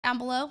down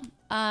below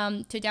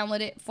to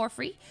download it for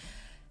free.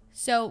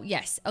 So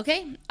yes,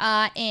 okay,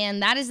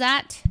 and that is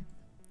that.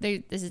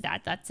 This is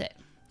that. That's it.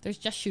 There's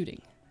just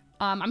shooting.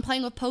 I'm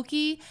playing with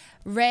Pokey,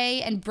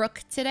 Ray, and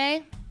Brooke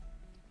today.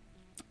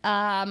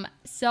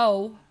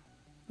 So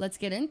let's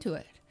get into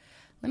it.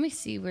 Let me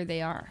see where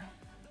they are.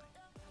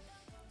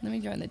 Let me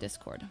join the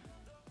Discord.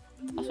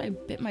 Also, I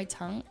bit my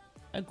tongue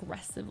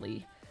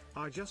aggressively.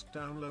 I just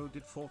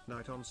downloaded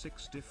Fortnite on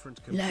 6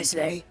 different computers.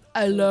 Leslie.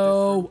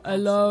 Hello.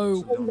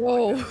 Hello.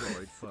 Hello.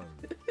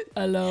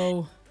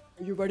 Hello.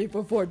 Are you ready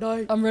for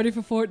Fortnite? I'm ready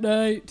for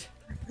Fortnite.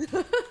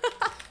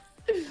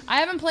 I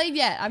haven't played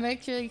yet. I'm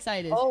actually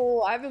excited.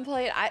 Oh, I haven't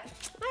played. I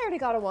already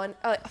got a win.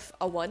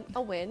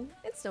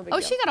 It's no big deal. Oh,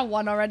 she got a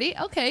 1 already.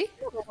 Okay.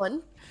 A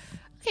 1.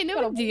 Okay,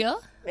 no big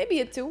deal. Maybe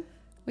a 2.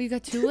 Well, you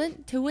got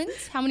 2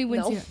 wins? How many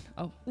wins No. you got?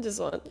 Oh. Just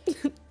 1.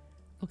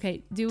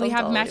 Okay. Do we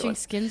have matching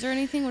skins or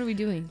anything? What are we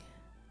doing?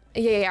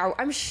 Yeah.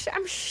 I'm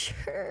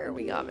sure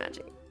we got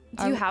matching.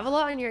 Do you have a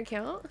lot on your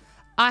account?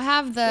 I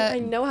have the... I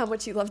know how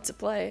much you love to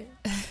play.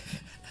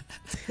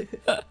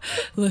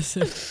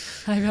 Listen,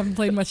 I haven't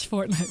played much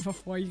Fortnite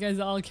before. You guys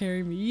all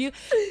carry me.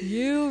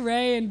 You,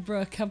 Ray, and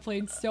Brooke have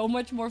played so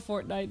much more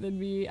Fortnite than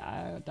me.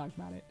 Don't talk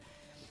about it.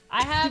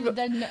 I have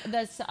the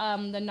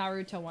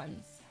Naruto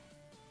ones.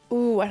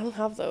 Ooh, I don't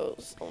have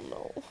those. Oh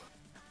no.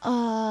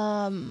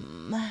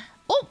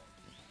 Oh.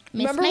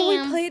 Remember we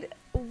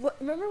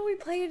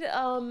played?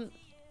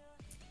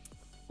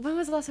 When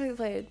was the last time we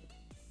played?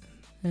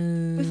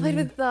 We played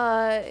with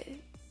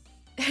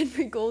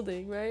Henry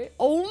Golding, right?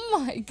 Oh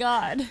my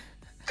god.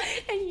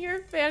 And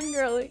you're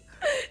fangirling.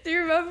 Do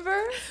you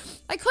remember?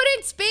 I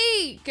couldn't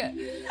speak.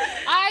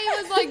 I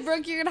was like,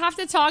 Brooke, you're gonna have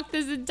to talk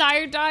this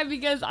entire time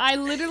because I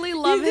literally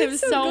love him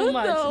so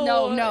much.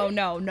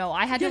 Though. No.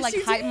 I had to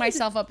like hype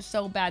myself up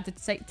so bad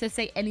to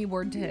say any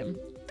word to him.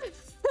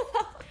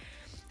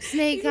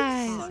 Snake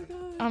Eyes.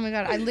 Oh my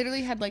god, I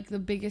literally had like the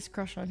biggest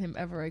crush on him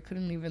ever. I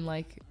couldn't even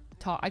like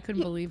talk. I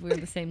couldn't believe we were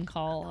in the same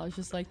call. I was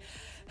just like,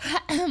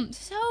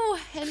 so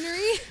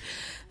Henry.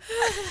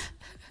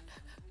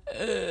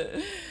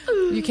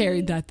 You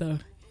carried that though.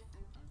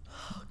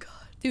 Oh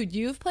god. Dude,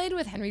 you've played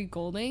with Henry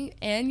Golding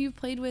and you've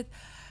played with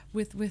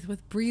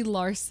Brie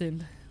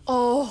Larson.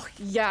 Oh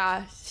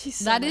yeah, she's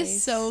so That nice.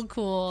 is so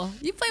cool.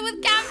 You played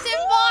with Captain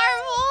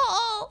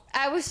Marvel.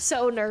 I was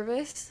so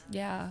nervous.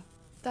 Yeah.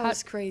 That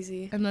was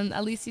crazy. And then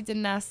at least you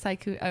didn't ask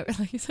Sykkuno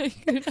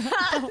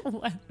how the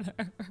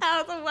weather.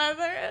 How the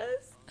weather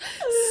is.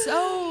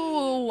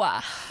 So,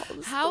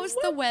 how's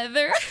the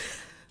weather?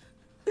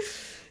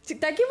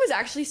 Dude, that game was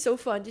actually so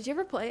fun. Did you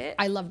ever play it?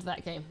 I loved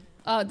that game.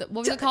 What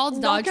was it called?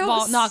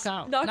 Dodgeball.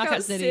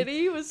 Knockout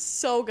City was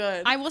so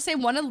good. I will say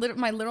one of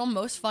my little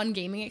most fun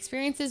gaming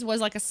experiences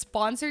was like a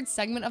sponsored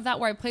segment of that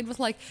where I played with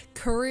like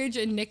Courage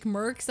and Nick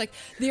Merckx. Like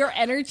their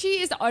energy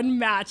is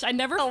unmatched. I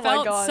never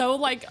felt so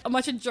like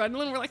much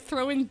adrenaline. We're like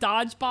throwing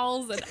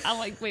dodgeballs and I'm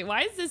like, wait,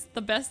 why is this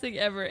the best thing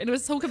ever? And it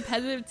was so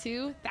competitive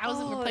too.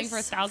 We're playing for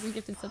 1,000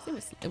 gifted subs. It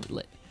was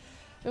lit.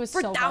 It was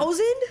for so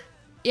 1,000?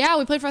 Yeah,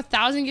 we played for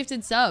 1,000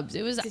 gifted subs.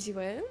 It was. Did you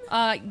win?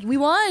 We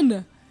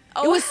won.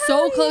 Oh, it was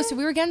so close.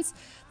 We were against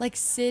like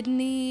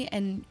Sydney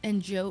and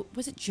Joe.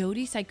 Was it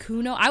Jody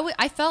Sykkuno?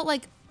 I felt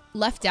like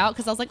left out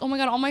because I was like, oh my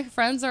god, all my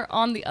friends are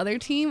on the other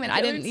team, and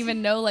I didn't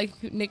even know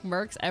like Nick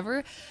Merckx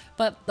ever.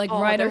 But like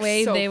right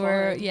away so they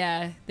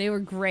were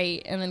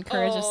great, and then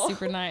Courage was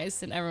super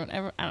nice, and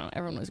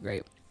everyone was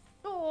great.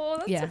 Oh,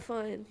 that's so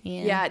fun.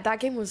 Yeah, that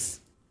game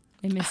was.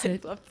 I miss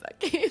it. I loved that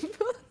game.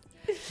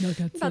 I'm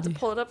about to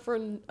pull it up for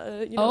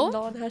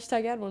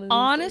non-hashtag ad one of these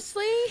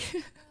honestly.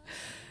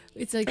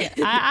 It's like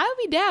I'll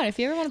be down if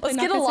you ever want to play.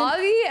 Let's get a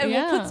lobby and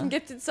we'll put some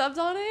gifted subs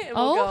on it and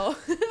we'll go.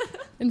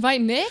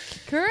 Invite Nick,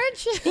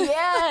 Courage.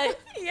 Yeah,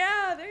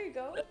 there you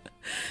go.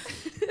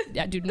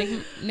 Yeah, dude,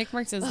 Nick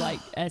Merckx is like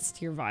S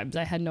tier vibes.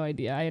 I had no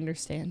idea. I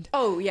understand.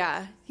 Oh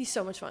yeah, he's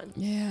so much fun.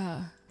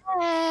 Yeah.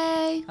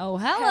 Hey. Oh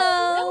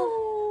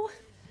hello.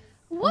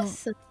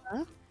 What's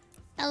up?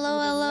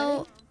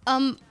 Hello.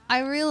 I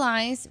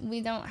realize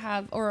we don't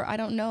have, or I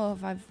don't know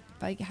if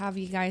I have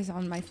you guys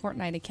on my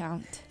Fortnite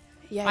account.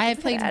 Yeah, I have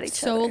played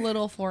so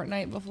little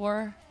Fortnite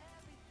before.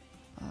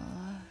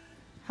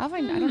 How have I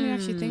don't even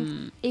actually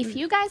think. If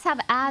you guys have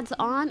ads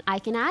on, I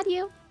can add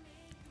you.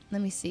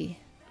 Let me see.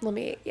 Let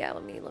me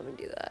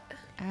do that.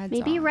 Ads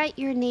Maybe on. write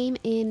your name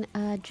in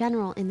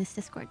general in this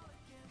Discord.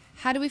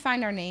 How do we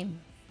find our name?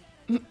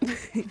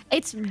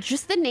 It's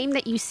just the name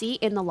that you see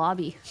in the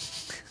lobby.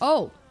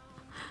 Oh.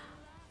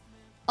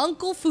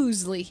 Uncle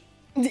Fuslie.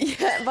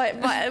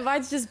 Yeah,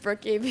 mine's just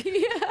Brooke gave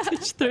me.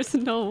 There's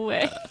no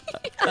way.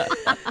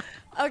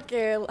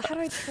 Okay, how do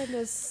I turn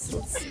this?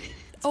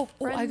 Oh,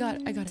 I got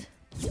it.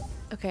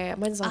 Okay,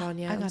 mine's not on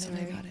yet. I got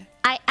it.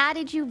 I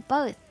added you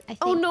both, I think.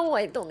 Oh no,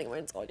 I don't think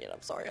mine's on yet.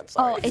 I'm sorry.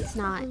 Oh, it's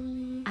not.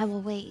 I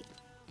will wait.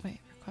 Wait,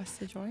 request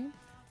to join?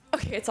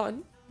 Okay, it's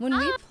on. When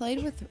we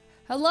played with...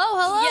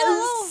 Hello.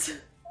 Yes!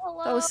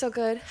 Hello. That was so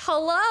good.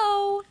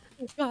 Hello!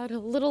 I got a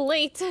little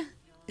late.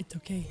 It's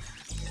okay.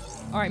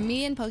 All right,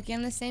 me and Pokey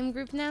in the same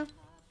group now?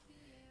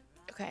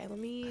 Okay, let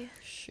me...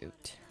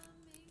 Shoot.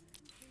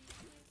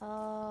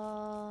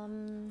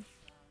 Uncle?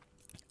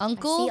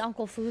 I see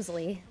Uncle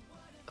Fuslie.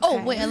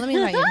 Oh, wait, let me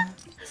invite you.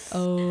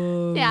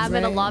 Oh. Yeah, I'm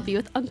in a lobby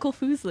with Uncle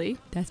Fuslie.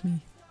 That's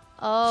me.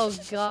 Oh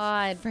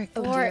God, Frick.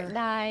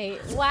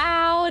 Fortnite.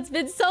 Wow, it's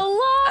been so long.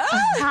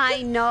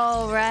 I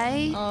know,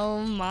 right? Oh,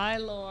 my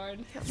lord.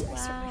 Wow.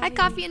 Hi,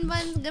 Coffee and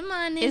Buns. Good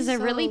morning. Is it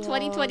really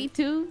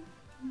 2022?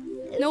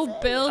 No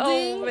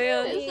building? Oh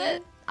man. Is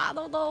it? I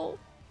don't know.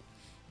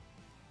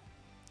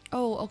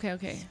 Oh,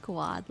 okay.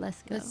 Squad,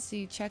 let's go. Let's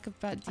see. Check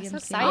about I'm DMC so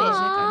excited. music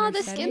Aw, under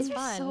the skins settings.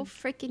 are so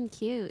freaking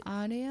cute.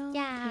 Audio.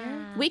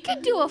 Yeah. We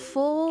could do a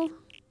full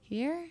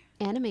Here.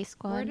 anime Where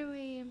squad. do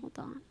we? Hold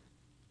on.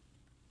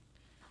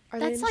 Are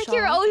they That's in like shop?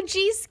 your OG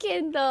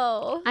skin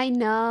though. I The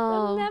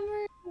know.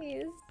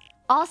 memories.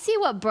 I'll see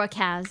what Brooke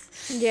has.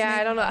 Yeah,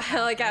 I don't know.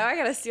 Like I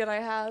gotta see what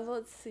I have.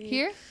 Let's see.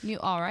 Here. You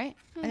all right?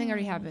 I think I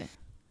already have it.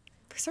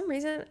 For some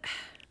reason,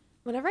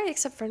 whenever I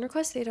accept friend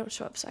requests, they don't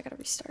show up. So I gotta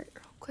restart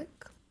real quick.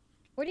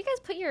 Where do you guys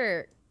put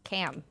your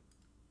cam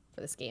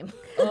for this game?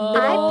 I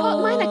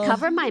put mine to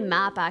cover my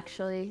map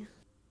actually.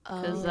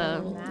 Cause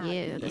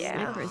yeah, the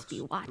Yeah. snipers be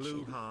Blue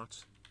watching.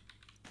 heart.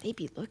 They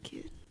be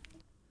looking.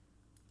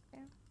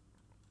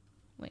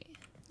 Wait.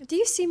 Do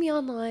you see me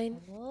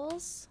online?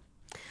 Rules?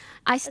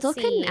 I still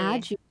couldn't see.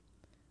 add you.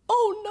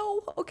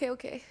 Oh no.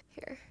 Okay.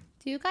 Here.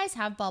 Do you guys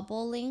have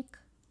bubble link?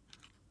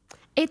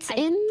 It's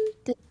in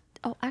the.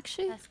 Oh,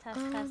 actually, Test.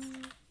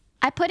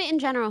 I put it in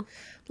general.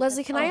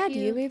 Leslie, can I add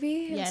you you.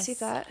 maybe? And Yes. see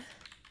that.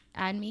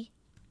 Add me.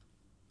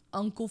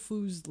 Uncle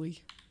Fuslie.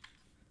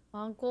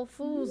 Uncle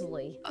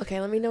Fuslie. Okay,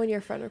 let me know when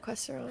your friend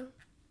requests are on.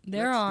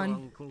 They're Let's go, on.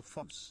 Uncle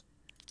Foss.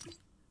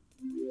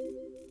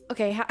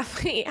 Okay,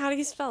 wait, how do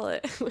you spell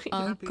it? Wait.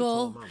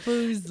 Uncle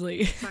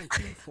Fuslie. Thank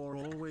you for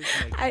always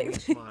making I- me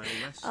smile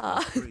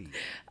less free.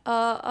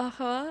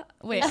 Uh-huh.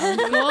 Wait,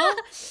 Uncle?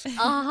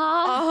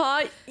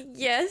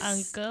 Yes.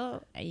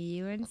 Uncle,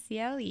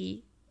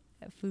 UNCLE.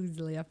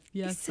 Fuslie.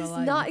 Yes, This is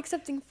not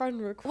accepting friend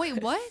requests.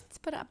 Wait, what?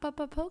 But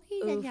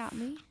Pokey, that got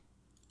me.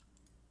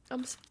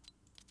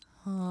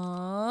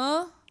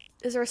 Huh?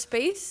 Is there a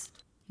space?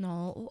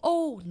 No.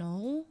 Oh,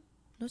 no.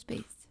 No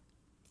space.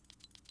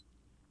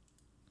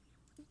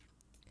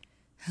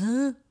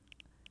 Huh?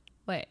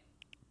 Wait.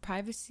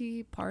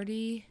 Privacy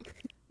party?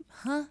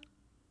 Huh?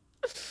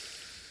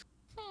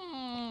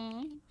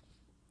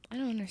 I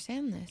don't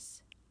understand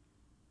this.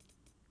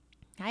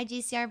 Hi,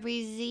 GCR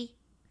Breezy.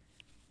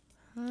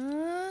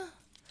 Huh?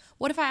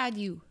 What if I add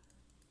you?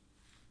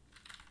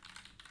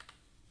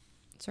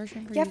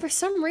 Searching for Yeah, you. for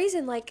some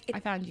reason, like I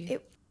found you.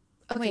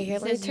 Okay, Wait, here,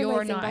 it let me says turn my you're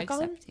thing not back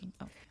on. accepting.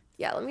 Oh.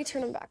 Yeah, let me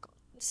turn them back on.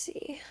 Let's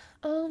see.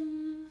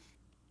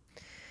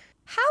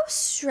 How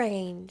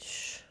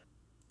strange.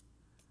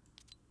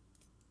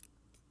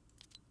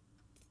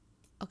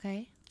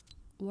 Okay.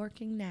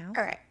 Working now.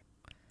 All right.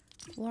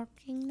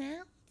 Working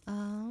now.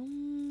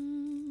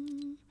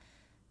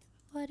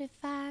 What if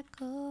I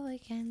go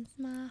against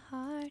my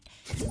heart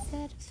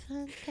instead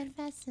of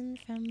confessing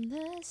from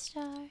the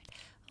start?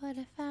 What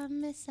if I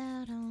miss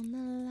out on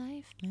the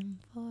life meant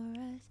for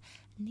us?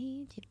 I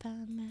need you by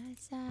my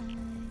side.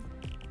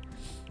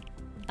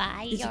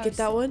 Bye. Did you get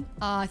that one?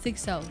 I think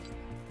so.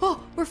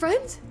 Oh, we're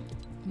friends?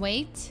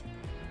 Wait.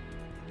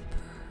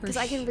 Because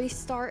I can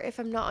restart if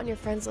I'm not on your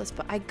friends list,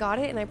 but I got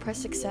it and I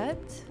pressed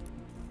accept.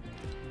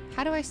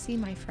 How do I see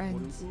my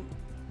friends?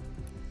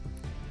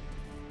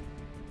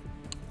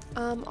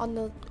 On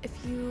the, if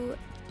you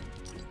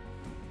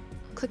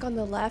click on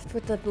the left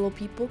with the little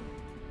people.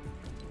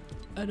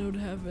 I don't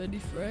have any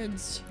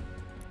friends.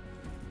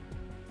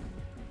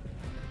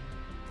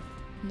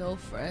 No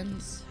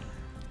friends.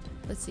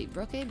 Let's see,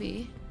 Brooke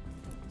AB.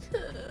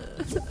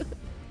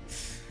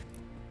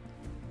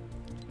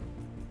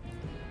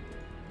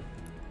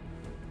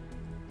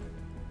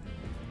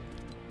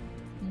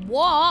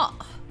 What?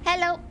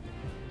 Hello.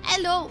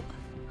 Hello.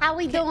 How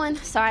we doing?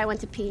 Sorry, I went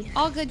to pee.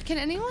 All good. Can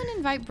anyone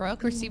invite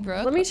Brooke or see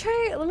Brooke? Let me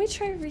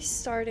try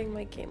restarting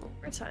my game one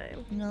more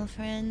time. No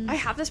friends. I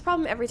have this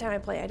problem every time I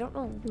play. I don't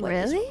know what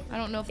is- Really? I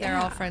don't know if they're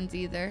all Yeah. friends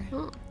either.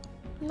 I'm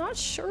not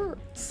sure.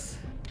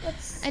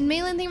 And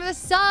Malin, thank you for the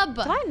sub.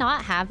 Did I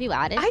not have you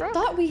added? I bro?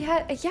 thought we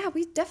had, yeah,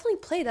 we definitely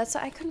played. That's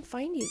why I couldn't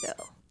find you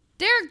though.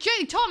 Derek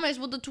J. Thomas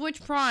with the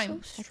Twitch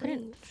Prime. So I couldn't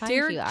strange. find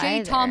Derek you J.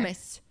 either.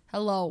 Thomas.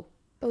 Hello.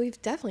 But we've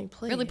definitely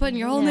played. Really putting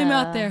your whole name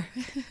out Yeah. there.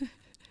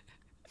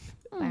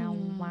 Wow,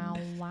 wow,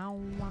 wow,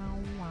 wow,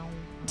 wow.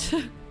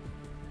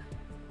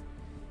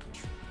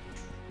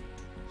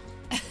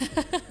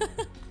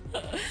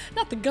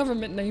 Not the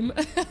government name.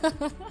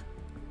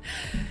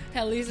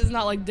 At least it's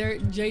not like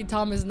Derek J.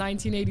 Thomas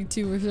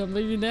 1982 or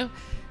something, you know?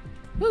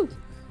 Woo.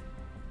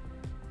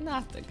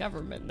 Not the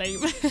government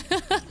name.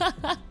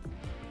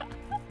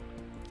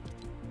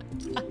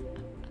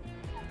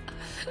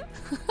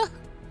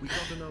 We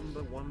got a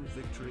 #1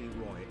 victory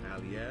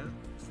royale, yeah?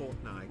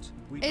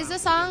 Fortnite. Is the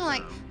song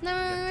like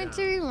number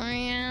 2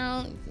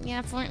 round?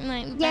 Yeah,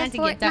 Fortnite. Yeah, About to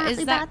get down. Fortnite, Is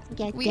we that about to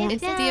get we? down.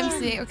 It's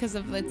DMC because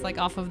of it's like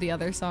off of the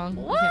other song.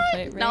 What? We can't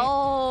play it, right?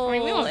 No. I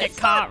mean, we won't get it's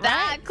caught, not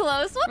that right?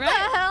 close. What Right?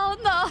 the hell?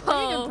 No. We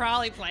can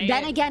probably play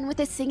Then it. again, with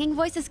a singing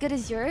voice as good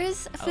as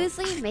yours,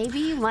 Fuslie, maybe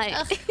you might.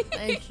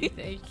 Thank you,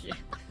 thank you.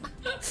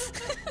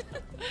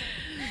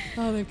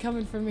 Oh, they're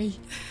coming for me.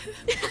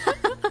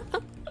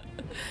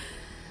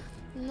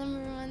 Number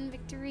 1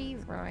 victory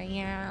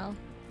royale.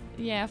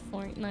 Yeah,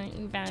 Fortnite.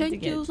 We about to 10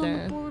 get kills on the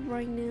there. board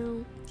right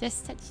now.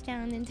 Just touched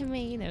down in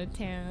Tomato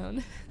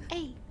Town.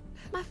 Hey,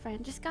 my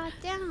friend just got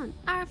down.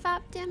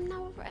 RFAP dim,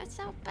 now we're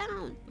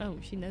southbound. Oh,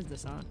 she knows the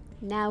song.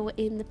 Now we're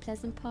in the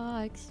Pleasant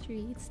Park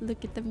streets.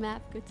 Look at the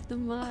map, go to the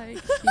mark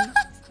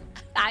streets.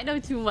 I know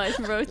too much,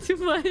 bro, too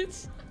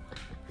much.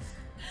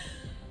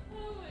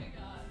 Oh my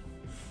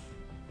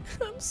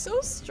god. I'm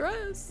so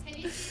stressed.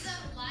 Can you see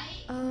the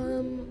light?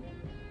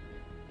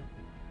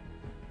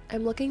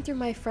 I'm looking through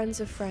my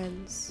friends of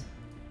friends.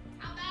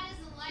 How bad is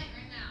the light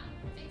right now?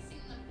 Fixing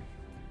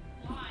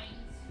the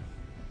blinds.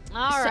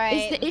 All So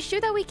right. is the issue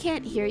that we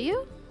can't hear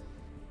you?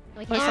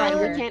 We Or can't sorry,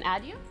 hear. we can't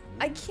add you?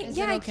 I can't. Is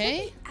yeah, it I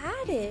okay?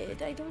 can't be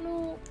added. I don't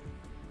know.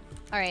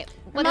 All right.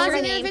 What's not your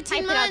been here name?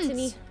 15 Type it out to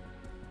me. months.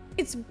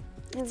 It's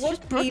It's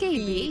just Brooke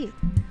AB.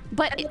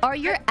 But are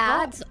your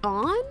ads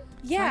on?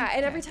 Yeah,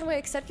 and every time I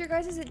accept your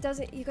guys', it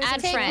doesn't. You guys Add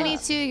don't Take friend. me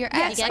to your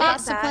Yes, I Xbox got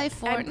to that. play I'm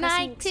Fortnite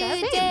pressing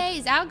accept. today.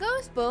 Is that how it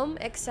goes? Boom,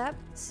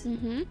 accept,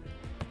 Mm-hmm.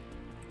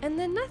 and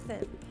then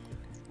nothing.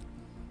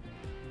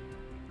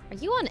 Are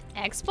you on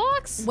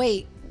Xbox?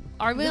 Wait,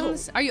 are we? No. On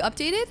this, are you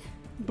updated?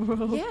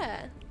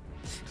 Yeah.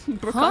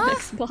 Brooke Huh? on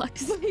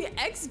Xbox.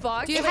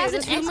 Xbox. Do you It have has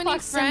an too many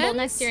Xbox symbol friends?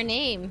 next to your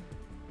name.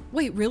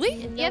 Wait,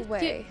 really? No Yep,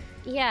 way.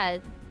 Yeah.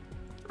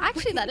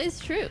 Actually, that is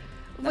true.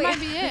 That might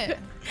be it.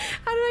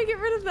 How did I get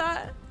rid of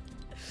that?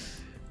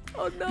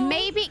 Oh no.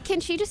 Maybe,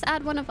 can she just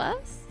add one of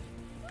us?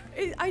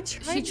 I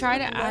tried. She tried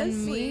with to add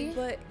Leslie, me?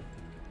 but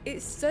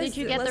it says Did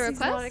you that get the Leslie's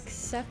not request?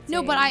 accepting.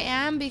 No, but I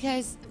am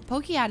because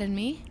Pokey added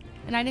me,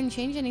 and I didn't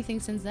change anything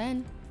since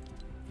then.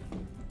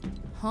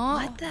 Huh?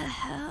 What the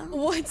hell?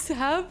 What's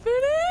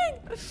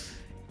happening?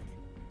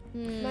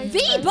 My The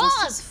friends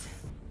boss! is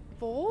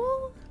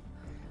full.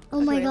 Oh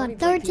Okay, my wait, let me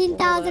god, break people,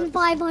 hold up.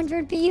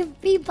 13,500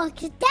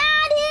 V-Bucks. Daddy!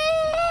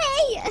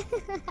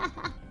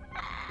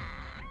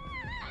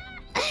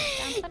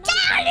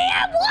 Daddy, I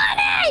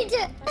want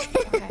it!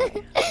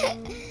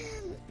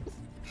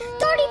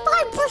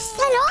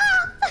 35% off!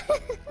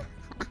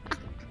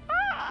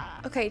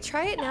 Okay,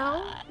 try it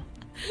now.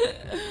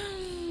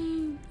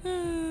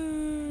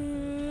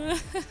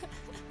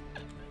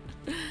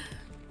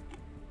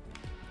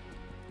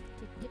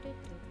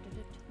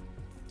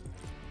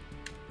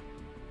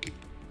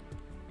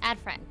 Add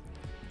friend.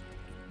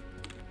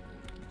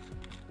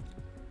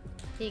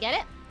 Do you get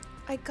it?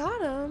 I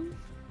got him.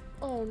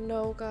 Oh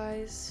no,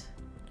 guys.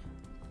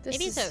 This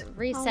Maybe it's is- a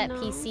reset no.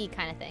 PC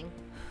kind of thing.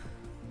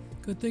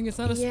 Good thing it's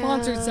not a Yeah.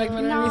 sponsored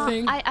segment or No,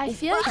 anything. I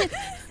feel like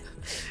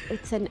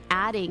it's an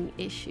adding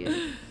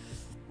issue.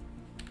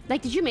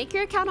 Like, did you make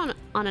your account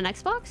on an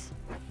Xbox?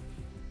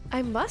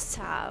 I must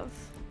have.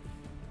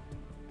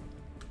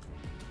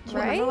 Do you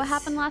remember what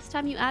happened last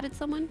time you added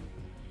someone?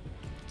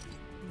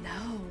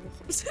 No.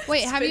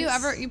 Wait, It's have been you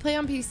s- ever you play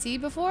on PC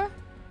before?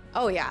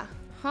 Oh yeah.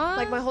 Huh?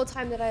 Like my whole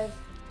time that I've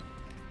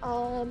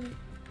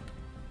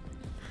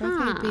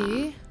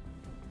Maybe.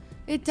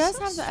 It does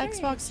So have the strange.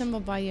 Xbox symbol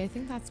by you. I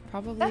think that's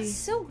probably That's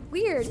so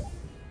weird.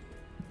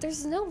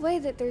 There's no way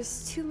that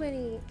there's too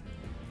many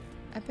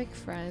Epic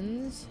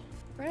Friends.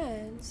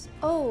 friends.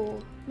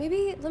 Oh,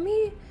 maybe let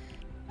me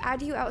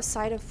add you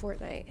outside of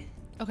Fortnite.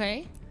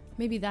 Okay.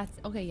 Maybe that's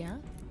okay, yeah.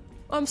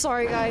 I'm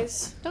sorry,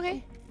 guys. It's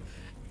okay.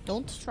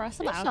 Don't stress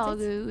It's about all it.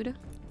 good.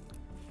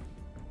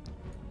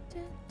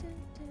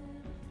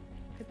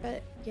 I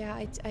bet. Yeah,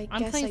 I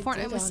I'm guess playing I Fortnite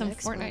did with on some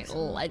Xbox.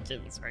 Fortnite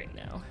legends right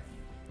now.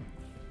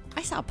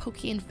 I saw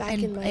Pokey and, Back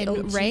in my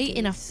OG Ray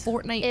in a days.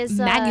 Fortnite Is,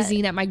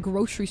 magazine at my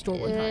grocery store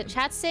one time.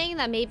 Chat's saying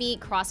that maybe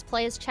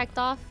crossplay is checked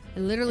off. I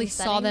literally in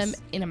saw them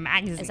settings? in a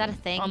magazine. Is that a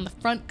thing? On the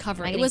front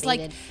cover. Am I It was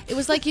getting like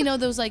baited? you know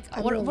those like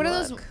I'm what gonna are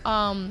those look.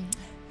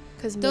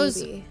 Because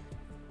those maybe.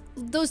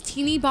 those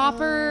teeny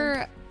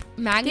bopper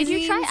magazines?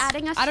 Did you try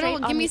adding us I don't straight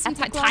know. on Give me the some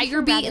Epic Tiger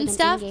launcher Beat rather and than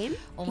stuff. in-game?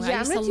 Oh my god, Yeah, I I'm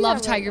used to gonna do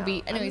love that right Tiger now.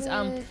 Beat. I'm Anyways,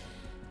 gonna-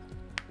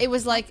 it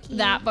was like Lucky.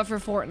 that, but for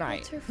Fortnite.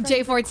 Alter friend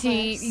J14,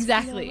 request.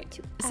 exactly. You know what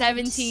to add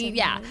 17,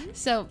 yeah. someone.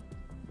 So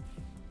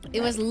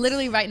it was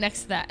literally right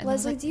next to that. And I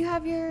was Leslie, like, do you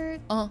have your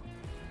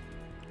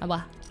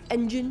what?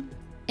 engine?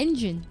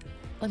 Engine,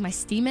 like my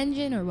Steam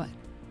engine or what?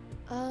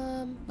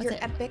 What's Your it?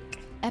 Epic.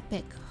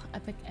 Epic,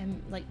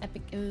 like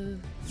Epic.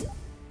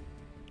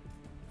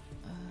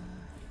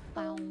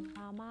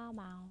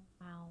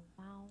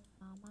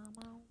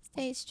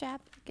 Stay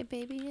strapped like a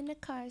baby in a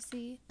car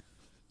seat.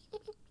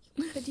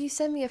 Could you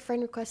send me a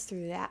friend request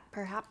through that,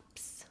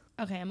 perhaps?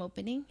 Okay, I'm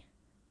opening.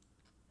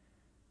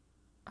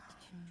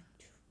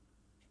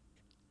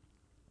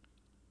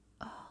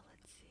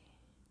 Let's see.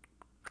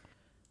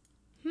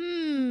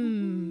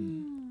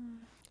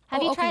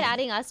 Have you tried okay.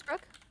 adding us,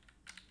 Brooke?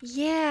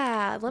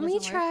 Yeah, let me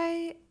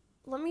try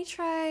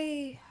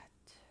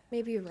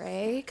maybe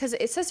Ray, because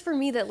it says for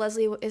me that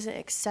Leslie isn't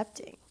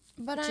accepting.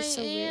 But I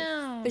so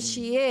am. Weird. But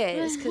she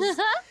is.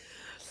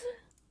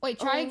 Wait,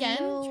 try again.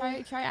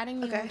 No. Try adding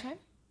me one time.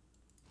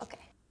 Okay.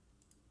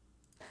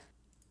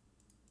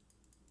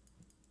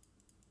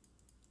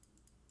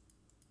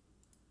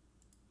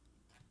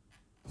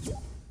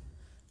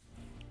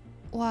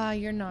 Wow,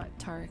 you're not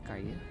Tarek, are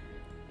you?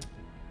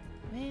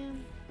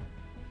 Man.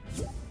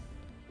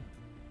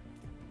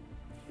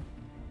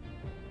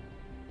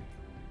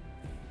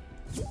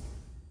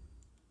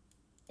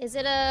 Is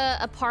it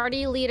a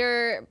party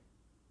leader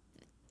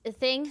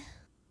thing?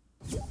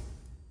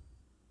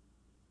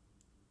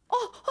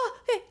 Oh,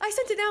 hey, I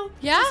sent it now.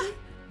 Yeah?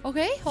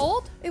 Okay,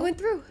 hold. It went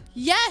through.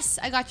 Yes,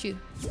 I got you.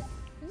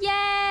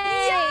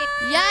 Yay!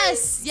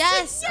 Yes.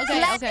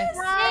 Okay, okay.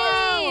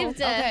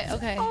 Saved.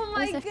 Okay. Oh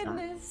my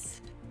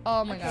goodness.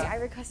 Oh my Okay, god. I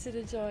requested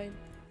a join.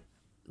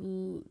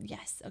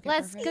 Yes. Okay.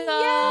 Let's perfect.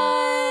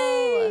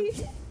 go.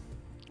 Yay!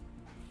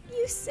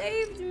 You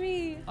saved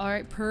me. All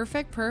right.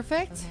 Perfect.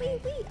 Wee.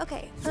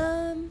 Okay.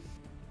 All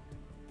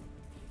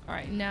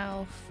right.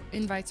 Now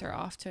invites are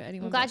off to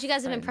anyone. I'm glad but you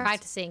guys have been friends.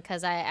 practicing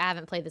because I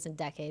haven't played this in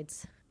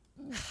decades.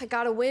 I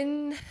got a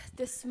win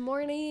this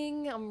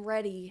morning. I'm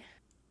ready.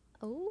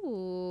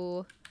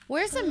 Ooh.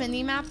 Where's the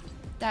mini map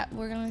that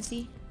we're gonna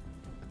see?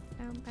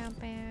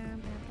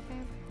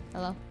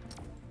 Hello.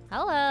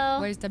 Hello.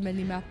 Where's the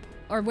mini map?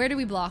 Or where do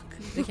we block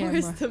the camera?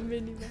 Where's the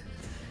mini map?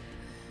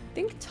 I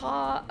think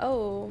top.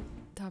 Oh,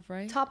 Top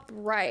right. top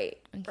right.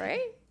 Okay.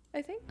 Right?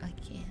 I think. I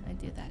can't. I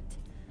do that.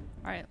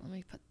 All right. Let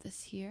me put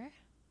this here.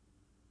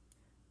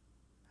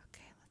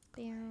 Okay.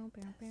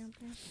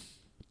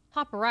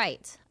 Top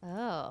right.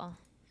 Oh.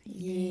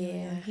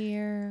 Yeah.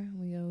 Here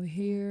we go.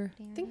 Here.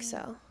 I think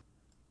so.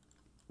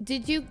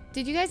 Did you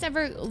guys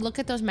ever look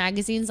at those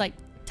magazines like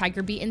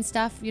Tiger Beat and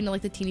stuff? You know,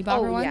 like the teeny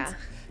bopper ones. Yeah.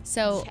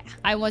 So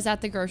I was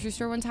at the grocery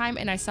store one time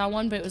and I saw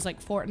one, but it was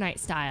like Fortnite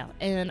style,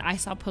 and I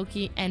saw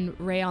Pokey and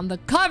Ray on the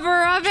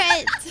cover of it.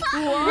 I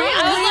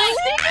was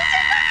like,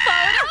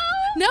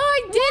 no,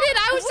 I didn't.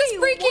 I was just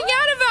freaking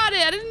out about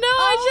it. I didn't know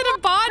I should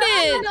have bought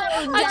it.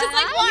 I was just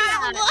like, wow.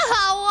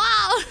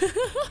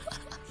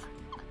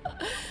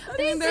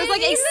 There's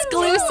like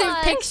exclusive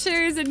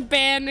pictures and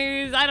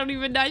banners. I don't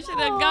even know. I should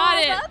have got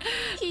it.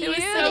 It was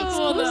so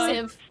cool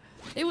though.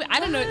 I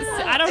don't know.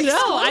 I don't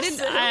know. I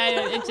didn't.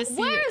 It just.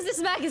 Where is this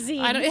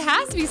magazine? I don't. It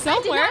has to be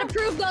somewhere. I did not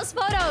approve those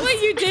photos.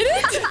 Wait, you did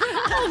it?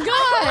 Oh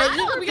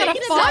God! We gotta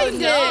find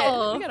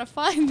it. We gotta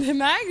find the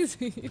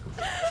magazine.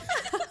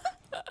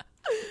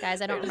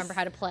 Guys, I don't remember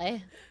how to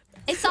play.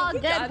 It's all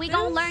good. We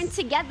gonna learn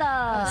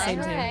together. Same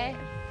Okay.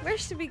 Where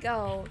should we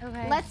go?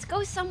 Okay. Let's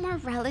go somewhere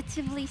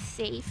relatively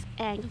safe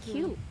and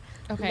cute.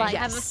 Okay. Like I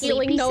have a Yes.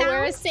 feeling Sleepy nowhere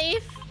sound? is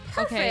safe.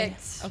 Okay.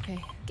 Perfect.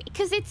 Okay.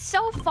 Because it's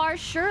so far,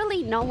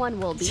 surely no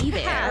one will be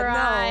there. Yeah,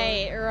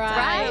 Right.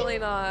 Definitely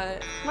not.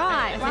 Right,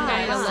 I think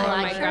I gotta lower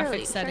my surely,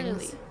 graphic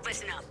settings. surely.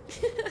 Listen up.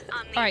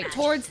 All right,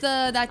 towards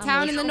that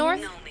town in the north.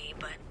 Know me,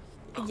 but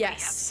we have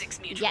Yes. 6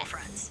 mutual Yes.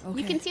 friends.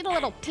 You can see the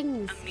little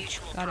pings. A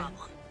mutual Got it.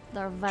 problem.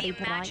 They're The very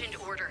bright. imagined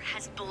order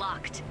has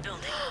blocked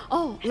building.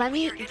 Oh, let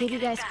me We're gonna give you get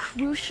it guys back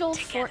crucial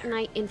together.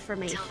 Fortnite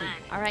information. Till then,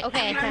 All right.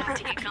 Okay. you have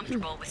to get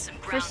comfortable with some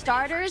For ground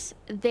starters,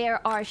 there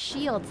are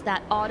shields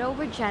that auto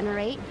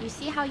regenerate. You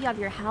see how you have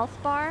your health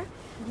bar,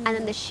 and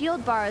then the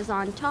shield bar is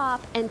on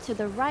top, and to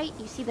the right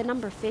you see the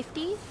number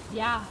 50.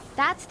 Yeah.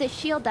 That's the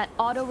shield that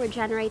auto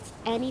regenerates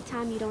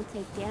anytime you don't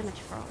take damage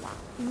for a while.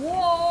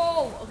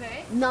 Whoa.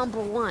 Okay.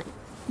 Number one.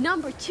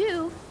 Number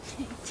two,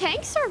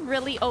 tanks are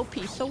really OP,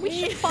 so we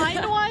should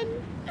find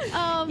one.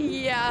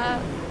 Yeah.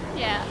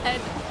 Yeah,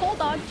 and hold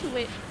on to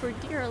it for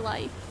dear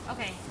life.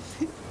 Okay.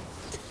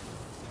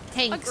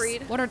 Tanks.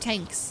 Agreed. What are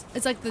tanks?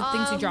 It's like the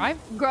things you drive.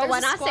 Girl, There's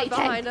when a I squad say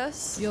behind tank.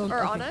 us. You'll- Or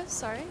okay. on us,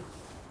 sorry.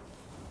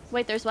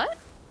 Wait, there's what?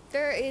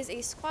 There is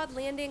a squad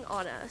landing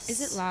on us.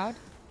 Is it loud?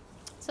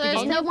 So there's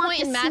don't no you want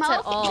point in the mats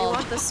at smoke? We all.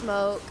 want the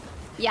smoke.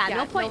 Yeah, Yeah,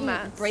 no point no in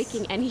mats.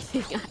 breaking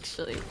anything,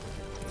 actually.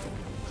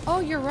 Oh,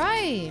 you're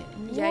right.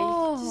 Yeah, you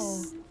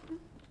Whoa.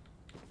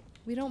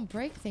 We don't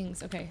break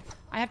things. Okay.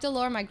 I have to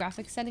lower my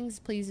graphic settings.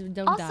 Please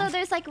don't Also, die.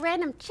 there's like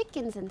random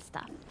chickens and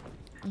stuff.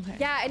 Okay.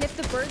 Yeah, and if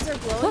the birds are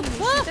glowing, you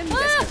shoot them, you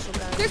get special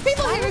guns. There's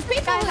people here. There's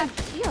people I here.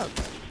 have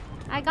shields.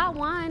 I got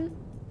one.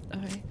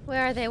 Okay.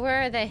 Where are they?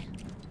 Where are they?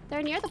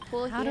 They're near the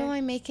pool How here. do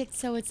I make it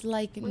so it's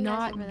like One guy's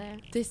not over there.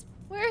 this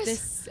Where's?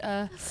 this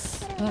I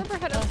don't remember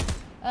how to.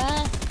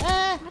 I'm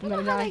I don't know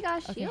gonna how die. they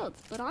got Okay.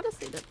 shields, but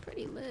honestly, they're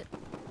pretty lit.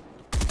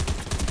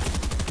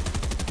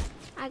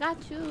 I got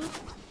you.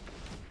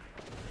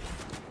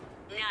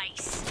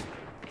 Nice.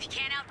 If you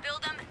can't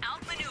outbuild them,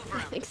 outmaneuver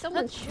I them. think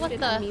someone's What shooting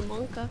the- at me,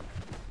 Monka.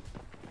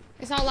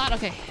 It's not loud.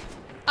 Okay.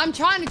 I'm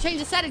trying to change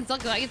the settings.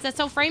 Look, like that's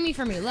so framey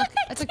for me. Look,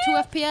 that's like 2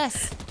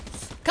 FPS.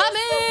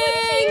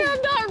 Coming!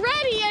 I'm not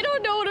ready. I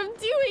don't know what I'm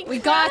doing. We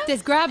got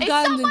this. Grab Is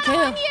guns and someone kill.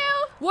 on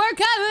you? We're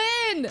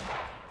coming!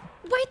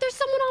 Wait, there's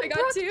someone on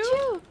Brook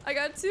too. I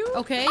got 2.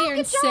 Okay, Oh, you're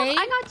good job. insane.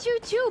 I got 2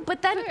 too.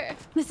 But then,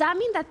 does that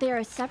mean that they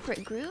are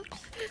separate groups?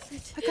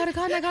 I got a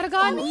gun. I got a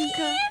gun.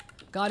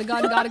 Got a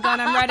gun. Got a gun.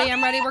 I'm ready.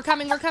 I'm ready. We're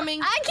coming. We're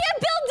coming. I can't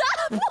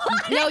build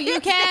up. No, you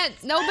can't.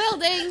 No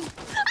building.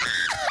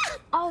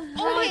 Oh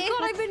my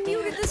god, I've been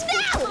muted this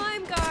whole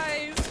time,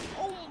 guys.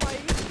 Oh my.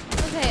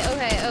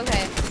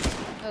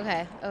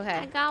 Okay.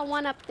 I got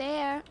one up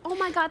there. Oh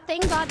my god,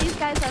 thank god these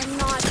guys are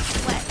not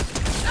sweat.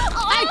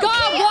 I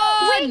got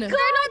one. Wait, they're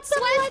not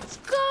sweat. Let's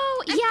go.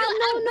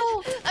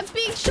 Yeah, I'm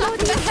being shot in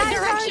the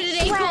direction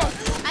at ankle.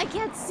 I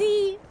can't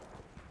see.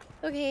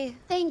 Okay.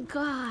 Thank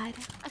god.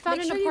 I found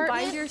Make an sure you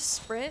apartment. bind your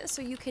sprint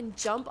so you can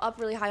jump up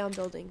really high on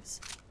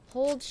buildings.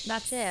 Hold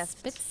That's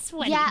shift. It's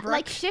sweaty. Yeah, Brooke.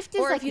 like shift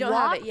is Or if like you don't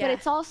have walk, it, yeah. but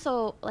it's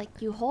also like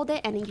you hold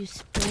it and then you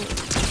sprint.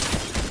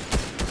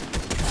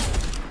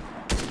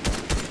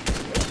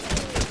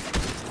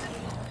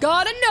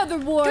 Got another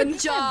one. Good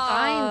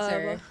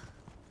job.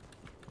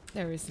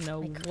 There is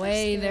no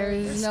way. There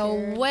is no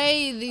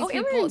way these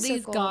people.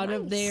 These gotta.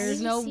 There's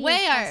no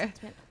way are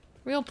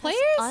real players.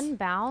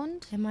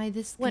 Unbound. Am I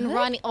this When good?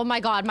 running. Oh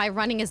my god, my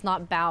running is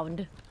not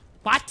bound.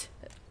 What?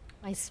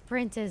 My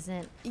sprint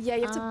isn't. Yeah,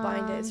 you have to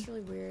bind it. It's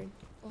really weird.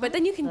 But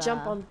then you can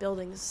jump on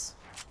buildings.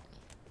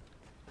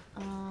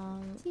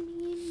 I'm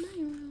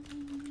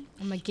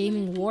a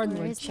gaming warlord.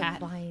 Where's Chat.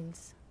 the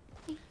binds?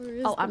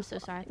 Oh, I'm so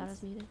sorry. I thought I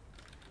was muted.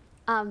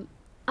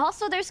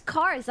 Also, there's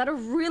cars that are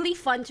really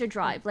fun to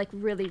drive. Like,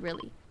 really,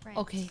 really.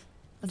 Okay.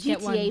 Let's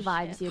get one. GTA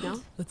vibes, you know?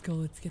 Let's go.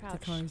 Let's get the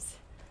cars.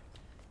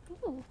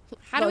 Ooh.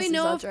 How do we Most is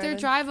know not if they're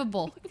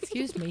drivable?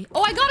 Excuse me.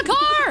 Oh, I got a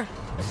car!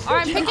 All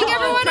right, I'm picking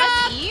everyone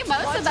up. E?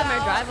 Most of them are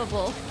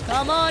drivable.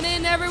 Come on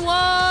in,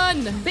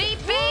 everyone. Beep,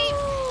 beep.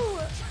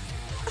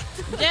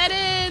 Get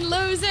in,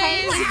 losers.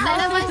 Instead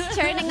of us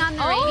turning on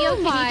the radio,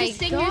 can you just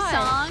sing your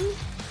song?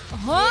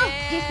 Huh?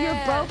 If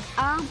you're broke,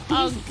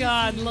 Oh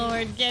God,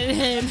 Lord, get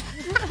in.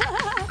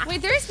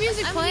 Wait, there's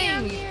music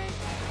playing.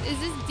 Is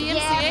this DMCA?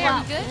 Yeah,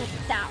 Are we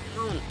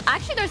good?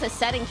 Actually, there's a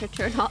setting to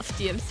turn off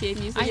DMCA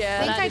music. I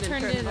think I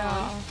turned it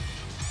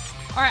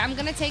off. All right, I'm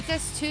gonna take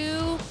us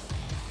to.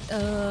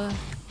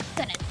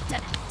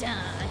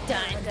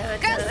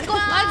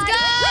 Let's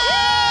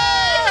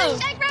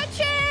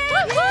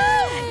go!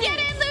 Get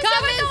in, Luke!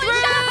 Coming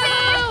through!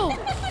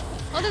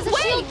 Oh, there's a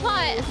shield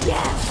pot.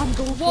 Yeah, I'm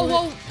going Whoa,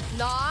 whoa!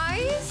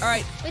 Nice. All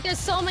right. Wait, there's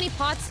so many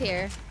pots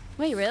here.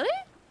 Wait, really?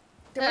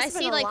 There I must have see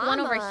been a like one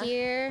over llama.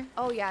 here.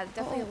 Oh yeah,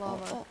 definitely a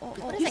llama.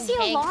 What You is see a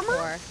keg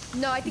llama? for?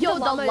 No, I think Yo, the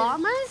the llama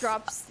llamas?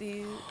 drops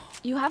the.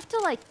 You have to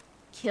like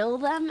kill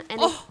them,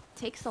 and it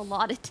takes a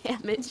lot of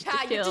damage Yeah, to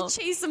you have kill. to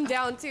chase them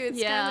down too. It's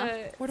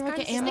kinda, Where do I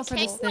get ammo for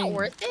this Keg's not thing?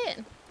 worth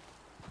it.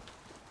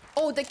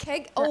 Oh, the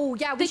keg. Oh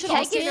yeah, we the should all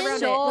keg stand is around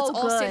so it. Let's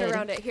all stand good.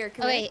 around it. Here,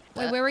 come Oh, here. wait.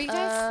 Wait, where were you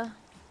guys?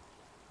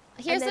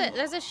 Here's then-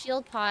 there's a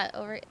shield pot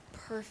over.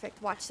 Perfect.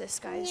 Watch this,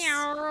 guys.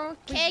 Meow.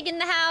 Keg in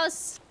the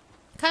house.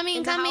 Coming,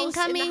 In the coming, house,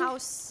 coming. In the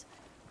house.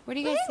 Where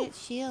do you guys get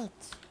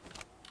shields?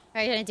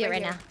 Alright, you're gonna do it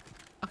right here. now.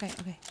 Okay,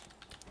 okay.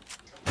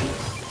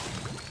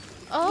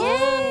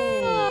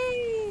 Oh.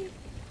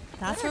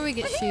 That's where we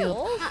get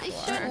shields. I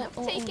should have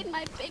taken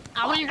my big.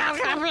 Okay,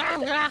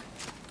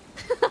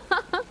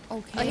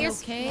 Oh,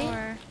 here's okay.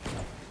 more.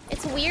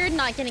 It's weird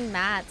not getting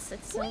mats.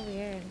 It's so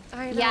weird.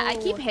 I know. Yeah, I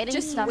keep hitting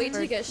Just stuff wait till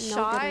for you get no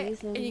shot good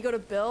reason. and you go to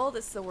build.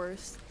 It's the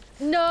worst.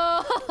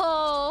 No.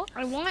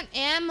 I want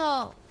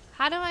ammo.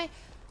 How do I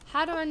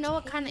know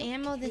what kind of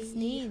ammo this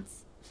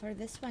needs for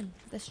this one?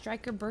 The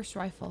striker burst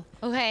rifle.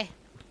 Okay.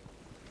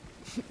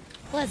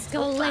 Let's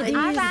go, ladies.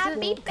 Alright,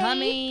 beep,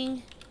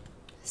 Coming.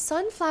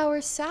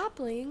 Sunflower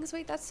saplings.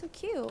 Wait, that's so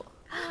cute.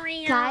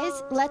 Guys,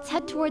 let's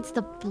head towards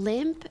the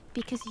blimp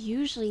because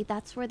usually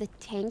that's where the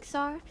tanks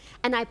are.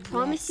 And I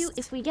promise you,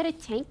 if we get a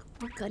tank,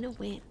 we're gonna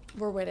win.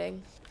 We're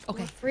winning.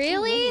 Okay.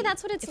 Really?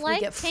 That's what it's If like?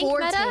 we get Tank 4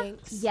 meta?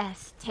 tanks.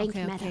 Yes, tank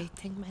Okay, meta. okay.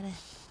 Tank meta.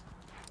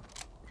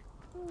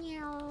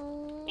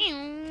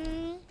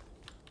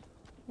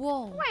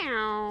 Whoa.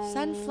 Wow.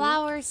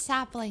 Sunflower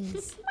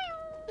saplings.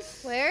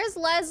 Where's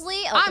Leslie?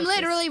 Oh, I'm there she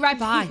is. literally right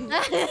behind.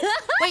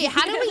 Wait,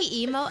 how do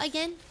we emote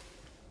again?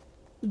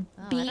 B,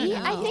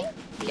 don't I know. think.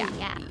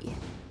 Yeah.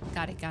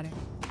 Got it, got it.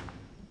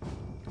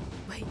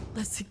 Wait,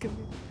 let's see. Come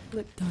here.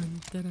 Look.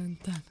 Dun, dun, dun,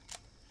 dun.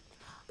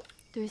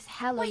 There's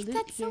hella Wait, loot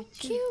that's so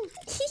here,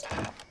 too.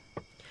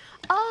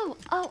 Oh,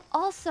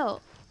 also,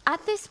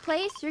 at this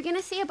place, you're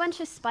gonna see a bunch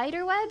of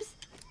spider webs.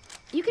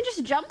 You can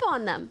just jump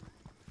on them.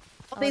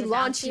 They the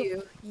launch bouncy?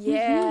 you.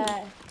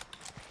 Yeah.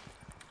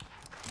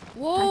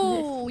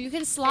 Whoa, you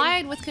can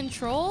slide with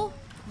control?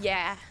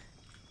 Yeah.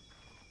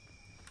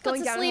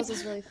 Going to down sleep. hills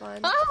is really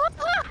fun.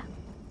 Ah!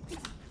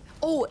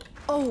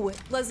 Oh,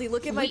 Leslie,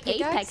 look at my We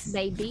pickaxe. Apex,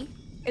 baby.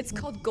 It's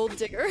called Gold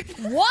Digger.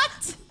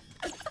 What?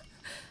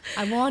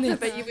 I want I it.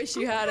 bet you wish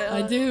you had it.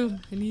 I huh? do.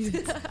 I need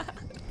it.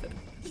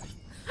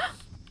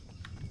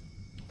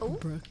 Oh.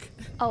 Brooke.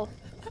 Oh,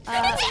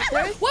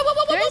 there's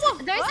Whoa.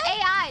 there's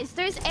AIs.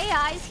 There's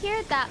AIs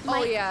here that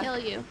might yeah. kill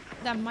you.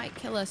 That might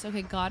kill us.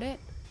 Okay, got it.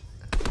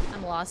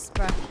 I'm lost,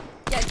 bro.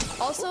 Yeah.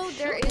 Also,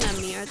 there is.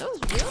 Are those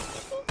real?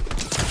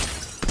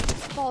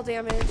 Ball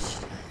damage.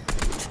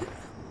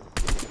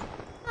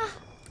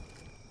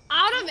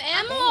 Out of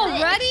ammo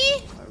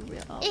already?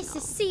 It's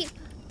a seat.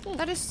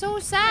 That is so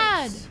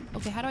sad.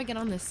 Okay, how do I get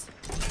on this?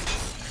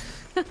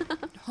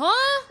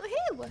 Huh?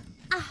 Woohoo.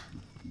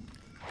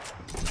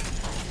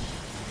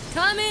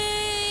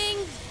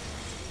 Coming!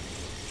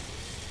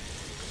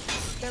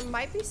 There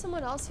might be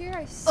someone else here.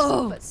 I see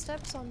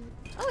footsteps on.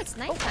 Oh, it's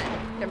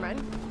nighttime. Never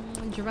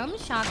mind. Drum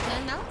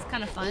shotgun, that looks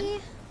kind of fun. Yeah.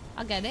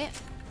 I'll get it.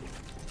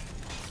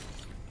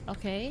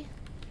 Okay.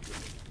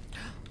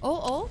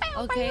 Oh,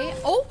 okay.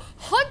 Oh,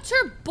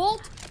 Hunter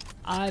Bolt!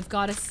 I've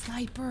got a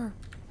sniper.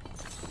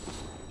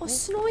 Oh,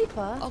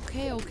 sniper.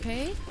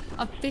 Okay.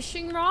 A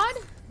fishing rod?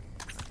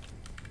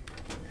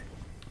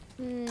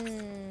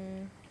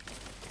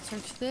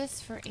 Search this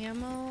for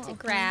ammo. What to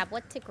grab?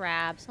 What to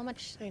grab? So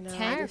much. I know.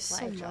 Tent? There's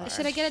so much.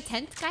 Should I get a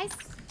tent, guys?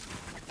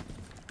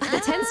 The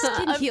tents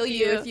can heal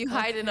you if you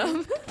hide in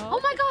them. Oh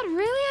my god,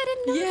 really? I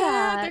didn't know Yeah,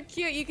 that. they're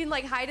cute. You can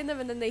like hide in them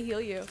and then they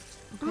heal you.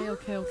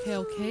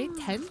 Okay.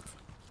 Tent?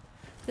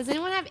 Does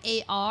anyone have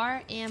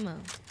AR ammo?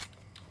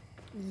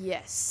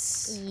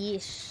 Yes.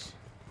 Yeesh.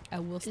 I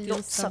will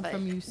steal some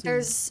from you soon.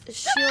 There's a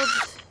shield.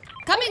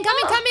 Coming!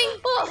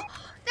 Oh,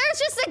 there's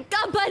just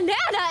a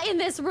banana in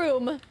this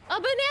room. A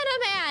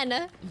banana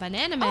man.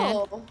 Banana man.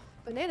 Oh,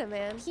 banana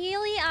man.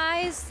 Peely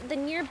eyes the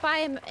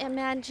nearby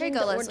imagined Here you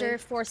go, order Leslie.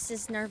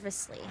 forces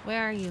nervously.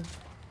 Where are you?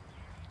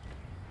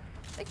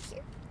 Thank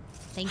you.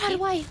 Thank How you.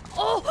 do I?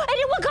 Oh,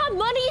 anyone got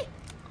money?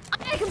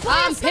 I can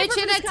buy I'm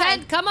pitching a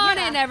tent. Come on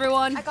in,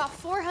 everyone. I got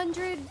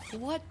 400.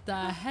 What the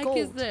heck Gold.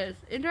 is this?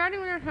 Interacting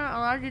with your turret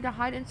allows you to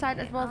hide inside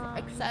as well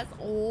as access.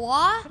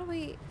 What? How do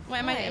we? Wait,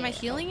 am I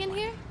healing in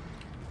here?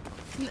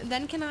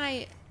 Then can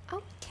I?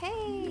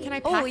 Okay. Can I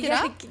pack it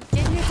up?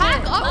 Get in your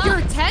Pack tent. up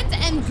your tent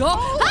and go.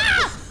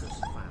 Ah!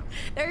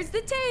 There's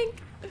the tank.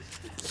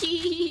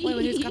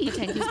 Wait, who's got the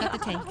tank? Who's got the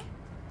tank?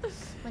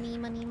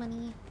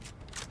 Money.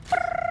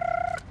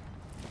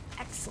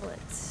 Excellent.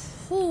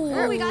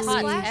 Ooh, we got Hot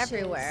splashes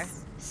everywhere.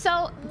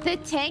 So the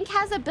tank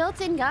has a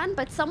built-in gun,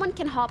 but someone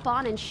can hop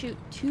on and shoot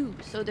too.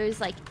 So there's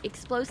like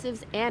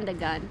explosives and a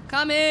gun.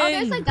 Coming. Oh,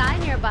 there's a guy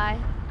nearby.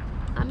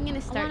 I'm gonna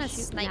start wanna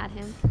shooting snipe. at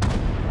him.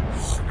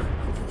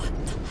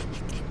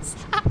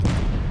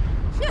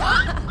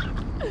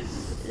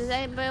 Does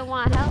anybody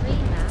want help?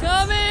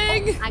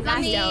 Coming. I got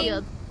Coming.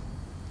 shield.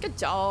 Good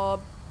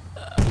job.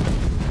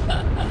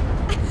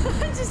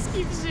 Just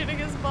keep shooting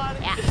his body.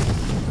 Yeah.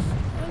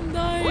 I'm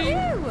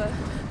dying. Woo!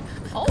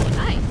 Oh,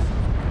 nice.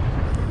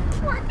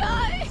 Poor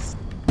guy.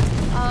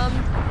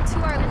 To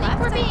our left.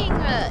 We're being,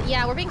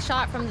 we're being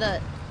shot from the.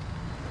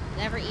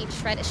 Never eat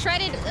shredded.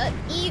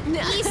 Eat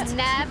east.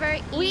 Never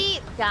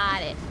eat.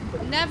 Got it.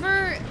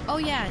 Never. Oh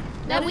yeah.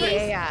 Never Never.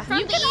 eat. Yeah. From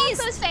You the can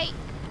east. Also say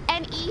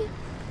N-E.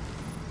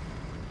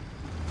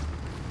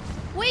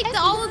 Wait,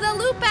 all of the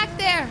loot back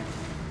there.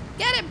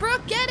 Get it,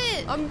 Brooke. Get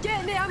it. I'm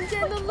getting it. I'm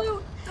getting the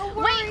loot. Don't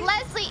worry. Wait,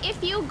 Leslie,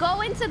 if you go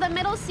into the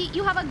middle seat,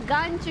 you have a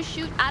gun to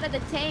shoot out of the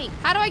tank.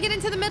 How do I get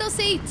into the middle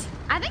seat?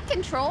 I think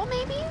control,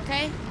 maybe?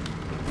 Okay.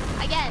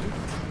 Again.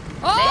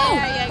 Oh,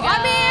 There you go.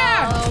 I'm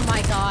here. Oh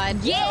my god.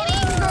 Get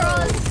in,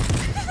 girls.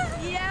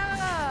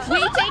 Yeah. We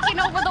taking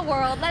over the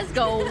world. Let's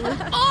go.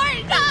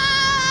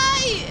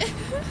 Fortnite.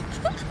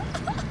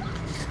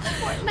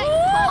 Fortnite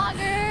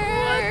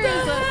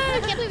vloggers. I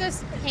can't believe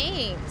there's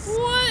tanks.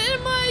 What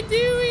am I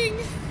doing?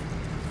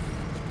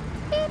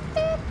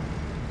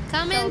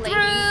 Coming So, ladies,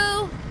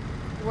 through.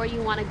 Where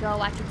you want to go,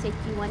 I can take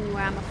you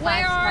anywhere. I'm a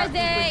Where are five-star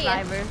they? Uber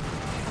driver.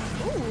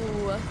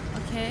 Ooh.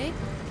 Okay.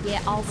 Yeah,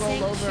 I'll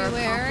roll over. a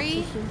Sanctuary.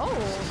 competition. Oh.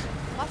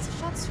 Lots of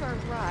shots to our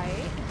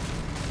right.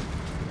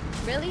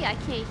 Really? I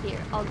can't hear.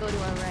 I'll go to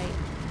our right.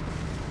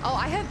 Oh,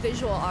 I have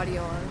visual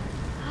audio on.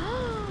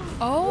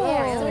 Oh.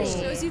 Yeah, So really? it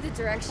shows you the It's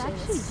directions.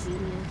 actually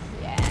genius.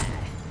 Yeah.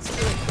 It's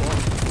really cool.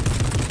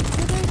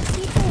 So there's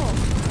people.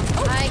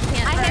 I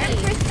can't I hit him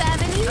breathe. for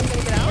 70. I'm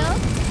gonna get out.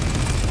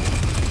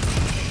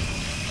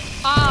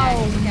 Oh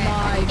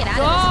Get my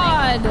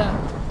out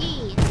god.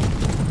 E.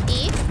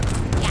 E?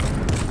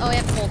 Yeah. Oh, we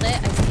have to hold it.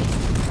 I see.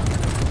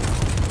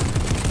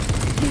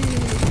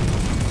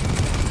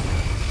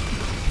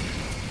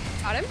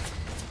 Got him?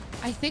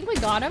 I think we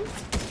got him.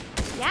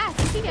 Yeah, I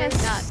think you guys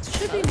got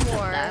Should be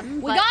more. them.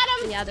 We but got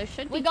him. Yeah, there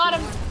should be. We got two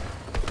him. more.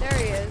 There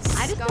he is.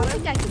 I just got don't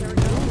him. think I can move.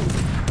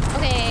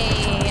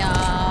 Okay,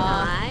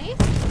 Nice.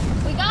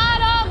 We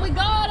got him. We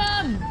got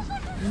him.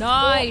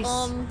 Nice.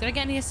 Oh, Did I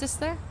get any assists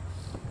there?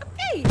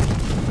 Hey.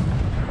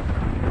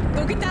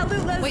 Go get that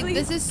loot, Leslie. Wait,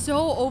 this is so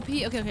OP.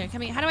 Okay.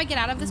 Coming. How do I get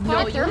out of this No,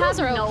 pod? you thermals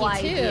have are no OP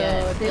too,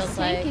 idea. it This feels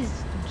tank like. is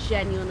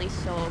genuinely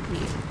so OP.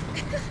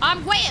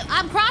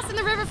 I'm crossing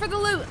the river for the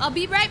loot. I'll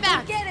be right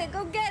back. Go get it.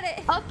 Go get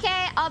it.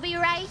 Okay, I'll be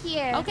right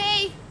here.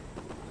 Okay.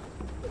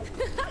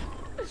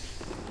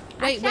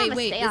 Actually, Wait. I'ma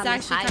stay It's on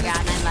this actually high coming.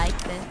 ground. I like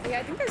this. Yeah,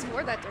 I think there's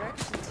more that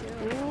direction too.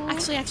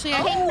 Actually,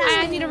 Okay,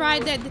 I need a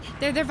ride.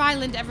 They're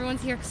violent.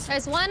 Everyone's here.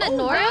 There's one at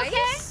north.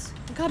 Nice.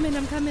 I'm coming.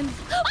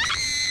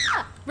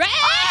 Ray!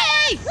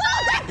 You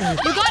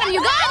got him. Are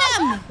you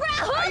okay?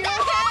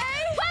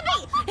 Puppy!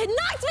 It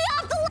knocked me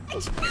off the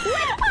ledge!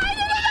 Why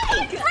did I?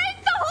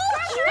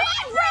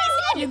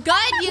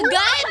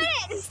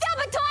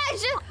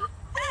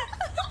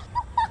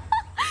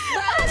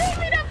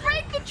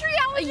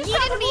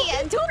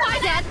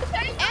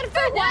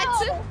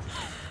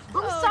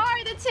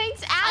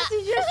 tank's ass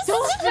is just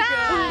so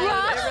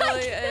fast. It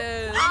really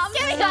is. I'm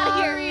Get out of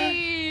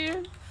here.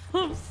 sorry.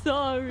 I'm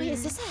sorry. Wait,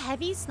 is this a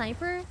heavy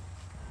sniper?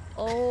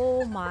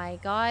 Oh my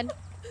god.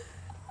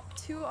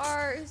 To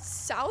our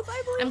south,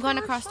 I believe. I'm going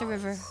there were across the shots.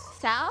 river.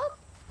 South?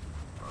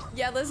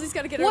 Yeah, Leslie's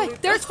gotta get her.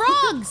 What? There's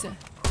frogs!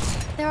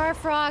 There are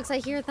frogs. I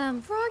hear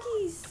them.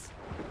 froggies.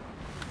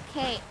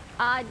 Okay.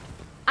 I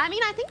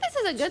mean, I think this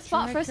is a good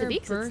spot for us to be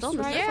because it's still in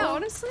the Striker Yeah, circle.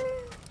 honestly.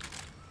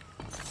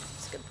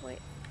 That's a good point.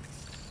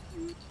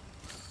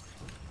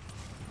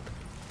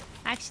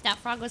 Actually, that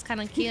frog was kind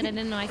of cute. I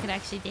didn't know I could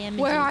actually damage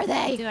it. Where are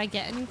they? Did I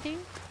get anything?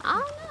 I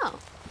don't know.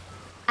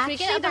 we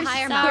get Actually, up the there's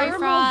higher mountain? thermal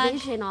Frog.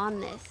 vision on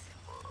this.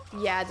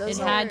 Yeah, those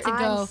It are. had to I'm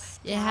go.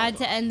 It had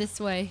to end this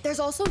way. There's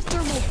also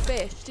thermal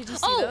fish. Did you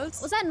see Oh,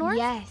 those? was that north?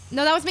 Yes.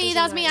 No, that was me. Those That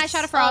are was me. I nice.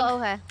 shot a frog. Oh,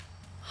 okay.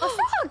 A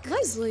frog,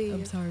 Leslie.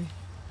 I'm sorry.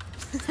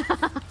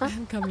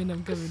 I'm coming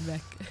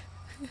back.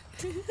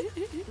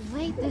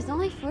 Wait, there's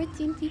only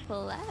 14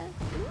 people left.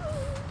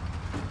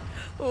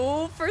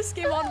 Oh, first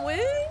game on win.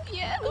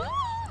 Yeah.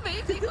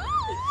 Baby.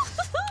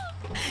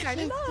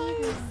 Kinda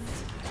nice.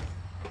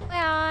 Where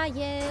are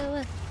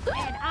you?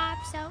 And I'm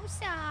so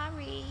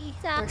sorry.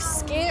 We're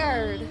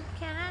scared.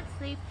 Cannot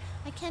sleep.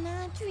 I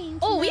cannot dream.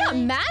 Oh, we got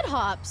tonight. mad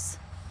hops.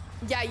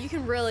 Yeah, you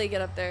can really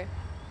get up there.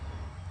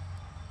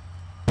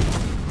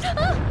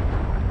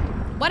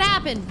 What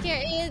happened?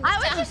 Here is. I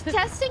was just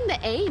testing the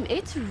aim.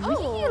 It's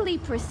Oh. really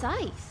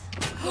precise.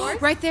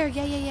 Right there.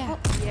 Yeah.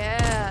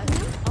 Yeah.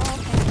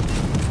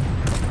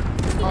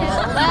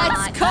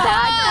 Let's go.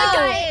 That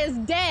guy is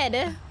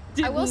dead.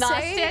 I will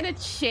not say stand a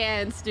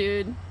chance,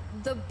 dude.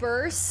 the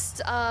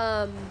burst,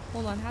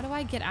 Hold on. How do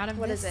I get out of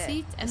What this is it?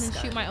 seat and then This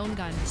shoot gun. my own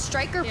gun?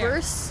 striker Here.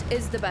 burst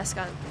is the best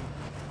gun.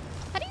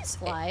 How do you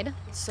slide?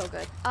 It's so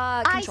good.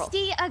 I Control.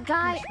 see a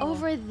guy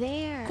over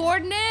there.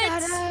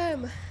 Coordinates.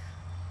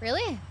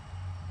 Really?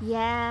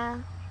 Yeah.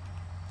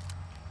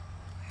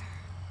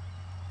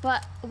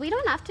 But we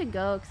don't have to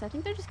go because I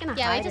think they're just gonna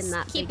Yeah, hide we in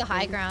that just keep big the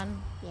high room.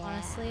 ground. Yeah.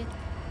 Honestly.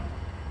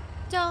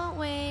 Don't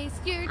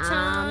waste your I'm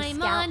time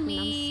scouting, on I'm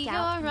me.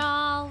 scouting. You're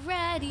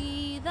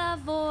already the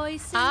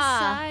voice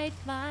inside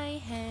my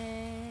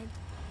head.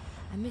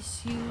 I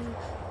miss you.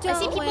 I see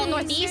Don't people waste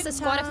northeast, your a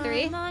squad of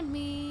 3. time on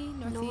me.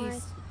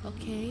 Northeast.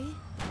 Okay.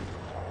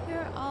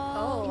 You're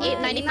Oh, already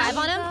 895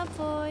 on him? the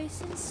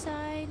voice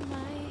inside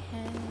my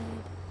head.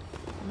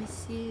 I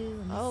miss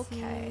you. I miss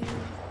Okay. you.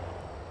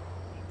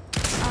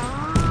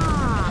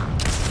 Ah.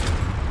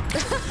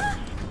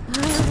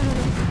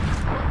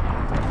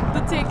 The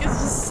tank is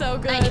just so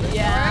good.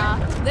 Yeah.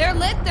 They're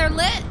lit. They're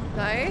lit.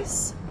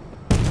 Nice.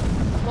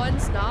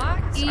 One's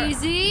knocked.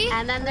 Easy.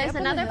 And then there's up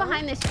on another the hill?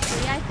 behind this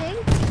tree, I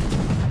think.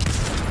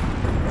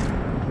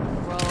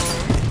 Bro.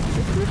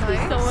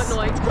 Nice. So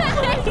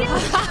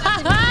annoying.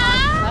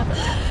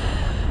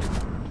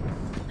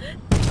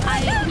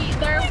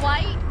 They're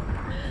white.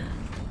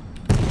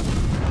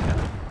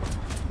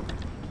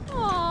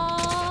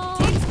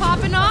 Team's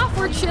popping off.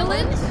 We're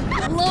chilling.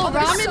 Little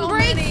There's ramen so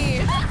break. many.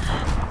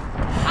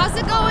 How's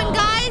it going,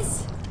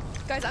 guys?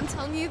 Guys, I'm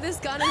telling you, this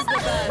gun is the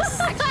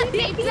best.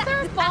 Maybe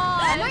they're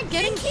bombs. Am I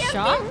getting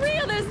shot?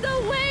 Real, there's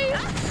no way.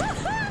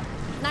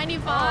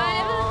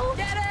 95.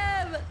 Get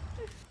him!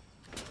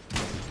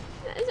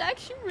 That's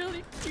actually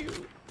really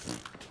cute.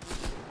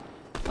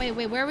 Wait,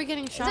 where are we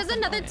getting shot? There's from?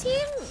 another Okay.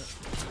 team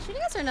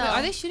shooting us or no? Wait,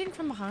 are they shooting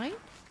from behind?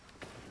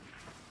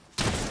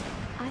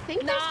 I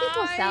think there's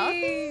people south.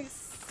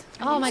 Nice.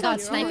 Oh my god,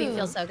 so sniping too.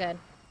 feels so good.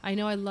 I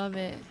know, I love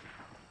it.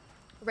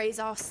 Raise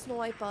off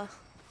sniper.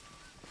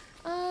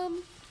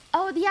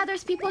 Oh, yeah,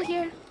 there's people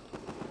here.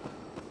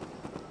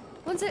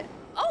 When's it?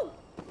 Oh!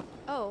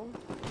 Oh.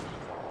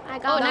 I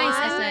got Oh, nice,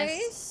 one.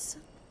 nice.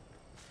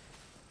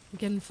 I'm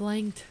getting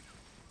flanked.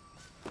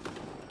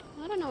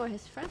 I don't know where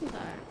his friends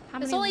are. How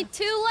There's many only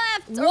 2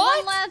 left. Or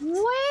What? 1 left.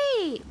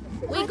 Wait.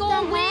 We What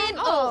gonna the win. heck?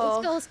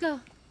 Oh, let's go.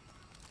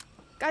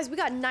 Guys, we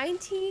got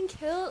 19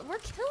 kills. We're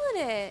killing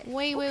it.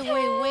 Wait.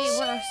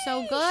 We're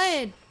so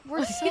good.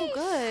 We're so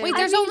good. Wait,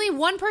 there's only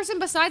one person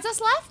besides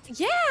us left?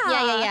 Yeah.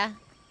 Yeah.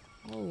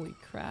 Holy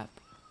crap.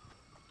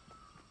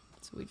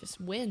 So we just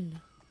win.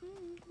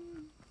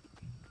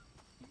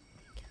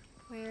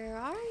 Where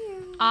are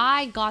you?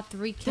 I got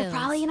 3 kills. They're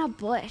probably in a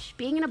bush.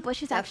 Being in a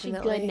bush is actually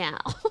Definitely. good now.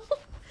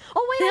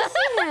 Oh, wait,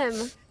 I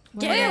see him.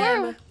 Get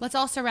him. Let's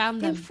all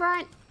surround In them.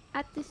 front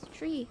at this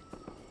tree.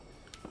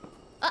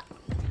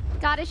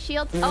 Got his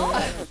shield.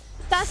 Oh,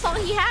 that's all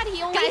he had.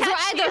 He only Guys, had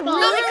we're either shield.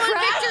 really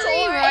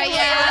Victory, right?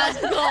 Yeah.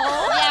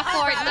 Yeah,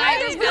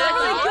 Fortnite is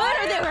really good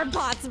or they were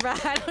bots, bro.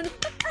 I don't know.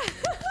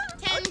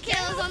 10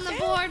 kills on the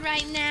board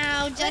right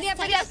now. Just Ready up,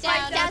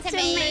 touchdown that to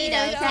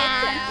tomato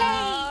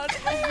town.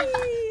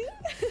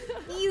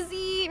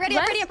 Easy. Ready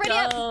up. Let's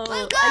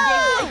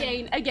go.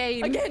 Again.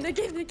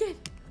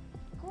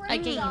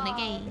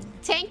 Again.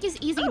 Tank is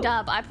easy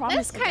dub. I promise.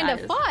 That's kind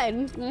of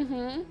fun.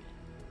 Mm-hmm.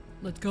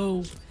 Let's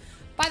go.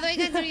 By the way,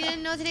 guys, if you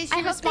didn't know, today's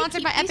stream I is hope they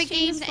sponsored by keep Epic these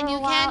Games, streams and for you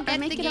a while can or get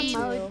the make it a game.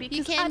 mode You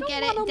because I can don't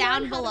get wanna it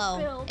down learn how to below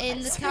build. in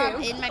the That's top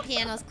true. in my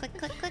pianos. Click.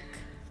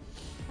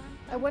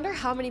 I wonder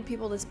how many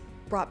people this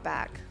brought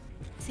back.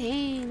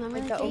 Same. I'm Like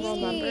really the overall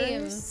Same.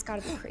 numbers, it's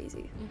gotta be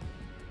crazy.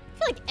 I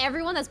feel like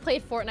everyone that's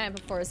played Fortnite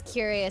before is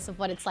curious of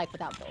what it's like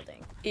without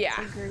building. Yeah.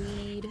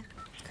 Agreed.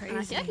 Crazy.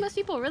 I feel like most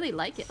people really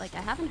like it. Like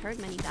I haven't heard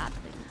many bad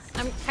things.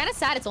 I'm kind of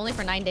sad it's only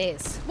for 9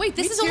 days. Wait,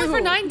 this Me is only for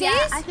too. 9 days?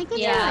 Yeah, I think it's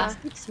Yeah.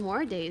 like 6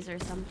 more days or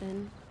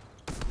something.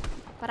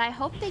 But I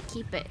hope they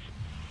keep it.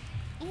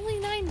 Only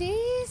 9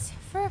 days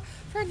for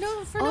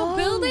no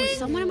building.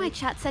 Someone in my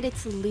chat said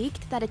it's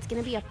leaked that it's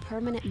gonna be a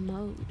permanent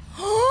mode.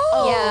 Yeah,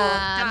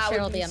 I'm that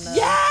sure would it'll be a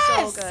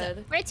mode. So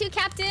good. Where to,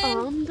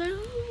 Captain? Down.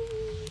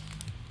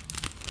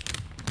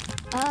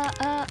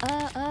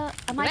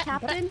 Am I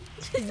captain?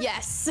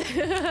 Yes.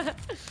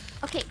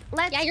 Okay,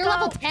 let's Yeah, you're go.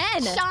 level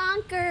 10.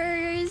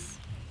 Shonkers.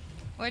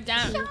 We're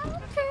down.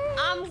 Shonkers.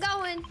 I'm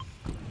going.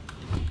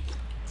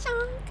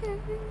 Shonkers.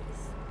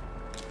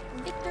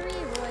 Victory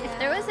Royale. If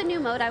there was a new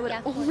mode, I would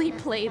Yeah, only Fortnite.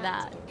 play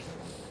that.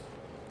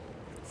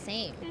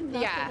 Same. And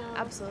nothing Yeah, else.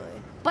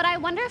 absolutely. But I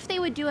wonder if they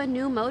would do a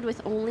new mode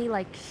with only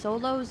like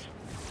solos,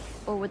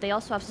 or would they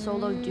also have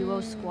solo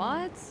duo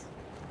squads?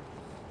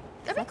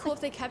 That'd be cool if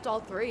they kept all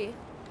 3.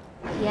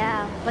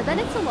 Yeah, but then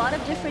it's a lot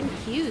of different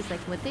queues. Like,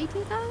 would they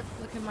do that?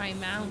 Look at my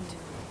mount.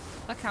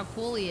 Look how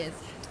cool he is.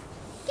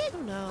 I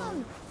don't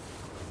know.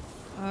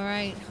 All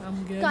right,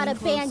 I'm good. Got a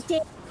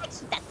bandit.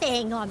 That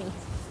thing on me.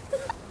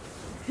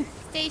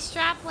 Stay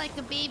strapped like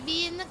a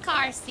baby in the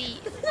car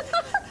seat.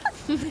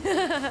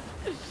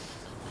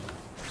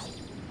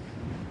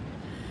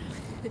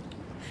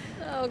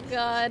 Oh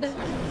god.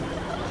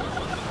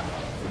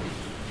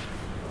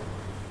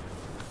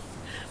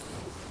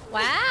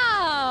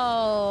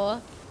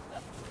 Wow.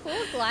 Cool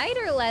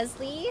glider,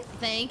 Leslie.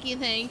 Thank you,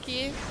 thank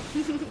you.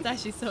 It's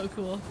actually so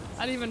cool.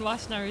 I didn't even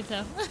watch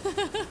Naruto.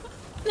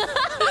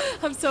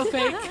 I'm so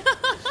fake.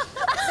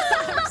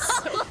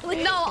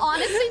 No,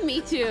 honestly,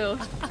 me too.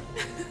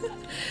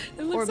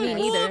 It looks Or so me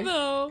cool neither.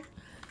 though.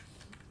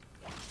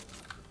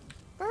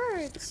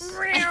 Birds.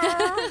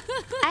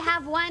 I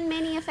have one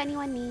mini if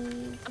anyone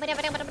needs.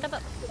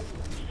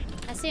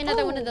 I see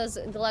another one of those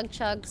glug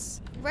chugs.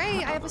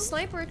 Ray, I have a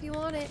sniper if you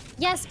want it.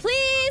 Yes,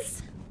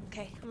 please.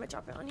 Okay, I'm gonna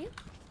drop it on you.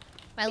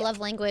 My love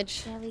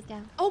language. There we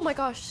go. Oh my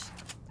gosh.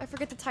 I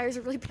forget the tires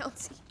are really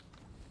bouncy.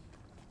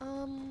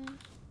 Wow.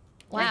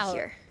 Right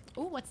here.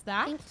 Oh, what's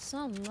that? Thank you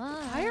so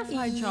much.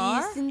 Firefly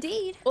jar. Yes,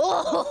 indeed.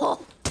 Oh.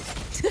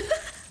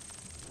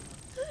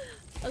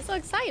 I'm so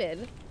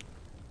excited.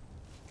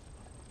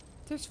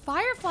 There's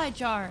firefly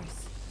jars.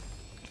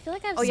 I feel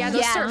like I've Oh, yeah, seen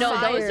those that. are No,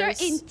 those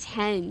fires. are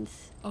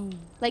intense. Oh,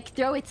 Like,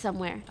 throw it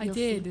somewhere. I You'll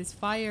did. see. There's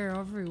fire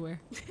everywhere.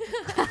 It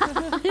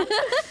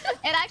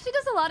actually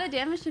does a lot of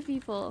damage to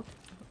people.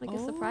 Like,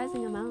 a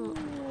surprising amount.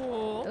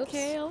 Oh,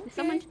 okay, okay.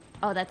 Someone.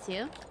 Oh, that's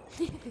you?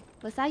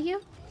 Was that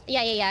you?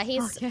 Yeah.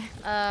 He's Okay.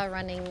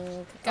 running.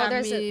 Got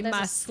there's me a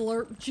my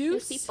slurp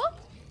juice. People?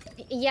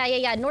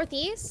 Yeah.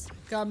 Northeast.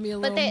 Got me a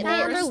But little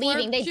more they're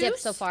leaving. slurp They dipped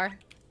juice. so far.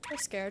 I'm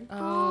scared.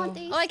 Oh,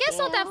 Oh, I guess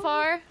not that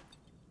far.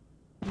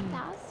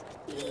 That's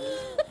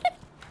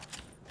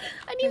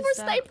I need more What's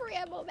that? sniper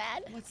ammo,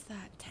 man. what's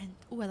that? Tent.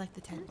 Oh, I like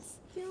the tents.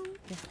 Yeah,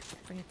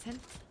 bring a tent.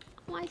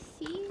 Oh, I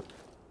see.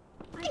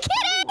 I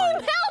can't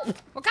aim! Help!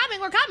 We're coming.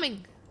 We're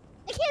coming.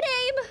 I can't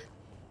aim!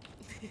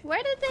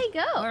 Where did they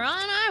go? We're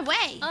on our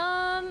way.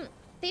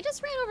 They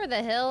just ran over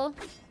the hill.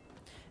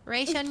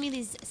 Ray showed me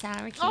these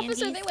sour candies.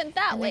 Officer, they went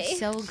that and way.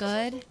 They're so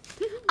good. And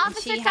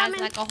Officer she has coming.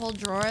 like a whole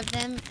drawer of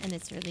them, and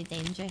it's really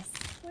dangerous.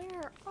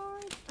 Where are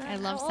they? I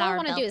love All sour I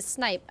want to do belts. is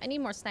snipe. I need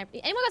more sniper.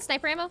 Anyone got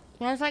sniper ammo?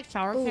 You guys like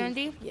sour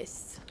candy?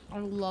 Yes. I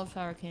love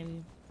sour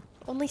candy.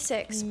 Only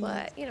 6,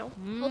 but you know.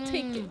 I'll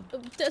take it.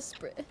 I'm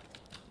desperate.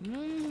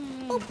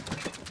 Mmm.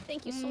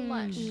 Thank you so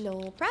much. No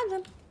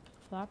problem.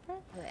 Flopper?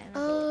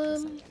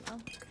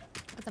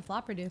 What's a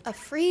flopper do? A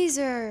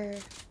freezer.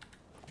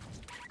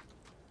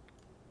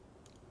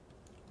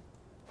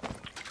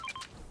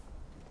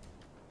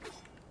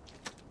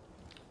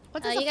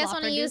 What does a You guys flopper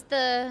want to do? use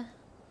the...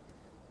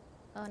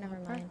 Oh, never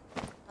mind.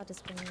 I'll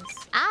just bring this.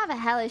 I have a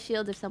hella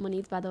shield if someone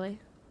needs, by the way.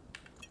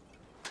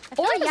 I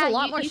feel like there's a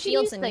lot you more should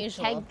shields use than the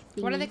usual. keg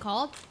What are they thingy.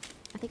 called?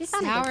 I think it's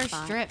found a Sour good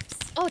spot. strips.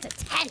 Oh, it's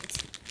a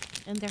tent.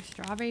 And they're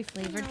strawberry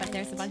flavored, but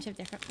there's a bunch of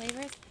different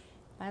flavors.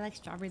 I like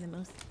strawberry the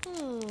most.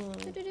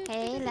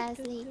 Hey,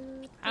 Leslie.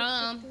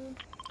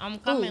 I'm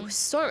coming. Oh,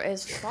 store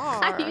is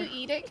far. Are you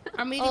eating?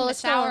 I'm eating Oh, the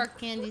let's go. sour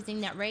candy thing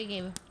that Ray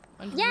gave.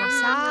 Yeah.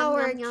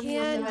 Sour Yum, yum, yum,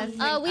 yum, candy.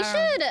 yum.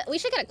 We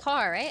should get a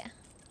car, right?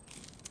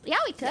 Yeah,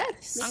 we could.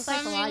 Yes. Looks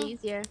like a lot coming.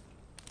 easier.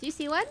 Do you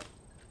see one?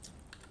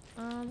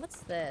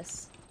 What's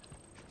this?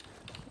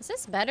 Is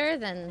this better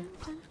than...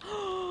 I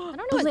don't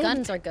know what Blink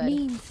guns are good.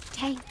 means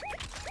tank.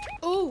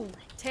 Ooh,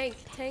 tank.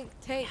 Tank.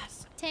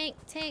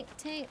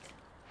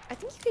 I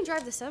think you can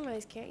drive the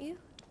semis, can't you?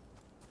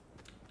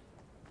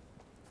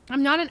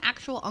 I'm not an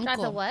actual uncle. Drive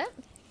the what?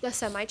 The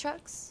semi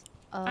trucks.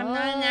 I'm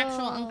not an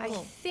actual Oh. I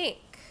uncle. think.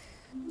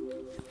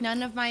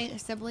 None of my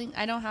siblings.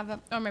 I don't have a.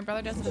 Oh, my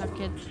brother doesn't have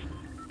kids.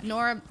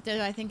 Nor do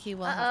I think he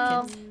will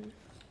have kids.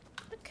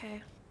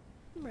 Okay.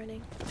 I'm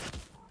running.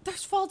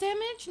 There's fall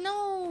damage?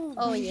 No.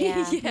 Oh,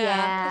 yeah.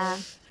 Yeah.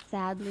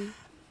 Sadly.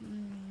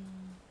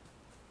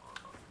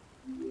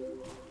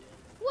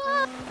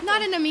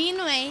 Not in a mean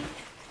way.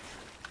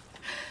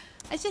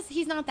 It's just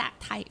he's not that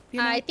type. You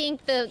know? I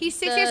think he's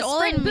 6 years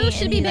older sprint than me, boost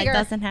should and be he bigger.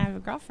 like, doesn't have a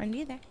girlfriend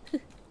either.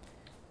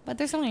 But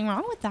there's something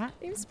wrong with that.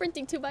 You're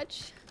sprinting too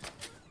much.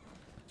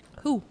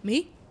 Who?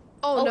 Me?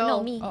 Oh,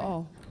 no. me.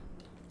 Oh.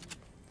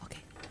 Okay.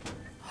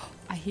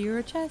 I hear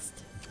a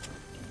chest.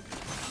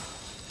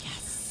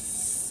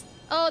 Yes.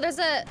 Oh, there's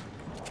a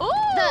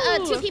Oh!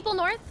 the 2 people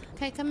north.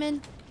 Okay, come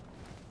in.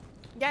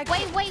 Yeah,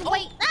 Wait. Wait.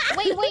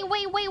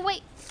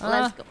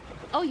 Let's go.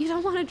 Oh, you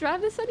don't want to drive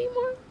this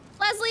anymore?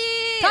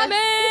 Leslie!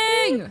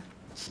 Coming!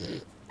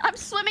 I'm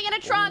swimming in a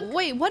trunk.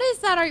 Wait, what is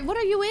that? What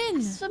are you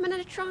in? Swimming in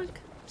a trunk.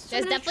 There's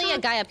Swimming in definitely a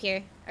trunk. guy up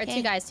here. Or Okay.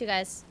 two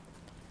guys.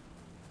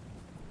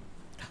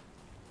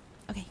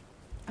 Okay,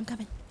 I'm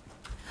coming.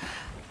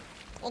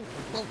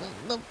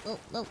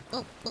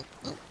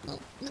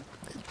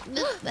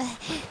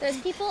 There's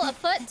people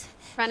afoot. In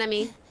front of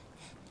me.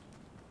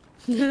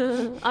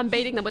 I'm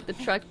baiting them with the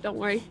truck. Don't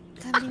worry.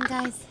 Coming,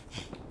 guys.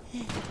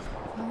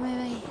 On my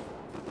way.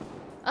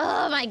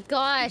 Oh my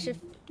gosh.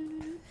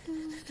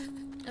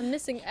 I'm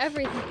missing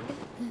everything.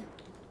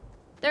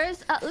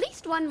 There's at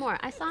least one more.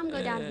 I saw him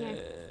go down here.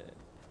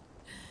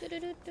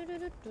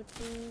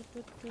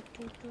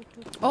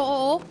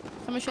 Oh.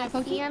 Someone should have See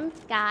pokey. him.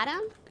 Got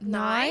him.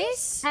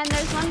 Nice. And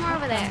there's one more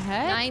over there.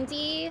 Heck?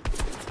 90.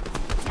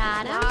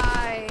 Got him.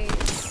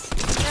 Nice.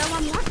 Is there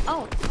one more?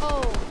 Oh.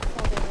 Oh.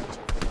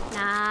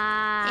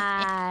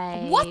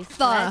 Nice. What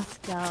the? Let's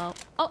go.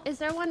 Oh, is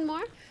there one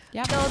more?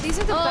 Yep. No, these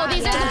are the Oh, bots.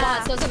 these are the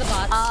bots. Those are the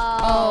bots.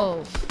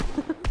 Oh.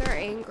 They're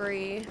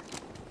angry.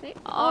 They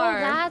Oh, are.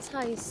 that's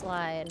how you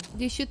slide.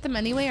 Do you shoot them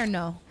anyway or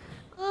no?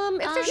 If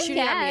they're shooting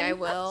at me, I Up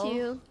will. to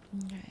you.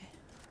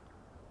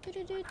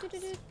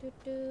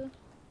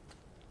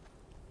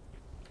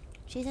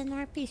 She's an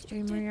RP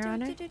streamer, Your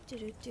Honor.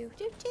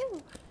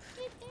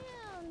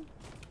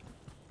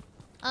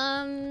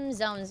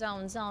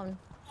 Zone.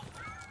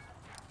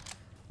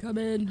 Come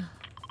in.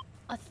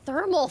 A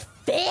thermal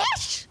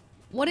fish?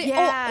 What?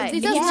 Yeah, it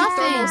does it's a nothing.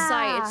 thermal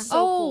sight. It's so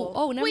cool.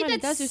 Oh, never Wait, mind.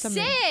 It that's does do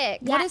something.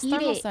 sick. What Yeah, is eat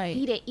thermal it. sight?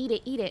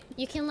 Eat it.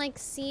 You can like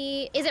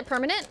see. Is it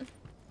permanent?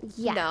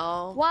 Yeah.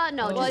 No. Well,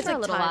 no, Well, just it's for a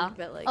like little timed, while.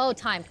 but like. Oh,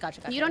 timed.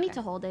 Gotcha. You don't need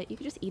to hold it. You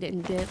can just eat it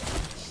and dip.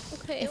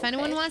 Okay. If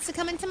anyone wants to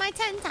come into my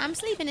tent, I'm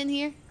sleeping in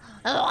here.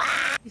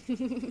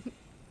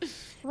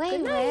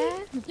 Wait,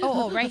 where?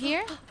 Oh, right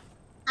here?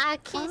 I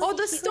can't. Oh,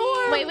 the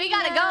storm. Wait, we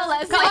gotta go.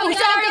 Let's go. Oh, We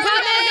gotta sorry,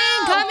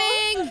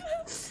 coming!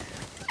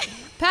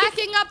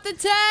 Packing up the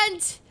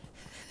tent!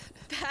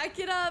 Pack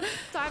it up.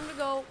 Time to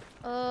go.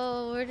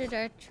 Oh, where did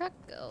our truck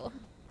go?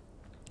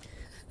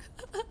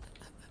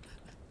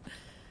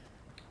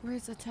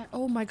 Where's the tent?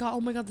 Oh my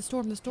god, the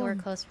storm, the storm. We're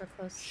close.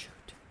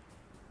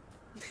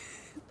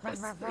 I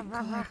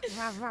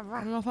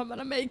don't know if I'm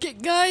gonna make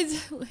it,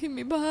 guys. Leave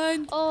me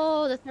behind.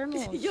 Oh, the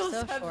thermal. is You'll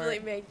so definitely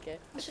short. make it.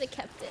 I should have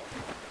kept it.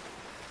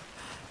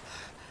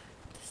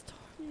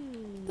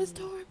 The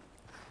storm.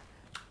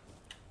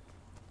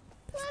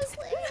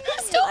 Leslie.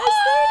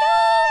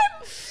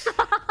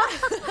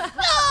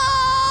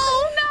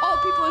 Oh,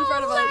 people in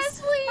front of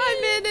us.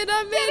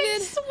 I'm in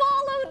it.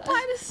 swallowed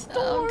by the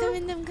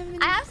storm. I'm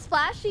coming. I have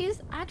splashies.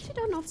 I actually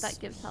don't know if that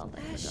gives health.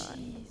 I forgot.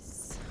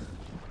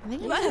 I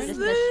think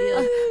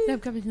Leslie. I'm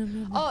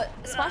coming. Oh,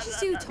 splashes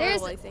do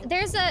turtle, I think.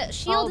 There's a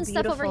shield and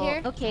stuff over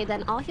here. Okay,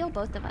 then I'll heal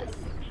both of us.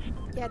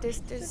 Yeah,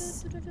 there's.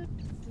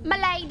 My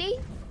lady.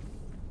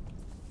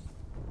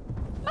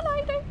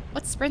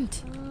 What's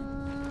sprint?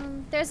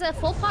 There's a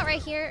full pot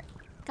right here.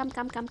 Come.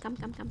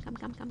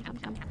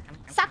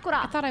 Sakura.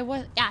 I thought I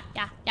was. Yeah.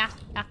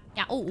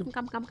 Oh.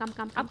 Come.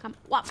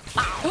 Wop.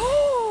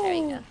 There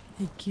we go.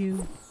 Thank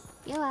you.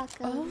 You're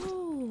welcome.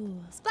 Oh.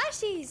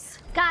 Splashies.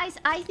 Guys,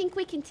 I think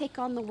we can take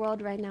on the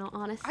world right now,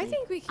 honestly. I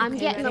think we can. I'm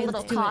getting a Okay,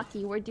 little let's do it.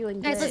 cocky. We're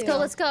doing good. Guys,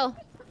 let's go.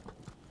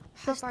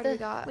 How far do we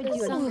got? We're doing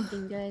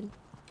freaking good.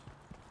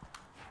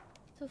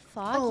 So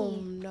Oh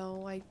foggy.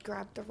 no, I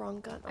grabbed the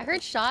wrong gun. I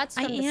heard shots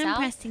I from the am south,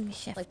 pressing the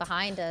shift. like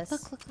behind us. Look,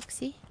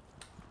 see?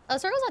 Oh,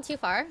 circle's not too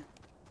far.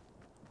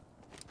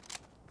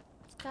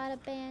 Got a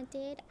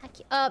bandit.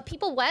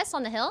 People west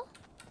on the hill.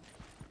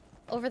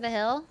 Over the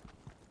hill.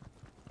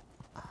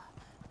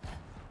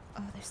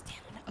 Oh, there's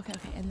stamina. Okay,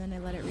 and then I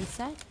let it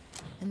reset.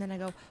 And then I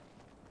go.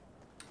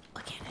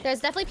 Look at it.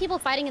 There's definitely people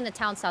fighting in the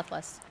town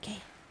southwest. Okay.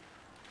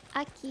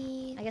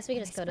 Aki. I guess we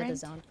can just go to the sprint.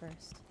 zone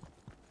first.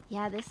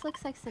 Yeah, this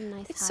looks like some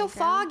nice It's high so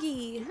ground.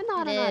 foggy. I don't know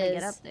how to It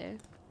get is. up there.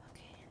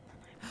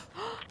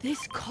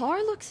 This car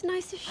looks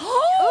nice as shit.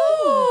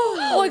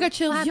 Oh, I got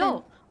chills.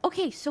 Yo,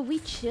 okay, so we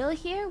chill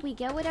here, we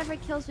get whatever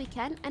kills we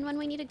can, and when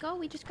we need to go,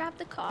 we just grab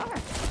the car.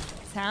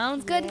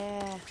 Sounds good.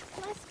 Yeah.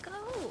 Let's go.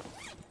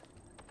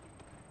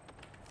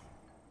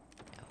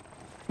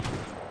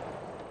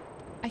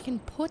 I can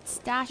put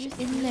stash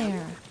in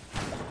there.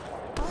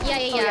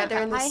 Yeah.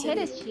 they're in the I hit city.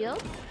 his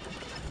shield.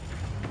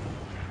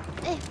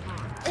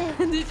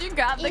 Did you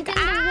grab the Into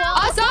gun? the wall.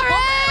 Oh, sorry!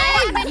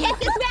 I haven't hit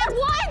this man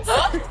once!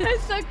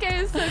 It's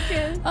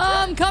okay.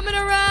 I'm coming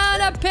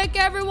around. I pick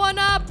everyone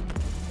up.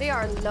 They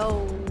are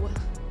low.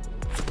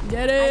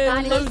 Get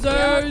got in, it.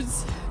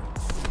 losers.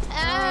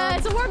 Yeah,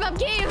 it's a warm-up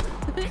game.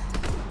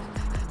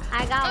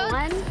 I got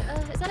one.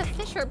 Is that a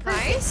fish or a bird?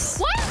 Nice.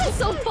 Why is it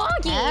so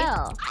foggy?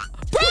 Hell.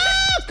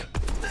 Brock!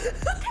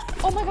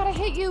 Oh my god, I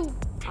hate you.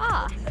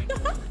 Ah.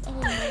 Oh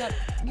my god.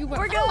 You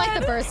went. I don't like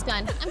the burst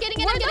gun. I'm getting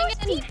it. I'm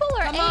getting it. People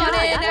are Come on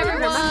in,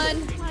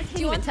 everyone. I can't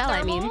even tell,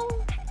 I mean.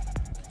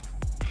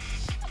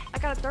 I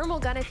got a thermal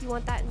gun if you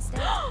want that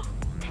instead.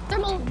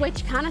 Thermal.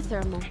 Which kind of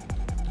thermal?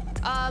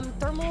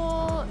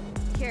 Thermal.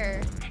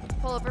 Here.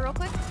 Pull over real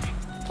quick.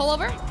 Pull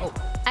over. Oh.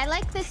 I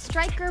like this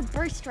striker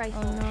burst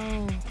rifle. Oh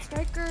no.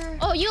 Striker.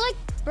 Oh, you like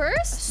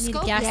burst? Need a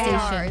Scope gas AR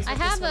station. is I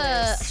what have this one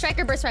a is.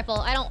 striker burst rifle.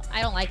 I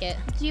don't like it.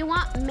 Do you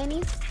want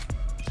minis?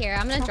 Here,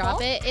 I'm gonna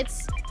drop it.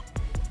 It's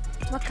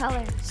What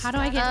color? How do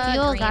I get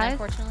fuel, green, guys?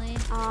 unfortunately.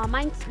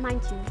 Mine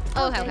too.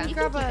 Oh, okay, okay. You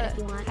Grab can keep a- it if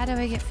you want. How do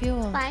I get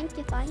fuel? Thank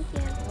you, thank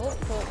you. Oh,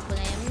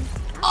 flame.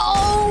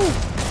 Oh!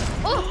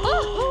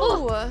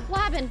 Oh, what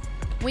happened?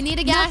 We need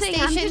a gas Nothing,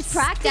 station. I'm just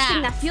practicing.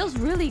 staff. That feels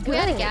really good. We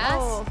had a gas.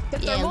 Oh, the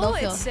Yeah, thermal, low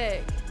fuel. it's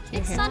sick.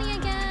 It's sunny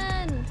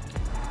again.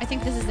 I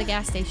think this is the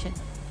gas station.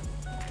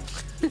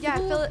 Yeah,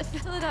 fill it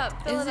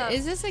up. Fill it up.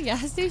 Is this a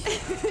gas station?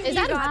 Is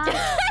that got a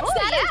gas? Is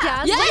that a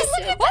gas? Yes!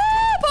 Look at Woo,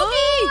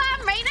 Pokey!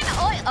 I'm raining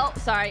oil. Oh,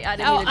 sorry. I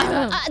didn't mean to do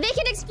that. They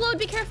can explode.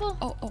 Be careful.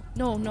 Oh,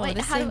 no, Wait,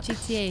 this how isn't do-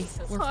 GTA.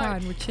 We're Sorry.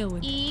 fine, we're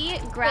chilling. E,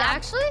 Wait, grab.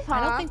 actually? I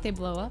don't pop. think they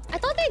blow up. I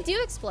thought they do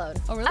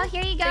explode. Oh, really? Oh,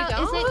 here you go. There you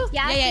go. Is it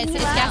Yeah, gassing it's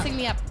you up? gassing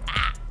me up.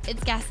 Ah,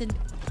 it's gassing.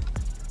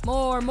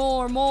 More.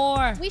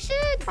 We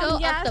should go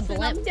up the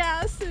blimp. I'm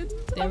gassing.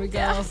 There we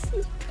go.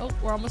 Oh,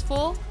 we're almost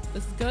full.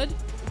 This is good.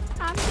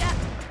 I'm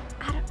gassing.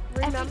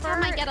 Every Remember-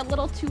 time I get a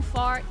little too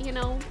far, you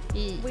know.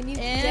 When you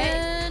get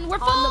And we're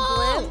full. on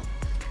the blimp,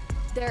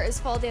 there is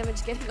fall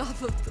damage getting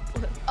off of the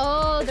blimp.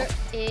 Oh, there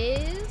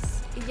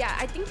is. Yeah,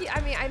 I think.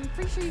 I'm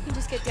pretty sure you can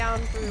just get down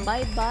through.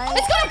 Bye bye.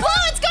 It's gonna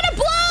blow! It's gonna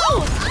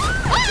blow!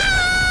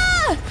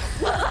 Ah!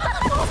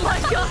 Oh my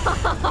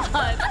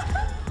god.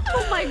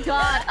 Oh my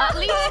god. At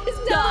least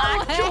the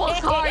actual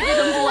car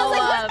didn't blow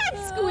up.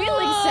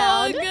 Squealing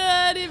sound. Oh,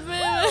 good.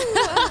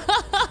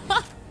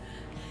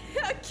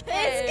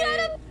 It's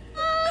gonna.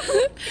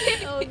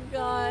 Oh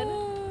god.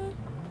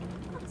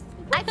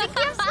 I think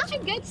we have such a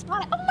good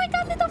spot. Oh my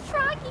god, little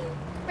froggy.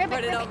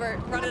 Run it over.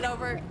 Run it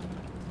over.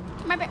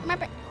 My bad.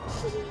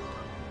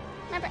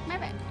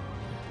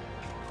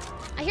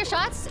 I hear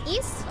shots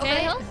east over the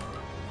Okay. hill.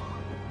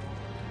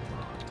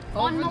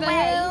 On Over my the way.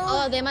 hill.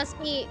 Oh, they must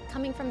be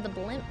coming from the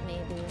blimp,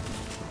 maybe.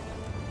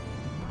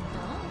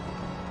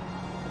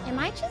 Oh. Am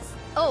I just?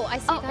 Oh, I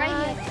see. Oh, right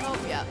that. here.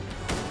 Oh yeah.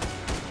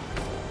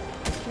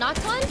 Knocked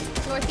one.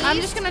 Northeast. I'm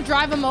just gonna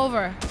drive him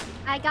over.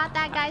 I got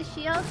that guy's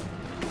shield.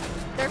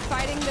 They're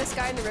fighting this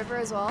guy in the river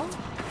as well.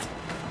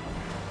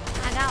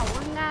 I got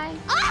one guy.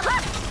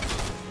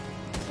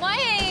 My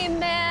aim,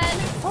 man.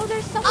 Oh,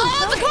 there's someone.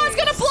 Oh, the car's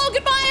gonna blow.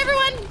 Goodbye,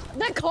 everyone.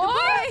 The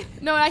car.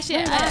 No,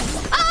 actually.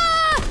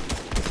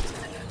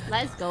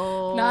 Let's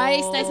go.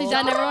 Nice. Nicely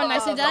done, everyone.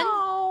 Nicely done.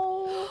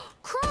 Oh.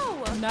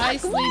 Crow.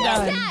 Nicely What is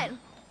done. that?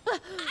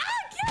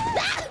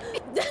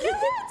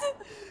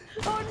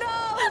 Oh no.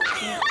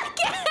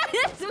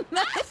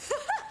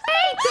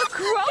 The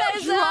crow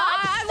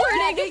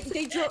dropped.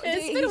 They drove.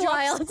 It's been a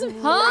while. Right,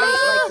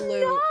 like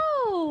loot.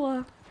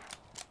 No.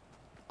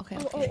 Okay.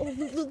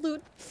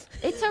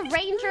 It's a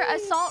Ranger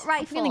assault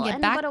rifle. We're gonna get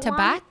Anyone back to want?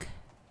 back.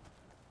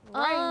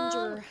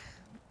 Ranger.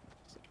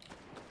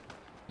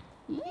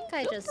 I think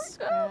I just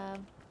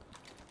grabbed.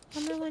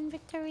 Number one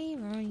victory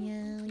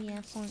royale. Yeah,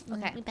 FORTNITE.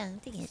 Okay. We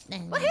about to get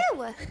them.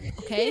 Woohoo!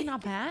 Okay,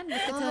 not bad.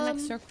 Let's get to the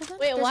next circle then.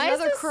 Wait, There's why is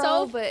another this crow,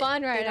 so but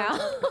fun right they now?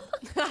 don't-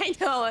 I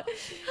know.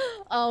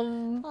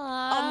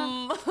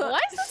 Why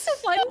is this so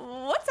fun?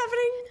 What's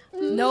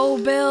happening? No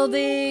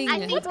building. I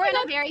think we're in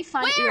a very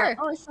fun Where? era.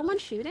 Oh, is someone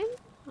shooting?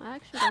 I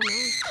actually don't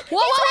know.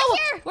 Whoa.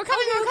 here. We're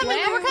coming.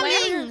 We're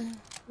coming.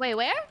 Wait,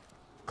 where?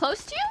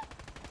 Close to you?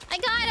 I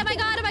got him. I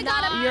got him. I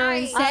got him. You're I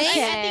insane.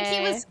 think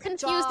he was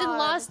confused and Job.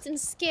 lost and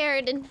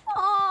scared and.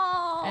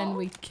 Oh. And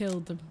we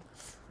killed him.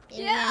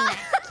 Yeah.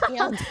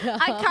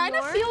 I kind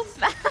of feel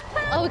bad.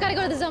 Oh, we gotta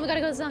go to the zone. We gotta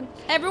go to the zone.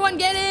 Everyone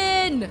get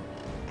in.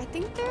 I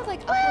think they're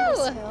like up on this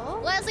Woo!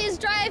 hill. Leslie's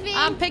driving.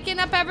 I'm picking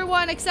up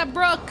everyone except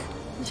Brooke.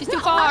 She's too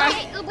far.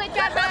 Okay, Uber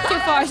driver. Too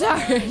far,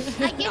 sorry.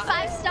 I get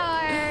 5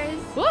 stars.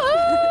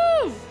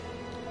 Woohoo!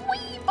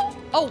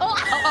 Oh.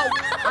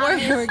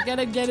 We're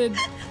gonna get in.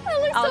 That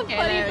looks so Okay,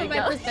 funny there from we my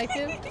go.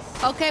 perspective.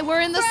 Okay,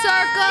 we're in the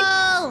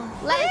circle.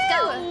 Let's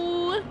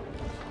go.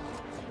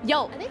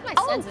 Yo, I think my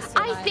oh, sense is too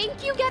I high.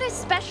 think you get a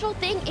special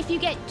thing if you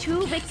get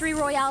 2 victory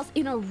royales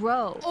in a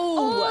row.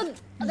 Oh,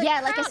 the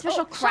Yeah, like a crown.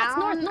 special Oh, shots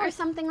crown north. or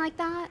something like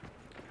that.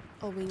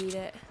 Oh, we need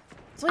it.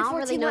 It's I don't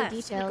really know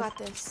details. We got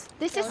this.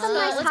 This is some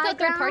nice Let's high go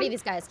third party ground.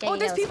 these guys. Okay, Oh,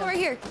 there's yeah, people let's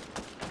right here. go.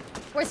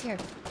 Where's here?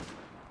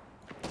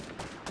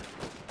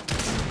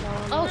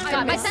 Oh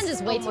god, my sense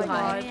is way too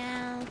high.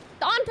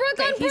 On Brooke,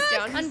 Okay, on he's Brooke.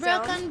 down. He's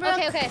down.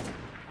 Okay, okay.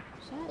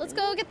 Let's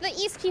go get the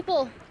east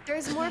people.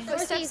 There's more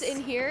footsteps Northeast.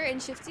 in here in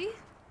Shifty.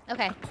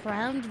 Okay.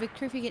 Crowned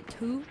victory if you get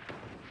 2.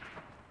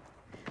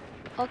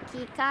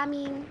 Okay,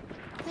 coming.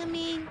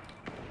 Coming.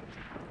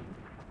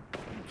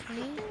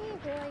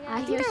 Okay. I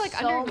I think they're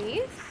like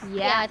underneath.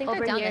 Yeah, I think they're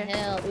over down here. the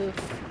hill.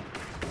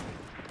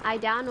 Oof. I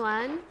down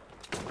one.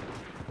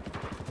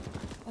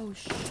 Oh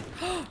shit.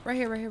 Right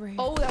here, right here, right here.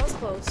 Oh, that was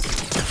close.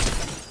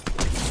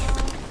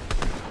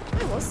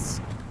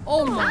 Almost.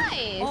 Oh my.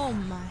 Nice. Oh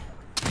my.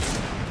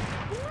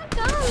 Oh my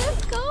god,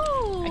 let's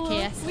go. Okay,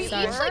 yes, We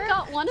sorry. each like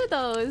got one of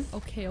those.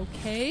 Okay,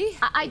 okay.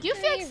 I do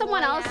feel like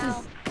someone else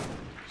Royale.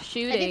 is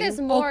shooting. I think there's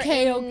more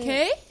Okay, in-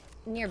 okay.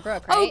 near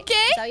Brook, right? Okay.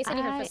 Is that what you said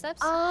you heard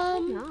footsteps?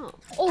 No.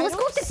 Oh, let's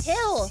go up this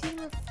hill.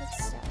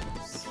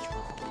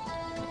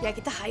 Yeah,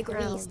 get the high Please,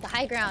 ground. the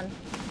high ground.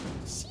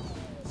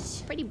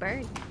 Pretty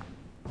bird.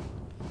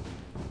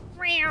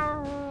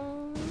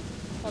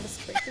 Oh, the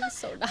sprinkling is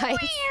so nice.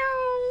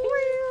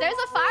 There's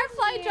a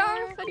firefly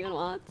jar if anyone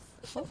wants.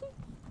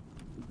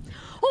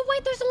 Oh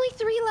wait, there's only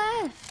 3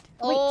 left.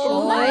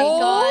 Oh my Oh.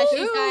 gosh,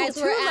 you Ooh, guys,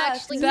 2 we're left.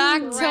 actually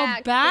Back to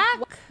cracked. back.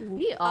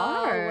 We Oh,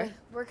 are.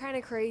 we're kind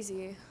of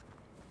crazy.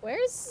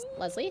 Where's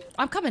Leslie?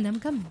 I'm coming, I'm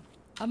coming.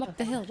 I'm up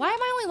the hill. Why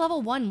am I only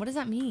level 1? What does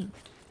that mean?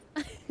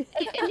 It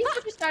means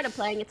you just started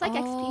playing. It's like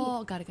XP.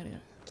 Oh, got it, got it, got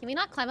it. Can we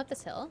not climb up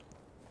this hill?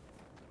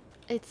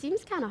 It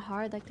seems kind of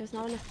hard. Like there's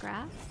not enough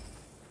grass.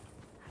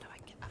 How do I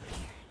get up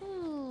here?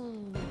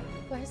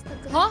 Where's the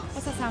Huh?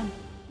 What's that sound?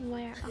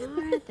 Where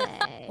are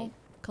they? Oh,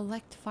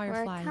 collect We're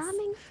fireflies.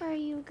 coming for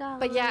you guys.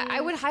 But yeah,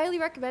 I would highly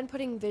recommend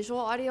putting visual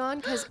audio on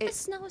because The it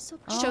snow is so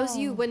shows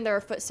you Oh. when there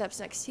are footsteps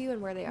next to you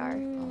and where they are.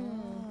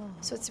 Oh,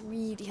 So it's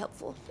really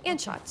helpful.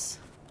 And shots.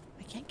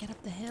 I can't get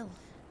up the hill.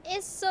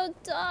 It's so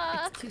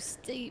dark. It's too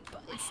steep.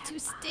 It's too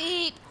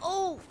steep.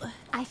 Oh.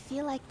 I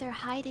feel like they're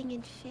hiding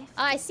in shift.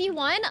 I see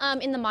one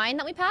in the mine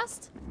that we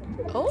passed.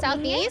 Oh,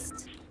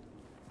 Southeast.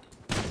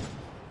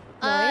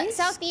 Nice.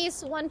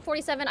 Southeast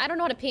 147. I don't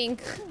know how to ping.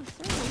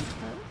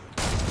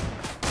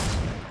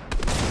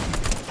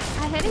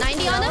 I hit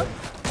 90 on him.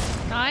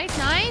 Nice,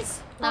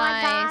 nice. Oh,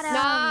 I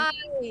got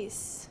him.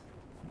 Nice.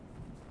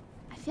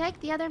 I feel like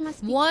the other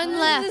must be One close.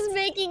 left. This is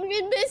making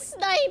me miss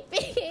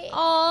sniping.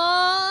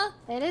 Aww.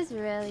 It is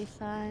really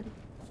fun.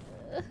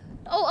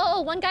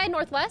 Oh, one guy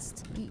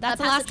northwest. That's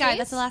the past last the guy. trees?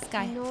 That's the last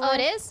guy. Oh,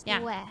 it is? Yeah.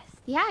 West.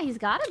 Yeah, he's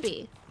gotta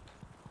be.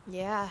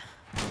 Yeah.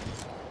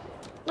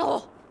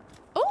 Oh.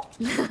 Oh.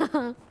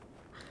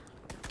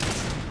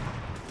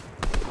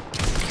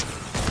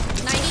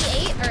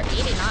 98 or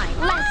 89.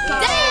 Let's go.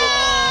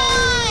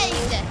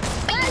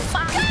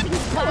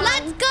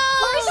 Let's go!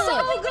 We're so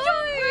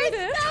good.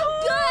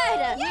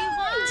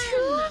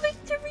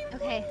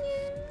 Okay.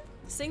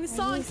 Sing the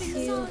song. Sing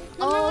the song.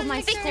 Oh,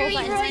 my scroll Victory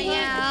buttons right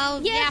now.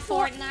 Yeah,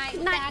 Fortnite.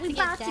 We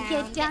about to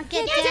get down.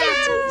 Get down.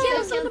 down.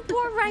 Kills on the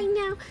board right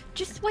now.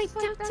 Just wait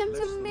down Less to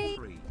than me.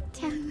 3.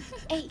 10,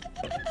 8.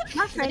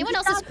 My Is friend, anyone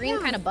else's screen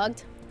kind of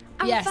bugged?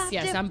 Yes,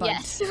 yes, I'm bugged.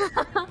 Yes.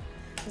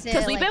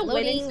 Because we've been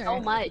winning loading so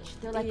or- much.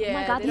 They're like, oh my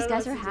Yeah, god, they these don't know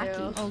guys are what to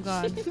do. hacky. Oh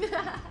god.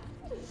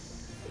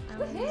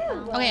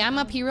 Okay, I'm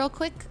up here real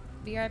quick.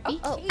 BRB.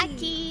 Oh,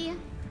 Hacky.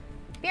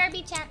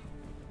 BRB chat.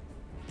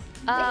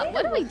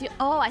 What do we do?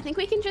 Oh, I think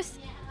we can just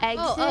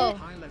exit. Oh.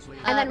 Hi, Leslie.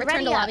 And then return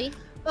ready to up. lobby.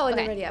 Oh, and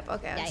then Okay. ready up.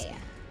 Okay. Yeah,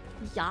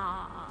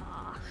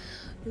 yeah.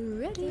 Yeah.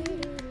 Ready.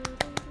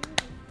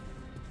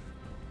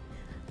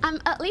 I'm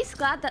at least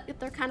glad that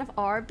there kind of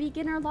are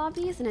beginner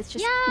lobbies and it's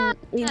just Yeah,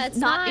 it's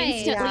not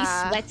nice. instantly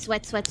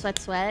Yeah.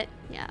 sweat.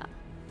 Yeah.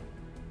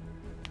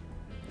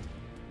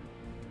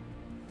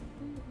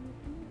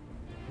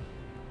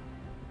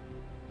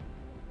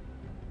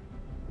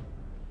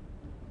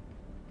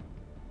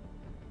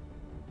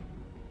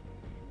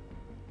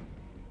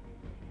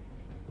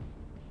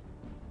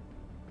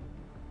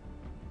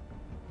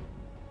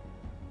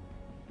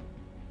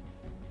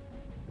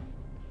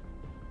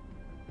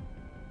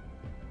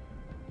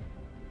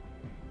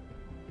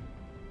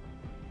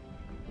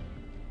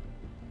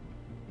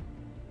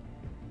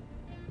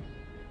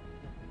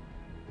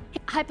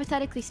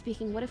 Hypothetically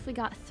speaking, what if we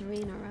got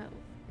 3 in a row?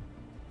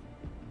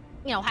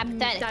 You know,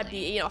 hypothetically. That'd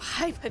be,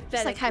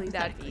 hypothetically.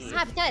 hypothetically.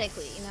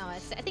 Hypothetically,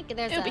 I think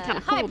there's It would be a kinda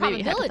high cool,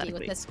 maybe, probability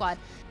with hypothetically. this squad.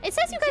 It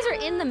says you guys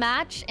are in the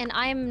match, and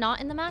I'm not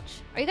in the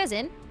match. Are you guys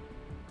in?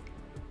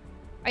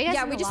 Are you guys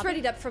Yeah, in we the just lobby?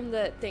 readied up from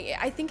the thing.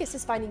 I think it's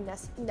just finding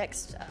next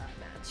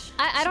match.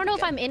 I don't know if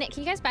Should I'm be in it.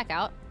 Can you guys back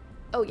out?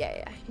 good. Oh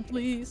yeah.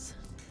 Please.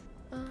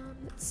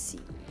 Let's see.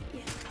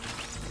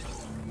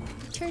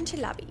 Turn to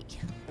lobby.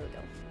 There we go.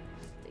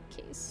 The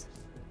case.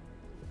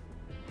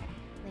 I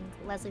think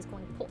Leslie's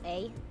going to pull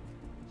A.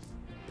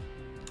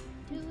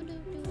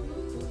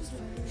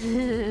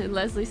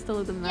 Leslie's still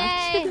in the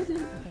match. Yay!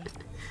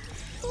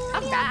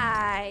 All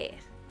right.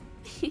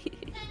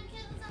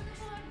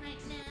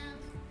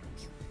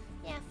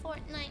 Yeah,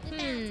 Fortnite.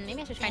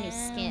 Maybe I should try a new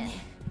skin.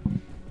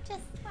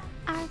 Just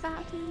I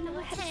about to know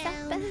how to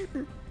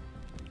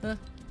step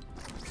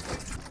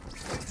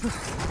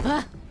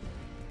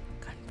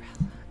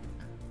Gunbrella.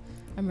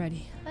 I'm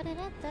ready.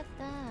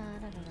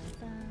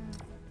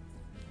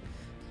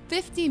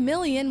 50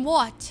 million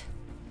what?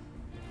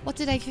 What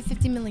did I get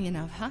 50 million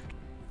of, huh?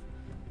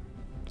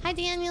 Hi,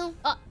 Daniel.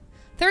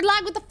 Third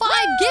lag with the 5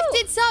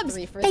 gifted subs.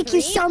 Thank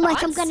you so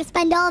much. I'm gonna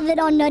spend all of it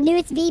on the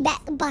newest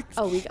V-Bucks.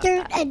 Oh, we got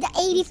that.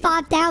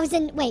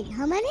 85,000. Wait,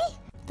 how many?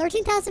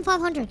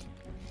 13,500.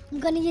 I'm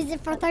gonna use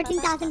it for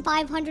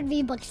 13,500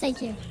 V-Bucks.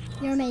 Thank you.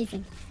 You're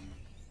amazing.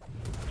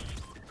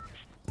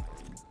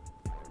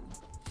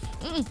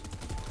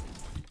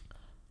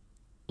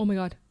 Oh my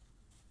god.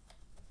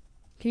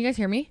 Can you guys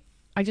hear me?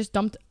 I just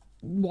dumped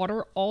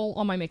water all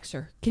on my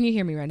mixer. Can you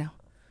hear me right now?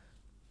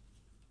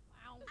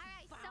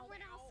 Alright, someone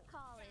else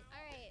call it.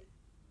 Alright.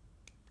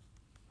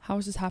 How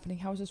is this happening?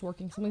 How is this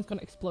working? Something's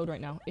gonna explode right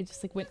now. It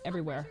just like went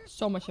everywhere.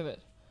 So much of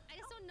it. I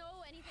just don't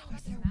know anything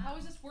about the map. How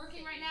is this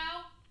working right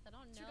now? I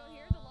don't know. Should we go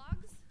hear the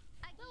logs?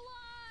 The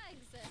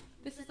logs!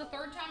 This is the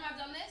 3rd time I've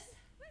done this.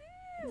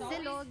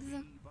 The logs.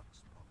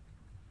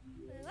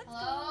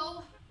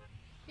 Hello?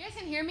 You guys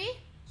can hear me?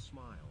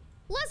 Smile.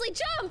 Leslie,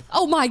 jump!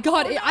 Oh my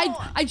god,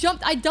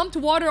 I dumped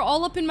water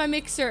all up in my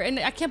mixer and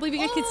I can't believe you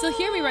guys can still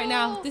hear me right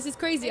now. This is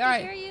crazy.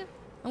 Alright. Hear you.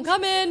 I'm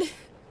coming.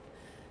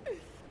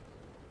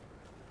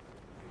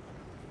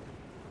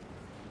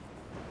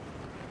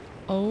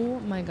 Oh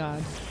my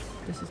god.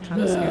 This is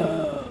kind of scary.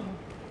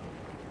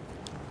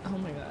 Oh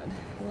my god.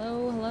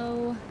 Hello,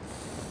 hello.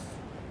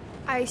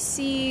 I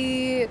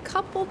see a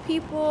couple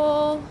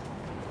people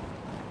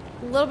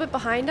a little bit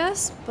behind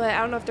us, but I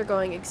don't know if they're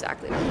going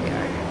exactly where we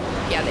are.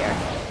 Yeah, they are.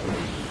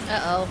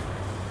 Uh-oh.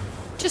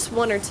 Just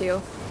one or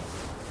two.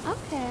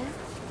 Okay.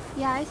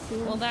 Yeah, I see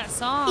them. Well, that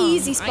song.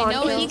 Easy spawn I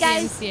know kills. If you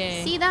guys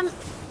PNCA. see them,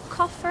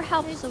 cough for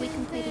help so we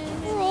can play the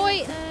game.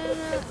 Roy.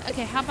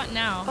 Okay, how about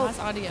now? How's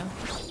audio?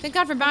 Thank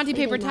God for bounty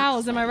Hopefully paper they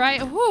towels, am I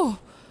right? Whew. Yeah,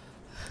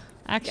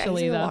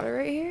 Actually, the though. water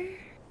right here.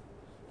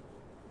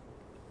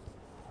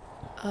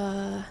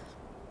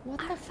 What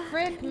the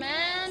frick,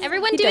 man?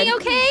 Everyone He doing did.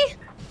 okay?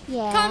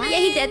 Yeah. Yeah,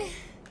 he did.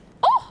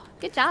 Oh,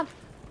 good job.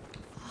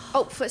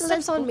 Oh,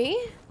 footsteps on me?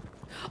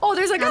 Oh,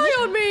 there's a guy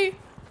on me!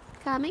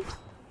 Coming.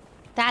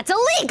 That's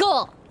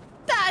illegal!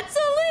 That's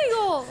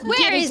illegal!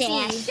 Where is his he?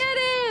 ass. Get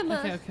him!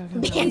 Okay.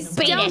 Beat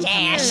his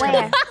ass.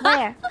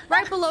 Where?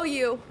 Right below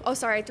you. Oh,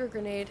 sorry, I threw a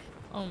grenade.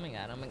 Oh my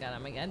god.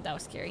 That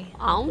was scary.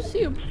 I don't see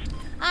him.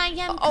 I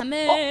am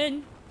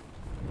coming.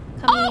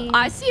 Oh,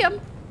 I see him.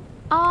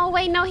 Oh,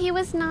 wait, no, he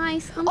was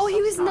nice. I'm Oh, so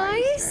he was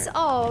sorry, nice? sir.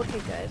 Oh, okay,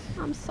 good.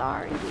 I'm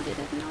sorry, we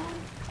didn't know.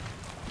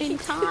 In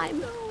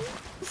time.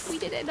 We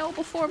didn't know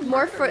before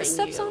More murdering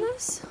footsteps you. on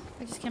us?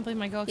 I just can't believe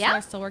my Go Yeah?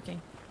 is still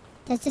working.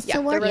 Does this Yeah,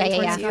 still they're work?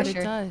 running Yeah, towards But you. it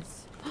sure.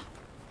 does.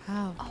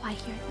 How? Oh, I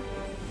hear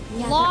them.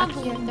 Yeah, Log they're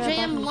up here. They're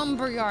Jam above me.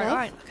 Lumberyard. Above?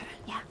 Alright. Okay.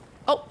 Yeah,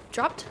 Oh,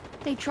 dropped?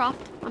 they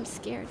dropped. I'm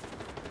scared.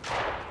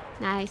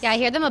 Nice. Yeah, I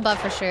hear them above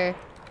for sure.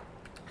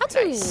 How to?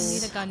 I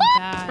need a gun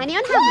bad.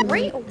 Anyone have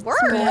Great work.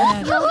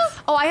 Bad.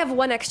 Oh, I have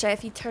one extra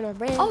if you turn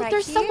around. Oh, right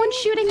there's here. someone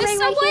shooting There's right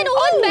someone here.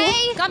 on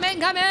me!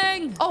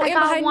 Coming! Oh, I and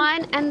got behind.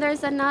 one, and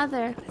there's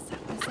another.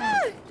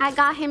 I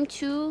got him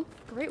too.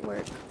 Great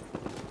work.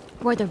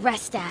 Where the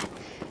rest at?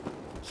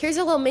 Here's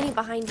a little mini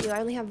behind you. I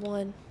only have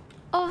one.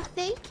 Oh,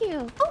 thank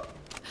you. Oh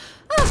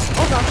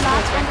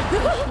gosh. I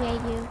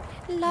appreciate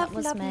you. Love,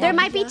 was love, mad. There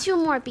might be two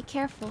more. Be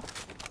careful,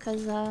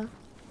 cause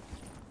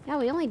yeah,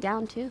 we only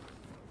down two.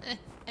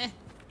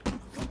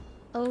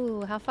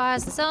 Oh, how far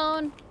is the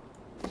zone?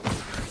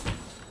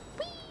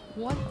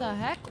 What the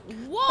heck?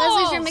 Whoa!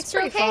 Leslie's your mixer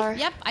pretty okay? far.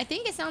 Yep, I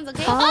think it sounds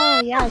okay.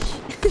 Oh yeah.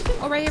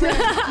 Oh, right here.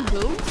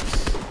 Boom.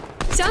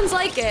 Sounds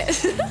like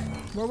it.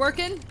 We're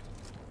working.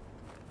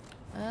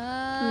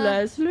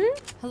 Leslie?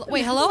 Hello?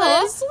 Wait, hello?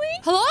 Leslie?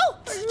 Hello?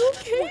 Are you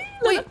okay?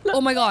 Wait,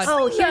 oh my god.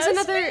 Oh, here's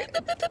another.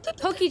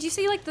 Pokey, do you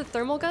see like the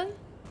thermal gun?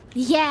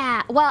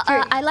 Yeah. Well,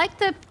 Here. I like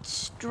the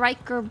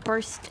striker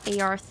burst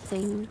AR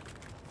thing.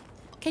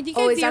 Can you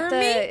guys Oh, is hear that me?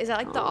 the? Is that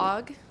like the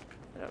AUG?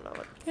 I don't know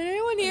what. Can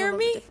anyone I don't hear know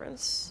me? The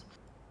difference.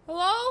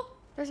 Hello?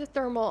 There's a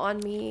thermal on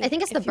me. I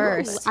think it's the if you want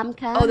me burst. to- I'm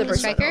coming. Oh, the The burst.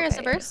 striker one, is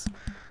the okay. burst?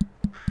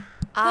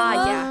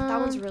 Ah, yeah, that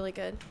one's really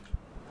good.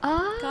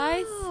 Oh.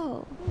 Guys?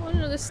 I want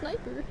another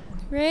sniper.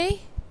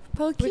 Ray?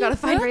 Pokey? We gotta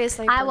find Brooke? Ray a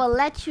sniper. I will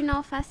let you know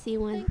if I see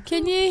one.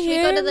 Can you Should we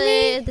hear go to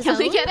me? the Can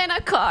we zone? get in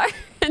a car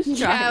and drive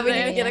Yeah, we need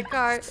to there? get a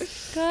car.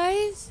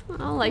 Guys? I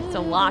don't like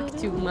to walk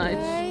too much.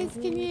 Guys,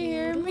 can you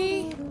hear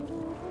me?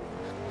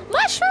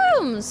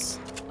 Mushrooms!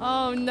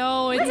 Oh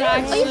no, it's Oh,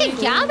 actually you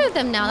can gather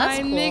them now.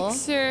 That's my cool.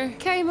 mixer.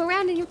 Carry him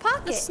around in your The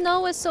pocket.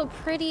 snow is so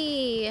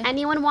pretty.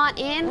 Anyone want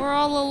in? We're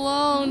all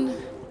alone.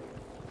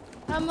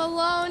 I'm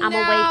alone I'ma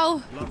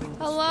now. Loving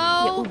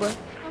Hello?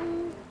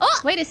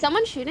 Oh, wait, is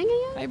someone shooting at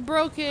you? I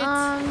broke it.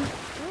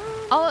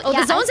 Oh,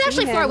 yeah, the zone's I see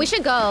actually him. for. We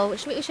should go. We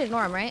should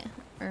ignore him, right?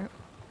 Or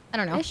I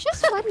don't know. It's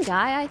just one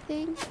guy, I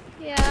think.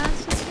 Yeah,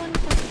 it's just one.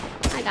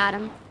 I got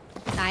him.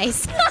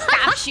 Nice.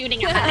 Stop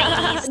shooting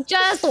at me.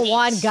 Just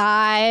one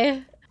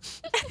guy.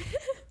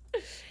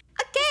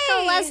 Okay.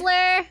 Go,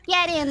 Leslie.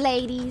 Get in,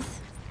 ladies.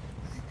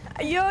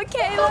 Are you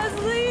okay,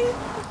 Leslie?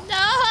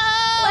 No,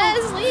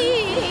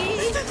 Leslie.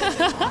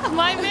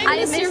 My I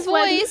mix. miss your miss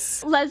when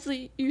voice.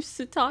 Leslie used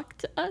to talk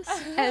to us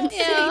and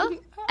Yeah. sing.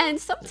 And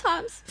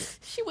sometimes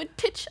she would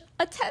pitch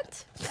a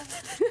tent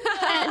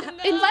and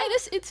invite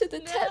us into the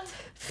tent.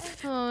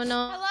 Oh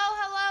no.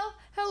 Hello?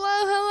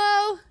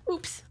 Hello.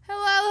 Oops.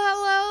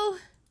 Hello.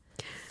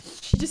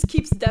 She just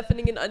keeps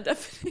deafening and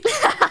undeafening.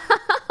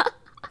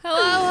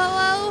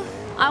 Hello.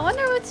 I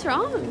wonder what's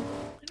wrong.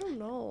 I don't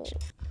know.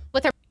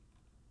 With her.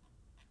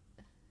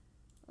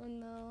 Oh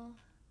no.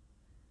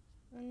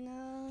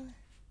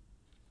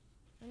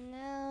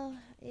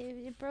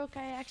 It broke.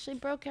 I actually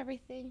broke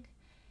everything.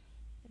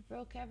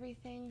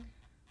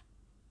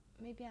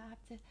 Maybe I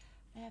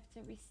have to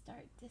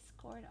restart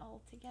Discord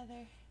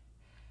altogether.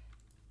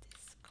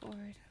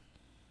 Discord.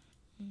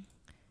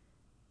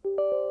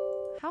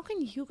 How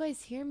can you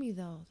guys hear me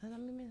though?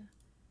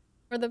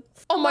 Or the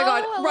Oh my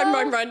god,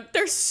 run.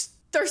 They're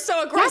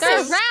so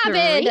aggressive. That's a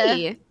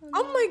rabid.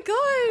 Oh my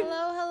god.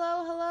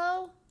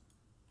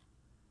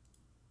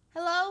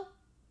 Hello?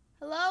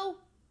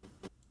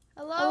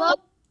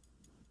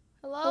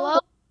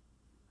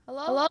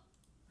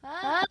 Huh?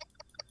 I'm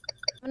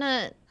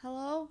gonna.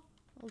 Hello?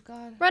 Oh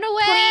god. Run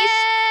away! Please.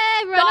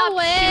 Run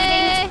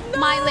away! No.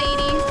 My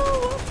lady.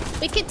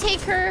 We could take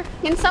her.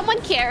 Can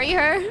someone carry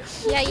her?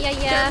 Yeah.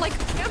 They're like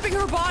camping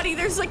her body.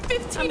 There's like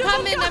 15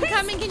 I'm of them.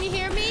 coming. Can you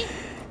hear me?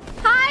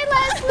 Hi,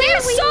 Leslie.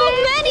 There's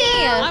so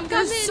many. I'm coming.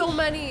 There's so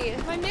many.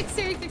 My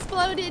mixer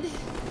exploded.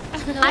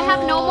 I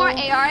have no more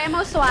AR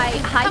ammo, so I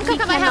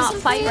cannot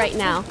fight right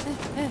now.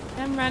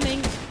 I'm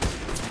running.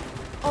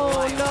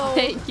 Oh no.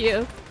 Thank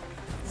you.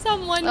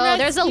 Someone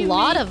there's a rescue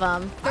lot me. of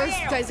them.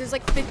 There's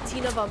like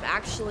 15 of them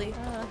actually.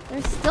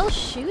 They're still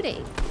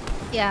shooting.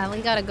 Yeah,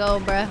 we gotta go,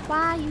 bruh.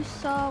 Why are you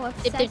so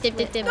obsessed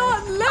with Don't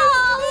worry.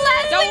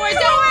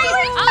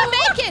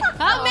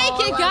 I'll make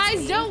it,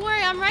 guys. Don't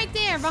worry. I'm right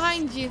there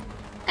behind you.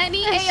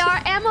 Any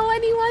AR ammo,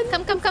 anyone?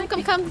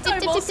 Come.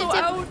 I'm also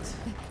out.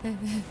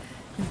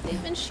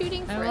 They've been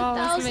shooting for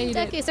almost 1,000 made it.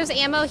 decades. There's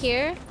ammo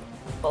here.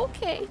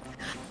 Okay.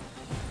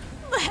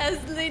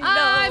 Leslie, no.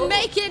 I'm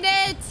making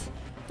it.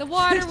 The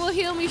water will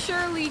heal me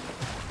surely.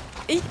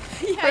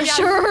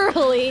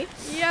 Surely.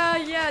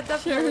 Yeah,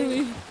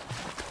 definitely.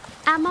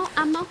 Ammo.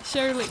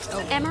 Surely. Oh,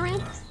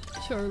 Amaranth.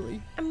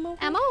 surely. Ammo.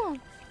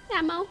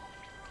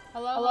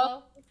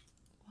 Hello?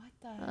 What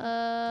the?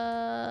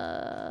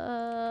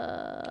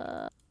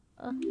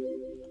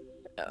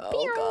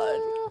 Oh god.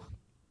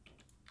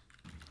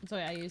 So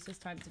I use this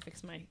time to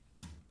fix my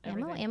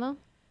Ammo.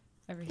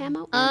 everything.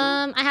 Ammo.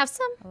 I have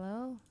some.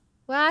 Hello?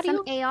 Where do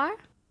Some you? AR.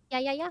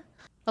 Yeah.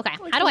 Okay.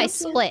 How do I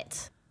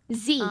split?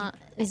 Z.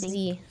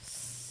 Z.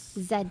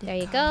 Z. There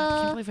you I can't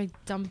go. believe I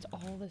dumped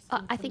all this.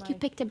 I think you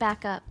picked it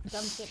back up.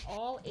 Dumped it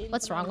all in.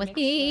 What's wrong with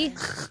me?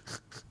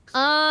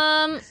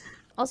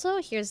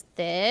 Also, here's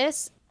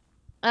this.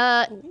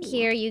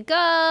 Here you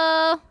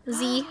go.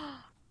 Z.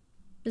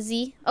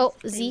 Oh,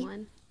 Z.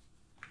 One.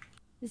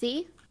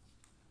 Z.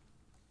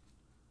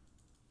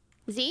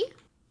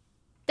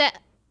 That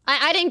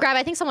I didn't grab.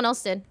 I think someone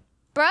else did.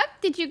 Brooke,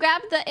 did you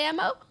grab the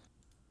ammo?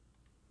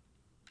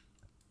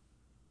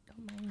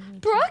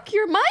 Brooke,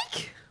 your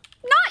mic?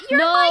 Not your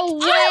No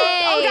mic. way.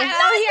 Oh, okay.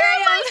 Oh, here I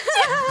am.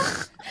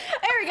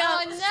 There we go.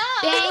 Oh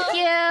no! Thank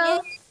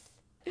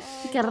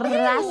you.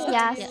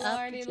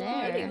 Gracias.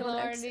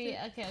 Lordy.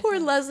 Okay. Poor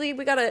Leslie,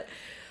 we gotta.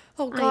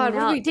 Oh god,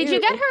 what do we do? Did you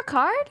get her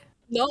card?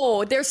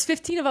 No, there's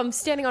 15 of them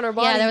standing on her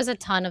body. Yeah, there was a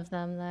ton of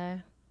them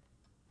there.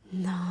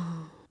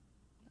 No.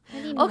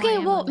 I need Okay,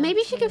 more well, ammo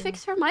maybe now, she can too.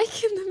 fix her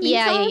mic in the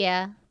meantime.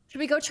 Yeah. Should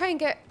we go try and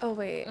get? Oh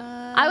wait.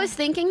 I was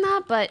thinking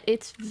that, but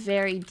it's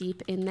very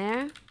deep in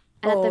there.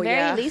 And at the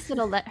very least,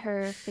 it'll let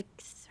her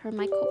fix her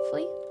mic,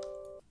 hopefully.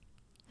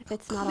 If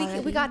it's not already.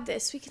 We got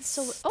this. We can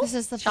still. Oh, This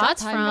is the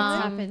Shots fifth time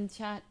that's from- happened,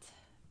 chat.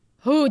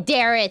 Who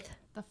dare it?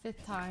 The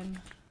 5th time.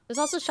 There's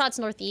also shots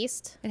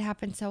northeast. It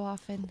happens so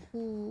often.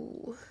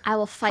 ooh. I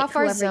will fight How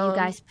far whoever zone? you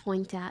guys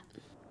point at.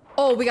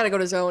 Oh, we gotta go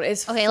to zone.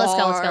 It's Okay, far. let's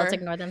go. Let's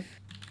ignore them.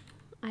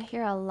 I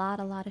hear a lot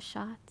of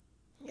shots.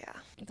 Yeah.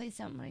 Please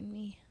don't mind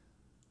me.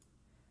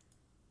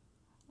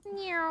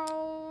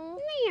 Meow.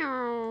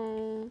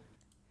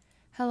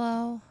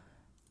 Hello.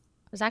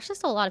 There's actually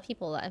still a lot of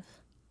people alive.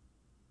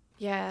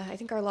 Yeah, I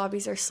think our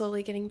lobbies are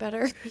slowly getting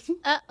better.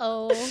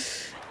 Uh-oh.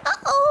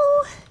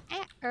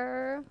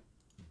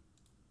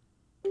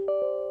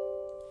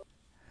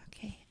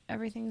 Okay,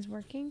 everything's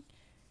working.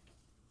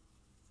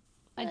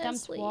 I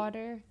dumped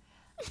water.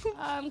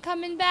 I'm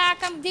coming back.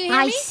 Do you hear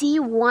I me? see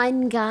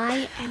one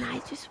guy, and I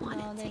just want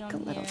No, to they take a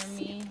don't little hear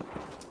me.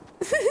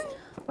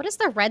 What is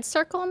the red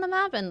circle on the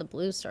map and the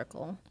blue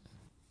circle?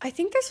 I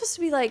think there's supposed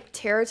to be like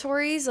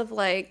territories of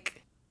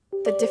like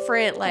the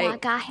different Oh, I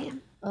like got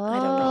him. Oh, I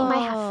don't know. We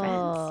might have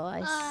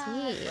friends.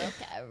 I see.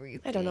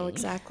 I don't know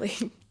exactly.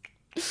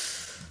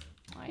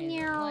 I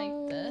don't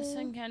like this.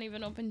 I can't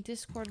even open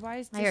Discord. Why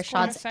is I Discord hear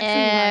shots affecting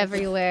my-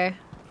 everywhere.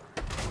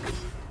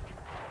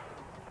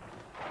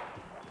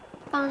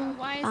 Bang,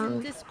 Why isn't bang.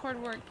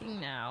 Discord working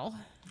now?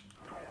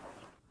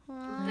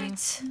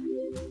 What?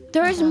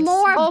 There's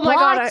more Oh my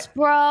God, bots,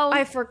 bro.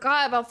 I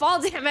forgot about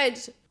fall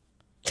damage.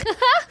 Not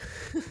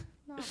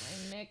my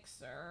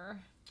mixer.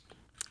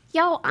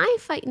 Yo, I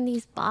ain't fighting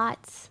these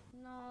bots.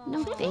 No.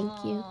 No,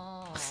 thank you.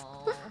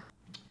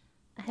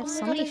 I have so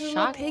God, many there's a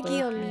little shots.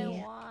 piggy on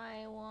me.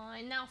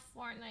 Why? Now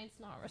Fortnite's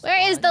not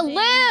responding. Where is the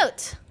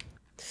loot?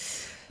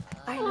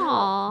 I know.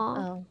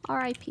 Aww.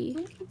 R.I.P.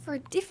 I'm looking for a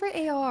different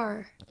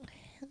AR.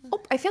 Oh,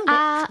 I found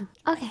it.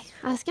 Okay.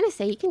 I was gonna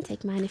say you can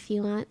take mine if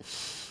you want.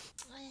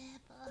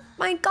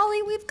 My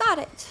golly, we've got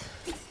it.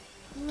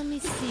 Let me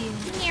see.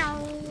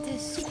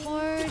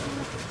 Discord.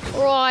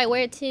 Roy,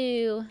 where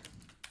to?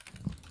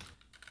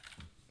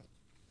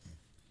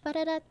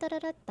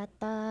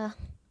 Ba-da-da-da-da-da-da.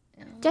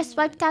 Just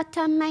wiped out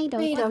tomato.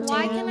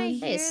 Why can I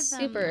hear It's them,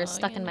 super though,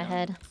 stuck in my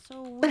head.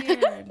 So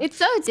weird. It's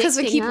so addicting. Because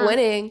we keep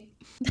winning.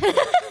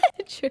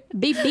 True.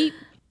 Beep beep.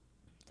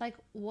 Like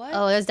what?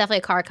 Oh, there's definitely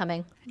a car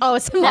coming. Oh,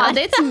 it's not.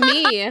 It's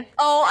me.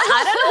 Oh,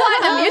 I don't know why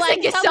the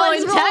music is so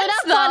intense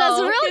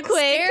though. Real It's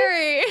quick.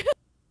 scary.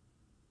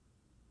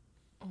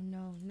 Oh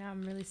no, now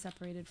I'm really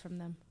separated from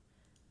them.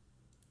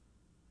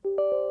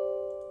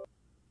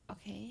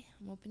 Okay,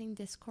 I'm opening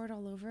Discord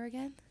all over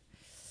again.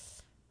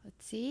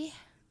 Let's see.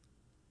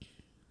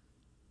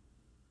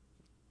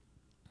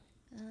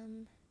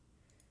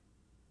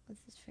 This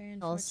is very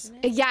Girls.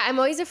 unfortunate. Yeah, I'm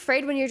always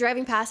afraid when you're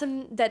driving past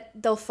them that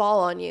they'll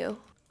fall on you.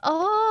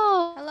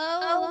 Oh.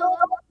 Hello?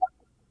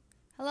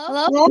 Hello?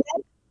 Hello?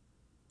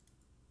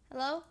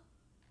 Hello?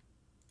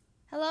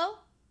 Hello?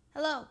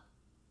 Hello?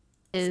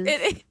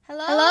 It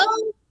Hello? Hello?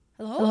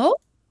 Hello?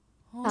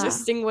 Oh,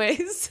 interesting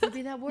ways.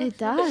 maybe that works. It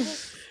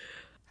does.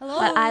 Hello?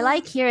 But I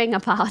like hearing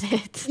about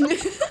it.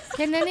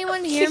 Can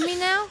anyone hear me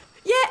now?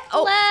 Yeah.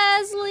 Oh,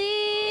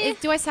 Leslie!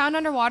 Do I sound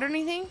underwater or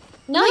anything?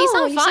 No, you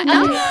sound fine. You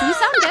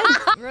sound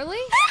good. Really?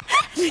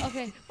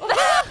 Okay.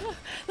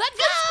 Let's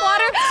go!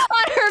 Water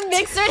on her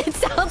mixer and it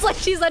sounds like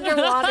she's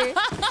underwater.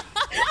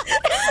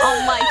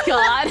 Oh my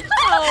god.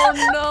 oh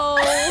no.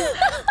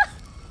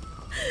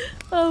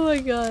 Oh my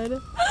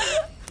god.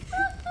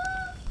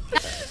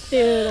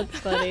 Dude, that's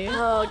funny.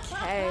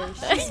 Okay,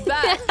 she's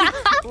back.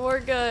 We're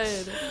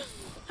good.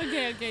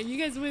 Okay, you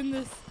guys win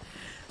this.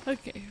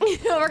 Okay.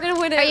 We're gonna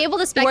win it. Are you able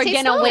to spectate? We're gonna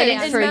still, win or-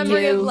 it in for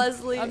memory of you.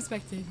 Leslie. I'm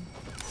spectating.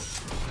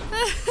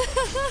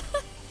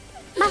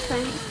 My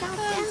friend.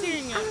 I'm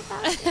tearing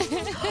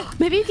up.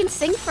 Maybe you can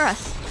sing for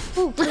us.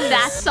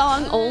 That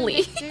song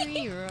only.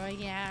 Victory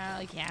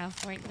Royale, yeah,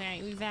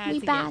 Fortnite. We've had We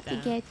to about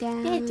get to that. get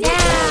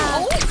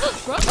down.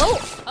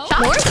 Oh,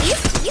 North,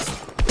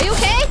 east. Are you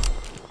okay?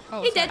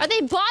 Oh, He did. Are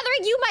they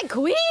bothering you, my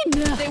queen?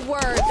 They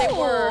were. They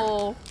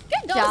were.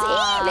 Good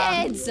job.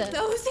 heathens!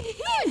 Those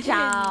Good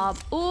job.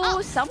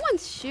 Ooh,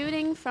 someone's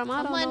shooting from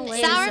I don't know Someone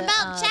where. sour Is it,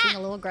 about chat. being a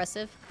little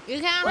aggressive. You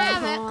can't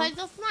have it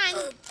because it's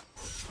mine.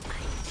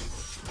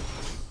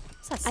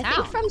 What's that I sound?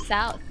 think from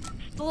south.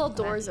 The little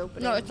doors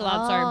opening. No, it's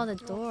loud, Oh, sorry.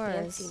 the doors.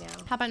 Fancy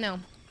now. How about now?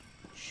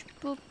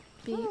 Boop,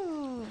 beep.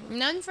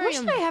 None for What you.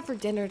 should I have for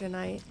dinner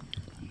tonight?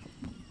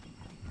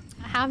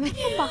 How many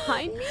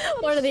behind me?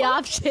 What are the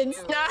options?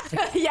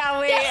 yeah,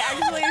 wait.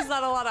 Actually, it's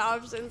not a lot of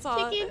options,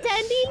 huh? Chicken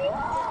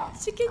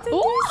tendy? Chicken tenders.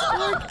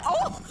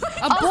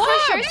 A boy!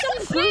 For sure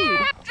some food.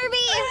 After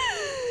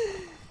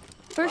me!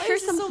 For sure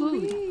some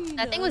food.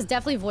 That thing was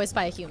definitely voiced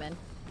by a human.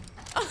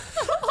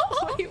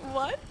 Wait,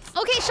 what?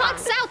 Okay, shot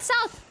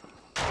south.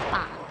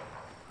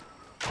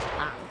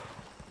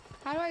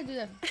 How do I do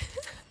that?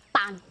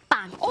 Bang,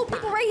 bang. Oh,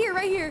 people right here,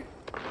 right here.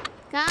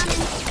 Coming.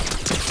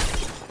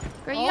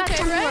 Girl, you gotta Okay,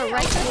 tell me where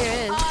right here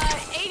is.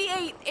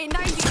 88 and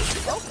 90.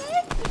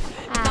 Okay.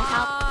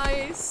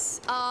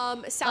 Nice.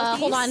 Southeast.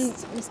 Hold on,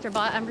 Mr.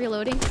 Bot. I'm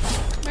reloading.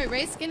 My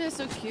Ray skin is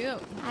so cute.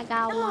 I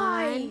got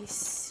one.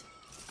 Nice.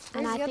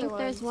 And Where's I the think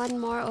other there's one? one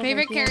more over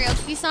Favorite here.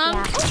 karaoke song?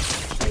 Yeah.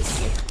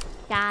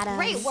 Got him.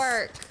 Great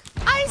work.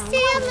 I see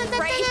him.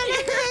 Right here.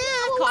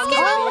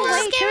 Oh,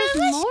 wait, there's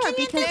more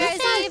because this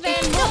is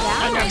even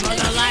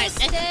more.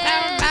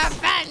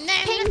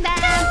 Ping them,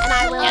 And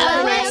I will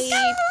eliminate.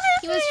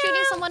 He was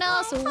shooting someone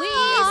else. from the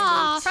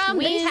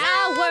Sweet.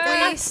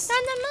 tower.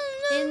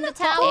 In the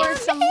tower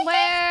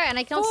somewhere, and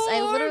I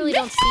literally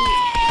don't see.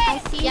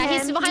 I see Yeah,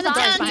 him. he's behind the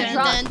He's doors. on- He he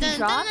dropped.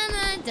 dropped.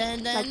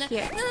 Like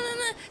here.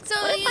 So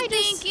What if you I think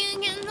just- you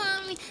can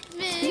love me?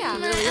 Yeah,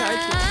 really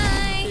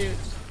hard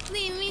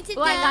Leave me to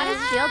Oh, I got his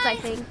die. shields, I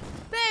think.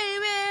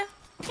 Baby,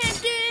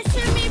 can't do this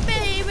to me,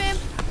 baby.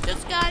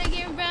 Just gotta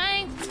get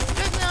right.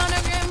 Just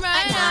gotta get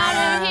right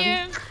out of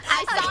here.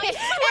 I saw him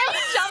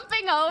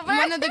jumping over.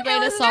 One of the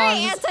greatest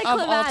songs of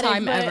all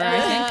time ever, I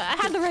think. I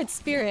had the right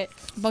spirit.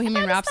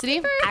 Bohemian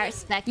Rhapsody. I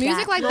respect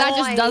Music that. like that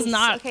just does Nice.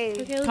 not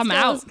Okay. come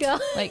out.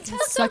 Like,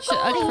 such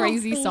a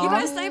crazy You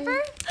got a song. sniper?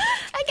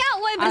 I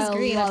got one I that's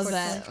green. love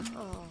that.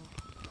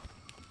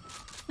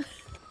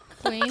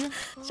 Queen.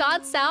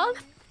 Shot south.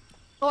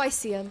 Oh, I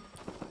see him.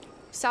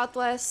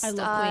 Southwest. I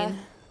love Queen.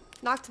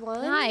 Knocked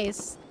one.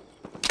 Nice.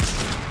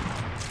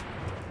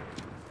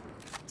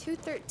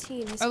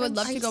 213. His I would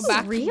love friend's to go so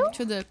back real?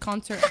 to the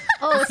concert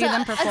Oh, and see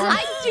them perform.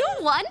 I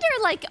do wonder,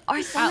 like,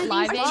 are some of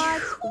live these it?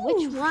 bots,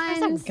 which There's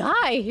ones? a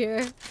guy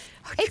here.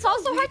 It's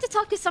also hard to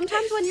tell because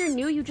sometimes when you're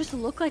new, you just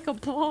look like a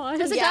bot.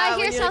 There's a Yeah, guy when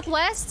here you're like-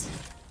 southwest.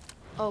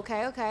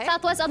 Okay, okay.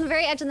 Southwest on the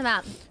very edge of the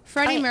map.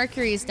 Freddie Okay.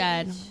 Mercury's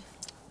dead.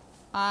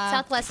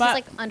 Southwest, but he's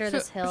like under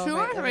this hill. Two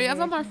right or over three of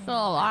here. them are still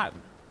alive.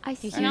 I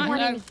see not one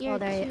in dead. here. Oh,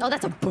 there he too. Oh,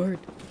 that's a bird.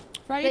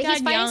 Freddie Wait, he's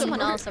died fighting young.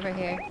 someone else over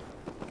here.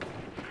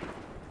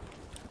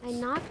 I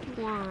knocked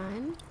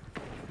one.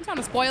 It's not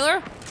a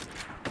spoiler.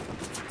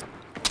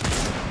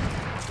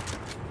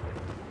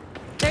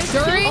 There's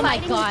During- two Oh my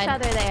fighting God. each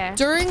other there.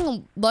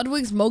 During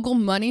Ludwig's Mogul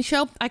Money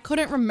Show, I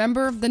couldn't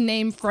remember the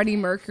name Freddie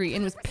Mercury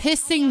and it was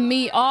pissing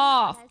me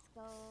off.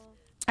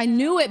 I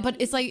knew it, but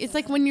it's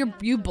like when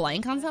you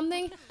blank on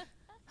something.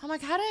 I'm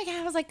like, how did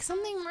I was like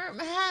something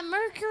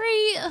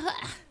Mercury.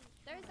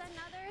 There's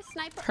another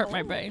sniper. Hurt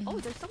my brain. Oh,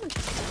 there's someone.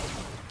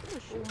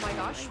 Oh my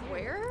gosh,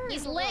 where?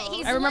 He's lit.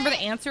 He's I remember lit.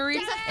 the answer.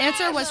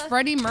 Answer was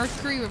Freddie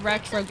Mercury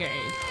retrograde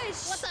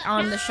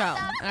on the show,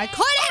 and I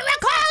couldn't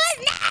recall his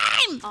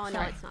name. Oh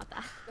no, it's not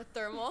that. The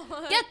thermal.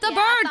 Get the Yeah,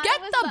 bird! I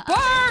Get thought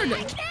the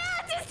it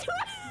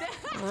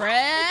bird!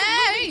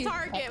 Ray!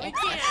 Target. We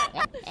can't.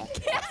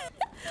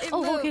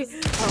 Oh, okay. You're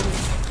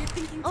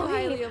thinking too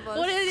highly of us.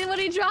 What did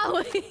he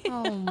draw?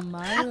 Oh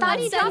my! I thought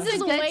he Sounds was a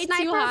is good way too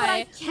sniper, but I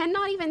high.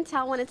 cannot even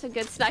tell when it's a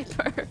good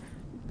sniper.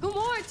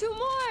 Two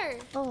more.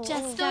 Oh,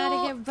 Just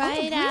gotta get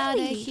right out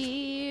of really?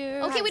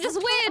 here. Okay, we just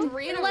win.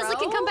 Three in a Leslie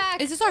can row? come back.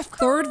 Is this our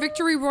third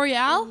victory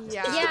royale?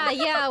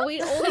 Yeah,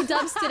 we only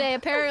dubs today,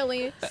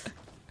 apparently.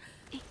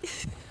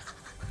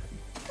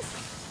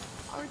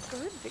 Our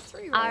third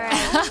victory. all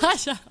right.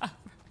 Shut up.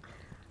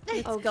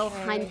 Let's go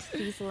hunt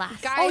these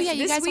last. Guys, Oh, yeah,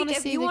 you this guys week, wanna if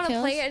see you the want to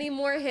kills? play any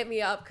more, hit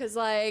me up, cause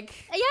like.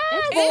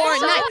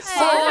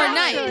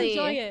 Fortnite.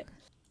 Enjoy it.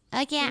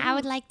 Okay, I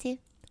would like to.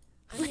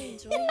 I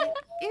enjoy it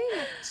very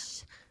much.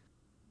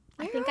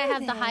 I think I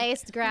have the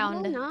highest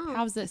ground. No.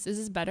 How's this? Is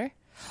this better?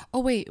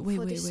 Oh wait.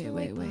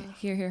 Fuslie.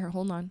 Here.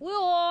 Hold on.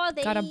 Whoa,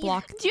 they... Gotta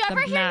block. Do you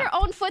ever the hear map.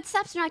 your own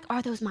footsteps and you're like,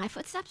 are those my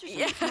footsteps or something?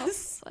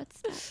 Yes.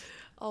 Footsteps.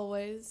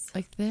 Always.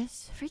 Like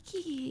this?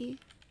 Freaky.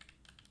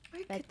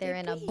 Where Bet could they're they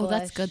in a be? Oh,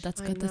 that's Bush. good. That's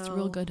I good. That's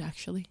real know. good,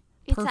 actually.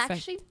 It's Perfect.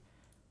 actually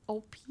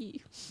OP.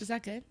 Is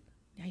that good?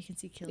 Yeah, you can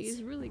see kills.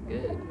 He's really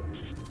good.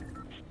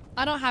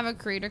 I don't have a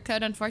creator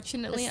code, The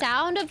unfortunately.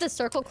 sound of the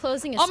circle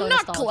closing is I'm so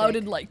not nostalgic.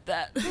 clouded like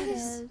that.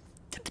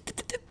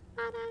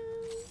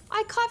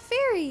 I caught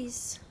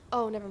fairies.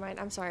 Oh, never mind.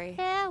 I'm sorry.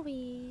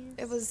 Fairies.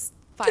 It was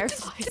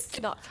fireflies,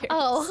 not fairies.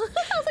 Oh,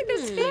 I was like,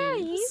 there's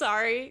fairies.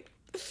 Sorry.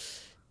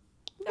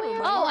 Never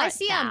mind. Oh, I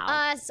see him.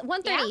 Now.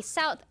 130 Yeah?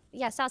 south.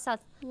 Yeah, south.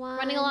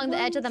 Running along the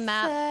edge of the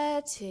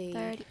map. 30.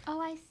 30.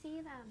 Oh, I see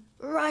them.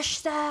 Rush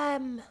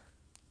them.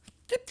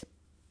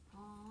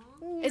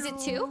 Is it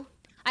 2?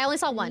 I only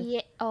saw 1.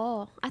 Yeah.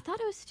 Oh, I thought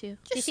it was 2. you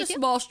Just see a two?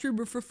 small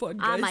streamer for fun,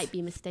 guys. I might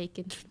be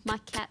mistaken. My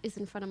cat is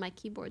in front of my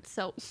keyboard,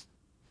 so.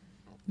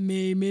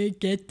 Mimi,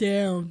 get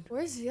down.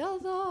 Where's the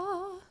other?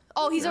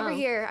 Oh, he's over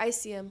here. I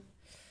see him.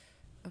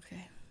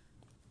 Okay.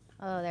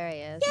 Oh, there he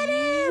is.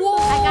 Whoa!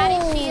 I got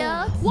it,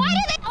 shield. Why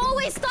do they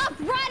always stop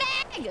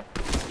running?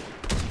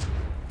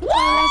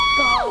 Let's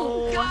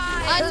go.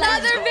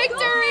 Another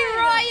victory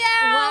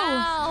royale!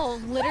 Wow,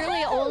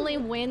 literally only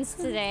wins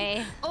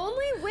today.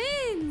 Only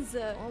wins.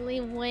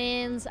 Only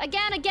wins.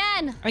 Again.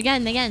 Again.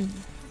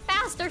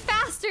 Faster.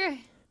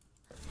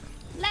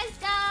 Let's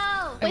go.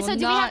 Wait, will so do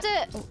we have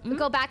not- to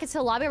go back into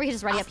the lobby or we can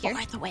just ready up here?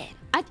 For the win.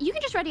 You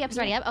can just ready up. Just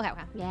ready up? Okay.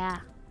 Yeah.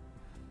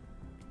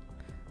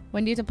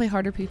 When do you have to play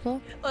harder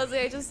people? Leslie,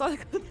 I just saw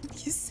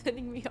you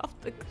sending me off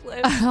the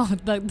cliff. Oh,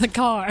 the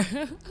car.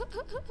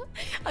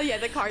 Oh yeah,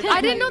 the car.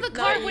 I didn't know the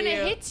car, Not when it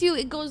you. hits you,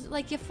 it goes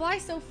like you fly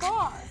so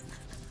far.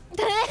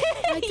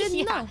 I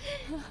didn't know.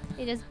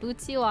 It just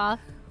boots you off.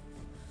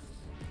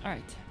 All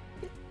right.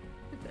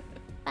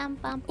 Bum,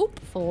 bum. Oop.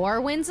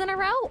 4 wins in a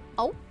row.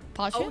 Oh,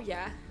 Pause Oh it.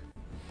 yeah.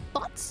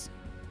 but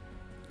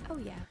Oh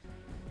yeah.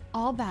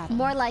 All battle.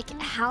 More like,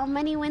 how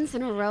many wins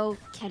in a row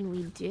can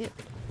we do?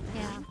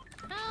 yeah.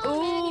 How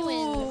many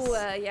wins? Ooh,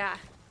 yeah.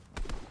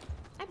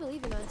 I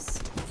believe in us.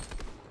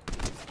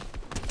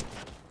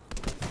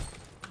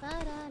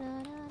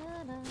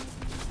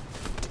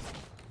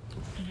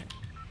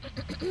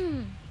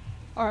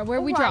 All right,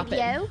 where we dropping?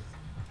 Yo.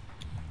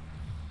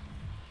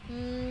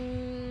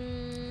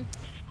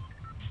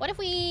 What if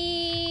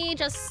we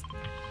just...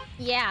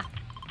 Yeah.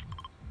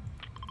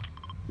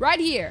 Right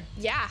here.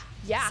 Yeah.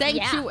 Yeah.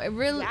 Sanctuary.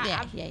 Really?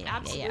 Yeah, Yeah.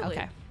 absolutely.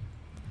 Okay.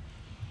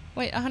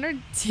 Wait, 100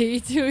 T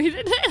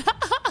tweeted it.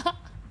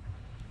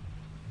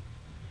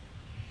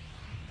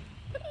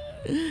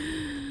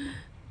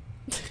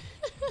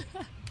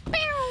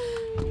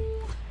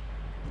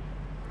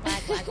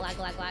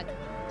 Lag.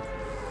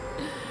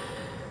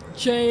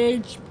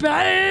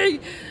 JHB.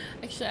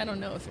 Actually, I don't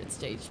know if it's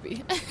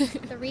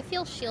JHB. The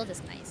refill shield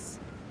is nice.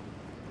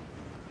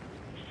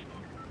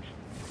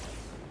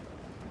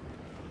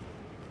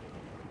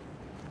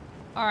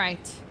 All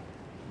right.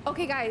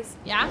 Okay, guys.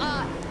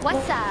 Yeah.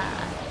 What's up?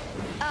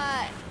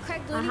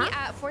 Craig Looney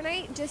at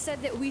Fortnite just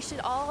said that we should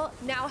all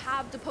now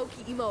have the Poke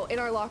emote in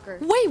our locker.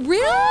 Wait,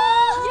 really?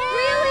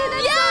 Really?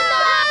 That's Yeah!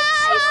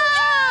 so nice.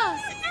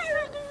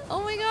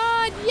 Oh my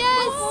God!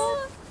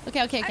 Yes.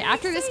 Okay. I'm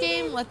After this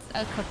excited. game, let's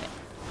equip it.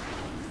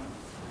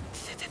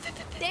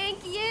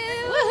 Thank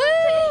you.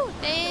 Woohoo!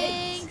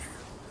 Thanks.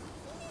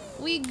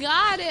 We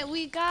got it.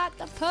 We got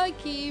the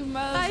Pokemon.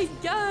 I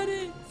got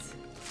it.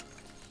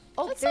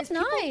 Oh, That's there's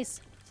people nice.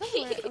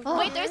 somewhere over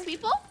Wait, there. there's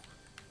people?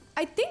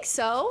 I think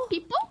so.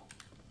 People?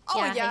 Oh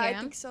Yeah, I yeah, hear I 'em.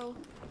 think so.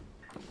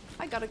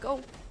 I gotta go.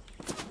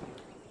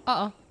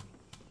 Uh-oh.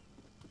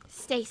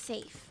 Stay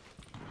safe.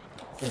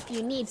 If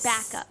you need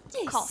backup,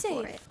 call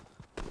for it.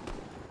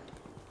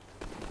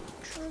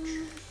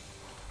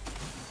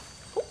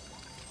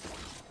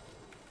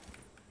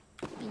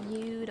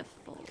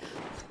 Beautiful.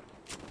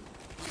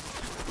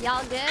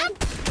 Y'all good?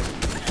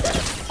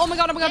 Oh my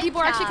god,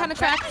 people are actually kind of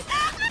cracked.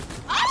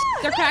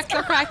 They're cracked.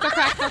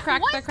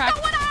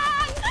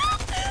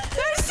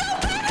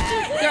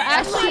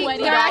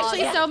 They're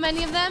actually so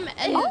many of them,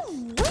 and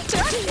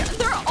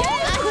they're all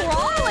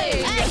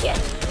crawling.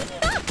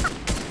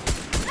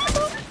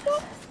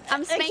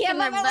 I'm spanking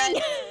their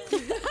butt.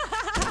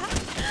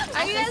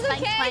 Are you guys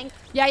okay?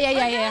 Yeah.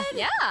 Yeah.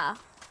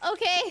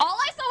 Okay. All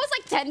I saw was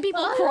like 10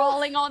 people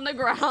crawling on the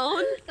ground.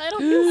 I don't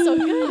feel so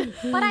good.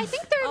 But I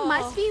think there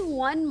must be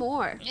one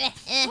more.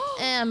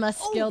 I'm a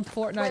skilled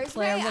Fortnite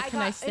player. What can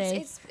I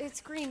say?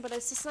 It's green, but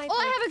it's a sniper. Oh,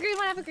 I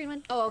have a green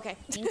one. Oh, okay.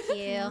 Thank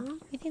you.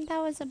 You think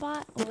that was a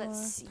bot?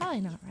 Let's see.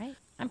 Probably not, right?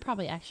 I'm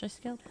probably actually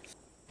skilled.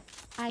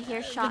 I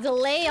hear The shots.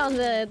 delay on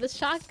the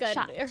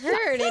shotgun. It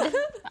hurt. It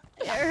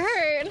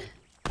hurt.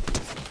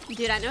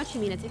 Dude, I know what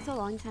you mean. It takes a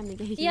long time to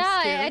get used to.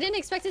 Yeah, I didn't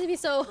expect it to be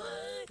so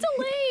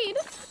delayed.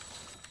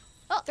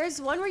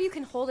 There's one where you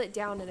can hold it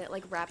down and it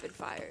like rapid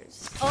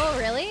fires. Oh,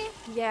 really?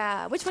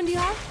 Yeah. Which one do you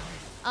have?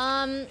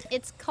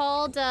 It's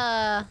called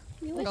a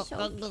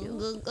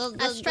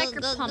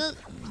striker pump.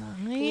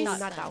 Nice. No,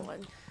 not that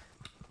one.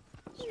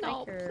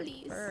 No, Striker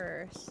please.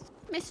 first.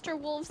 Mr.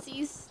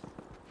 Wolfsies.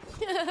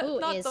 Who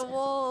Not is the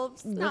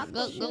wolves. Not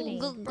the shooting?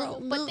 bro.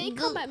 But they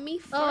come at me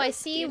first. Oh, I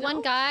see you one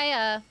know?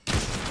 guy.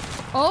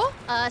 Oh?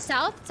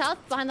 South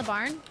behind the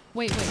barn.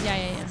 Wait.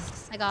 Yeah.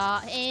 I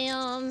got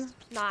him.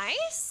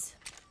 Nice.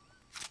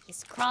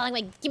 He's crawling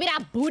like, give me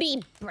that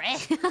booty, bruh.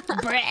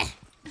 Bruh.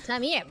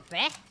 Come here,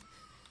 bruh.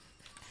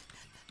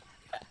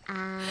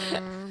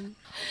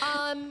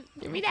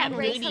 Give me that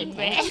booty,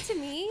 bruh. to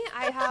me.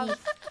 I have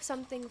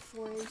something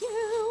for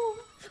you.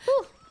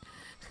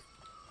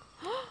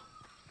 Wow.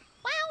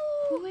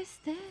 Who is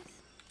this?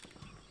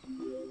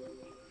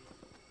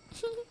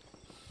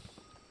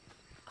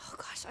 Oh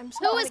gosh, I'm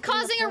so. Who is bad at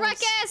getting causing the a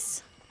pulse.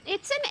 ruckus?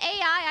 It's an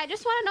AI. I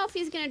just want to know if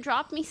he's going to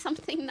drop me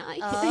something nice.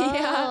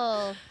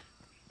 Oh.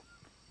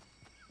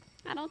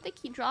 I don't think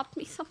he dropped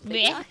me something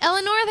Blech. nice.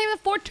 Eleanor, I think the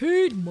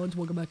 14 months.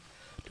 Welcome back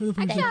to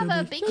the I actually have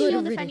a big Good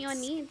shield if riddance.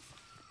 anyone needs.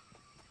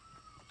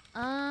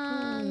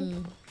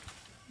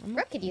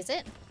 Brooke could use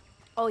it.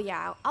 Oh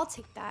yeah, I'll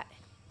take that.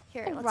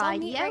 Here, let's all Right,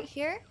 meet yeah. right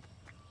here.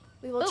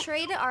 We will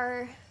trade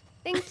our.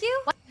 Thank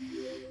you.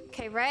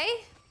 Okay, Ray.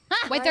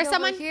 Wait, Right there's over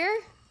someone here.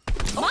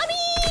 Mommy!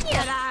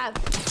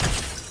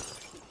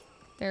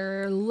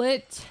 They're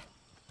lit.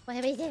 What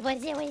is it?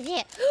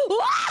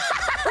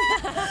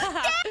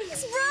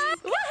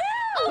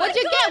 What'd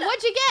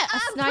you get? A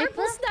sniper?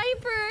 Purple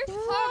sniper.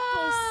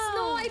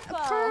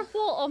 Sniper.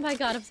 Purple. Oh my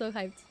god, I'm so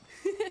hyped.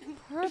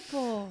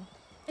 Purple.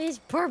 It's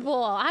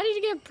purple. How did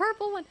you get a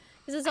purple one?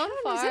 Is it on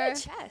far?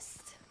 It's in a chest.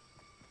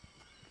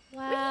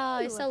 Wow,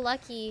 you're so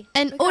lucky.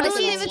 And Oh,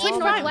 Odyssey it's between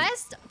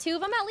northwest. 2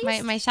 of them at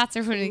least. My shots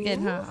are pretty good,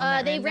 huh?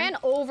 on They that ran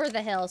over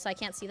the hill, so I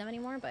can't see them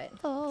anymore. But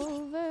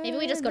over maybe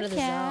we just go to the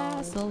zone.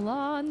 castle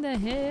on the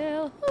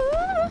hill.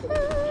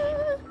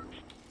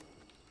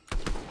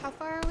 How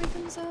far are we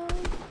from zone?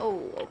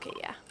 Oh, okay,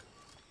 yeah.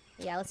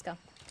 Yeah, let's go.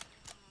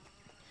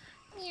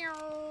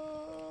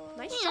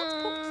 Nice shots,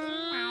 Pokey.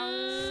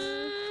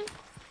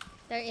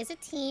 There is a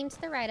team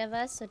to the right of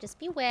us, so just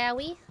be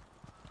wary.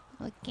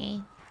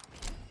 Okay.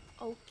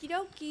 Okie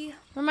dokie.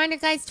 Reminder,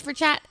 guys, for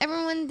chat,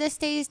 everyone, this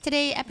day is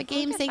today. Epic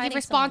Games, thank you for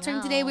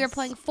sponsoring today. We are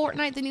playing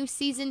Fortnite, the new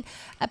season,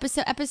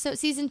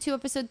 season 2,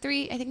 episode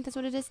 3. I think that's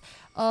what it is.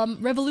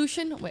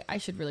 Revolution. Wait, I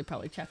should really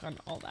probably check on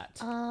all that.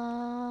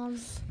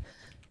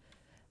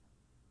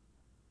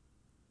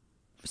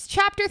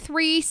 Chapter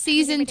 3,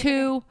 season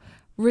 2,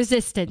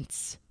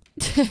 Resistance.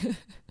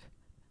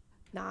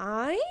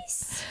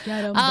 Nice.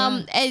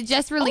 It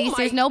just released.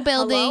 There's no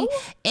building,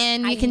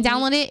 and you can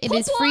download it. It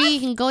is free.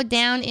 You can go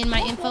down in my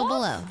info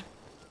below.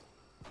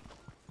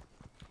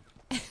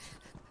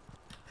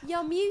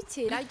 You're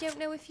muted. I don't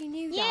know if you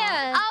knew that.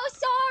 Yeah. Oh,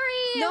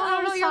 sorry.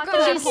 No, you're talking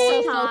good. that She's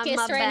whole so time, focused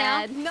my right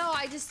now. bad. No,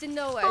 I just didn't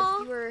know if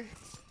you were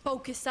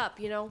focused up,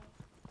 you know?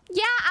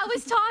 Yeah, I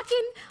was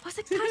talking. I was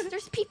like, guys,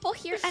 there's people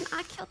here, and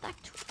I killed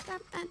like 2 of them,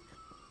 and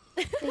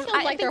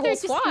I like their think whole they're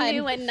squad. just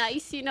new and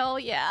nice, you know?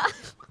 Yeah.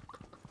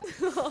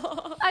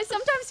 I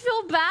sometimes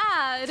feel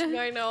bad.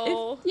 I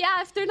know.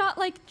 If they're not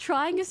like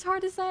trying as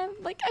hard as I am,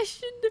 like I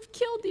shouldn't have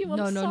killed you.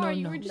 I'm sorry.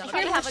 You were just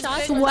trying to have a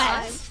good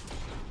time.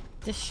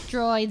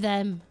 Destroy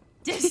them.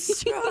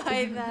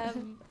 Destroy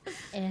them.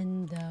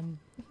 And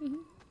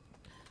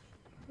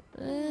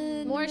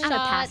more I'm a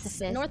shots.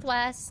 pacifist.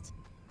 Northwest,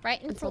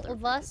 right in front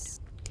of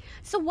us.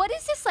 So what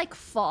is this like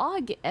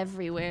fog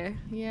everywhere?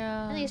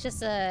 Yeah. I think it's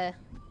just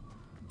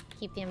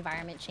keep the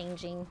environment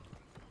changing.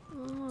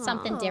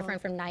 Something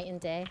different from night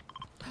and day.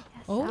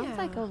 Sounds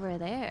like over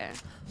there.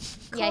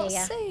 Yeah.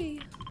 Say.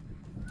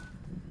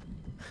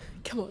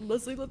 Come on,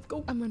 Leslie, let's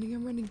go. I'm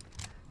running.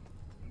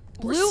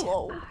 We're Blue.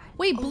 slow.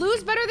 Wait,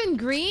 blue's better than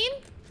green?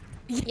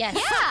 Yes.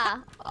 Yeah.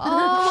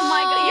 Oh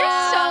my god,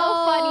 you're so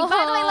funny.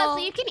 By the way,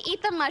 Leslie, you can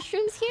eat the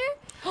mushrooms here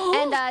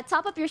and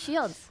top up your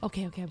shields.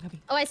 Okay, I'm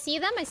coming. Oh, I see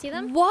them. I see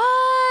them.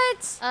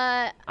 What?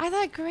 I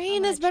thought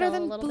green is better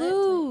than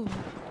blue.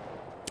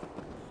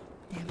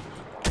 Damn it.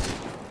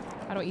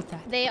 How do I eat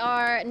that? They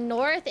are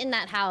north in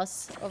that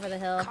house over the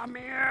hill. Come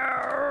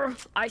here.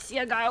 I see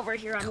a guy over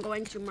here I'm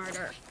going to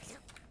murder.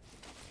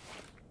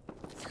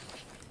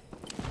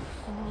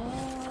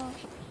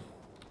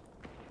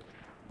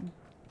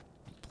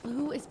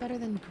 Blue is better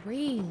than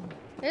green.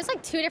 There's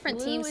like 2 different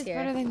teams Blue is here.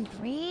 better than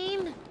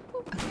green.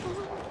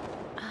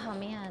 Oh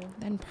man.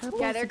 Then purple.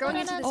 Yeah, they're going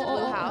into this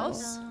blue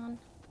house.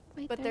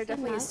 Wait, But there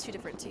definitely is 2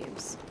 different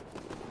teams.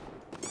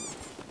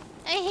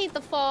 I hate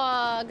the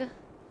fog.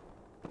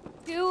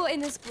 2 in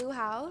this blue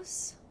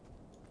house.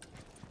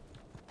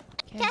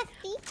 Okay.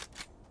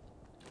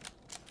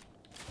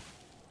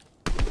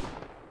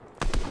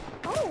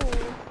 Oh.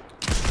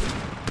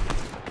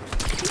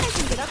 I think I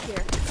can get up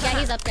here. Yeah,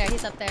 he's up there.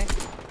 He's up there.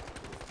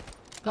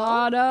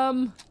 Got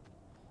him.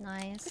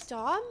 Nice. Good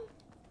job.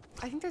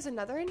 I think there's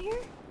another in here.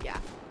 Yeah.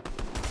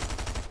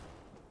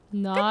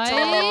 Nice.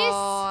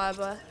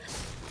 Job.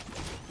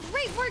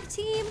 Great work,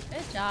 team.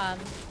 Good job.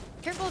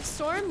 Careful of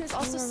storm. There's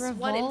also a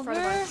one in front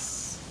of revolver?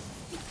 us.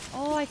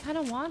 Oh, I kind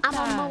of want I'm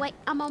that. on my way.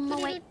 I'm on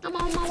my way. I'm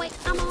on my way.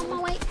 I'm on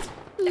my way.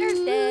 They're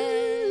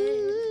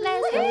dead.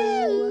 Let's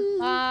go.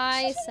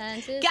 I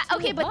sent it. Yeah,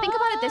 okay, but think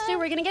about it this way.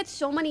 We're gonna get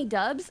so many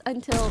dubs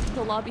until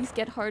the lobbies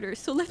get harder.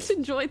 So let's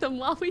enjoy them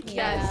while we can.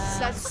 Yes,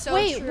 that's so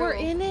Wait, true. we're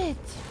in it.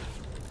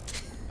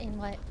 In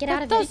what? Get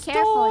out of the it. Be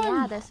careful, storm.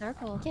 yeah, the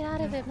circle. Get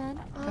out of it, man.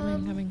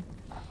 Coming.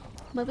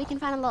 But we can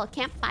find a little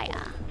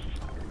campfire.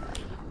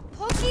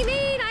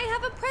 Pokemon, I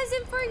have a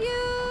present for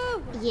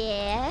you.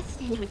 Yes.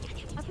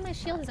 How come my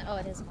shield isn't? Oh,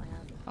 it is.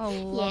 Oh,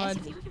 Yes.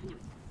 Lord.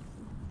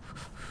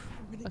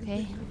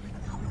 Okay.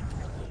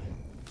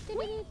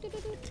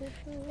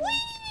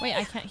 Wait,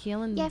 I can't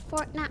heal in. Yeah,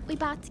 Fortnite, we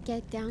about to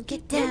get down.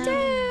 Get Get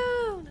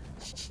down.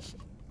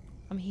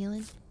 I'm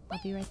healing. I'll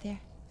be right there.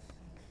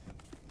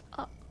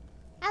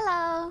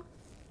 Hello.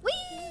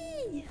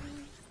 Whee!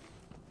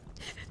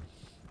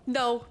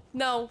 No.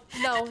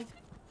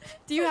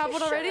 Do you have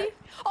one already?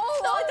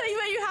 Oh, I thought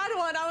you had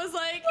one. I was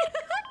like,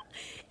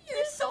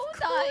 you're so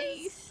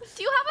Nice.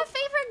 Do you have a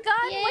favorite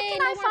gun? Yay, What can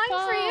no I more find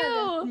fog. for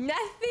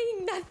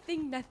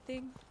you?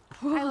 Nothing.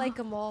 I like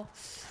them all.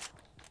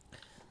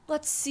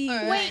 Let's see.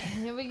 Wait,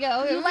 here we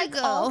go. Here You like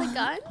all the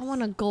guns? I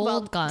want a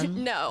gold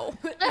gun. No.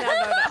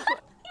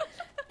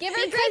 Give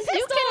her Because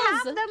you can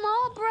have pistols. them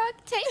all, Brooke.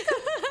 Take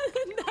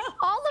them. No.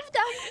 All of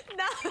them.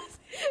 No.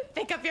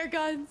 Pick up your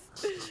guns.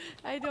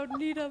 I don't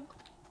need them.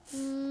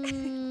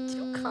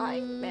 Too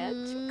kind, man.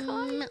 Too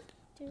kind.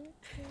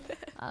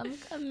 I'm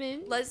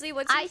coming. Leslie,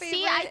 what's your I favorite?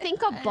 see. I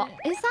think a bot.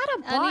 Is that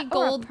a bot Any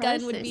gold or a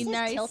gun would be person?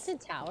 nice.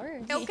 Tilted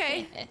tower.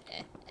 Okay.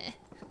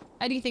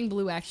 Anything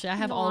blue, actually. I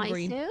have all Nice,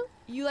 green. too.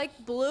 You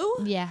like blue?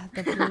 Yeah,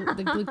 the blue gun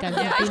would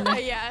be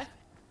nice. Yeah.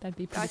 That'd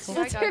be pretty Gotcha. cool.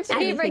 I got you.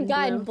 Favorite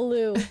gun,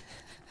 blue.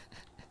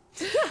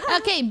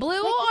 Okay,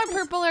 blue or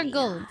purple or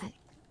gold?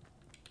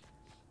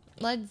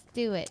 Let's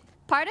do it.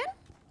 Pardon?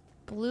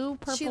 Blue,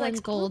 purple, She likes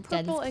and gold blue,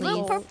 guns, purple, and please. Blue,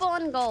 gold. purple,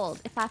 and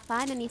gold. If I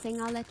find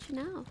anything, I'll let you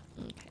know.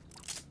 Okay.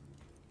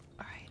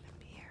 Alright,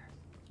 I'm here.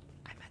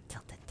 I'm at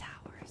Tilted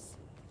Towers.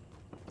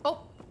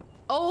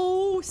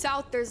 Oh,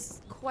 south.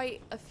 There's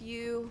quite a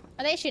few.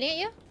 Are they shooting at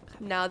you?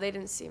 No, they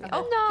didn't see me.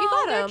 Oh, you no,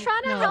 got they're 'em.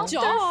 trying to No. help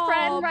their Job.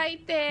 friend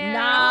right there. Nah.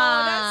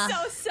 Oh, that's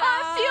so sad.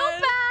 I feel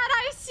bad.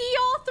 I see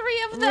all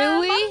 3 of them.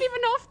 Really? I don't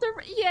even know if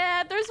they're...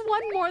 Yeah, there's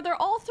one more.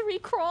 They're all 3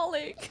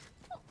 crawling.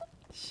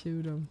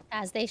 Shoot him.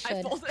 As they I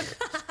should. folded.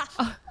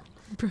 Oh,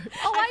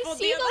 I pulled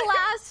see the the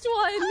last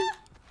one.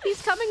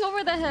 He's coming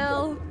over the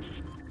hill.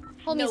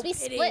 Homies, No we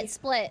pity.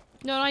 split.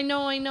 No, I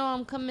know,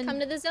 I'm coming. Come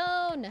to the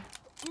zone.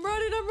 I'm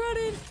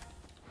running.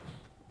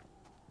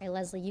 Hey,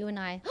 Leslie, you and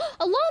I.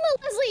 A llama,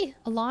 Leslie!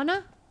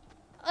 Alana?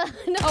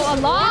 No. Oh, a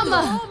llama!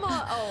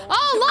 Mama.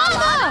 Oh,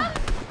 llama!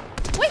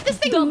 Wait, this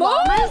thing The moves?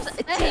 llamas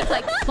take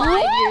like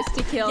 5 years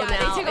to kill Yeah,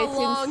 now. they take a It's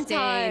long insane.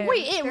 time.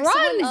 Wait, it There's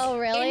runs! someone Oh,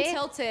 really? In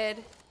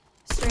tilted.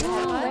 Straight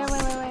ahead of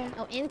us. Where?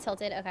 Oh, in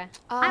tilted. Okay.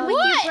 I'm with you,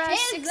 What Brooke.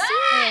 is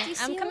that?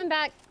 Yeah, I'm coming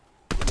back.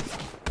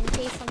 In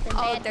case something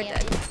Oh, bad they're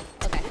happens.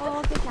 Okay.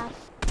 Oh, good job.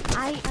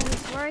 I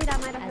was worried I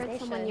might have As heard they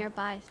someone should.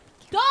 nearby.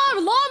 God,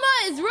 llama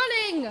is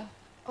running!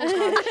 Should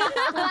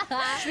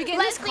we get in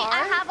this Leslie, car?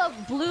 I have a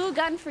blue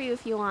gun for you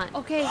if you want.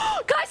 Okay.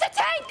 Guys, a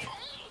tank!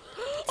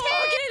 Oh,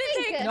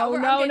 get in the tank. No, Oh,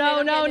 no, I'm getting no, in,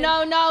 I'm no, getting in.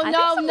 no, no, I think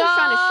no, someone's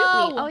trying to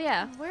shoot me. no! Oh,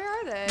 yeah. Where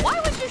are they? Why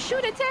would you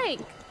shoot a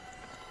tank?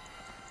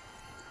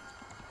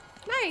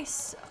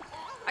 Nice.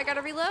 I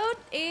gotta reload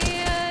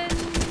and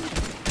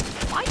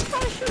Why you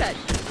trying to shoot a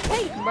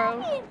tank,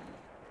 bro?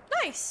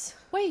 nice.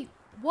 Wait,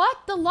 what?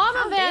 The llama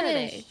How dare they?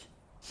 vanished.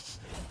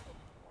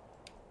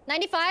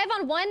 95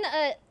 on one.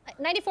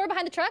 94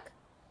 behind the truck.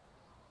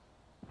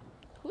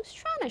 Who's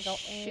trying to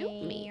shoot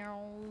me?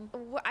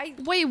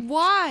 Wait,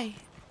 why?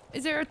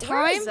 Is there a time?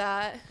 Where is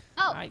that?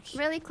 Oh, I-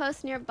 really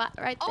close nearby,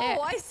 right there.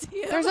 Oh, I see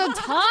it. There's a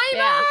timer?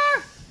 Yeah.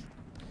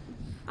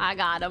 I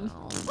got him.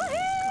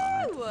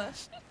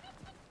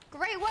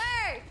 Great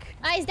work!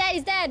 Ah, he's dead,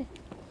 he's dead.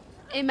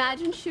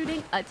 Imagine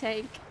shooting a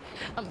tank.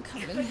 I'm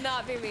coming. Would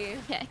not be me.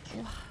 Heck.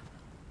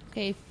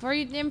 Okay, for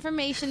your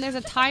information, there's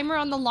a timer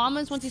on the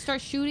llamas. Once you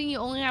start shooting, you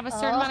only have a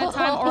certain amount of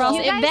time, or else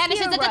You it guys vanishes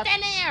see a into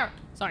thin air.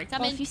 Sorry,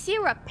 come in. If you see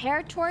a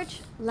repair torch,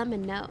 let me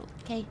know.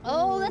 Okay.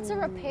 Oh, that's a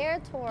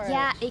repair torch.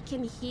 Yeah, it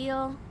can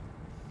heal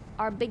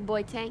our big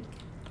boy tank.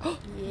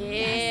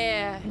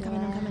 Yeah. I'm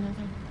coming.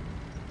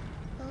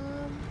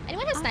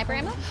 Anyone have sniper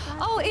ammo?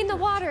 Oh, in the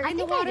water. I In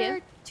the think I water.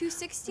 do.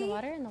 260. In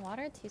the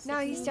water, 260. No,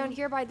 he's down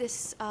here by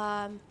this.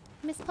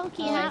 Miss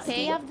Pokey, Oh, do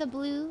you have the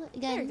blue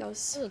gun? There he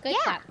goes. Ooh, good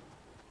Yeah. cap.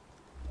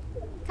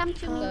 Come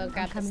to me. Go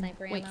grab the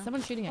sniper ammo. Wait,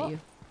 someone's shooting at you.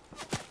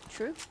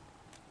 True.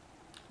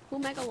 Who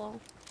mega lol?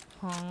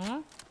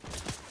 Huh?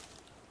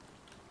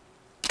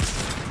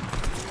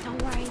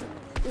 Don't worry.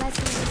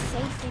 Leslie is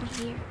safe in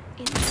here.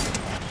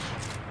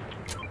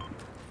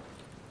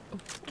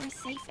 We're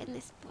safe in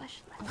this bush.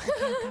 Leslie.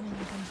 Okay, I'm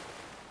coming.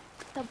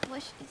 The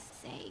bush is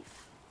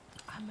safe.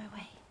 On my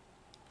way.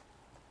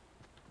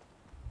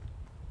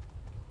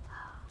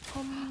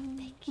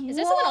 Thank you. Is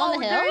there someone on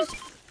the hill? There's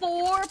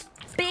 4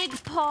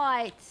 big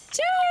pots.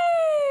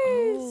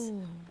 Cheers!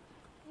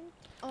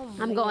 Oh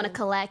my I'm going to God.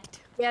 collect.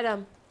 Get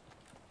him.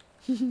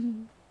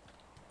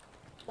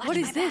 What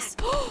is this?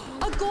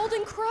 A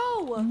golden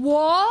crow!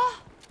 What?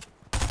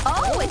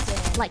 Oh,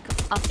 it's like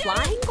a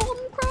flying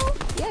golden crow?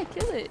 Yeah,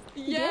 kill it.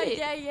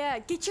 Yeah.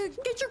 Get your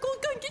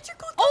gold gun. Get your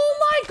gold gun. Oh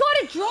my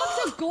god, it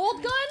drops a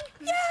gold gun?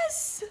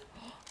 Yes.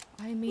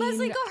 I mean,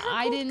 Leslie got her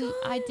I gold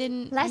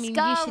didn't. gun. I Let's mean,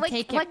 go. you should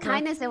take it. What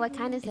kind bro. is it? What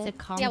kind is It's a it?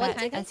 combat Yeah, what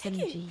kind?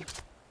 SMG.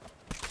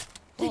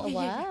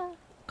 What?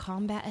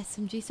 Combat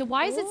SMG. So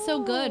why is it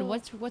so good?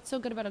 What's so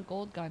good about a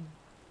gold gun?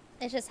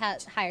 It just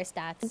has higher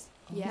stats.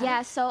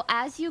 Yeah, so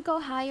as you go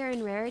higher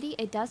in rarity,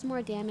 it does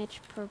more damage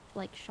per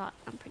like shot,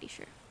 I'm pretty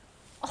sure.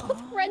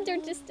 Oh, render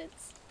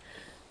distance.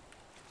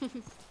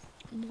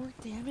 More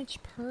damage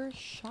per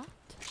shot?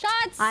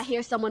 Shots! I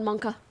hear someone,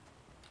 Monka.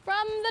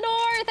 From the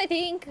north, I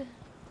think.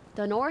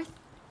 The north?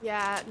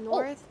 Yeah,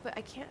 north, but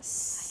I can't.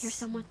 I hear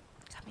someone.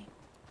 Coming.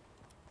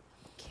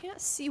 Can't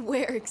see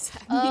where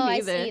exactly. Oh, I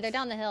neither. see. They're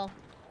down the hill.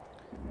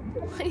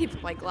 I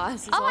need my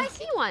glasses. Oh, on. I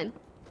see one.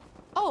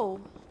 Oh.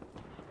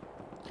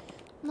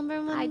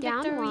 Number 1 I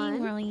down victory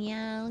one.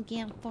 royale.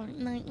 Yeah,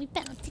 Fortnite. We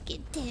about to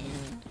get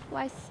down. Oh,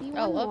 I see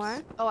Oh, one whoops.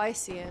 more. Oh, I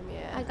see him.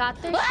 Yeah. I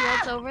got their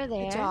shields over Good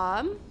there.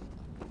 job.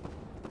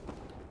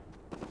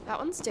 That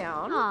one's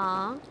down.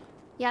 Aw.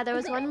 Yeah, there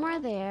was one more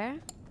there.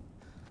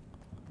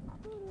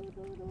 I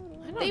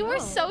don't They were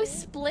know. so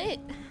split.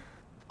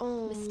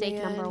 Oh, Mistake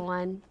number man.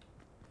 1.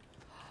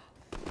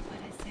 What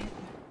is it?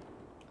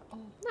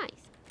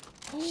 Nice.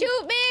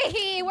 Shoot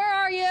me! Where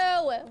are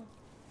you?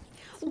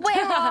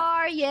 Where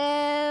are you?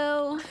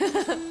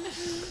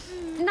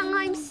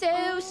 I'm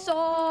so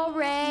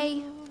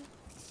sorry.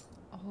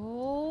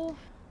 Oh.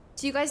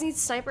 Do you guys need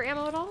sniper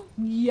ammo at all?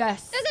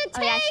 Yes. There's a Oh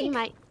tank! yeah, she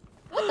might.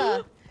 What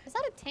the? Is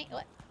that a tank?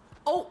 What?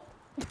 Oh.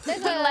 There's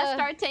We left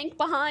our tank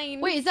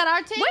behind. Wait, is that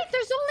our tank? Wait,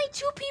 there's only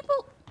 2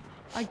 people.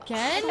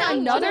 Again? I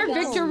know, Another one of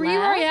them victory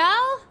left.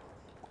 royale?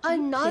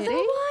 Another kidding?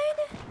 one?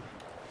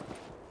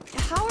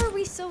 How are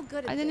we so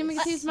good at I didn't even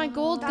get to this? use my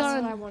gold That's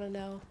gun. what I want to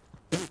know.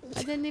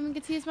 I didn't even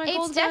get to use my It's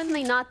gold gun.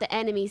 definitely not the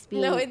enemies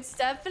being No, it's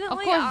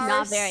definitely course our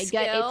not very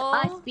good. It's skill.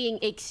 us being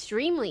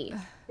extremely,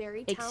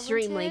 Very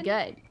extremely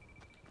good.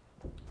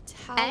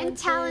 And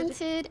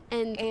talented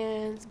and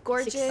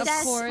gorgeous.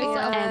 successful Of course,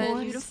 of and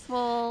course.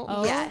 beautiful.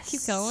 Oh, Yes.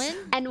 keep going.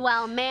 And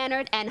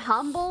well-mannered and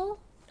humble.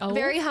 Oh.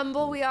 Very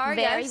humble we are,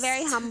 Very, yes.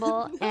 very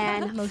humble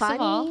and Most of funny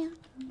all.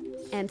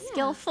 and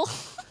skillful.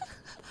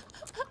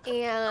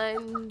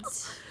 And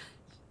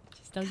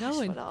Still gosh,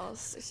 going. what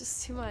else? There's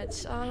just too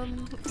much.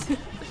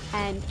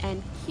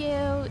 and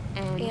cute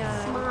and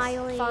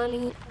smiling.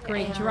 funny.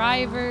 Great and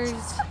drivers.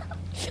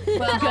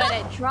 Well, good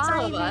at Some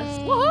driving. of us.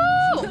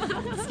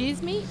 Woohoo!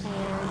 Excuse me?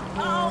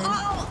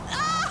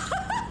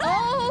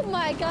 Oh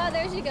my god,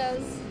 there she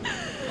goes.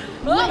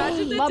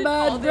 Oh, my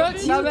bad,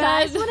 Brooks. Do My you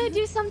guys bad. want to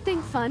do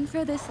something fun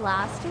for this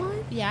last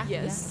one? Yeah.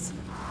 Yes.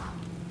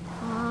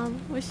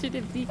 What should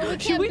it be? We Should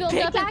can't we build up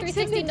in pickaxe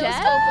him 360 to no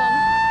death? scope 'em.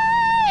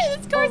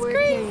 This car's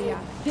crazy. Yeah.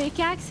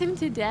 Pickaxe him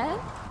to death?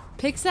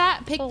 But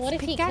what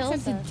if he pickaxe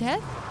kills him us? to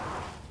death?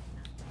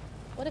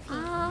 What if he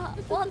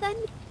Well then,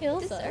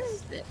 kills us?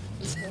 deserves it.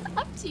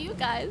 Up to you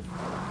guys.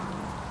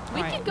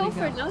 We Alright, could go we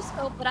for go. no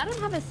scope, but I don't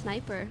have a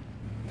sniper.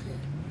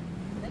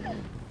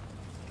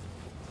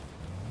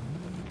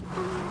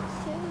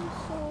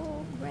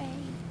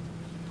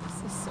 This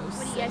is so What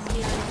do you sick. guys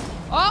need?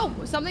 Oh,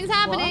 something's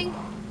happening.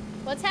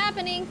 What's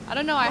happening? I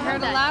don't know. I heard a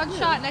that loud too.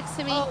 shot next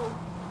to me. Oh,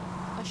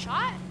 a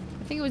shot?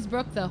 I think it was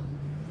Brooke, though.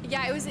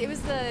 Yeah, it was the.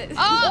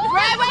 Oh,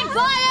 Red went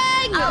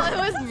flying! Oh, it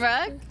was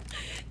Brooke?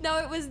 No,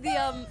 it was the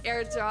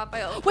airdrop.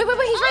 I opened. Wait,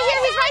 he's right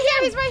here. He's right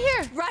here. He's right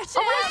here. Rush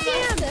him!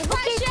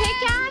 Okay,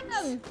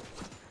 pickaxe!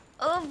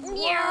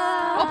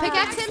 Oh,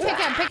 pickaxe him.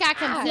 Pickaxe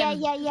him. Yeah,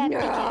 yeah, yeah.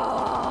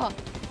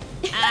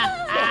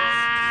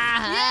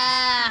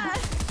 Ah.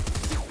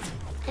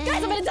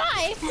 Guys, I'm gonna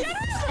die.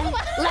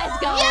 Let's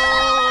go.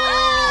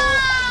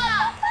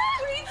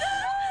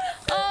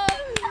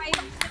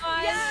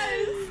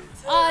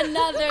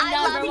 Another I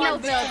love number no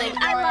one building.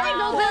 I love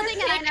no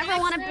building, and I never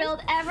want to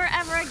build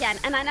ever again.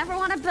 And I never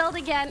want to build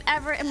again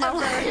ever in my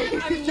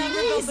life. I'm never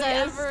building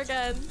ever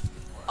again.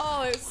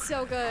 Oh, it was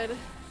so good.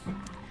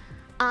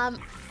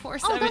 For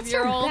Oh, that's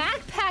your 7-year-old.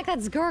 backpack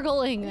that's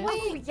gurgling.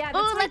 Oh, yeah, that's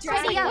Oh, my let's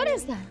ready dragon. up. What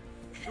is that?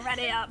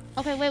 Ready up.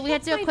 Okay, wait, we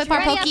have to That's my equip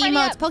our dragon. Ready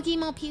up,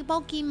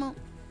 Pokemon.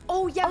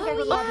 Oh, yeah, we have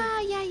a lobby. Oh,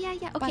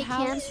 yeah. Okay,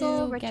 how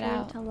cancel, to get return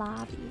out? to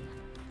lobby.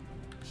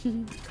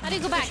 How do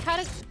you go back? How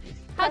to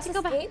Press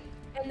go back? escape,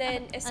 and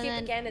then escape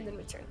then- again, and then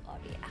return to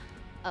lobby.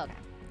 Yeah.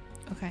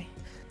 Okay.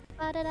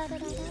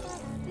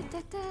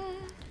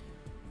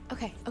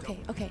 Okay.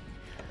 Okay.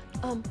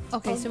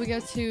 Okay, so we go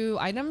to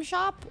item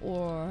shop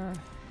or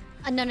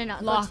No.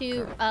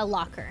 Locker. Go to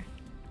locker.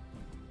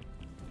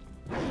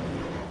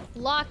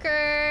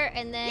 Locker,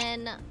 and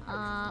then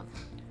oh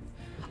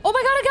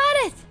my god, I got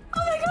it!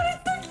 Oh my god,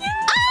 it's so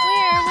cute!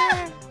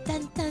 where?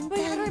 Dun, dun,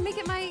 Wait, how do I dun, make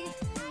it my...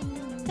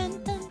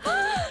 dun, dun, dun,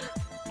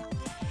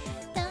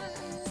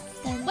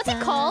 What's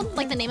it called?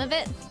 Like the name of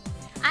it?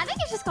 I think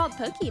it's just called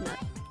Pokemon.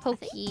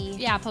 Pokey.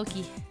 Yeah,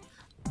 Pokey.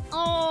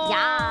 Oh.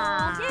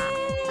 Yeah.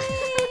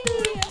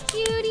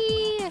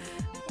 Cutie.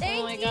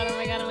 Oh my god.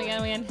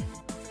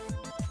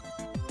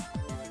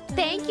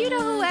 Thank you to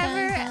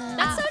whoever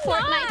That's so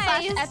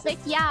Fortnite nice. /Epic.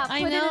 Yeah,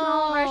 I put it in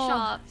all of our know.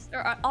 shops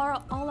or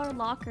all our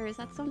lockers.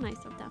 That's so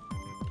nice of them.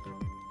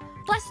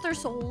 Bless their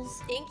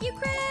souls. Thank you,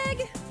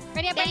 Craig!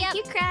 Ready up, Thank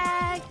you,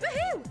 Craig.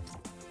 Woohoo!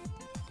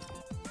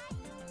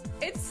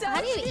 It's so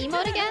How do you cute.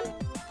 emote again?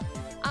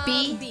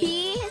 B.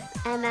 B,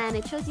 and then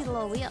it shows you the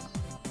little wheel.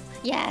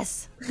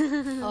 Yes.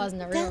 I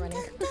wasn't real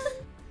running.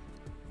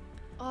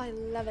 Oh, I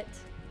love it.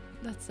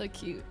 That's so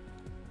cute.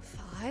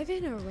 5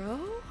 in a row?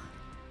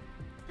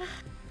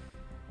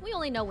 We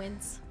only know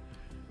wins.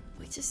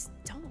 We just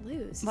don't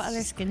lose. What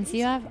other skins do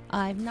you have?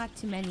 I've not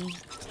too many.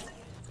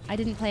 I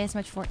didn't play as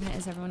much Fortnite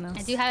as everyone else.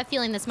 I do have a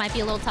feeling this might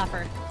be a little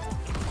tougher.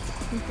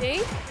 You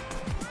think?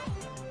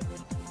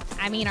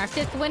 I mean, our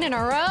 5th win in a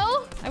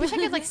row. I wish I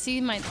could like see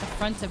the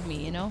front of me,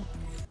 you know?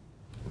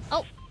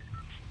 Oh.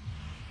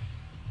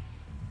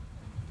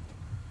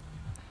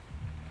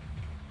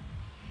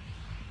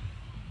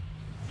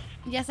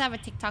 Yes, I have a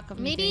TikTok of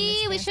me doing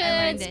Maybe this we dance. I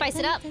learned should it. spice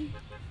it up.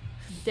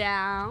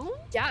 Down.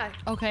 Yeah.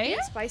 Okay.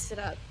 Spice it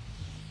up.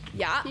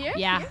 Yeah.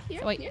 Yeah.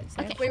 Wait.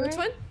 Okay. Wait, which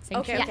one?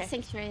 Okay, Yeah, okay.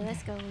 Sanctuary.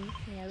 Let's go.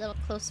 Yeah, a little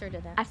closer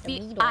to that.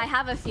 I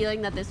have a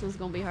feeling that this one's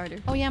gonna be harder.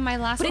 Oh yeah, my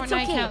last But it's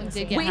Fortnite okay. account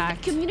did get With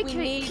hacked.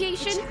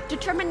 communication,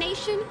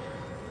 determination,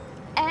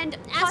 and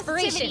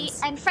positivity,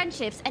 Aspirations. and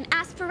friendships, and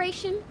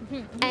aspiration,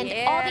 and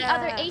all the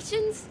other Yeah.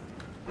 Asians.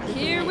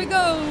 Here we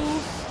go.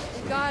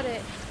 You got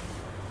it.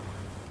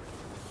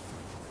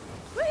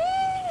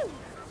 Woohoo!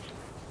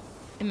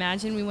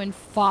 Imagine we win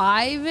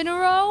 5 in a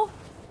row.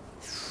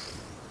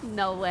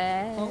 No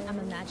way. I'm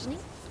imagining.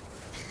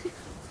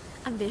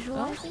 I'm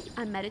visualizing.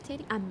 I'm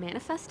meditating. I'm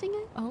manifesting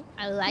it. Oh.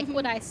 I like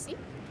what I see.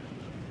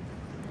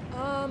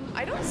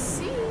 I don't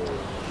see.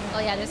 Oh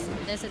yeah,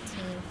 there's a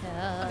team.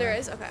 Oh, there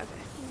is? Okay.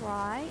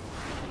 Right.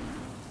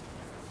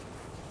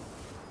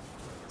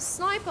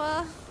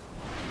 Sniper.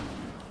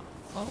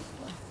 Oh.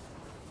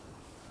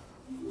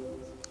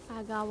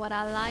 I got what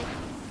I like.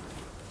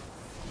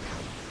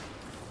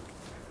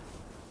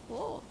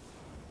 Oh.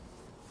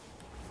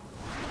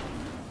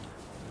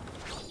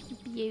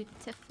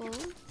 Beautiful.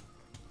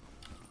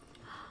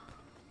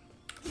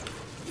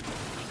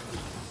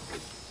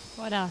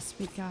 What else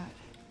we got?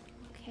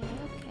 Okay.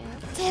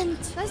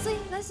 Tent. Leslie.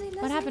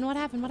 What happened?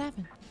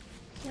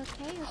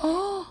 Okay.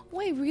 Oh,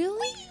 wait,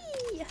 really?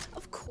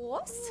 Of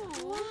course.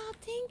 Wow,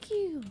 thank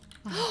you.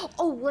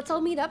 Oh, let's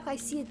all meet up. I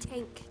see a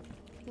tank.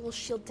 A little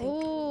shield tank.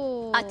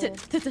 Oh. Tank.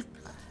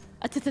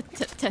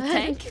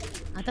 Tank.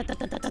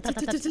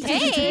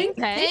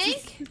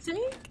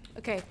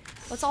 Okay,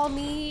 let's all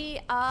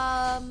meet.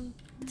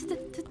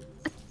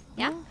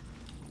 Yeah.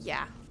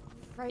 Yeah.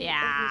 Right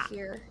Yeah. over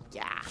here.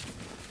 Yeah.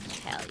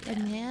 Hell yeah.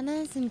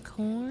 Bananas and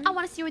corn. I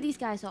want to see where these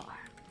guys are.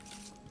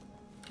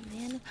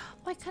 Banana.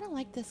 Oh, I kind of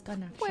like this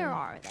gun actually. Where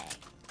are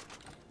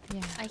they?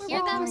 Yeah. I hear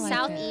them I like it.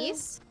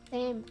 southeast.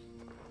 Same.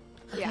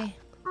 Yeah.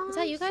 Is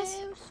that you guys?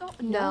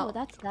 No,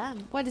 that's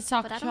them. What is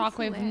But I don't see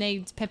Shockwave where.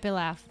 nades Pepe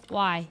laugh?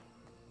 Why?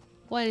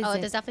 What is Oh, it?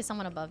 there's definitely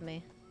someone above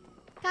me.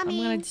 I'm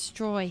gonna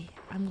destroy.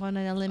 I'm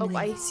gonna eliminate. Oh,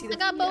 I see I the.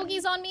 got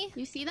bogeys on me.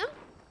 You see them?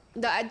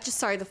 No, I just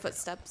sorry the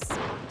footsteps.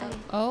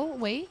 Oh,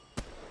 wait.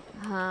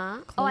 Huh?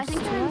 Oh, I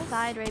think Close they're to us?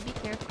 inside, Ray. Be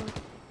careful.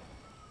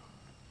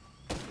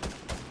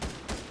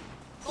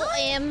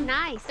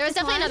 Nice. There was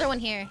definitely another one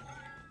here.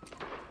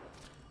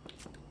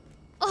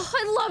 Oh,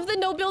 I love the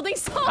no building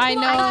so I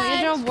know. much.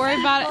 You don't worry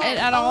about it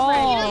at You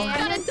all.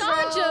 just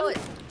gotta dodge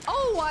him.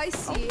 Oh, I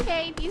see.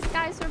 Okay, these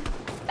guys are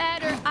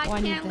better. I Oh, I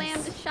need can't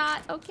land this. the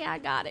shot. Okay, I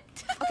got it.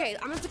 Okay,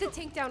 I'm gonna put the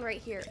tank down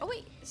right here. Oh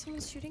wait,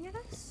 someone's shooting at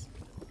us?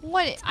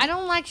 What? I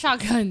don't like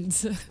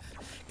shotguns.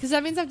 Because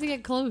that means I have to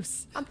get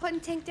close. I'm putting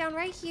tank down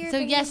right here. So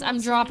if yes, anyone I'm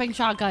wants dropping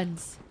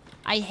shotguns.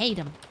 I hate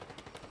them.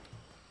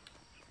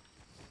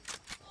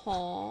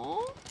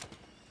 Oh.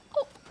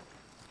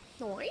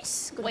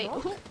 Nice. Good Wait,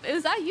 luck.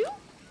 is that you?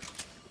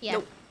 Yeah.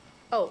 Nope.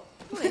 Oh.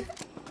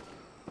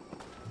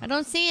 I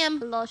don't see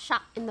him. A little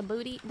shot in the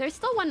booty. There's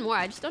still one more.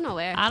 I just don't know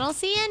where. I don't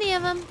see any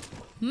of them.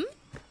 Yeah,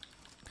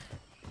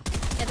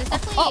 there's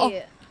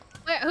definitely.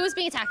 Where, who's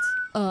being attacked?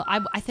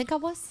 I think I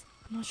was.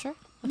 I'm not sure.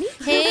 Me?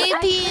 Hey,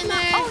 Peanut.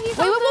 Oh, he's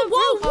wait,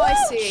 whoa, Oh, I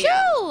see.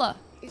 chill.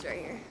 He's right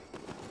here.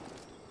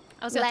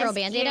 I was gonna throw a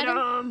band-aid at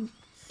him.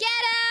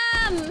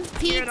 Get him!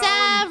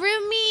 Pizza,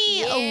 Rumi.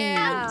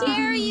 Yeah. How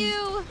dare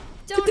you?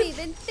 Don't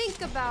even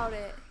think about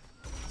it.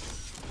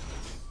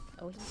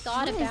 Oh, he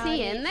thought Is about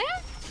he it. in there?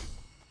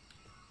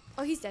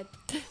 Oh, he's dead.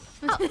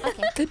 Oh,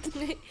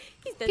 okay.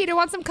 He's dead. Peter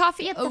wants some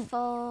coffee.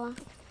 Beautiful.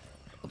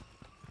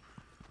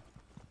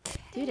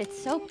 Dude,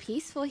 it's so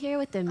peaceful here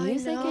with the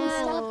music and know. I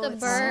stuff. love the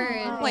It's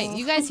birds. Wait,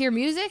 you guys hear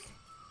music?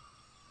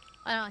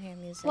 I don't hear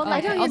music. Well, I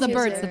like, don't oh, use the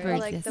birds, music, the birds.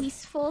 like Yes. the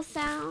peaceful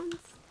sounds,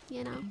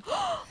 you know.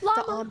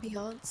 The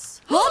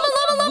ambiance. Llama,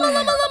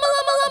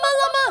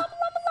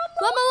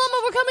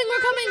 we're coming.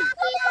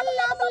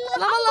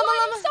 Llama.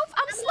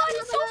 I'm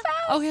sliding so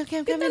fast. Okay, I'm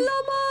coming.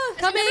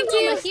 Coming There's to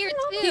you. llama here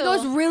too. He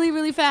goes really,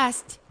 really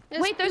fast.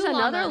 Wait, there's two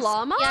another llamas.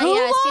 llama? Yeah, Two yeah,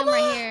 I see him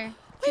llama? right here.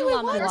 Two Wait,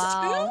 llamas.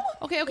 Wow.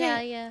 Okay.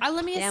 Yeah, yeah.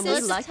 Let me Damn,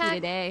 assist. we're lucky attack.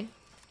 today.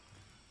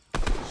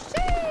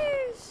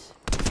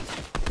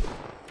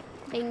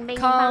 Bing, bing,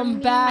 Come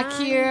bang, back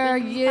bing, here,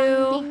 bang, you.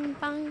 bing,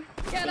 bang,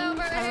 Get bing, over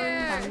bang,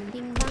 here. bang,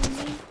 bing,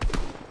 bang, bing.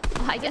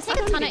 Oh, I guess take I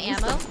a don't ton even of use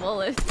the ammo.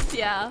 bullets.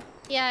 Yeah.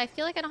 Yeah, I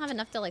feel like I don't have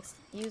enough to like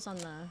use on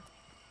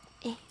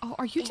the. Oh,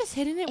 are you just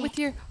hitting it with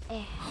your? There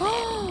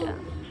we go.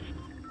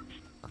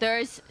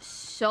 There's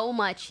so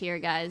much here,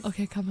 guys.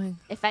 Okay, coming.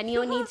 If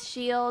anyone needs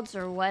shields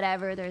or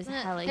whatever, there's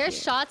hella There's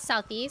here. shots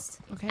southeast.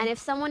 Okay. And if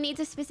someone needs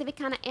a specific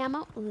kind of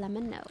ammo, let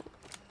me know.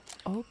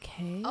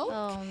 Okay.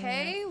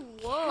 Okay.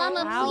 Whoa.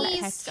 Llama, Wow,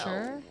 please.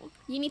 Hector.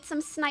 You need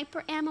some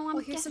sniper ammo, I'm Oh,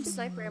 here's some guessing?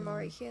 sniper ammo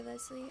right here,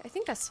 Leslie. I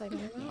think that's sniper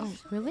ammo. Oh,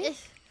 really?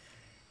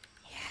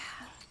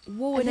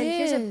 Whoa, And then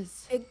here's a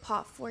is. big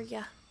pot for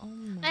you. Oh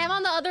my. I am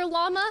on the other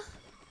llama.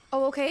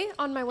 Oh, okay.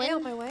 On my way.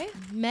 On my way.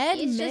 Med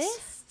He's mist.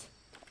 just-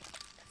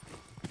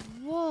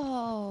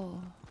 Whoa.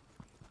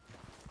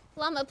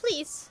 Llama,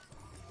 please.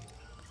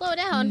 Slow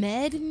down.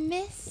 Med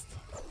mist.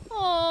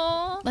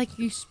 Aww. Like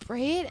you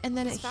spray it and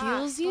then it It's heals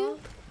fast, you.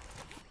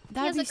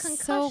 That'd be has a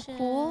so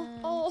cool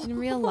concussion. in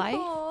real life.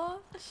 Oh,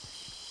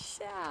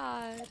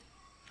 sad.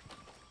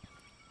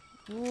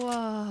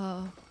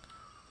 Whoa.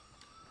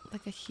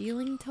 Like a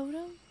healing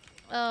totem?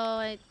 Oh,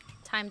 I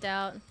timed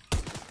out.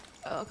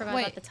 Oh, Forgot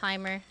Wait. about the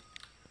timer.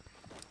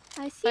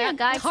 I see a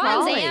guy Tons of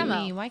crawling.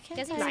 ammo. Me. Why can't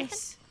Guess I?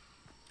 nice.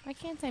 Why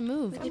can't I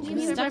move? You I'm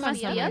need to stuck on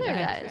versus the other guy.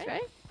 guys,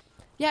 right?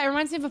 Yeah, it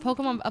reminds me of a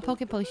Pokemon, a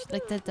Pokepotion,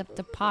 like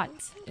the pot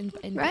in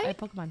Right?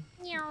 Pokemon.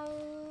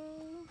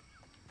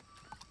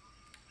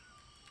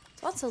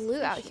 Lots of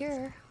loot out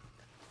here.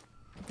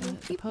 The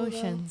people, though.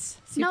 potions.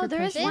 No, Super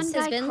there is potions. one This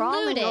has guy been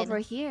crawling looted. over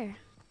here.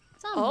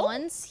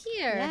 Someone's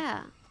here.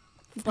 Yeah.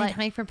 And But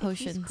hyper if he's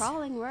potions.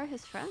 crawling, we're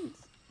his friends.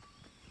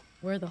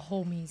 We're the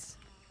homies.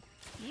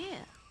 Yeah.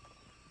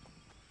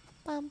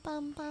 Bum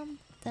bum bum.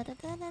 Da da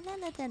da da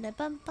da da da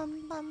bum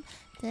bum bum.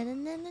 Da da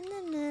da da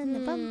da da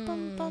bum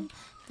bum bum.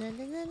 Da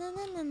da da da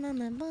da da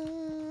da bum.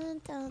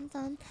 Dun dun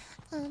dun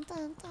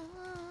dun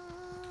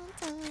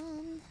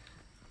dun.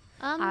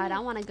 Alright, I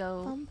want to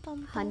go Bum bum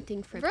bum.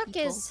 hunting for Rook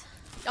people. is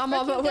I'm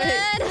on my way.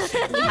 good.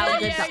 See how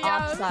good the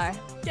yeah, ops are.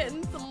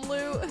 Getting some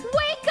loot.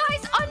 Wait,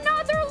 guys,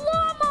 another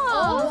llama!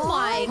 Oh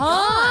my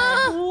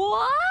Huh? god.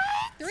 What?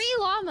 3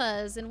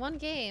 llamas in one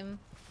game.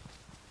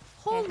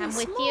 Holy I'm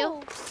with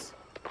you. smokes.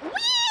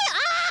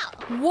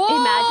 Whoa!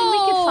 Imagine we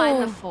could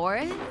find the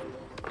forest.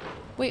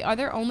 Wait, are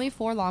there only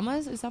 4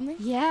 llamas or something?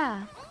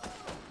 Yeah.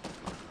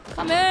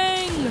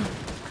 Coming!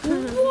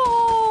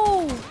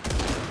 Whoa!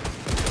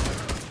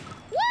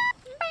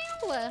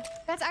 What?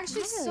 That's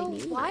actually really so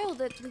neat. wild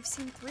that we've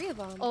seen 3 of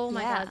them. Oh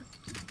my Yeah. god.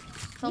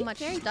 So You much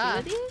carry two stuff.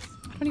 of these?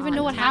 I don't even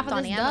know what half of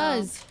on this ammo.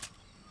 does.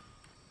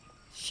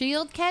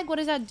 Shield keg? What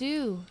does that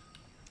do?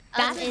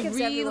 That it gives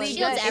really everyone shields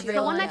good. It's the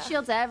one everyone. that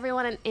shields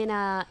everyone in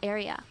a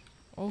area.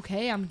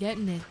 Okay, I'm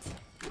getting it.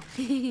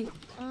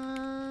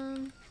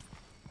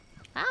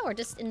 We're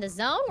just in the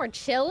zone. We're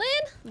chilling.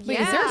 Wait,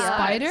 is there a Yeah,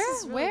 spider? this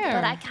is really Where?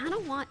 But I kind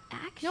of want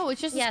action. No,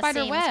 it's just a Yeah, spider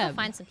same. Let's go web.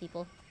 find some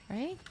people.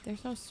 Right?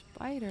 There's no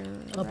spider.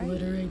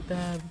 Obliterate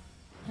them.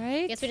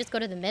 Right? I guess we just go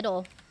to the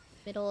middle.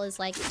 Middle is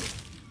like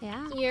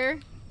Yeah. here.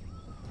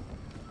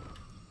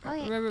 Oh,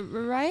 yeah.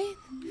 Right?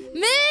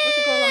 We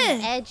could go along the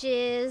Myth!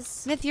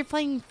 edges. Myth, you're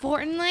playing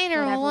Fortnite or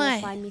Whatever will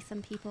what? find me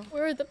some people.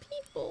 We're the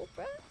people,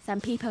 bro. Some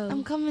people.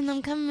 I'm coming,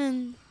 I'm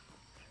coming.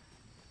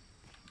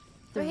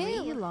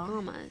 3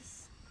 llamas.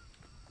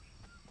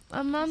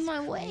 I'm on my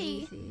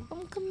way. Crazy.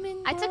 I'm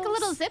coming. I took a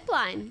little zip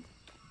line.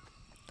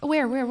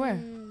 Where?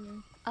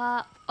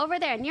 Over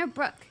there, near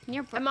Brook.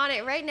 Near Brook. I'm on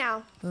it right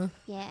now.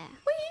 Yeah.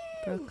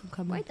 Broke, I'm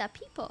coming. Where the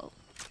people?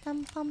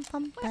 Dum, bum,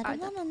 bum, Where are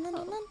the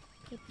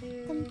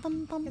da-da-da-da-da-da. Dum,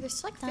 bum, bum. Yeah,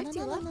 there's like 50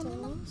 left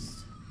almost.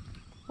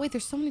 Wait,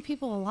 there's so many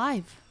people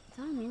alive.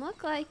 Doesn't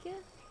look like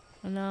it.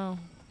 I know.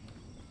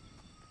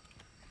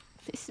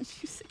 This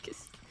music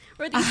is.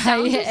 Or these I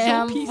sounds are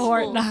am so peaceful.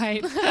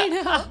 Fortnite. I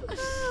know.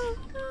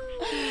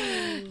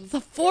 The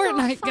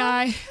Fortnite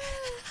guy.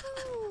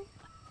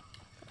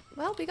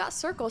 Well, we got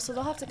circles, so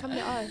they'll have to come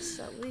to us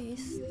at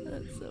least.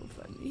 That's so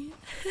funny.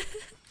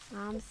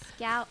 I'm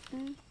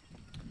scouting.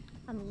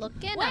 I'm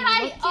looking. Wait,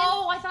 I'm looking.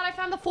 I thought I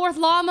found the 4th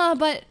llama,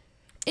 but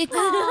it's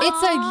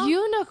a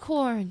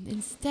unicorn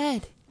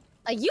instead.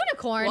 A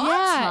unicorn?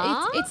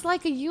 Yeah, it's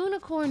like a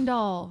unicorn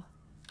doll.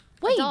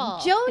 Wait, doll.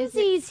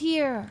 Jonesy's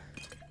here.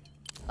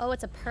 Oh,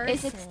 it's a person.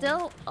 Is it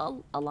still a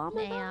llama?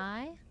 May though?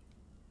 I?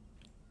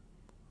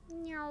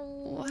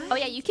 Oh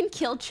yeah, you can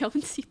kill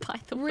Jonesy, by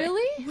the way.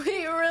 Really?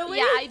 Wait, really?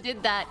 Yeah, I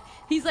did that.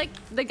 He's like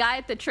the guy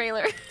at the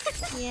trailer.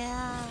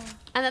 Yeah.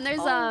 And then there's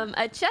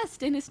a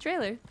chest in his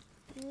trailer.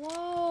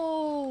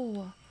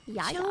 Whoa.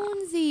 Yeah.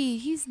 Jonesy,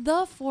 he's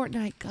the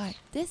Fortnite guy.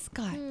 This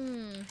guy.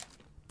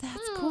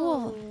 That's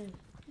cool.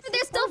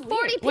 There's still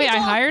 40 people. Wait, I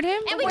hired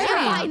him? And we Wait,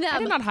 can't find them. I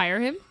did not hire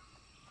him.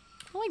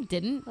 No, I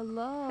didn't.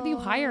 Hello. How do you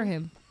hire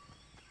him?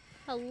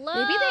 Hello.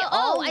 Maybe they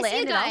all I see a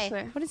landed guy.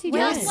 elsewhere. What is he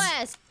doing?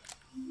 West.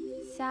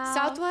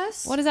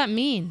 Southwest? What does that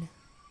mean?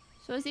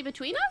 So is he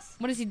between us?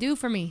 What does he do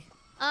for me?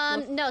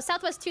 No,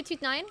 Southwest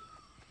 229.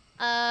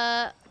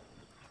 I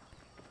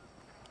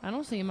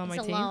don't see him on my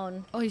He's team.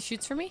 alone. Oh, he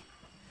shoots for me?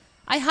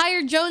 I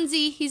hired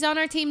Jonesy. He's on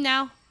our team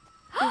now.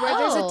 Where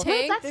there's a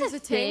tank. that's There's a a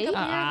tank. thing.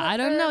 I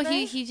don't know.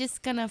 He's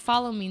just gonna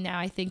follow me now,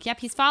 I think. Yep,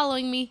 he's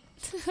following me.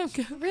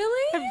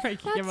 Really? I'm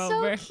breaking him That's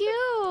over. so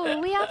cute.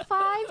 We have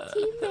 5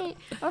 teammates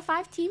or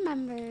 5 team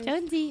members.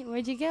 Jonesy,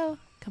 where'd you go?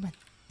 Come on.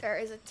 There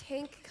is a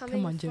tank coming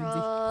Come on, Jonesy.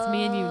 from It's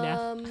me and you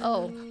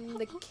now.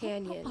 the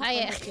canyon.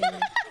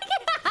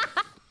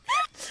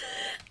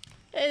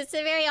 It's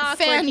a very awkward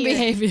Fan here.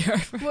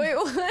 behavior. Wait,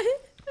 what?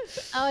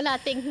 Oh,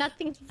 nothing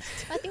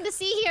to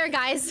see here,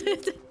 guys.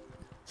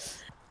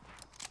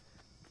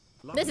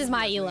 This is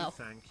my elo.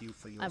 Thank you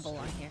for your I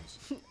belong here.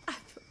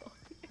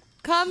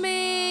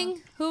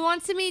 Coming. Who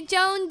wants to meet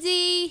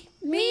Jonesy?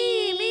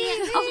 Me.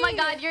 Oh my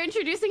God, you're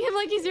introducing him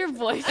like he's your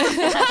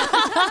boyfriend.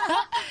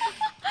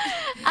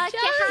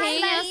 Hi,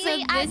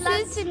 Leslie. I'd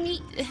love is- to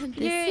meet.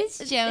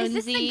 This is Jonesy.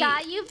 Is this the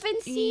guy you've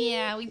been seeing?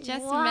 Yeah, we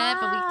just met,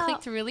 but we Wow.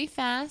 clicked really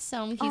fast,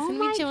 so he's Oh gonna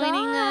my be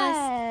joining us.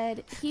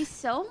 God. He's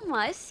so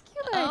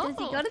muscular. Does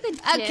he go to the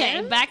gym?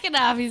 Okay, back it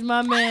off. He's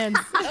my man.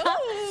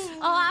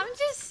 Oh, I'm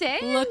just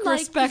saying. Look like,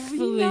 respectfully.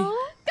 you know?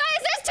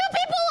 Guys, there's 2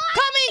 people on!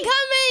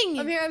 Coming!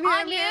 I'm here.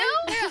 On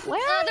you?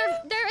 Where?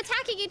 They're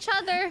attacking each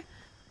other.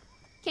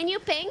 Can you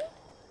ping?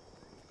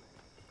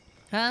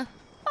 Huh?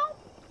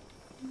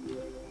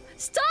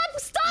 Stop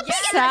pinging!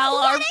 Sal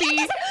What RP.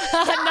 is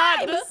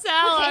Not the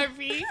Sal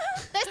RP.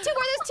 There's 2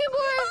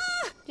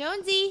 more.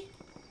 Jonesy.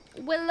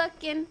 We're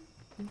looking.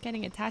 I'm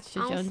getting attached to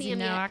I don't see Jonesy him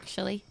now, yet.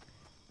 actually.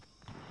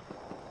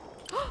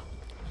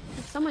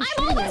 Someone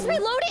I'm almost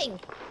reloading.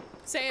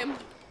 Same.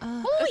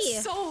 Holy.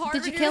 It's so hard.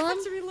 Did when you you're kill about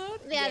him? to reload.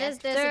 Yeah, there's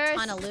a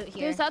ton of loot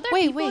here. There's other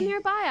Wait, people wait.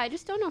 nearby. I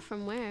just don't know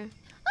from where.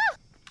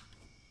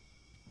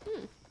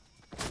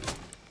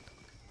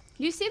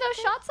 You see those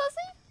shots,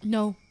 Leslie?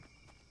 No.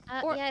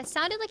 Yeah, it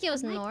sounded like it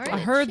was north. I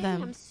heard Shit,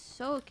 them. I'm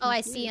so confused. Oh,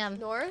 I see him.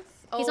 North.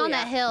 He's Oh, on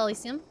yeah. that hill. You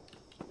see him?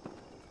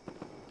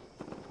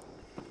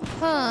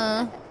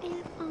 Huh.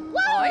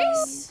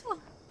 Nice.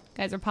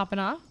 Guys are popping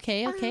off.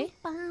 Okay, okay.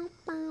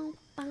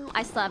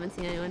 I still haven't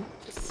seen anyone.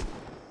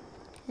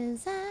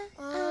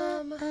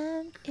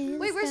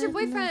 Wait, where's your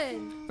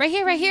boyfriend? Right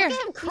here, right here. Look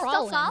at him He's still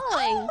crawling.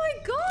 following. Oh my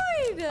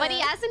God. But he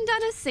hasn't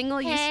done a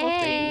single useful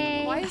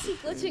thing. Why is he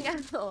glitching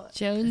out?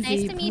 Jonesy,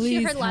 Nice to meet please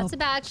you. Heard lots help.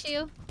 about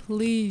you.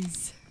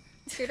 Please.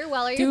 Treat her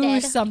well or Do you're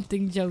dead.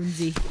 something,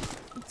 Jonesy.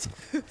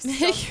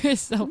 Make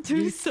yourself Do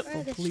useful, Where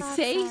are the please. shots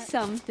Say at?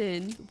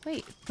 something.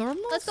 Wait,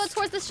 thermals? Let's go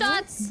towards the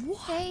shots.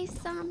 Say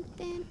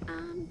something,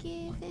 I'm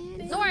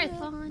giving North.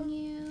 up on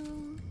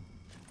you.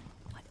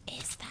 What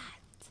is that?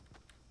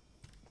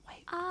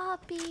 I'll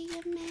be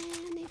your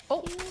man if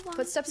Oh, you want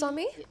footsteps on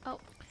me. Oh,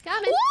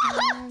 coming.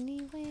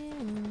 Anywhere.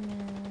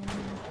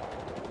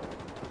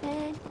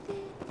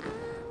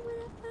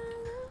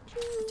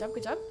 Good job.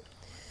 Good job.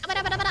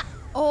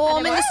 Oh,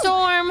 I'm in the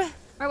storm.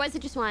 Or was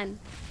it just one?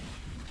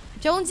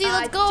 Jonesy,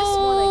 let's Just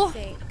one, I go.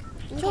 think.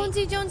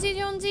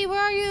 Jonesy, where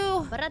are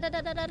you?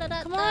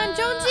 Come on,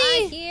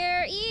 Jonesy.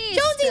 Here, east.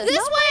 Jonesy,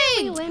 this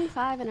We way. win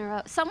 5 in a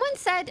row. Someone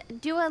said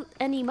do an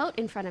emote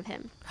in front of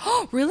him.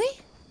 Really?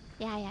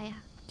 Yeah.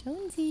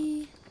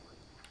 Jonesy.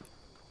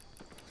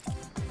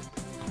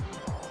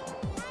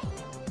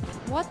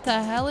 What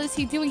the hell is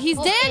he doing? He's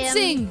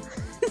dancing.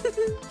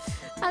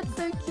 That's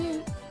so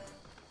cute.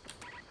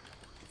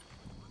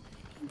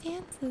 He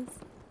dances.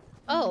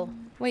 Oh,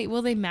 Wait,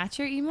 will they match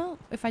your emote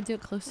if I do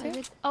it closer?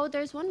 Oh,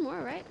 there's one more,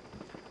 right?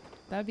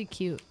 That'd be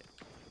cute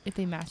if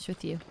they matched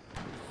with you.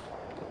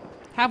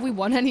 Have we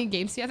won any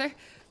games together?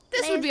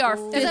 This would be our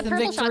There's a 5th purple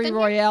victory shotgun here?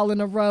 royale in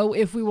a row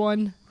if we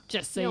won.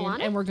 Just You saying,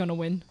 want it? and we're gonna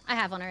win. I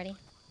have one already.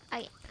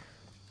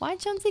 Why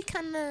Jonesy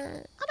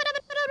kinda...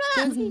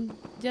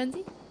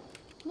 Jonesy?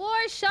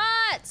 More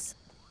shots.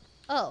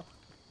 Oh.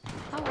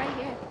 Oh, right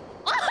here.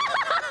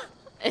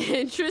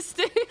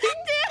 Interesting.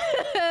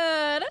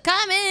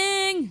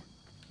 Coming!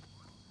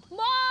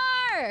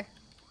 More!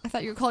 I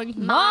thought you were calling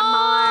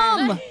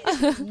Mom! Mom!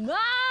 Mom!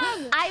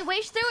 I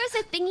wish there was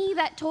a thingy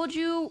that told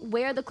you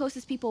where the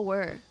closest people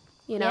were.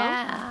 You know?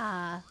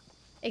 Yeah. Oh,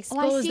 I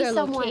Expose see their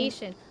someone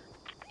location.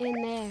 in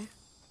there.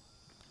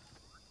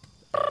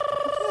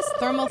 This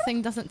thermal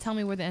thing doesn't tell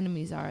me where the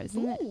enemies are,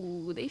 isn't it?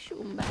 Ooh, they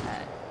shoot 'em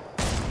bad.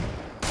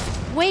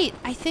 Wait,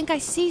 I think I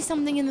see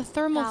something in the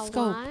thermal That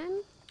scope.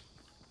 one.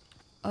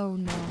 Oh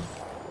no.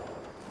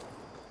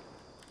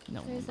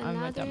 No, There's I'm a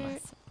another-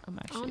 dumbass. I'm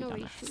I actually don't know a where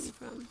you're dumbass. shooting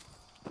from.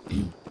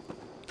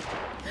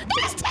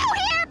 There's 2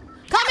 here!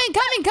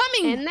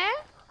 Coming! In there?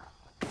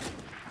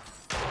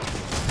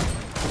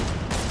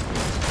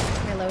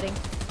 Reloading.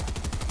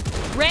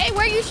 Ray,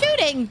 where are you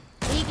shooting?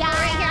 We got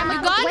him.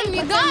 You got him,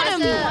 you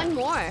got him. One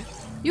more.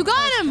 You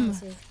got him!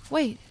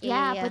 Wait.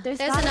 Yeah, but there's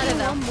another gotta be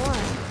though. one more.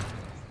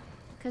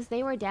 Because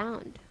they were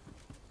downed.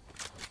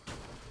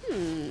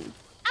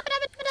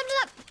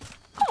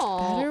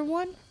 Oh. Better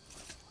one?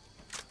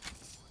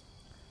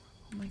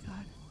 Oh my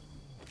god.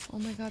 Oh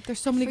my god, there's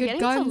so many good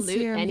guns to loot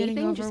here. I'm getting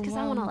anything just because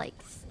I want to overwhelmed.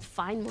 like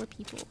find more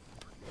people.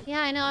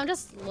 Yeah, I know. I'm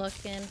just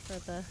looking for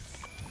the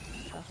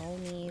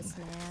homies,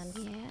 man.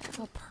 Yeah.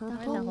 Oh, Where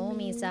purple. the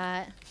homies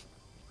at?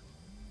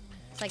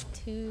 It's like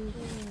 2.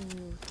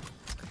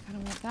 I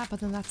don't want that, but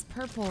then that's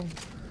purple.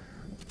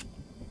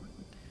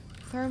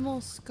 Thermal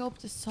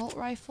scoped assault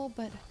rifle,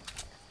 but...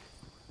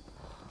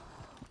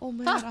 Oh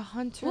my god, a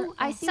hunter. Ooh,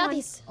 I Oh, see one.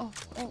 Southeast.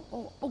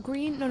 Oh,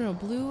 green? No,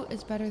 blue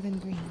is better than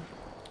green.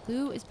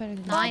 Blue is better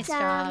than Nice green.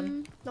 job.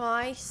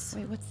 Nice.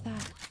 Wait, what's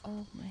that?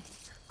 Oh my.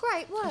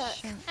 Great A work.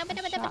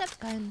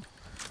 shotgun.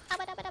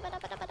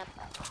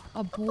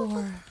 A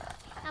boar.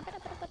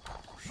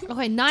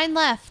 Okay, 9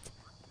 left.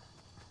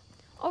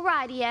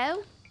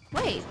 Alrighty-o.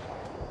 Wait.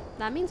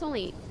 That means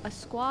only a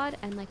squad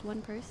and like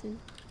one person.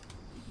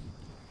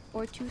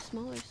 Or 2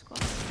 smaller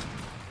squads.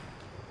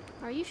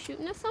 Are you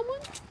shooting at someone?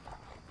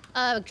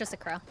 Just a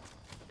crow.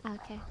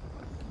 Okay.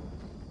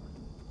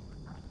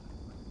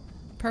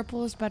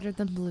 Purple is better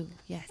than blue.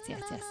 Yes.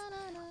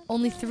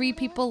 Only 3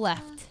 people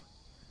left.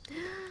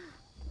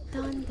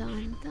 Dun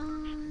dun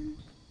dun.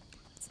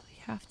 So we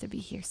have to be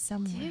here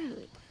somewhere.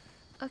 Dude.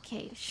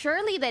 Okay,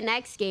 surely the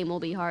next game will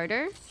be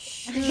harder.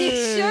 Surely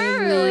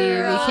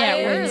we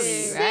can't win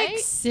Surely,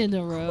 6 in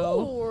a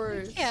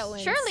row.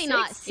 Surely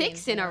not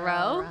 6 in a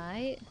row.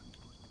 Right?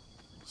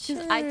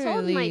 Because I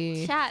told my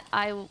Surely. chat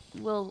I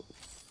will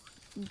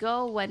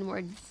go when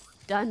we're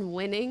done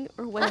winning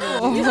or when we're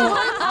losing.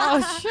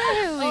 Oh,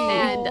 surely.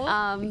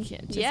 And We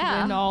can't just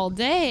yeah. win all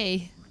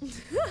day.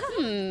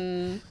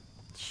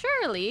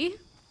 Surely.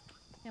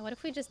 Yeah, what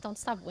if we just don't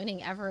stop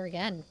winning ever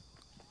again?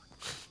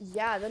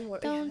 Yeah, then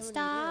what? Don't what do you do?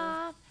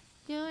 stop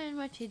doing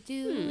what you're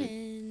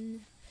doing.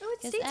 Oh,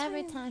 it's Cause daytime.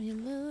 every time you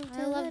move,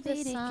 I love the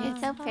sun.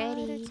 It's so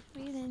pretty.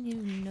 You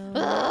know,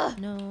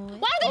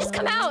 Why did they just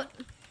come out?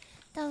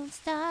 Don't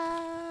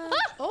stop.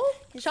 Oh,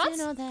 Shots? You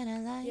know that I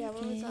like yeah,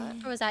 what was that?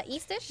 Or was that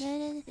Eastish?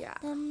 Yeah.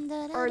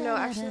 Or no,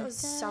 actually it was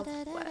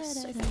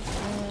southwest, I think.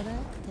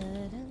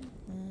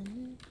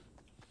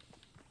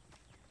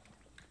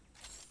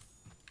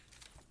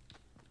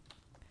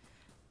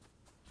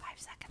 5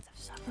 seconds of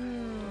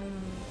summer.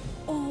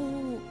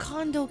 Oh,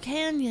 Condo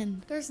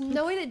Canyon. There's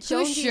no way that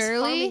Jones is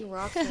Shirley? farming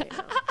rocks right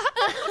now.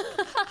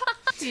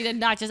 You did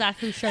not just ask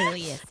who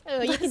Shirley is.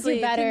 Oh, you can Leslie,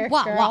 do better.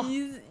 Wow, girl. wow.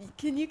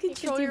 Can you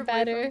control do your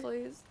better. boyfriend,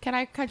 please? Can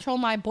I control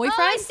my boyfriend?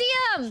 Oh, I see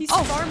him! He's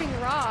farming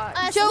rocks.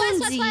 West,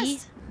 Jonesy.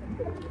 west.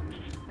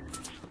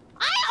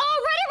 I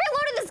already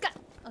reloaded this gun!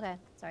 Okay,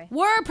 sorry.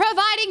 We're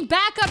providing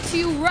backup to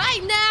you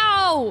right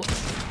now.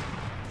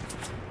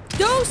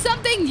 Do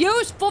something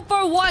useful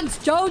for once,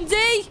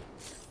 Jonesy.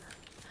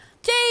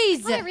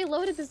 Jeez. I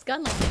reloaded this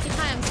gun like 50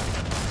 times.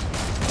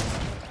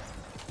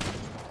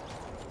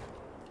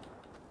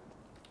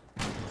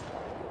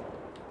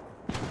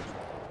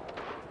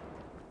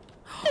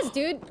 This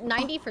dude,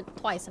 90 for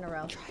twice in a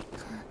row.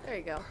 There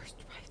you go.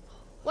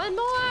 One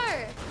more.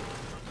 Is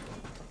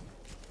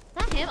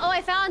that him? Oh,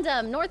 I found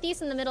him.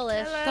 Northeast in the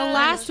middle-ish. The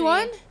last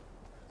one?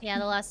 Yeah,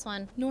 the last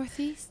one.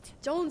 Northeast.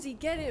 Jonesy,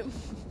 get him.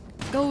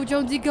 Go,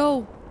 Jonesy,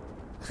 go.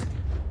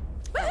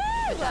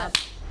 Good job.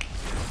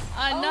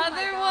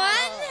 Another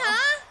one,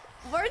 huh?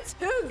 We're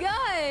too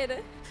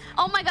good.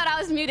 Oh my god, I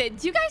was muted.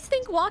 Do you guys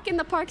think Walk in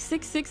the Park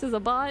 66 is a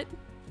bot?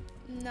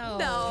 No.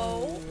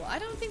 No. I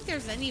don't think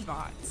there's any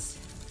bots.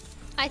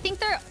 I think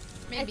there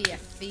Maybe a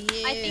few.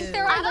 I think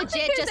there I are don't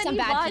think legit there's just some any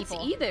bad bots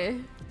people. either.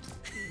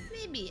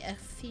 Maybe a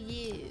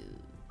few.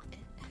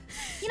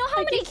 You know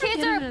how I many think we're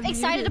kids getting are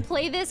excited to unmuted.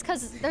 play this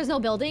because there's no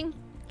building?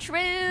 True.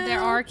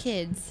 There are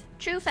kids.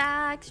 True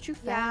facts. True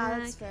Yeah, facts.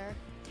 that's fair.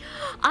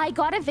 I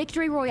got a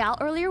victory royale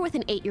earlier with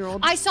an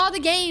 8-year-old. I saw the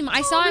game.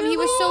 I saw him. He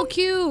was so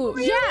cute.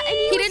 Yeah, and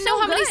He was didn't so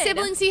know how many good.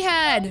 siblings he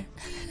had.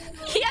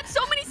 He had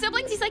so many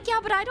siblings. He's like, yeah,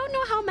 but I don't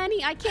know how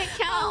many. I can't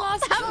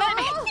count how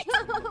many.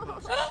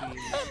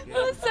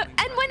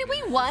 And when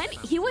we won,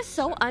 he was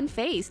so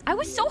unfazed. I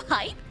was so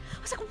hyped.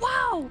 I was like,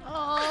 wow,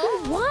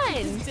 we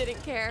won.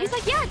 Didn't care. He's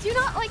like, yeah, do you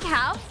not like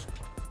have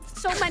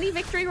so many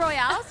victory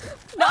royales?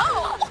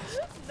 No.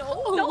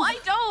 No, I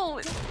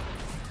don't.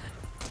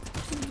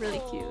 She's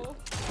really cute.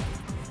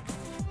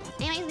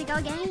 Anyways, we go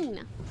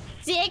again.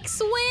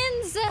 6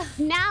 wins.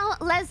 Now,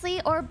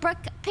 Leslie or Brooke,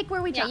 pick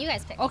where we Yeah, jump. you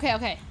guys pick. Okay,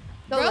 okay.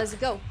 Go, Brooke? Leslie,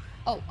 go.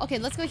 Oh, okay,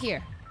 let's go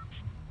here.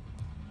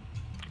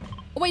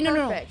 Oh, wait,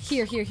 no.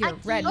 Here.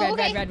 Red.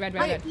 Okay. Red.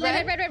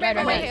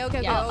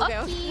 Okay,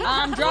 Yeah. go.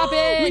 I'm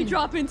dropping. We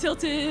dropping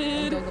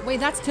tilted. Go. Wait,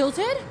 that's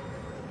tilted?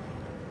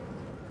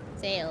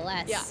 Say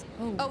less. Yeah.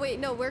 Oh, wait,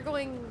 no, we're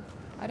going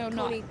I don't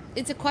know. Coney.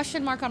 It's a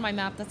question mark on my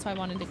map. That's why I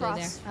wanted to go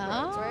there. cross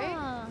roads, right?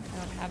 Ah. I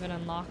don't have it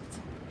unlocked.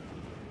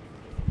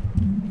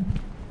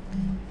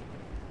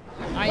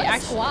 What a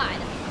squad.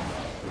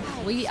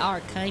 We are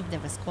kind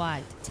of a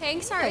squad.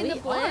 Tanks are Yeah, in the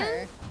we blimp.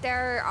 are.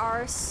 There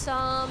are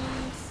some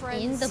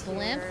friends In the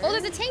blimp. here. Oh,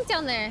 there's a tank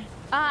down there.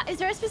 Is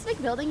there a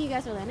specific building you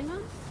guys are landing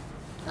on?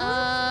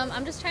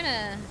 I'm just trying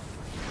to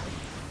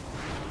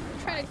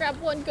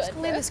grab one good.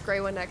 Only this gray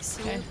one next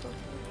to you.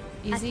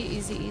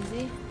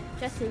 Easy.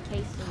 Just in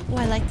case. Oh,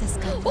 I like this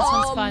gun. This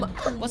one's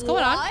fun. What's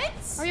going on?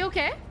 Are you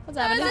okay? What's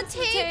There's happening?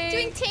 a tank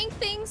doing tank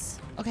things.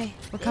 Okay,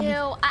 we're coming.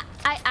 Ew,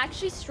 I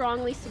actually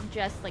strongly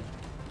suggest, like,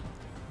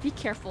 be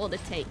careful of the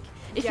tank.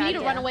 If you Yeah, need to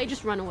yeah. run away,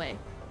 just run away.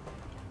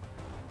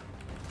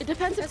 It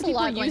depends if There's the a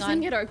people lot going using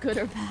on. it are good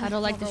or bad. I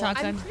don't like the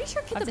shotgun. I'm pretty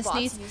sure I have the to bots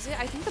sneeze. use it.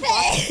 I think the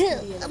bots can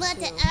be in it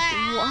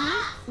too.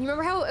 What? You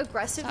remember how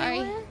aggressive Sorry.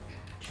 they were?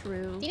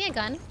 True. Do you need a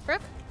gun,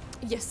 Brooke?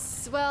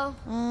 Yes. Well.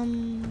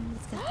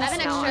 Let's get I have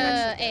an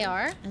extra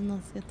AR. And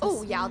let's get this.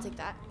 Oh yeah, I'll take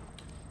that.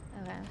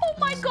 Okay. Oh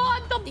my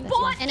god, the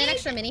bot! And an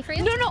extra mini for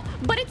you? No,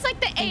 but it's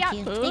like the AI.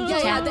 you.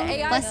 Yeah, the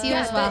AI. Bless you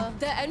as well.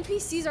 The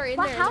NPCs are in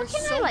But there. how and they're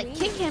can so I, like, mean.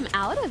 kick him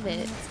out of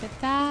it? Let's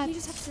get that. You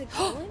just have to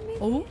kill him, maybe?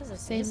 Oh, Does it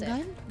same use it?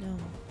 gun? No.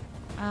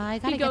 I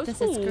gotta He get goes,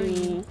 this as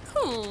green.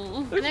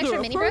 An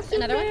extra mini, Brooke?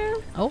 Another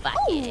one? Oh,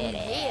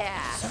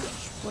 Yeah.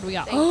 what do we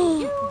got? Thank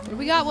you. What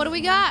do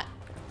we got?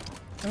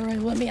 All right,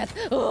 let me at.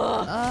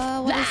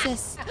 What is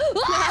this?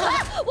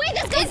 Wait,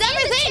 this guy's Is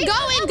everything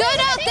going good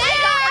out there?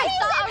 I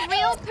saw a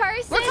real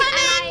person We're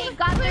coming! and I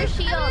got their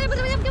shield.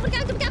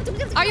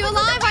 Are you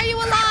alive? Are you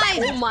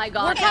alive? Oh my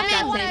god. We're coming.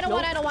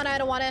 I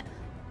don't want it.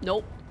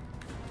 Nope.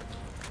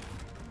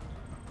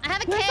 I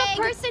have a There's keg.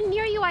 a person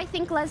near you, I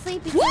think, Leslie.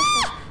 Because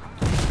What?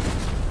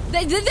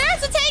 There's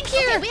a tank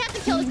here. Okay, we have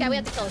to kill this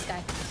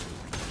guy.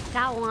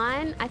 that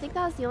one, I think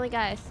that was the only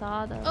guy I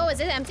saw, though. Oh, is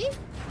it empty?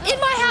 In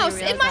my house.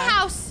 real In my guy.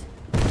 house.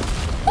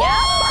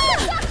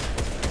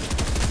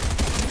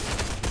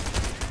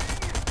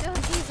 Oh,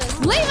 Jesus.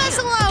 Leave us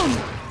alone.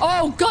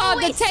 Oh God,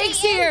 the wait, tank's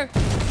stay in. here.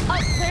 Oh,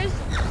 there's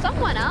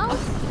someone else.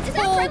 Is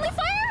that friendly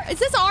fire? Is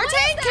this our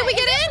tank? Can we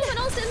get in? Someone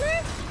else in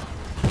there?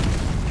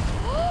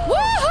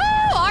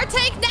 Woohoo! Our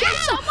tank now! Can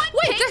someone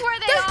pick where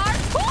they are?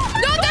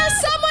 No, there's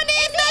someone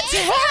in the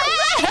tank!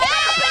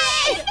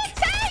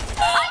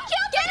 I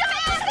killed him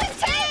out of the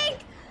tank!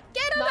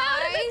 Get him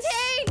out of the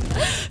tank!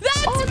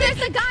 That's Oh,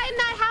 there's a guy in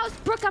that house.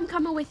 Brooke, I'm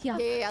coming with you.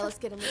 Yeah, let's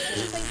get him.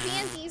 It's like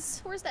pansies.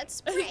 Where's that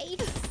spray?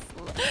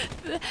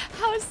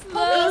 how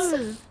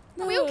slow.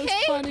 Are we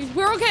okay? Funny.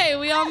 We're okay.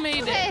 We all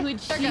made Okay. it. Good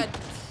They're shit.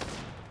 good.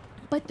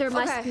 But there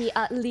must Okay. be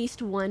at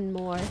least one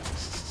more.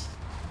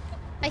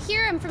 I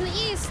hear him from the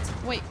east.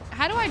 Wait,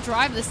 how do I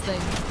drive this thing?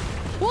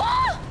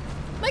 Whoa!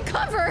 My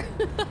cover!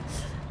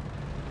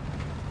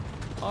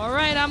 All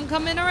right, I'm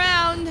coming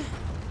around.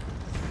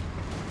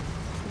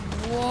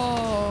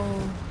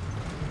 Whoa.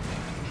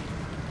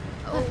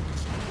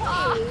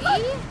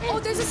 Oh,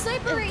 there's a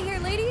sniper right here,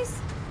 ladies.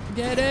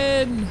 Get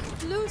in.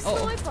 Blue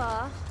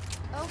sniper.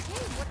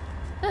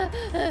 Where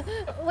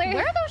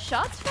Where are those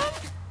shots from?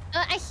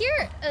 I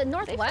hear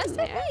northwest, I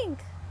there? think.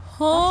 That's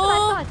what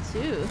Huh? I thought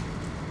too.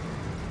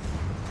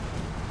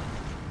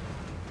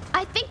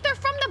 I think they're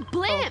from the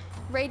blimp.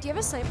 Ray, do you have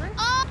a sniper?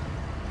 Oh,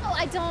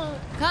 I don't.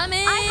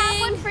 Coming. I have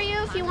one for you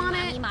if you want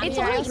it. mommy, It's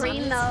mommy, only mommy.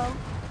 green though.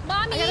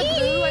 Mommy!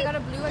 I got a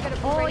blue. I got a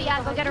blue. Oh right yeah,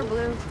 here go get her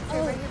behind blue.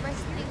 you. Okay, right here, right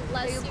here.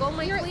 Bless There you go,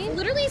 my You're queen.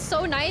 literally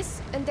so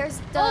nice. And there's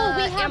the Oh,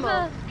 we have ammo.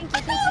 a. Thank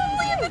you.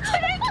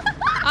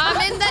 I'm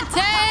in the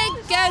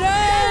tank. Get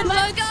in.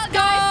 Let's go.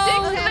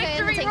 Okay,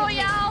 Victory take a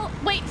Royale.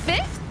 Wait,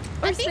 fifth?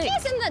 Or I think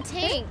sixth? he's in the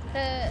tank.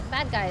 The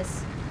bad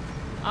guys.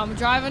 I'm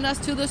driving us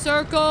to the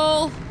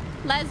circle.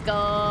 Let's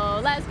go.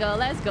 Let's go.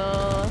 Let's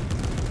go.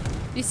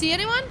 You see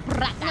anyone?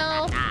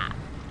 No.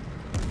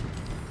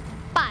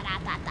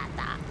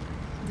 Ba-da-da-da-da.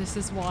 This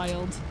is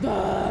wild.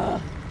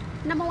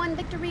 Number one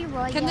victory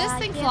royale. Can this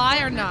thing Give fly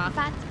or them not?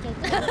 fat cake.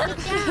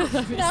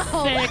 Sit down.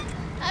 Sick.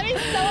 I mean,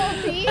 so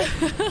OP.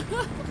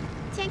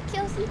 Can't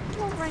kill some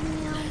people right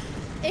now.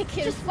 It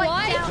can Just like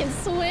fly, it down. can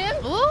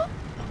swim. Ooh.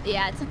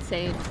 Yeah, it's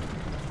insane.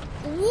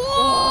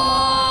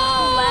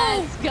 Whoa!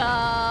 Let's go.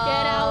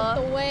 Get out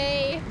the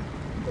way.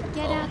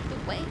 Get out the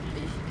way.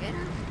 Get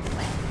out the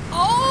way.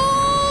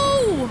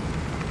 Oh!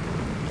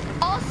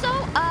 Also,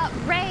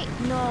 Ray,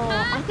 no,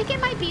 I think it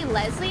might be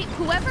Leslie.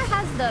 Whoever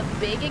has the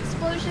big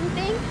explosion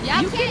thing,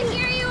 Yeah, you can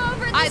hear you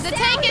over the The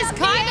tank is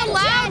kind of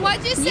loud.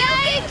 What'd you say? You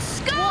can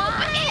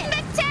scope in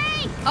the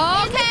tank.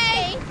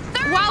 Okay.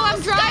 While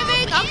I'm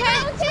driving. Okay.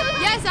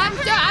 Yeah, Yes,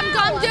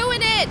 I'm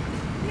doing it.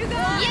 You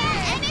got it.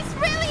 Yeah, and it's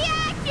really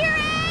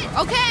accurate.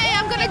 Okay,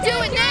 I'm gonna do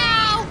it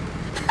now.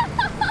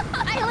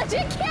 I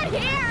legit can't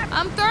hear.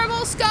 I'm thermal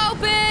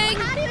scoping.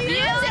 How do you use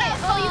it?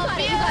 Oh, you got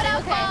it. You got it.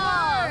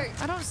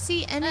 Okay. I don't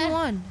see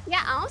anyone.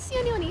 Yeah, I don't see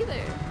anyone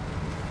either.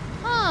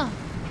 Huh.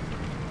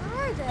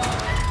 Where are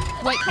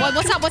they? Wait,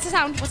 what's up? What's the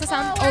sound? What's the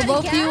sound? Oh,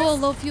 low fuel,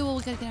 low fuel.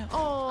 We gotta get out.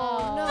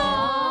 Oh, no.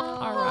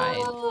 All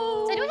right.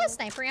 So do we have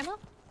sniper ammo?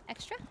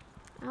 Extra?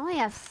 I only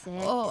have 6.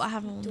 Oh, I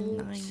have only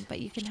 9,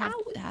 but you can have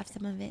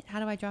some of it. How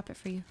do I drop it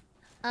for you?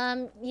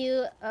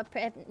 You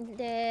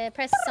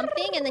press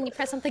something and then you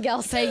press something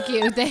else. Thank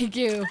you, thank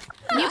you.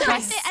 You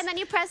press it and then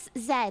you press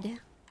Z.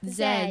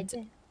 Z.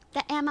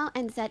 The ammo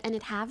and Z, and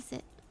it halves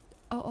it.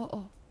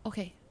 Oh.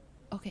 Okay.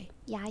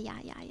 Yeah.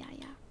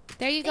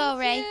 There you go,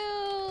 Ray.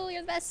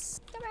 You're the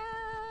best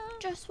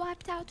around. Just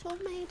wiped out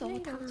tomato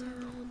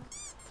town.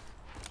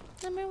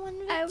 Number 1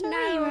 Oh, victory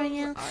no.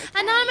 royale. Okay.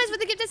 Anonymous with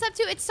the gift us up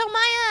to. It's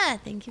Somaya.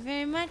 Thank you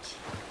very much.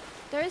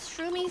 There's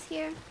shroomies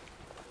here.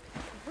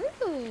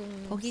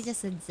 Pokey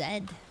just said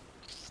Z.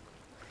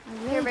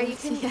 Here, Ray, you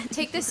can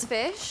take this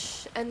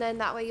fish, and then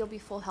that way you'll be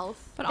full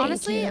health. But Thank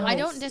honestly, you. I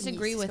don't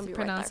disagree It's gonna with be right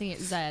pronouncing it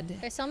Z.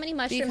 There's so many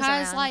mushrooms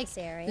Because around like this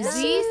area.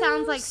 Z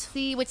sounds like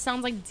C, which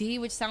sounds like D,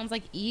 which sounds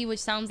like E, which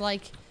sounds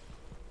like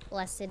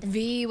Blessed.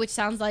 V, which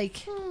sounds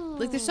like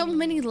there's so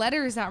many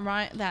letters that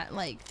rhyme that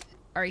like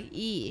are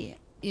E.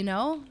 You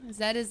know,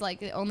 Z is like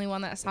the only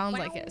one that sounds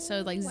like it.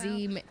 So like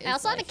Z. Is I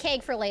also have a like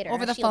keg for later.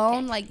 over a the shield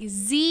phone, keg, like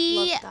Z.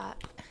 Love that.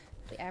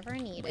 if we ever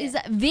need Is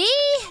it. that V?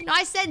 No,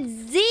 I said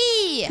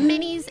Z.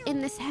 Minis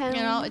in this home.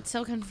 You know, it's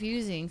so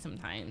confusing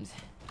sometimes.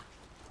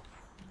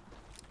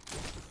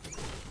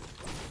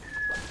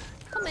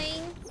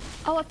 Coming.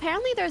 Oh,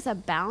 apparently there's a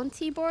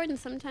bounty board, and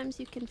sometimes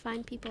you can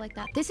find people like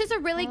that. This is a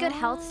really good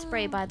health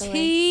spray, by the way.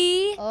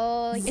 T.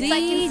 Oh, It's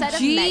like instead of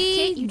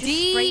medkit, you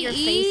just spray your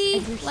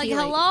face and you're Like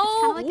healing. hello.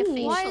 It's kind of like a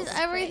facial Why is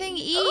spray. everything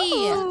E?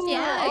 Oh,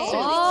 Yeah, it's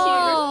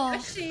Oh.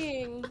 really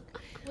cute. Refreshing.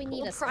 we need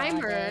a Little spa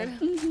primer.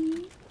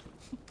 day.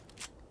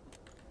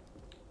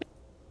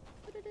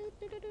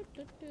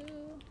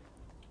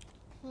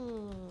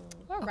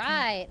 All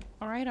right.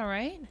 All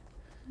right.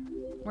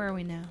 Where are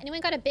we now?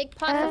 Anyone got a big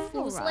pot of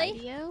Fuslie?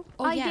 Radio?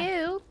 Oh, I yeah.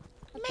 do.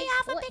 May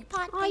I have a big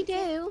pot? I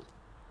do.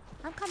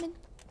 I'm coming.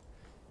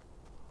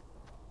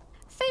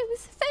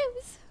 Foos.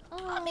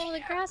 Oh, the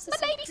grass is My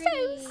so lady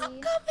pretty. Foos.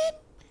 I'm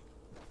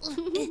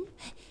coming.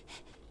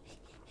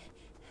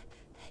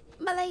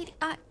 My lady,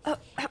 I.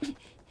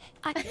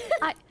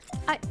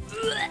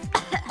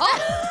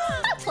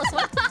 Plus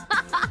one.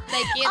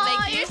 Thank you.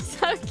 Oh, you're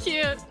so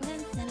cute.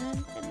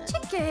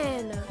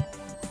 Chicken.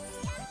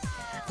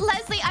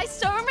 Leslie, I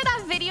still remember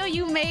that video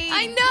you made.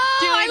 I know.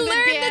 I doing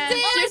learned the dance.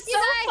 dance.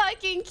 You're so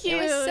fucking cute.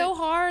 It was so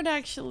hard,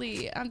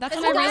 actually. That's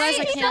It's when I realized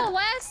I okay, can't. go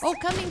west. Oh,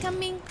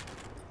 coming.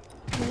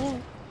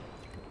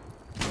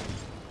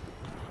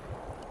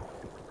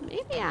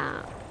 Maybe,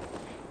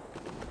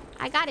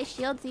 I got a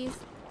shieldsies.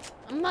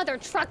 Mother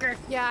trucker.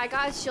 Yeah, I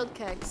got a shield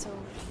keg, so.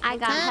 I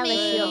got hella Coming.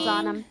 shields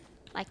on him.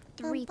 Like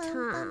 3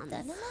 times.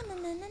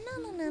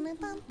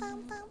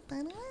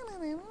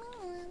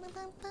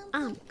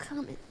 I'm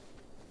coming.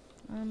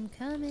 I'm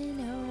coming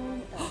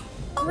home.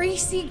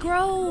 Greasy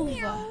Grove.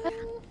 That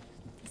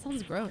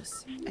sounds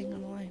gross. I ain't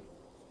gonna lie.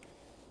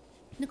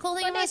 Nicole,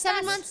 thank you for my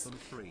 7 months.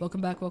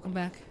 Welcome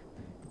back.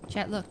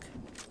 Chat, look.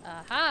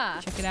 Aha.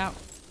 Check it out.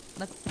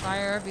 Let's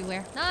fire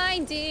everywhere.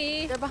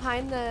 90. They're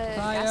behind the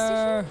gas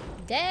Fire.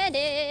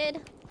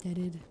 Deaded.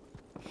 Deaded.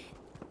 station.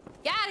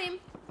 Got him.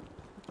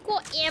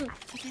 Got him.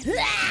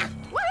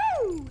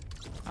 Woo!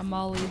 I'm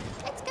Molly.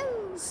 Let's go.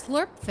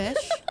 Slurp fish.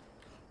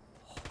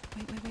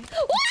 Wait. I'm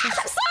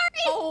sorry.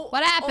 Oh,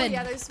 What happened? Oh,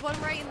 yeah, there's one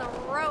right in the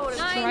road.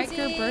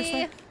 Striker burst.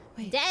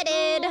 Wait.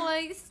 Deaded.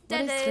 Nice.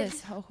 What is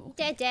this? Oh,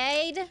 okay.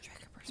 Deaded.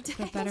 Striker burst.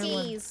 What a better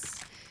one.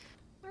 Jeez.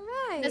 All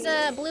right. There's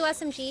a blue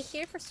SMG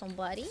here for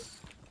somebody.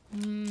 I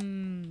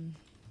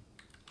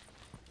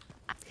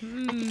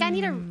think I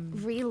need to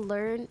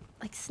relearn.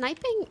 Like,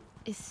 sniping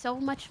is so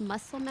much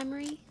muscle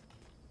memory.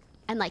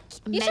 And, like,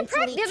 You should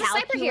mentally practice. There's a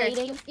sniper here.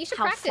 calculating You should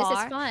how practice. It's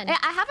far. fun.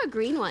 I have a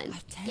green one.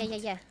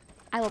 Yeah.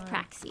 I will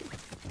practice you.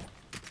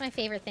 It's my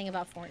favorite thing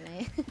about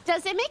Fortnite.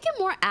 Does it make it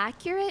more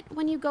accurate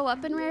when you go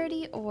up in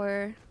rarity,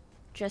 or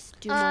just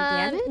do more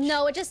damage?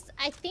 No, it just,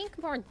 I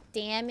think more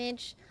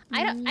damage.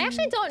 I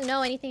actually don't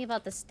know anything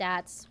about the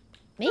stats.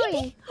 Maybe.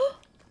 Really?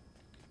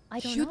 I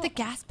don't Shoot know. the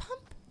gas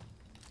pump?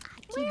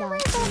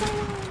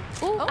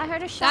 Oh, I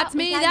heard a shot. That's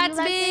me. Was that you,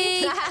 That's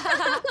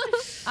Leslie?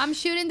 me. I'm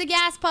shooting the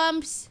gas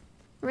pumps.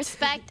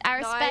 Respect. I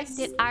respect Nice.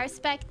 it. I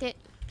respect it.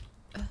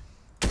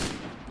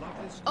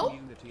 Oh,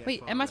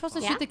 Wait, am I supposed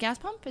to Yeah? shoot the gas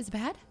pump? Is it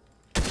bad?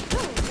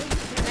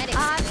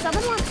 Medics.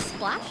 Someone wants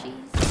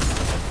splashies.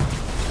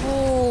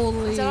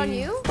 Holy. is that on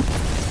you?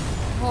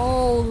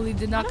 Holy,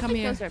 did I not don't come think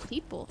here. those are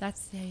people.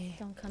 That's the.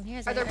 Don't come here.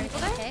 Is Are there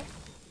everything people there? okay?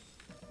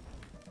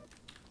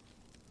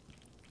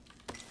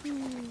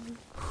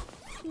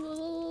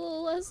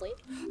 Leslie?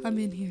 I'm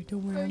in here.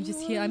 Don't worry. I'm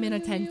just here. I'm in a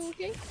tent.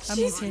 Okay. I'm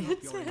okay.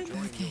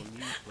 I'm okay.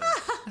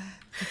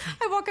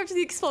 I walk up to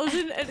the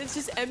explosion and it's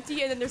just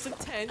empty, and then there's a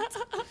tent.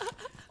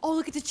 Oh,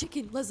 look at the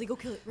chicken. Leslie, go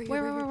kill it. Right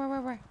here,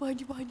 Where?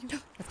 Behind you.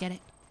 Let's get it.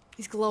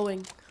 He's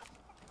glowing.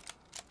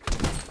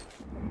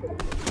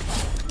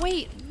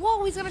 Wait,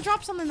 whoa, he's gonna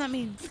drop something, that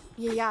means.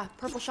 Yeah.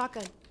 Purple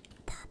shotgun.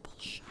 Purple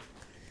shotgun.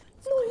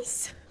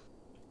 Nice.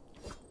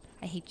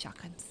 I hate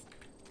shotguns.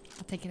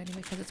 I'll take it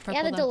anyway because it's purple.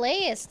 Yeah, the though.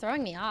 delay is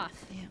throwing me off.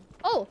 Yeah.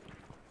 Oh.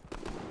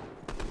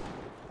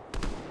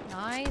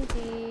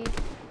 90.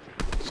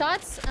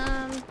 Shots,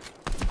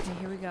 Okay,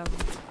 here we go.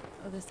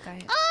 Oh, this guy.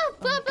 Oh,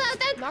 but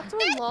that Knocked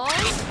one long.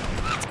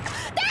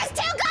 There's 2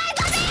 guys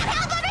on me!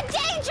 Help, I'm in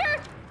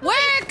danger!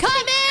 We're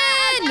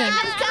coming! I'm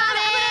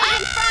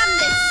coming from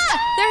this.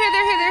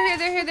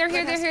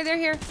 They're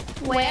here.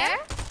 Where?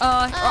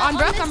 On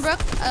Brooke, this- on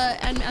Brooke,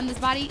 and this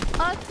body.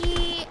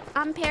 Okay,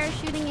 I'm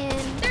parachuting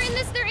in. They're in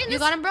this. You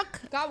got him,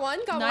 Brooke? Got one.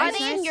 Nice. Are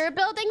they in your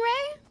building,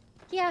 Ray?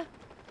 Yeah.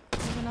 They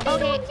They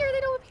know I'm here.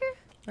 They know I'm here.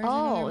 Where's another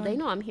Oh, one? they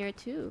know I'm here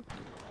too.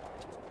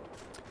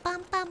 I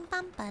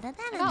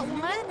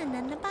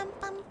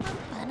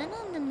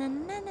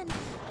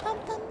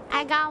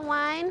I got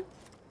one.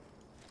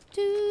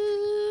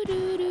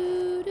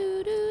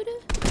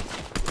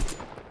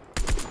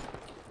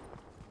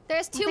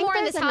 There's 2 think more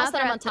in there's this house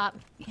that another I'm on at the- top.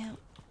 Yeah.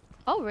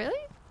 Oh, really?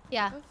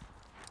 Yeah.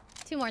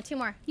 2 more.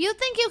 You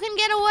think you can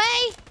get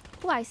away?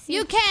 Oh, I see.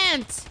 You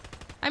can't.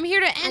 I'm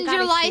here to end got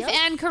your a life shield?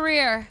 and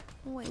career.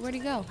 Oh, wait, where'd he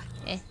go?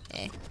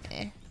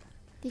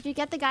 Did you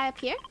get the guy up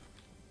here?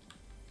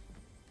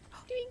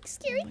 Doing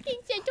scary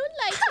things. I don't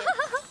like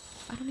it.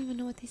 I don't even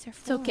know what these are for.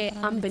 It's okay. but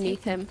I'm gonna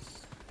beneath take him.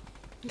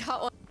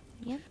 Got one.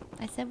 them. Yep.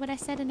 I said what I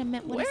said and I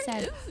meant what I Where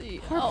said. is he?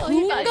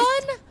 Harpoon nice.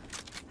 gun?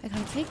 I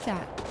gotta take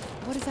that.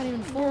 What is that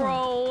even for?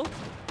 Bro,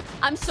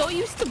 I'm so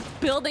used to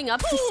building up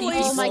to see Holy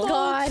people. Oh my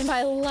god,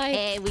 my life.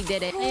 Hey, we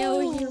did it.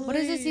 What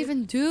does this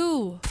even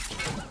do?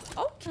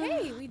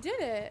 Okay, we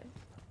did it.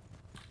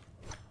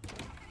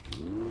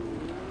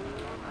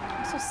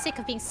 I'm so sick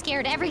of being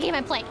scared every game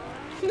I play.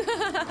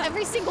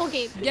 Every single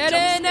game. Get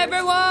in,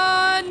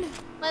 everyone!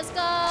 Let's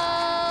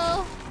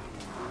go.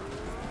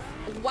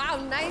 Wow,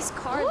 nice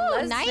card. Ooh,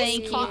 Leslie. nice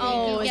Thank you. card.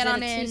 Oh, is get it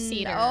on a in.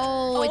 2-seater?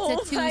 Oh,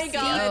 it's a my 2-seater.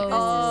 God.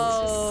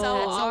 Oh. This is so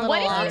That's a awkward. What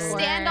if you Awkward.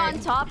 stand on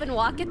top and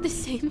walk at the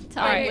same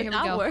time? Alright, Would here we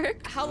that go.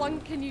 work? How long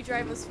can you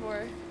drive us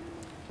for?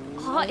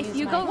 Oh, if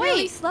you my- go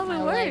really Wait, slow, it my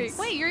works. legs.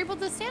 Wait, you're able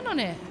to stand on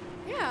it.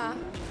 Yeah.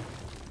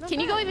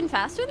 Can you go even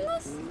faster than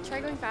this? Try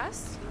going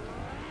fast.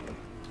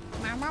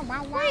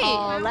 Wait.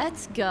 Oh,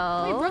 let's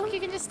go. Wait, Brooke, you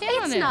can just stand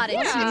on It's it. not a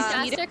Yeah. two-seater.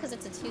 Faster because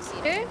it's a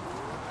 2-seater.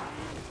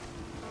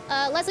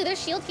 Leslie,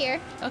 there's shield here.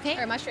 Okay.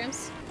 Or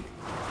mushrooms.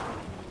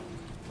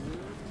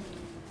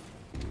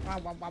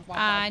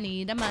 I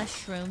need a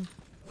mushroom.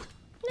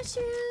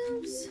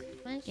 Mushrooms.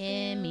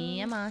 Give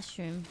me a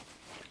mushroom.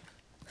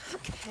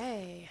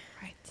 Okay.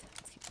 Right,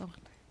 let's keep going.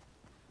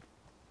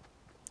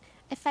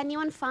 If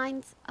anyone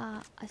finds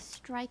a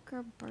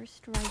striker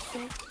burst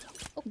rifle,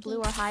 blue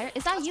or higher,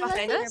 is that you,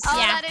 behind Leslie? us? Oh,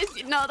 Yeah. that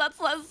is no, that's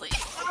Leslie.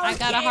 I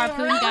got a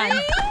harpoon gun.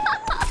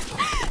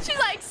 She's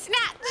like,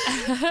 snatch.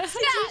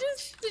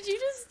 Did you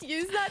just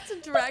use that to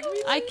drag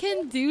me? I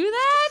can do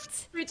that?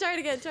 Wait, try it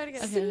again. Okay.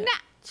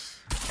 Snatch.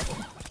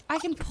 I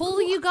can pull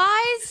you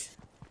guys?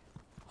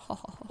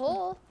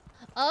 Cool.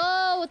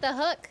 Oh, with the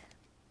hook.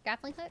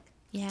 Grappling hook.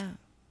 Yeah.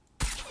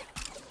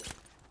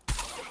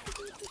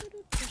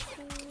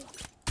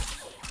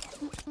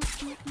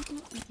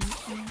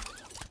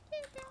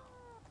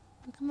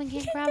 Come and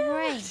get Rob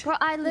Ray. Bro,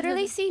 I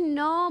literally see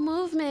no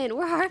movement.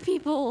 Where are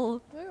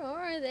people? Where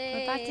are they?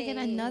 We're about to get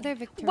another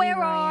victory. Where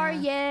are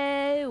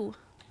Raya. you?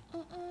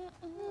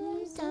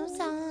 I'm so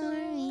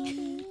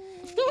sorry.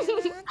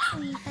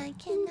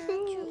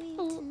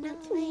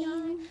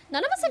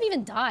 None of us have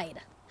even died.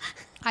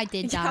 I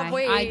did Yeah, die.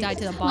 wait. I died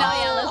to the boss.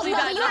 No, yeah, Leslie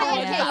died. You were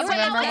okay. Yeah, You were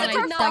remember okay. when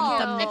I That dunked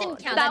them? That didn't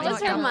count. That was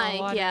didn't her count.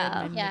 mic, Water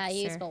yeah. in my Yeah,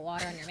 you mixer. spilled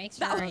water on your mixer.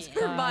 That was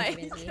her God.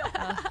 mic. Busy.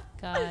 Oh,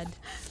 God.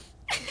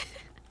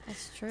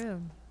 That's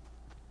true.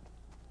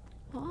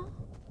 Huh?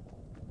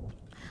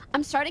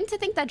 I'm starting to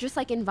think that just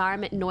like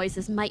environment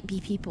noises might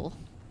be people.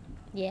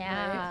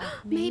 Yeah.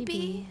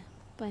 Maybe.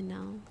 But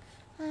no.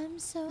 I'm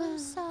so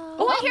sorry.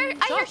 Oh, I hear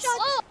shots.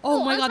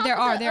 Oh my on God, top there of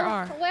are, the- there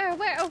are. Where?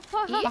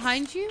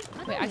 Behind you?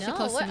 Wait, actually know.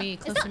 close to What- me. is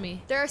Close that- to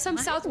me. There are some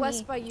Behind southwest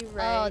me. by you,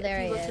 Ray. Oh, if there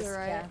you he look to is. the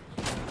right.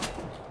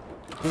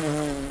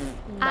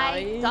 Yeah.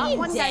 I got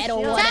one dead that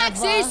or shield. what?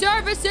 Taxi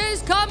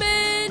services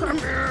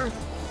coming!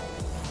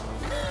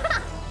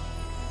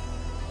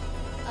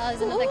 Oh,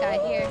 there's another guy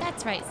here.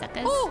 That's right,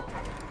 suckers. Oh,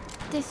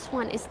 This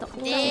one is the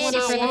only Did one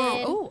it. I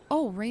want.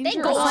 Oh,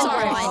 Ranger. go Assault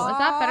on. Rifle. Is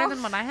that better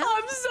than what I have?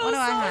 I'm so What do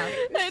I sorry.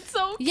 have? It's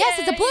okay. Yes,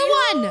 it's a blue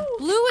one.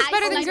 Blue is I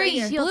better than selected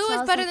green. shield, Blue so I is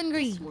was better like, than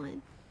this green.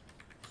 one.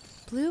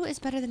 Blue is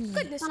better than green.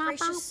 Goodness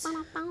gracious.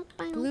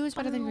 Blue is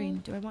better than green.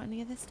 Do I want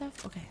any of this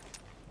stuff? Okay.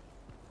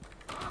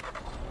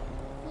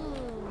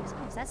 Ooh,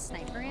 is that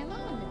sniper ammo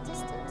in the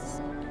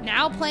distance?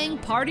 Now playing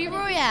Party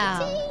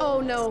Royale.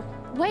 Oh no.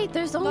 Wait,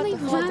 there's only the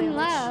full one damage.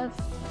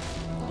 left.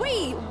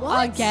 Wait,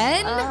 what?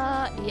 Again?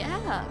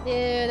 Yeah. Dude,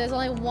 there's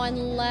only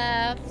one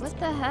left. What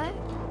the heck?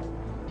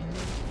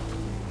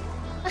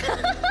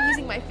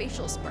 my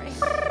facial spray.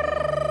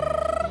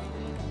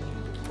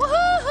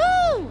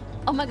 Woohoo!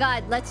 Oh my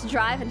god, let's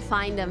drive and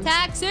find him.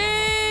 Taxi!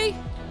 I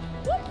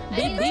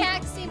need a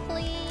taxi,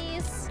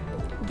 please.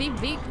 Beep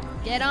beep.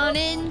 Get on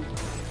in.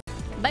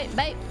 Bite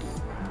bite.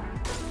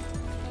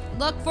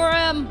 Look for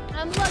him.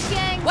 I'm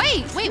looking.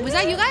 Wait, was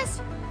that you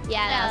guys?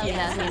 Yeah,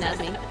 That's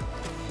me.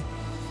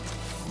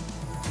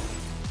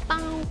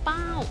 Bow,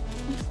 bow.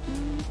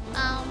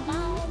 Bow,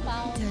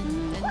 bow.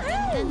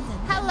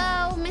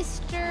 Hello,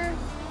 Mr.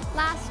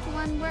 Last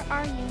one. Where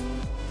are you?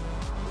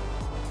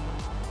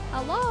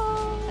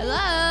 Hello.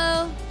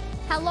 Hello.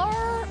 Hello.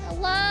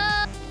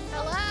 Hello.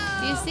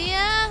 Hello. Do you see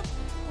him?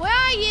 Where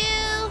are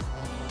you?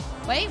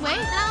 Wait.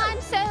 I'm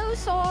so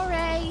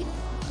sorry.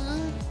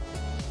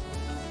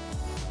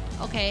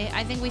 Okay,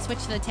 I think we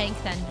switch to the tank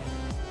then.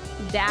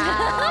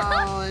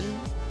 Down.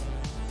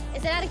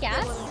 Is it out of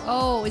gas?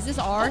 Oh, is this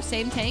our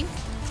same tank?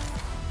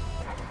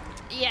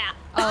 Yeah.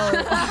 Oh.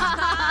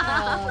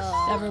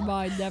 Oh. Never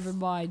mind.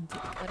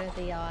 What are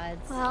the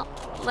odds? Well,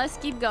 let's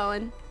keep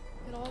going.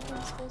 It all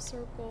comes full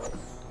circle.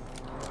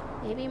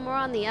 Maybe more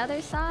on the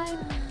other side.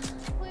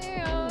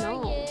 Where are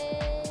No. you?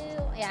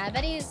 Yeah, I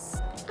bet he's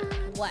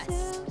west.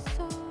 So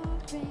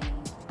sorry.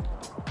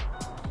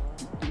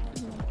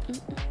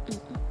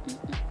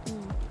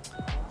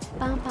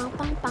 Bum, bum,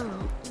 bum, bum.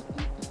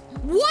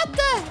 What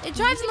the? It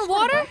drives in the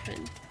water?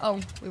 Oh,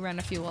 we ran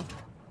a fuel.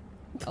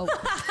 Oh.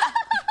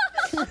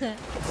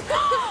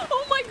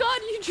 Oh my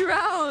god, you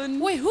drowned.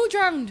 Wait, who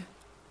drowned?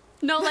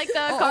 No, like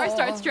the car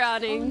starts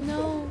drowning.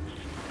 No.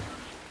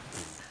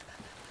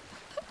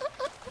 I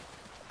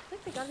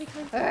think they gotta be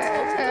kind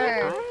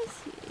of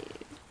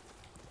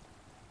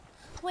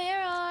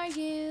Where are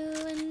you?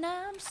 And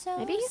I'm so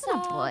Maybe he's in a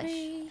bush.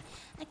 sorry.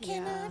 I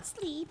cannot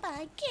sleep.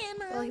 I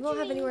cannot. Well, he won't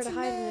have dream anywhere to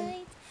hide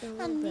tonight. in a I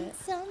little need bit.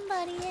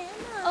 somebody in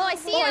Oh, I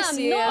see Oh, I him.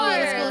 see him.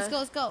 North.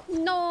 Let's go.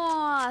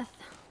 North.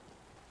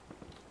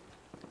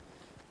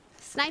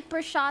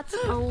 Sniper shots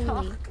only.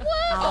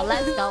 Oh,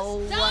 let's go.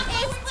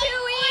 It's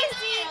too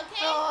easy.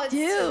 Okay. Oh,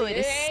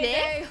 Dude,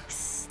 6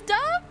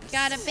 stuff?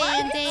 Got a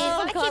band-aid.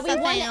 Oh, God, we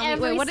won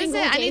every Wait, what is it?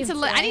 single I need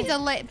game to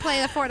today.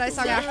 play the Fortnite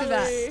song after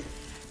that.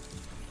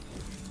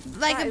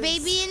 Like a Guys.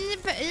 baby in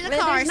the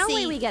car There's no way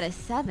seat. we get a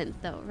 7th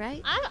though,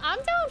 right? I'm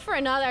down for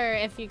another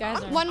if you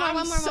guys are. One more.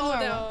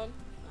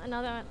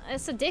 Another one.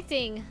 It's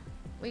addicting.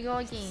 We go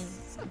again.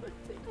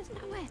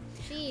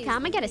 Jeez. Okay, I'm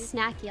gonna get a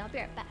snacky. I'll be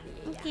right back.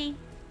 Okay.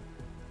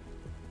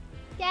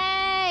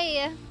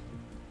 Yay!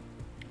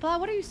 Blah,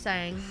 what are you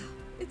saying?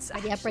 It's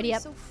Ready up, actually ready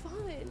up. so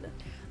fun.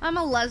 I'm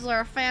a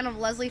Lesler, a fan of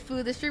Leslie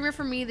Food, the streamer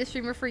for me, the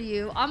streamer for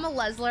you. I'm a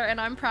Lesler, and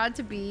I'm proud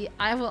to be.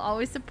 I will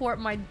always support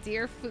my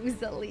dear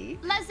Fuslie.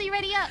 Leslie,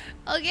 ready up.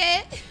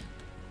 Okay.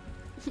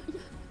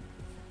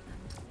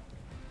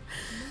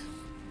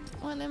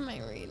 What am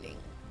I reading?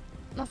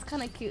 That's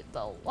kind of cute,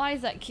 though. Why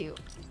is that cute?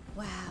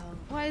 Wow.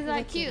 Why is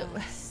that cute?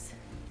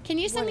 Can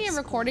you send me a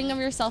recording of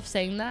yourself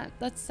saying that?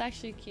 That's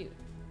actually cute.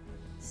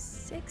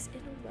 6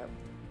 in a row.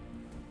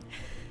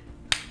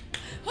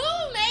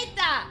 Who made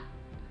that?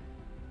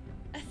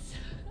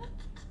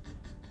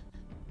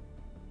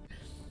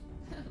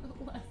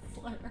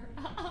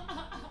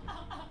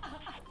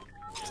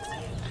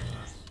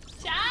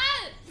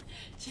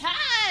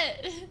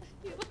 Chat!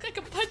 You look like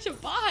a bunch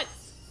of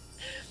bots.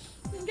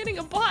 I'm getting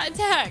a bot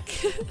attack.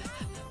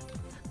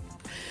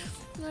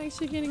 I'm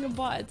actually getting a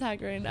bot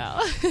attack right now.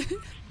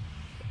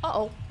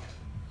 Uh-oh.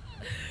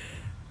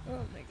 Oh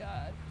my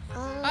god.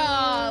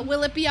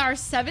 Will it be our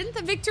 7th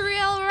victory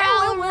Royale?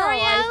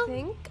 I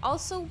think.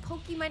 Also,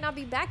 Pokey might not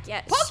be back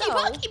yet.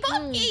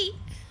 Pokey!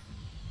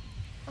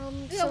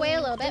 Go away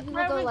a little bit.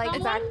 We'll go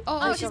like back.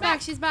 Oh, she's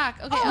back. She's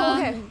back. Okay.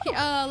 Oh,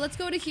 okay. Let's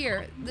go to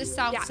here, the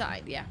south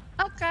side. Yeah.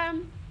 Okay.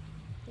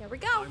 Here we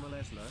go. I'm a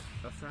Lesler,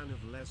 a fan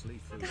of Leslie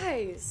Food.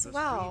 Guys, The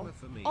wow. streamer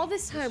for me, All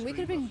this the time, we could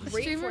have been streamer for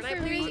great streamer Fortnite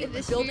for me, players if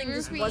the the building streamer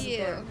just for wasn't you.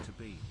 there. to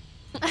be.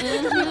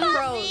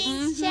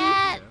 Pros.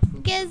 Chat,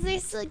 because they're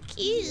so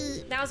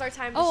cute. Now's our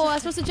time to Oh, I shine.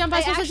 was supposed to jump. I I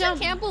was supposed to actually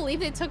jump. can't believe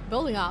they took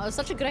building out. It was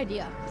such a good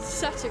idea.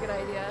 Such a good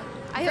idea.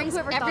 I hope Brings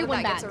whoever thought of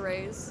everyone that gets back. a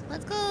raise.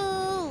 Let's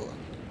go.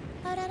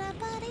 What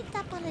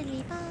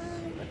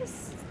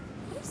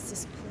is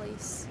this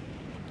place?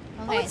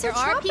 Okay, it's so there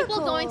are people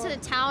tropical. going to the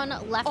town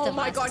left Oh of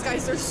my us. god,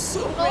 guys, there's so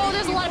many Oh,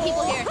 there's a lot of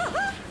people here.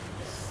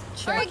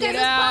 Check it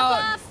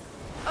out.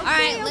 All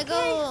right, let's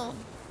go.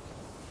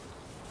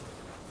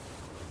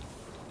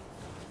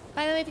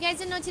 By the way, if you guys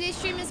didn't know, today's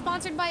stream is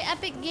sponsored by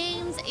Epic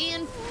Games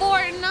and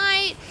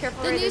Fortnite.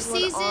 Careful, The Ray, new there's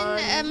one season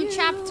on you.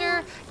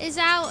 chapter is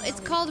out. It's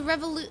called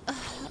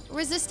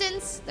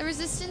Resistance. The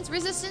Resistance.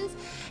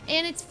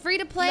 And it's free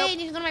to play. Nope. And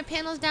you can go to my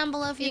panels down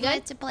below if You you'd good?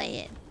 like to play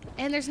it.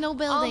 And there's no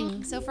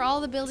building. So for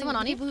all the building Someone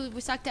on you? people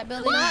who sucked at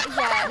building, Not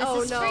yet. this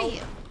Oh is no.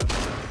 free.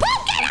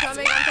 I'm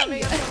coming. Are you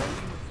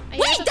Wait,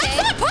 guys okay?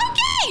 that's not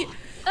Pokey!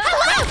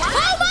 Hello!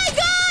 Oh my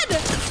god!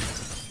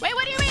 Wait,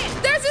 what do you mean?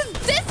 There's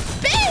this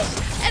fish!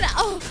 And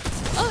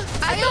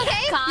Are you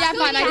okay? yeah, I'm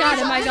fine. I got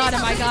him. I got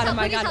him. I got him.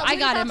 I got him. I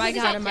got him. I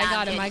got him. I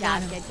got him. I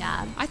got him. Good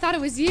job. I thought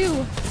it was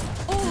you.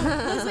 I'm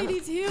Leslie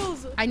needs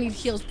heals. I need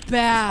heals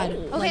bad.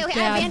 Okay, Like,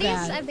 okay, I have bad, bandies.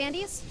 bad. I have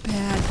bandies.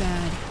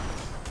 Bad.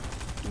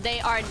 They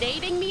are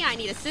dating me. I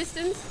need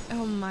assistance.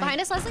 Oh my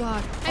Behind us, Leslie?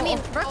 God. I mean,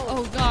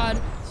 oh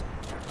God.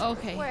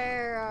 Okay.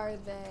 Where are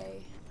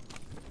they?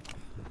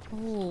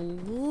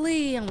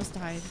 Holy, I almost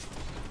died.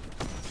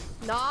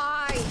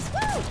 Nice.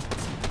 Woo!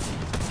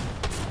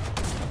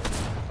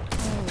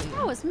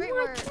 Oh, it's more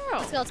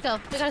girls. Let's go.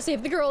 We gotta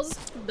save the girls.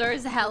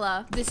 There's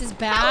hella. This is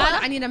bad.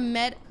 I need a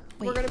med.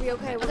 Wait. We're gonna be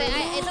okay. Okay,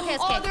 it's okay.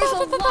 It's okay. There's a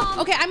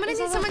llama. Okay, I'm gonna need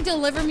someone to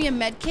deliver me a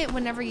med kit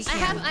whenever you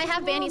can. I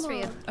have bandies for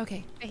you.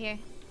 Okay. Right here.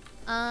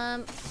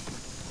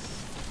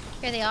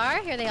 Here they are.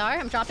 Here they are.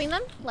 I'm dropping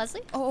them.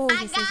 Leslie. Oh,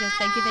 yes.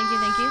 Thank you.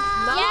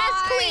 Nice.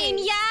 Yes, queen.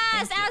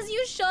 Yes, as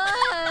you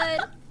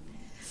should.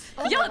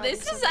 Yo,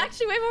 this is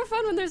actually way more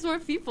fun when there's more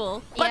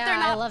people. But Yeah, they're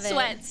I not love it.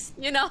 sweats,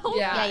 you know?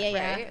 Yeah.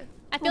 Right?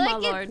 I feel Oh my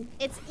like lord.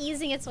 it's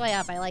easing its way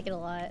up. I like it a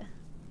lot.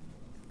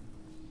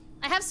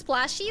 I have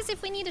splashies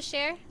if we need to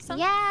share some.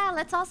 Yeah,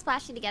 let's all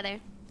splashy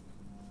together.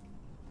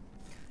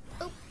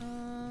 Oh.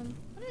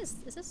 What is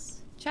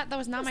this? Chat, that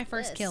was not my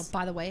first kill,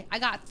 by the way. I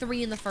got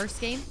 3 in the first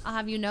game. I'll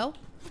have you know.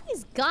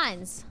 These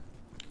guns.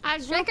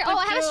 Striker. Oh,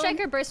 I have a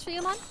striker burst for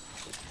you, Mom.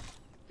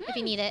 If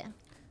you need it.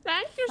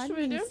 Thank you,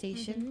 Funding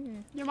sweetie.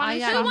 station. You I want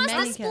got to Who wants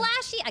many the kills.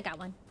 splashy? I got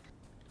one.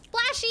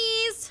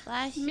 Splashies.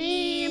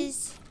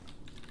 Flashies.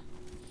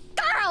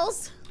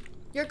 Girls.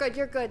 You're good.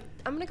 You're good.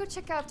 I'm gonna go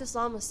check out if this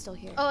llama's still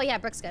here. Oh yeah,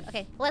 Brooke's good.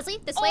 Okay, Leslie,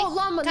 this way. Oh,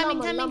 llama, Coming.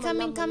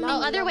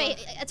 Oh, other way.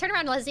 Turn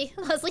around, Leslie.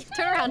 Leslie,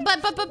 turn around.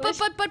 But.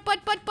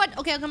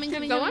 Okay, I'm coming.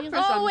 going for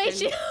Oh wait,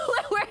 something.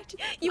 where?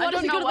 You I want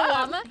us don't to go know to the what.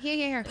 llama?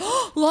 Here.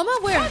 Llama,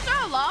 where? Is there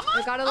a llama?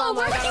 I got a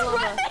llama. I got a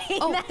llama.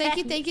 Oh, thank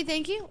you.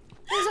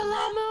 There's a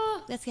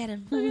llama. Let's get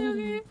him.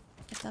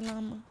 It's a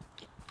llama.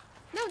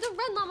 No, don't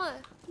run, llama.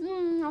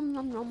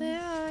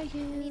 Where are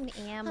you? Need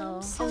ammo.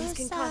 Oh, he's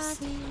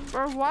concussed.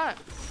 For what?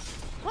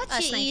 What A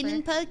you sniper.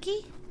 eating,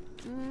 Pokey?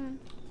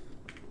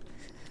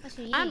 What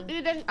you I'm eating?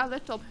 eating a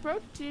little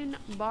protein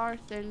bar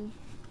thing.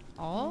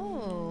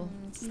 Oh.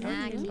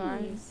 Protein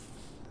bars.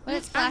 What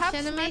is I splash have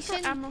animation?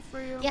 sniper ammo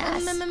for you.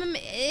 Yes.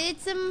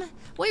 It's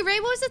Wait, Ray,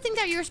 what was the thing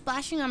that you were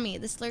splashing on me?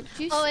 The slurp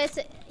juice? Oh, it's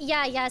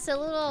it's a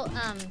little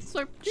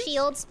Slurp juice?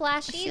 shield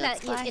splashy Shield that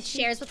splashy. it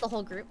shares with the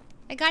whole group.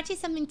 I got you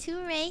something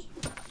too, Ray.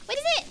 What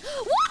is it?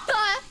 What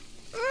the?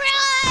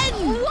 Run!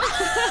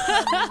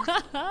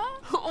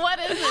 What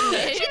is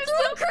it? She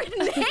threw a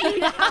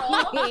grenade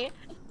at me.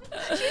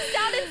 She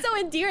sounded so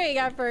endearing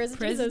at first.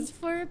 Presents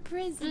for a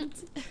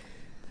present.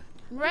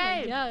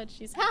 Ray, God,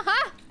 she's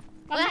haha.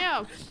 come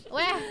here.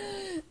 Where?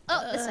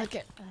 Oh, this way.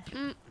 Okay.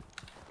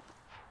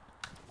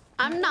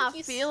 I'm not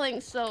feeling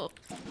so.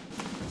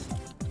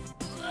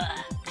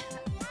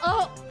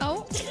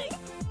 Oh.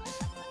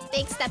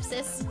 Thanks,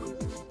 stepsis.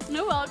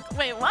 No,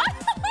 wait, what?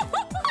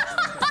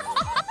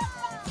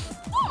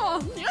 Oh,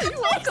 you're I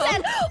welcome.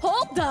 said,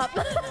 hold up.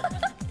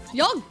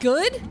 Y'all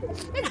good?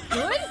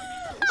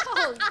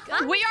 Oh,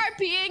 God. We are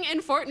peeing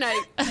in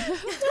Fortnite.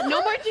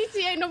 No more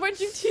GTA, no more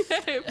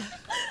GTA.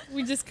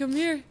 We just come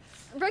here.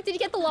 Brooke, did you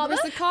get the llama?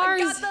 Where's the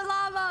cars? Got the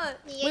llama.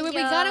 Wait, we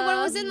got it. What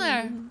was in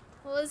there?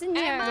 What was in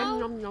there?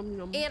 Nom, nom,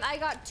 nom. And I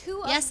got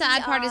 2 Yes, of the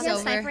ad part is the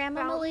over. Sniper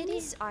ammo, lady?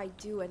 fountains. I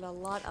do, and a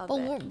lot of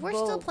But it. we're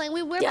still playing.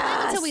 We're playing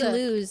Yes. until we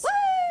lose. Woo!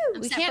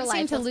 We set can't for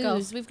seem life. to Let's go.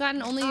 lose. We've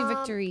gotten only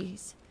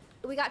victories.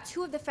 We got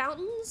 2 of the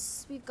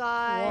fountains. We've I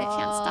got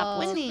can't stop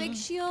Whoa. 2 winning. big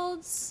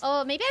shields.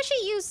 Oh, maybe I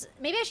should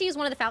use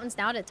one of the fountains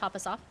now to top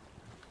us off.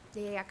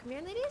 Yeah, come here,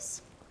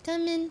 ladies.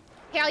 Come in.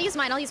 Here, I'll use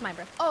mine,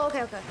 bro. Oh,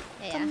 okay.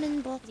 Yeah, Come in,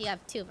 both. You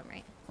have 2 of them,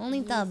 right?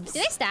 Only dubs. Do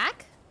they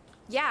stack?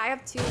 Yeah, I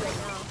have 2 right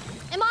now.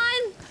 Come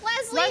on,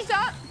 Leslie. What's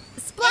up?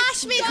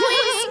 Splash me,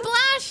 queen!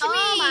 Splash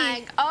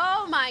me!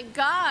 Oh my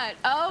god.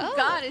 Oh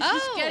god, it's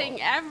just getting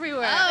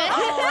everywhere.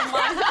 Oh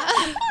my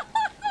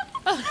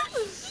god.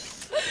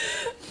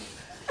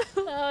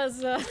 That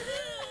was,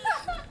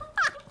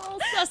 Oh,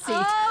 sussy.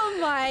 oh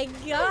my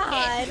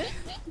god.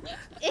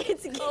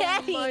 It's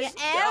getting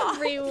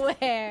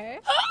everywhere.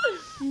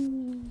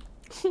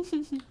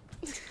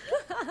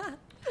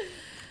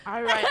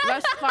 Alright,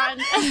 let's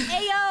find.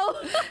 Ayo.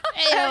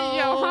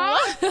 Yo, huh?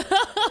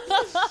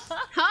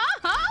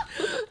 Huh?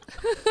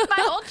 My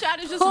whole chat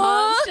is just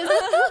huh?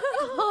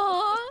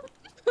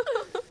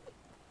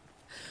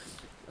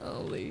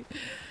 Holy.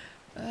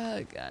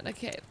 Oh, God.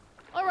 Okay.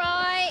 All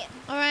right.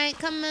 All right,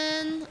 come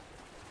in.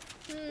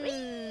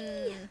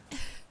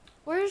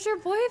 Where's your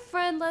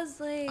boyfriend,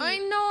 Leslie? I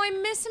know. I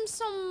miss him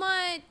so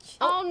much.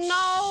 Oh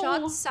no.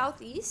 Shot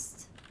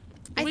southeast.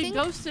 We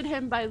ghosted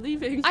him by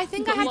leaving. I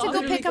think I have to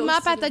go pick him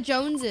up at the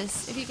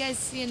Joneses. If you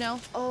guys,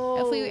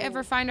 Oh. if we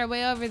ever find our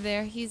way over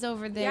there, he's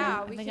over there.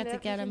 Yeah, I we think can, I have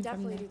to get him from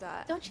definitely there. do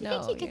that. Don't you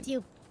No, think you could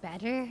do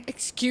better?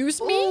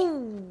 Excuse me?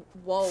 Ooh,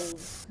 whoa.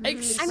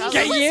 Excuse I mean,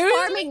 he was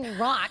farming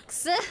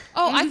rocks.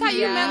 Oh, I thought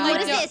you meant like.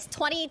 What is this?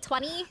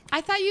 2020? I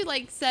thought you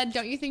like said,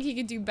 don't you think he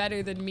could do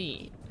better than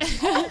me?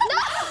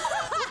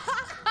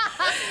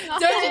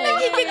 Don't you think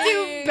he could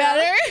do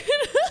better?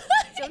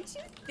 Don't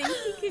you think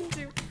he can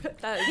do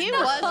that? He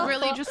was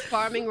really just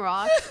farming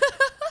rocks.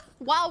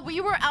 While we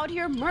were out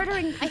here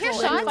murdering people. I hear and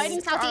shots.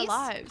 fighting for our Southeast.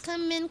 lives.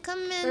 Come in, come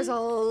in. There's a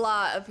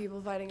lot of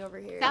people fighting over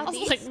here.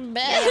 Southeast. Like,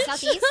 Yeah,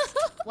 southeast.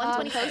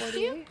 124. Close to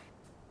you?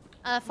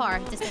 Far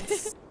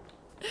distance.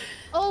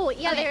 Oh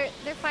yeah,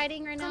 they're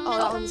fighting right now. Oh,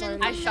 that one's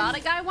already. I shot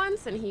a guy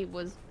once and he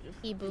was...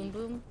 He boom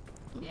boom.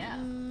 Yeah.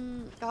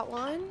 Got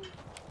one.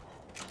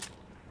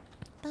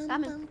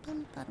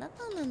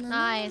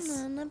 Nice.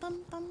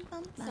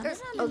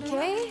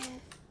 Okay.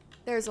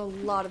 There's a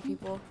lot of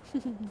people.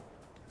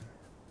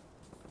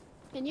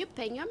 Can you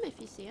ping him if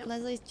you see him?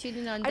 Leslie's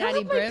cheating on I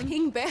Daddy don't have my Brim.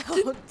 ping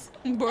bound.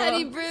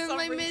 Daddy Brim,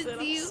 I miss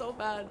you. So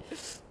bad.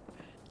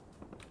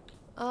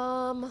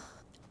 I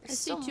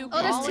see two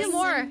Oh, there's two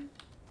more.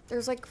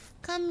 There's like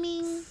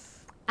Coming.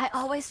 I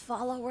always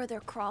follow where they're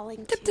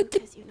crawling to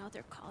because you know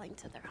they're calling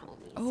to their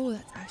homies. Oh,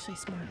 that's actually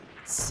smart.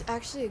 it's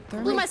actually a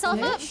Blew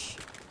myself up. Fish?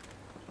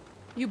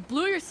 You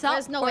blew yourself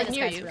There's no or way this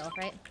near guy's you. real,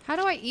 right? How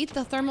do I eat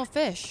the thermal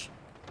fish?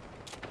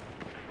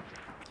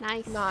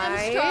 Nice.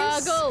 nice.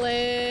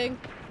 Struggling.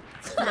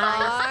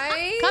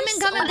 Nice.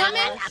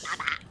 Coming.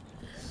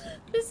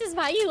 This is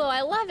my elo.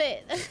 I love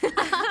it.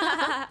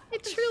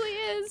 It truly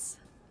is.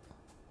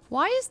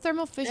 Why is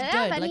thermal fish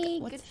Yeah, good? buddy.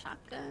 Like, Good what's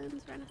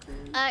shotguns or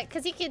anything.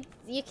 Cause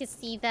you could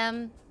see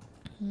them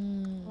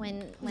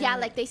when Yeah,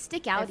 like they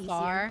stick out they're easier.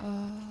 far.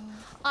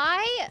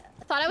 I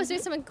thought I was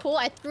doing something cool.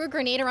 I threw a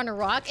grenade around a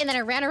rock and then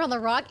I ran around the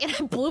rock and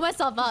I blew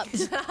myself up.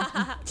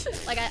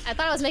 Like I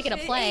thought I was making a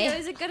play. It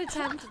was a good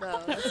attempt though.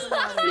 That's the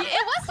matter.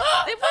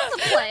 It was a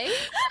play.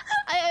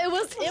 It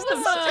was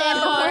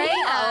planned for it.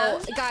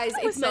 Oh, guys,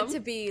 it's meant to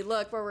be.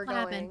 Look where we're What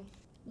going. happened?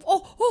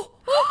 Oh!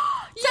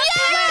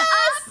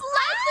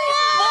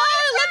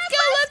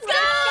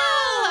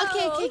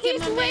 Okay, get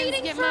my man.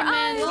 Get my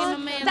man. Get my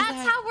man.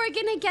 That's how we're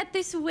gonna get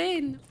this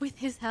win with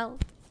his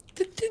help.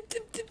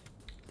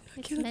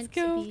 Okay, let's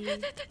go.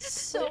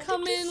 So, We're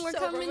coming,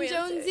 romantic.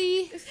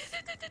 Jonesy.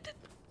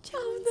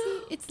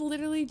 Jonesy. It's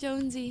literally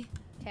Jonesy.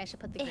 Okay, I should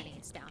put the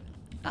grenades down.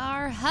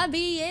 Our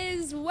hubby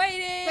is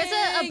waiting. There's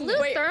a blue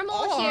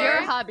thermal Your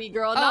here. hobby,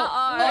 girl, not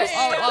ours.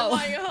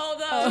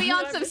 Hold on. We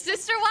on some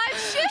sister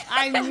wives shit?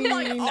 I mean,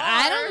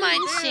 I don't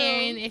mind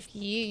sharing if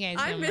you guys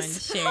I don't mind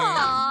miss- sharing.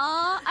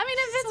 Aw. I mean,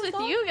 if it's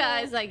with you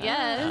guys, I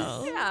guess.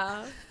 Oh.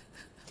 Yeah.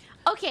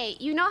 Okay,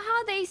 you know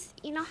how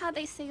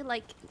they say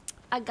like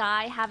a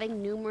guy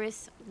having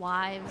numerous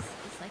wives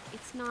is like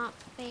it's not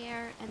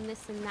fair and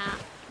this and that.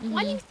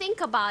 When you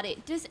think about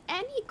it, does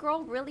any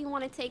girl really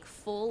want to take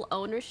full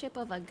ownership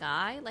of a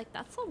guy? Like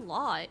that's a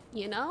lot,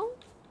 you know?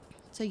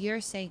 So you're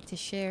saying to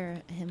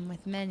share him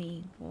with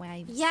many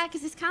wives? Yeah,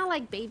 because it's kind of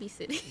like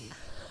babysitting.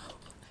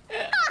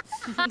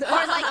 Or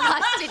like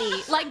custody.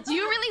 Like, do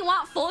you really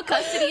want full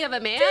custody of a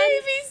man?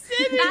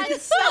 Babysitting.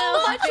 That's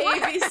so much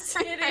work.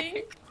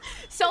 Babysitting.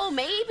 So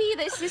maybe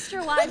the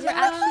sister wives are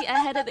actually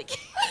ahead of the game.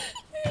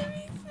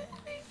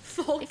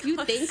 If you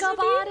think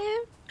about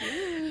it.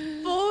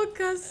 Full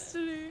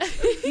custody.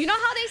 You know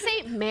how they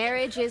say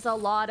marriage is a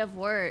lot of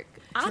work?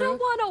 I don't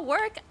want to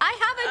work. I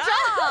have a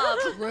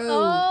job.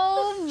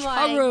 Oh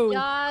my True.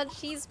 god,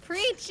 she's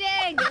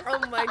preaching. Oh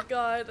my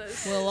god.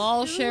 We'll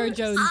all share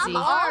Jonesy. I'm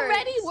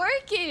already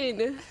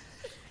working.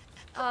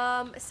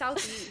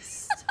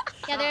 Southeast.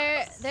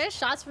 Yeah, there's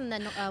shots from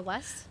the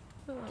west.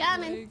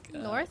 Coming.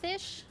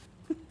 North-ish.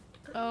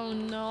 Oh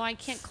no, I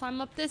can't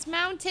climb up this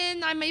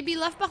mountain. I may be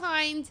left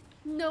behind.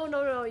 No.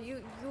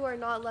 You are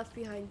not left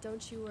behind.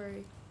 Don't you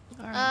worry.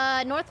 All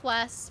right.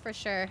 Northwest for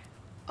sure.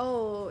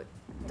 Oh,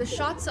 the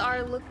shots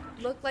are look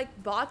like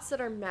bots that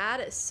are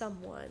mad at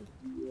someone.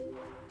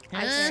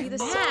 I see the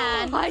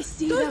mad. I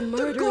see them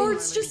murdering.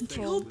 guards just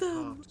killed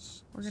them.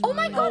 Oh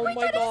my god, wait,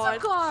 that is a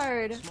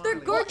guard. Their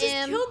guard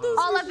just killed those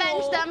I'll people.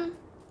 avenge them.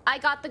 I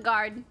got the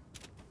guard.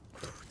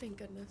 Thank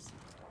goodness.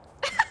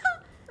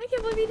 I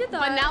can't believe you did that.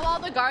 But now all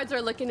the guards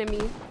are looking at me.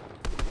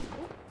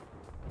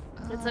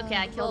 It's okay,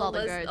 I killed all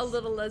the guards. A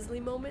little Leslie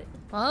moment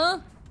Huh?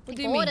 What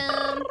do you mean?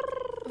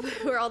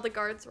 where all the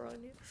guards were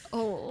on you.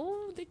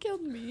 Oh, they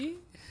killed me.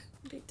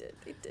 They did.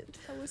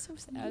 That was so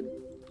sad.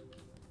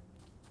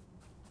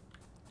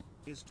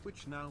 Is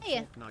Twitch now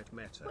Hey. Fortnite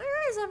meta?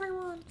 Where is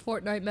everyone?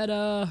 Fortnite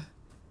meta.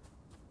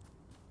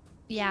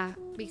 Yeah,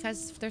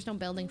 because there's no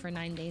building for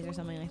 9 days or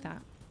something like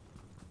that.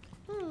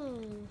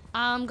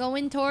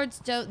 Going towards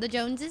the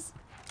Joneses.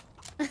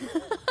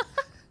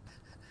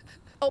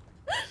 Oh.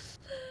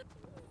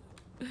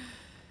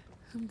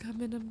 I'm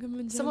coming,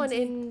 Jonesy. Someone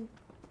in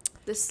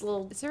this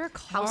little. Is there a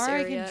house car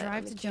I area can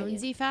drive in to the canyon.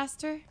 Jonesy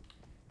faster?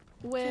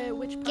 Where,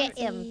 which Get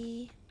part?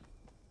 him.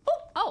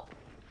 Oh,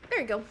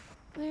 There you go.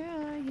 Where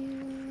are you?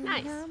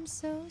 Nice. I'm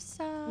so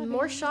sorry.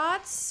 More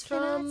shots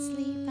Cannot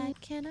sleep, from I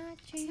cannot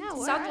dream. Yeah,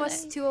 where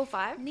Southwest are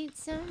 205. Need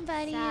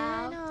somebody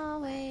South. and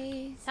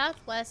always.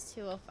 Southwest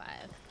 205.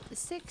 The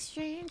sick,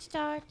 strange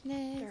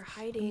darkness. They're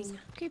hiding.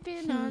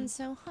 Creeping on,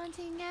 so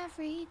haunting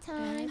every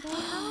time.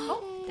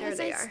 Oh, there As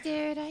they I are.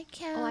 stared, I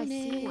counted. oh, I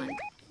see one.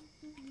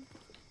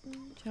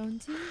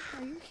 Jonesy,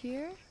 are you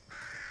here?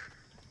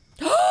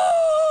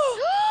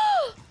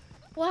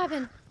 What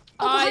happened?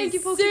 I I see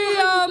him.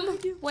 Are you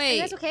guys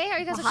Wait. okay? Are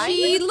you guys Behind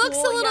okay? He the looks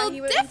a pool, little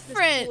he went into this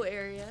different. pool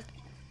area.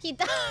 He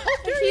does.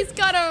 He's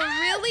got a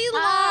really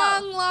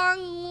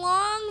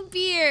long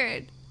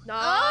beard. No.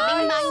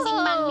 Bing bang,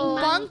 bing bang, bing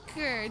bang.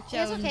 Bunker guys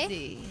Jonesy.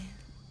 okay?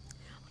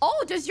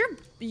 Oh, does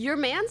your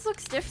man's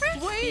looks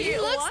different? Wait, He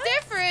looks what?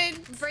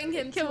 different. Bring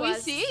him Can to we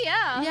us. see?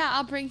 Yeah. Yeah,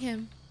 I'll bring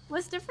him.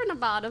 What's different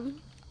about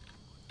him?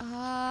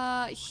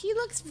 He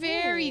looks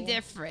very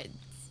different.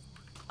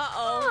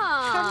 Uh-oh.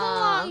 Come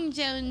Aw. along,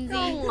 Jonesy.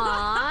 Come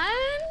on.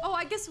 Oh,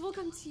 I guess we'll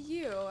come to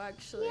you,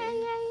 actually.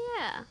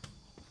 Yeah.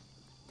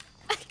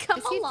 Come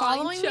Is he along,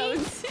 following me?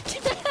 Jones.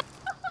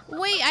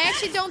 Wait, I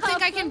actually don't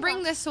think I can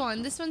bring this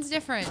one. This one's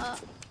different.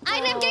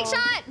 I'm getting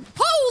shot.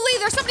 Holy,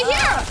 there's somebody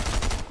here!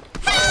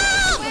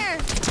 Help! Where?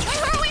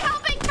 Where are we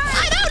helping first?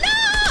 I don't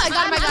know! I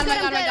got him, I got him, I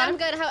got him, I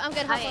got him. I'm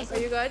good. How Okay. close? Are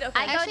you good? Okay.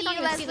 I I go actually to don't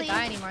you, even see the Leslie.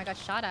 guy anymore. I got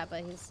shot at,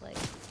 but he's like...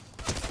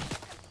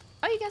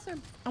 Oh, you guys are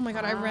Oh my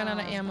god, I ran out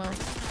of ammo.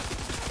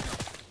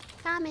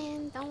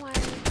 coming. Don't worry.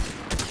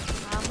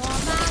 I'm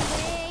on my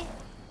way.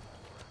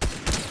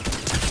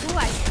 Ooh,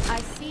 I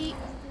see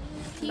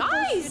people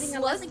Nice! shooting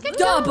a Let's Leslie. go.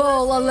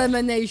 Double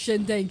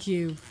elimination, thank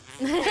you.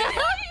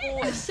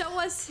 Show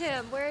us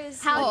him. Where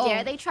is How Oh.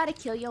 dare they try to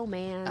kill your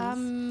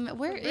man?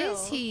 Where real.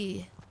 is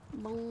he?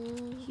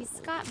 Boom. He's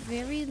got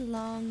very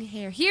long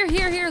hair. Here,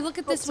 look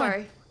at this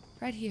sorry. one.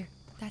 Right here.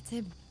 That's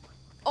him.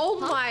 Oh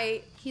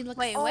my. He looks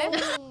Wait, Oh where?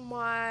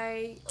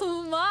 my.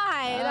 Oh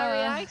my, that Uh,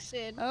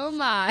 reaction. Oh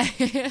my.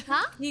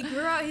 Huh? He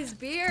grew out his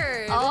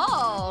beard.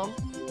 Oh.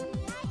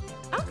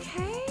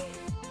 Okay.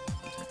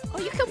 Oh,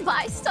 you can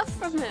buy stuff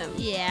from him.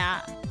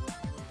 Yeah.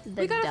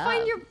 The We gotta dub.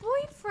 find your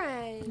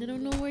boyfriend. I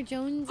don't know where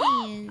Jonesy is.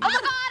 Oh my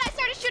god, I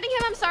started shooting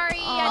him. I'm sorry.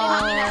 I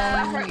didn't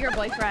mean to hurt your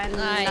boyfriend.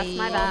 That's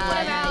my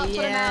bad.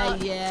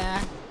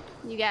 Yeah.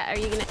 You get? Are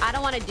you gonna? I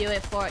don't want to do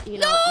it for you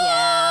know. No!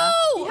 Yeah.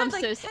 He I'm had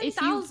like so. If you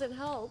 10,000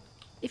 help.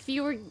 if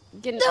you were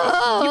gonna,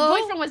 No! if your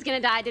boyfriend was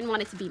gonna die, I didn't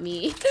want it to be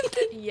me.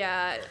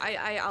 Yeah,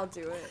 I'll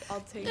do it.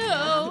 I'll take it.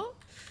 No.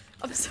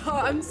 I'm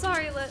sorry. I'm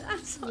sorry.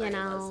 I'm sorry. You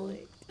know.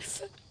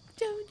 Leslie.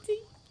 Jonesy.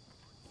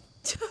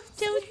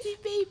 Jonesy,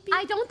 baby.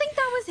 I don't think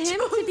that was him.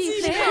 To be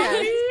Jonesy,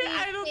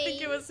 fair. I don't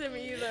think it was him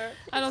either.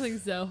 I don't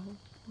think so.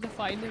 To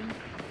find him.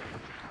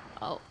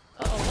 Oh.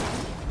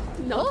 Uh-oh.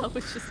 No, that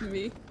was just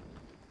me.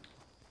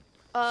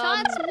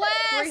 Shots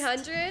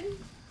west. 300.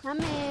 Come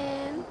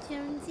in.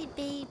 Jonesy,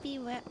 baby,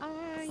 where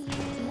are you?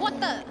 What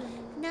the?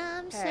 No,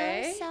 I'm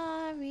Okay. so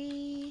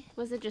sorry.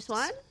 Was it just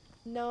one?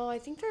 No, I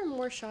think there are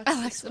more shots.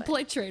 Alex, this the way.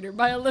 Play Trader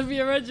by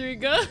Olivia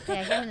Rodrigo.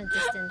 Yeah, him in the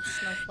distance.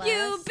 No flash.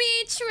 You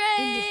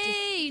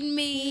betrayed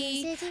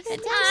me, Is it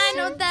and I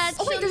know that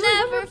Oh, wait, you'll there's one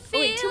never more. Oh,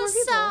 wait, two feel more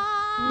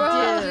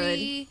people.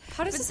 sorry.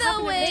 How does For this the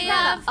happen? way every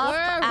I've time?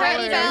 Up We're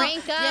ready to our-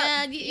 rank up.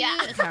 Yeah, yeah.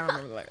 I can't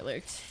remember the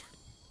lyrics.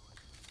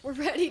 We're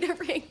ready to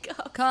rank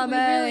up. Coming.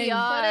 We really Put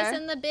us are.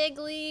 in the big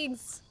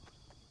leagues.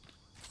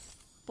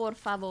 Por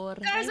favor.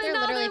 There's think they're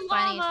literally another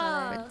fighting each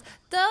llama.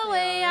 The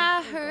way They I are.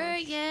 Oh heard,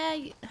 yeah.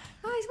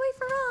 Guys, wait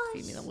for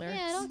Feed me the us. lyrics.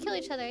 Yeah, don't kill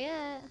each other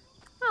yet.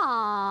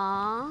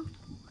 Aww.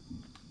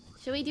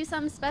 Should we do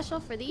something special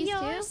for these You're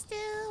two?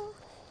 still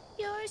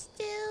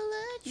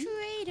a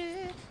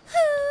traitor.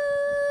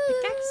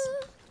 Pickaxe?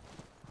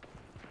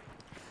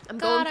 I'm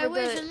God, going I for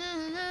wish the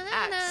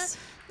axe.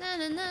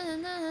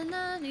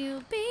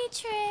 you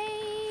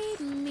betrayed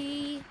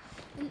me,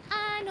 and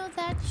I know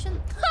that you.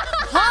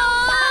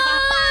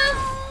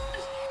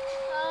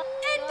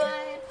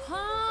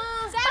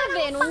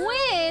 Seven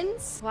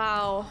wins.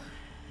 Wow.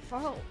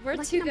 We're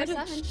Lucky too number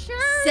good. 7.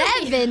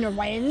 Seven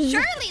wins.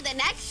 Surely the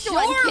next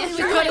one Surely can we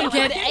couldn't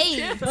get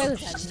 8. What was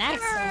the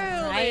next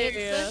one,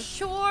 right?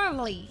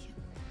 Surely.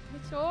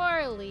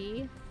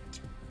 Surely.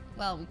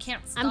 Well, we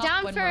can't stop I'm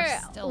down when for we're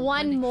still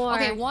one winning. more.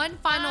 Okay, one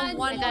final I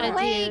one gotta more.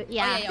 do- Wait,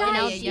 yeah, you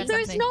guys, have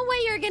there's something. no way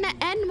you're gonna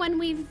end when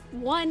we've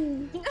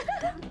won.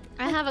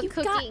 I have a You've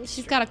got- cooking.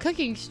 She's got a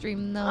cooking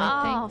stream though, Oh,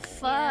 I think.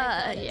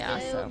 fuck. Yeah,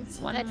 so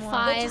one at more.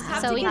 5,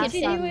 Have so to we can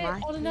continue fit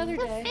it on another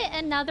day.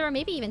 another,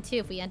 maybe even 2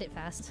 if we end it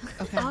fast.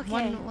 Okay, Okay,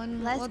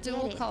 one. let's We'll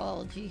get it.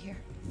 call G here.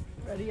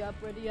 Ready up,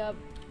 ready up.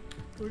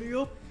 Ready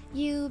up.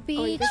 You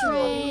you guys are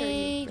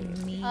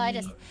betrayed me. I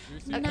just.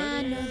 And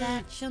I know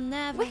that you'll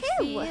never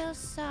Woohoo. feel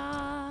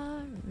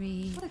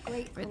sorry What a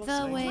great for little the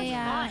song. way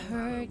I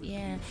hurt.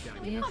 Yeah.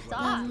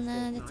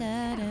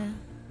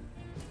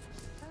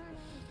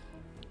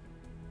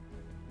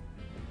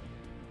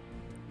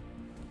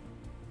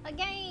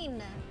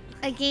 Again.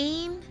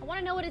 Again. I want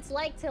to know what it's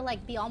like to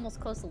like be almost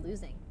close to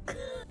losing.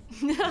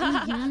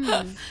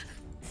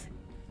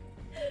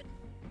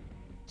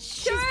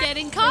 She's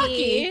getting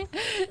cocky.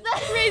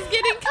 Ray's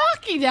getting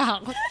cocky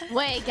now.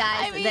 Wait,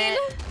 guys. I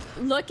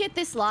mean- Look at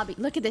this lobby.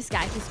 Look at this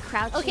guy. He's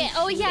crouching. Okay.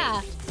 Oh shooting.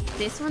 yeah.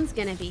 This one's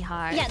gonna be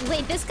hard. Yeah.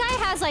 Wait. This guy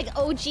has like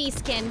OG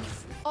skin.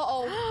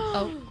 Uh-oh.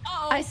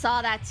 Oh. I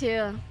saw that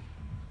too.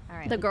 All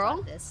right. The we girl?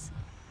 got this.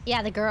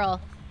 Yeah, the girl.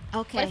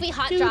 Okay. What if we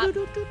hot drop?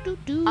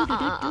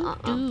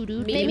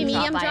 Maybe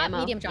medium by drop. ammo.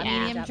 Medium drop.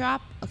 Yeah. Medium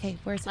drop. Okay,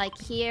 where's Like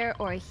here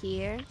or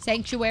here.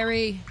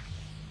 Sanctuary?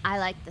 I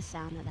like the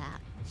sound of that.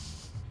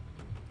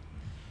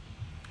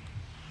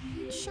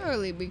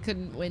 Surely we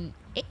couldn't win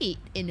 8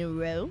 in a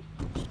row.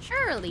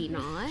 Surely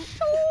not.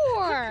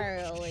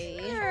 Surely.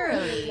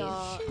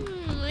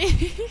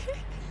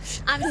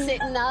 I'm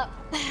sitting up.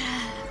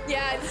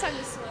 Yeah, it's time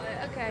to split.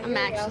 Okay. I'm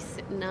actually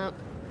sitting up.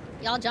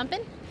 Y'all jumping?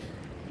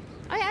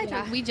 Oh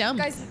yeah, we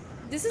jumped. Guys,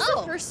 this is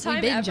the first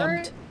time been ever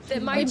jumped.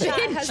 that my chat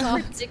has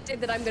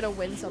predicted that I'm gonna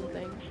win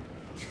something.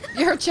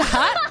 Your chat? They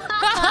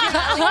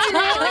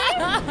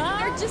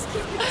just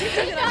keep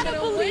predicting that I'm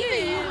gonna win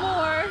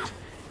anymore.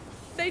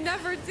 They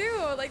never do.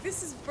 Like,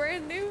 this is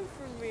brand new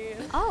for me.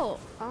 Oh.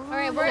 All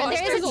right,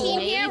 there is a team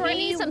here. We're gonna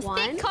need some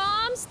thick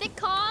comms. Thick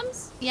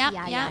comms.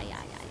 Yeah.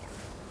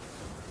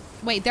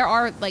 Wait, there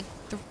are like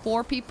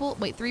 4 people.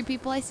 Wait, 3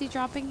 people I see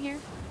dropping here.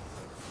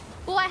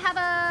 Oh, I have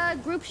a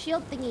group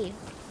shield thingy.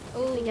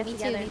 Oh, we get me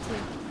together. too. Me too.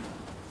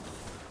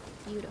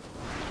 Beautiful.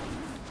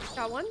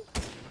 Got one.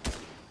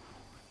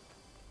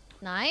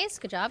 Nice.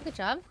 Good job. Good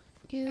job.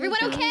 You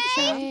Everyone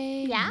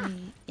okay? Yeah.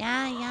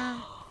 Yeah.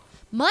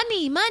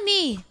 Money.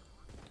 Money?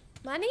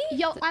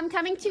 Yo, I'm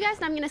coming to you guys,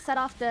 and I'm gonna set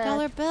off the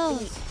Dollar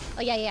bills.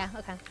 Oh yeah.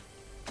 Okay.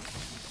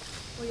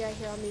 Oh yeah,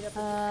 here, I'll meet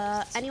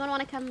up. Anyone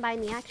want to come by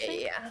me,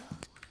 actually? Yeah.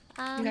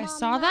 You guys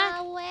saw that?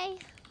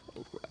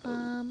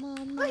 I'm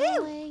on my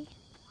way.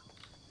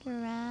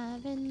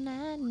 Driving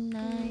at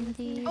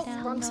 90 Oh,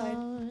 wrong side.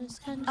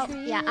 Oh,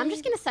 yeah, I'm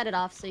just gonna set it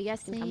off so you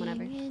guys can come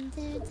whenever. And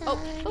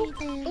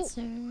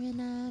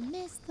I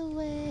miss the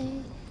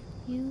way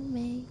you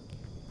make.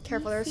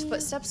 Careful, there's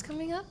footsteps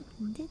coming up.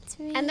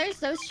 And there's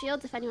those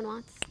shields if anyone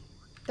wants.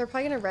 They're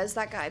probably gonna res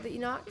that guy that you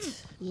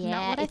knocked.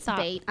 Yeah, it's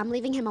bait. I'm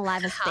leaving him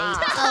alive as bait.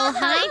 Oh,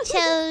 hi,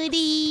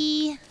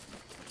 Toadie.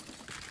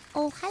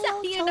 Oh,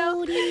 hello, You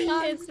know,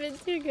 Toadie. it's been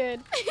too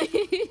good.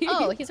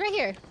 Oh, he's right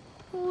here.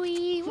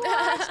 We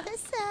watch the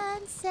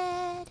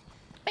sunset.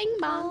 Bing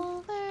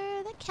bong.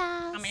 Over the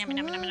castle.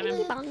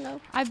 Bing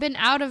bongo. I've been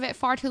out of it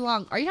far too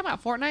long. Are you talking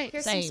about Fortnite?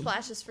 Here's Same. some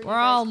splashes for you We're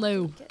guys. all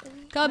new.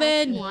 Come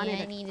in. Yeah,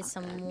 I needed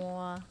some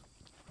more.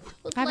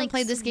 I haven't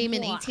played this game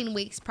in 18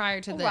 weeks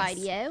prior to this.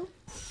 Radio.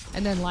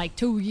 And then like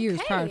 2 years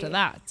prior to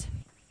that.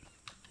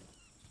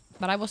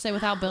 But I will say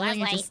without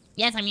building, it's just...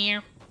 Yes, I'm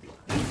here.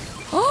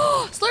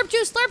 Oh, slurp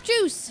juice, slurp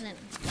juice.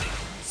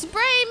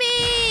 Spray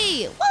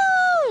me.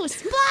 Woo,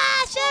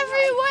 splash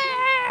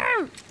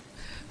everywhere.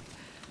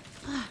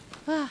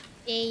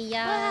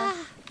 Yeah.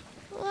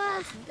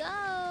 Let's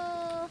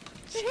go.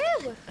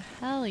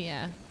 Hell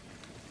yeah.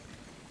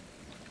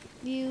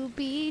 You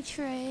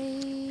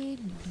betrayed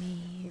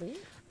me.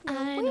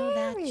 I know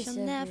that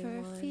you'll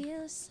never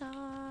feel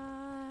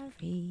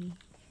sorry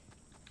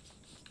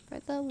for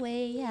the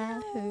way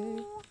I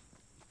hurt.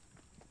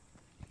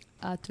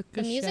 I took a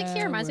The music shower.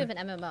 here reminds me of an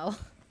MMO.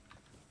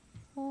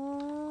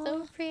 Oh,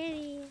 So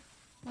pretty.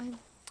 I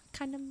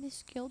kind of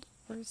miss Guild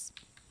Wars.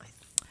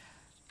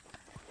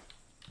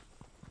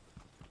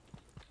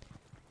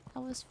 That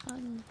was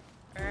fun.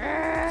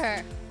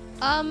 This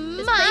Mom,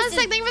 place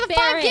thank is you for the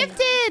barren. 5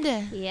 gifted.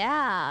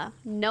 Yeah.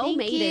 No Thank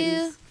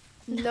maidens.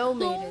 No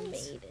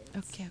maidens.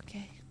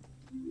 Okay.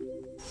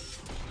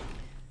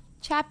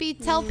 Chappie,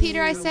 tell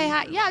Peter I say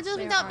hi. Yeah, just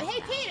went up. Hey,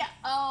 Peter.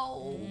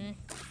 Oh.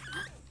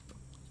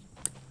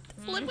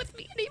 Live with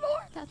me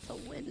anymore. That's a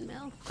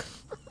windmill.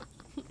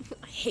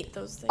 I hate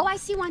those things. Oh, I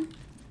see one.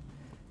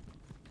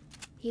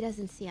 He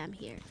doesn't see I'm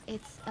here.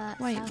 It's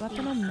Wait, southeast.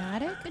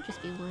 weapon-o-matic? Could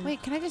just be one.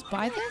 Wait, can I just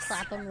buy this?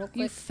 Slap him real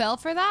You quick. fell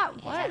for that?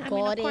 What? Yeah, I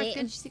mean, got of course, it.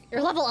 did you see-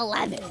 You're level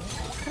 11.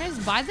 Can I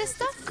just buy this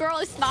stuff? Girl,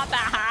 it's not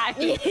that high.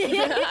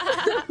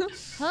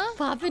 Huh?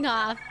 Popping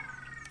off.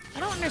 I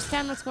don't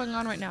understand what's going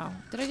on right now.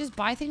 Did I just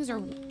buy things or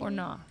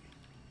not?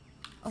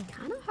 It's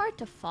kind of hard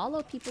to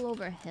follow people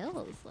over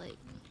hills. Like,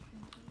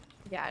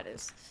 Yeah, it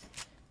is.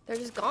 They're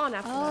just gone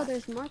after oh, that.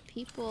 there's more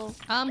people.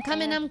 I'm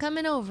coming over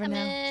Come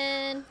now.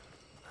 in.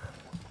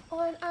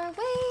 On our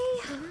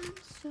way.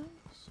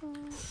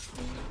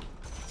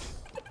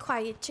 Be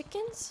quiet,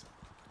 chickens.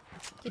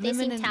 Do they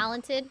Living seem in-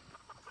 talented?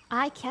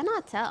 I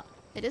cannot tell.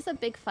 It is a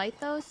big fight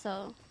though,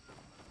 so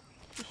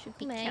you should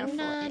be I know careful.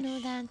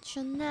 that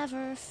you'll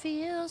never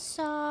feel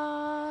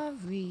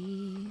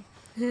sorry.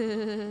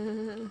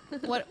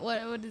 what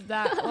is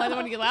that? Why do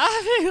you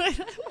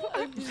laughing?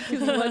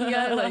 One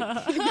guy like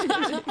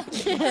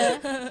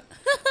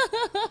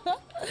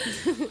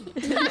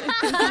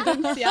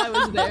see I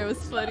was there. It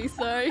was funny.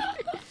 Sorry.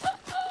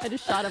 I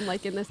just shot him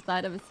like in the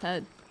side of his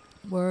head.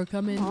 We're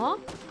coming. Huh?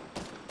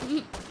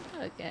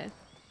 Okay.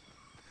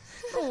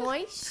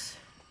 Nice.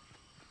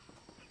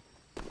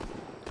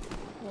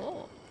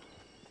 Oh.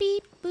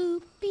 Beep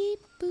boop beep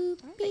boop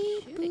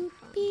beep shooting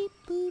boop beep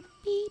boop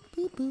beep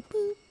boop boop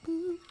boop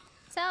boop.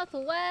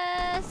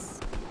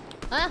 Southwest.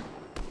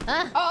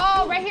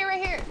 Oh, right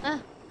here. Huh?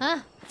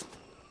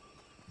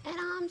 And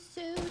I'm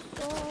so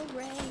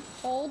sorry.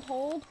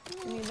 Hold.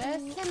 Need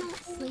this? Cannot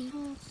sleep.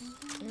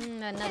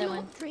 Another Cannot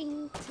one.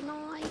 drink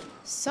tonight.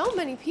 So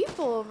many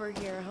people over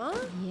here, huh?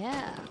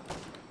 Yeah.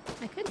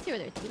 I couldn't see where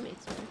their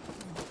teammates were.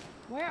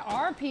 Where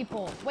are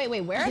people? Wait,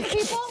 where are the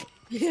people?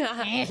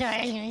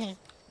 Yeah.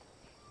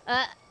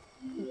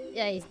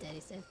 Yeah, he's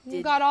dead.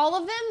 You got all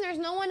of them? There's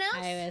no one else?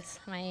 I was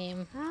my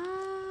aim.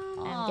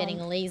 I'm getting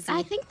lazy.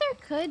 I think there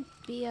could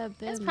be a bit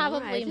There's more.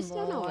 probably I just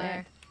don't know more.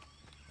 where.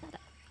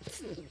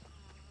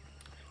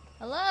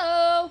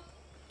 Hello.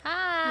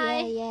 Hi.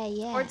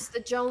 Yeah. Towards the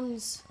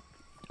Jones.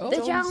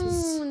 The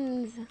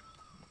Jones.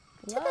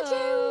 To the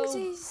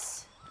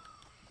Joneses.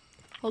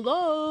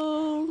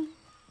 Hello.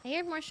 I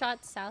hear more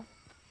shots south.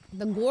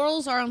 The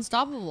GORLS are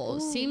unstoppable.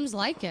 Seems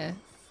like it.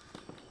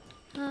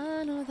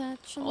 I know that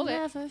you'll Okay.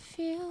 never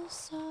feel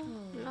so.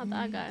 Not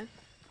that guy.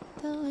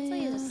 Looks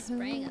like he's just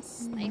spraying a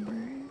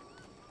sniper.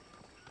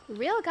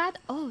 Real guy.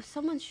 Oh,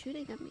 someone's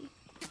shooting at me.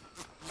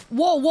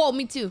 Whoa,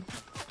 me too.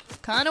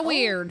 Kind of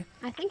weird.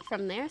 I think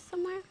from there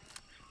somewhere.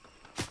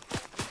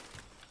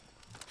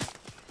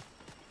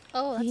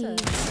 Oh, that's an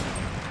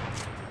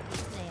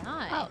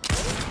AI. Oh.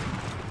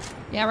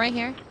 Yeah, right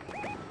here.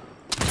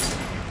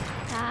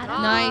 That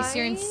Nice,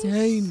 you're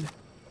insane.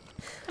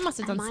 I must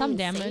have done Am I some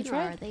insane, damage, or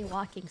Are right? they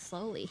walking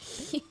slowly?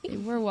 They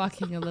were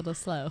walking a little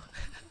slow,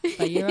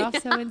 but you're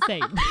also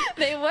insane.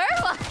 They were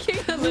walking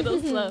a little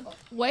slow.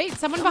 Wait,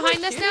 someone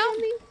behind us now?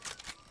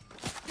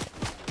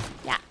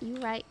 Yeah, you're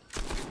right.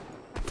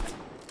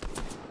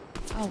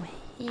 Oh,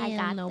 I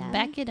got no. them.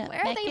 Back it up. Where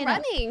are back they it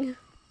running? Up.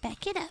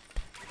 Back it up.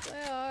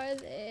 Where are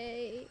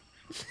they?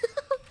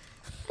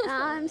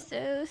 I'm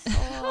so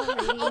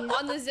sorry.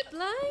 On the zip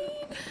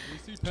line?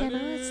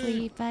 Cannot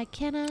sleep. I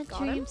cannot Got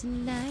dream him?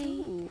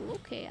 tonight. Ooh,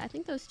 okay, I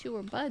think those two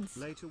were buds.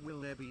 Later will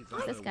there be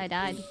This guy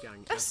died.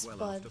 gang Yes, as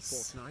well after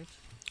buds. Fortnite?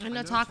 I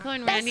know Taco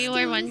and Randy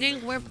were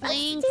wondering. We're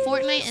playing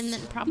Fortnite and then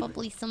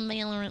probably some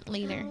Valorant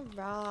later.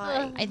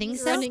 Right. I think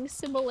so. Running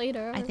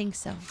simulator. I think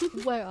so.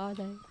 Where are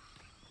they?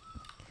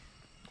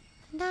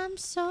 And I'm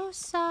so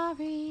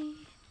sorry.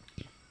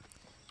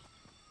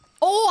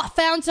 Oh, I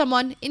found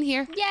someone in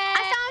here. Yay!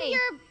 I found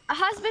your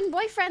husband,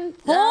 boyfriend,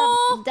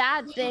 Oh!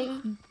 dad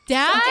thing.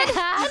 Dad?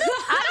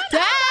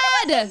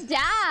 Dad!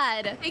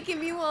 Dad! Take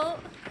him, you won't.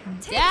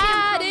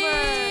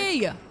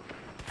 Daddy!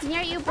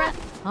 Near you, bro.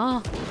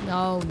 Oh,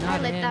 no, I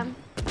not lit him. them.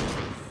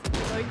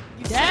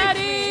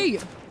 Daddy!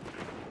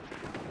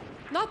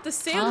 Not the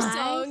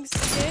Samsung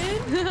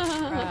skin.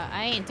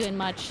 I ain't doing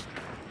much.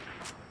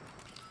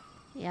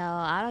 Yo,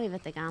 I don't even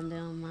think I'm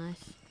doing much.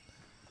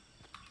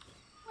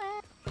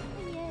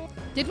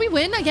 Did we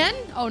win again?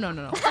 Oh, no.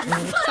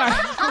 Sorry.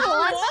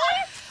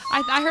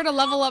 I heard a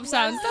level up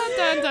sound. Dun,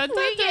 dun, dun, dun,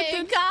 We dun,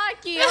 getting dun.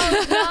 cocky.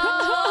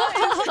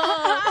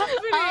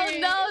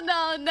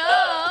 Oh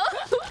no.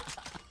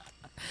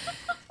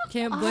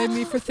 Can't blame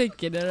me for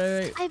thinking it. All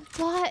right. I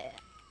bought...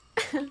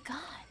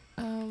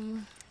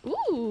 God.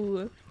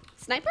 Ooh.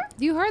 Sniper?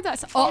 You heard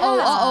that?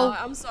 Oh,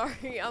 I'm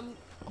sorry. I'm.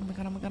 Oh my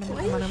god, oh my god, oh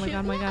my god, oh my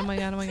god, oh my god, oh my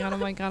god, oh my god, oh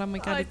my god, oh my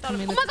god, it's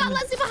coming, Oh my god,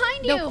 Leslie,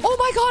 behind you! No. Oh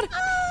my god!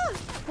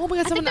 Oh my god,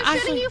 I think someone they're shooting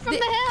actually... you from they,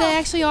 the hill. They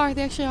actually are,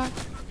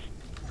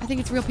 I think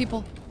it's real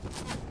people.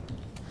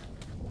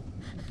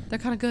 They're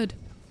kind of good.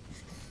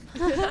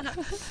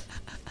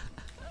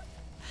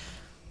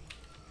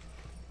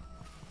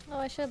 Oh,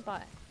 I should have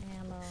bought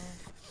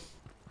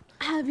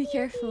ammo. Be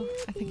careful.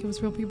 I think it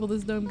was real people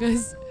this time,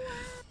 guys.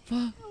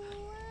 Fuck.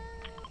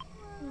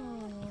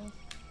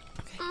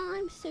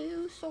 I'm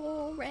so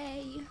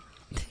sorry.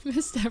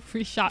 Missed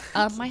every shot.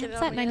 My Get it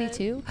head's out at of my head.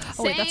 92.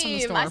 Oh wait, that's from the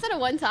Same. store. I said it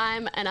one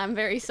time, and I'm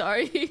very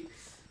sorry. It's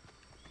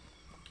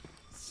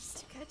just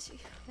too catchy.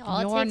 All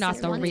it You're takes not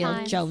is the one real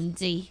time.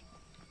 Jonesy.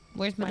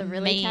 Where's For my the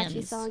really catchy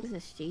mans? songs,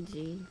 it's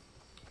GG.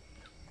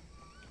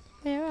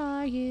 Where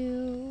are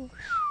you?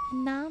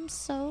 And I'm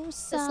so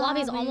sorry. This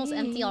lobby's almost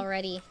empty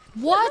already.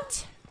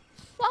 What?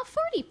 Well,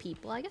 40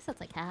 people. I guess that's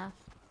like half.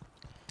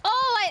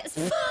 Oh, I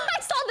saw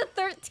the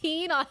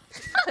 13 on.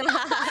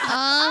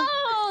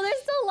 Oh,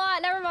 there's still a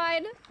lot. Never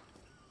mind.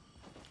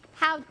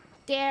 How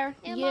dare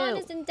Amon you?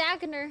 is in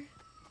Dagner.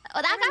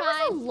 Oh, that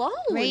guy was alone.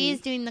 Ray is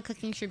doing the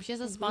cooking stream. She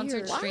has a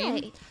sponsored Why?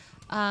 stream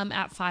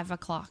at 5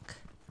 o'clock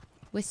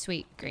with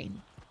Sweet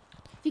Green.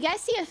 If you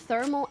guys see a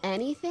thermal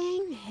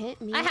anything,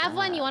 hit me. I have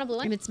one. You want a blue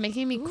And one? it's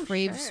making me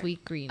crave sure.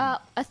 Sweet Green. A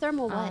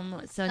thermal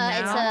what? So it's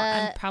now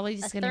a- I'm probably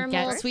just a gonna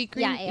get thermal- Sweet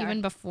Green yeah, AR.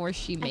 even before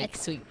she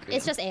makes Sweet Green.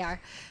 It's just AR.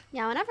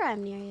 Yeah, whenever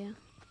I'm near you.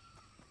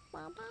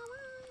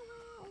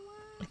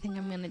 I think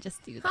I'm gonna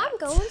just do that. I'm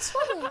going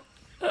swimming.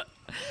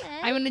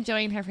 I'm gonna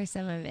join her for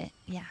some of it.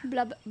 Yeah.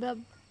 Blub blub.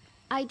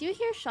 I do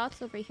hear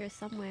shots over here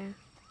somewhere.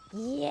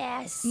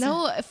 Yes.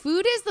 No,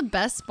 food is the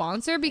best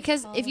sponsor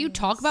because if you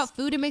talk about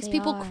food, it makes They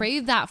people are.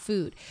 crave that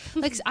food.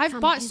 Like I've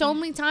bought so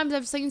many times.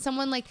 I've seen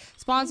someone like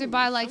sponsored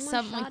by like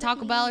someone some like shot at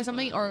Taco me. Bell or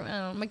something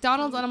or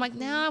McDonald's, and I'm like,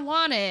 nah, I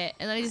want it,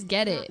 and then I just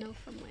get Not it. know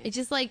from where. It's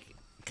just like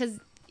because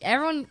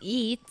everyone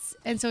eats,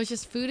 and so it's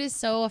just food is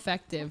so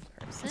effective.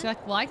 So you're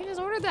like, well, I can just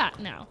order that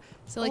now.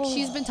 So like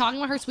she's been talking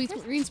about her Sweet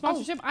Green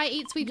sponsorship. I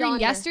ate Sweet Green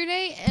Yonder.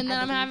 yesterday, and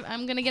then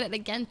I'm gonna get it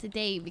again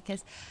today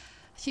because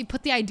she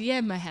put the idea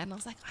in my head, and I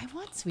was like, I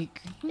want Sweet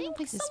Green. That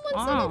place is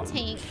bomb. Someone's in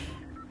a tank.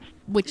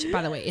 Which,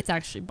 by the way, it's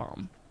actually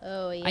bomb.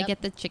 Oh, yeah. I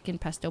get the chicken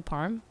pesto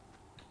parm.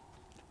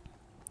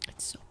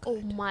 It's so Oh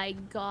good. my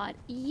god.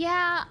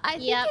 Yeah, I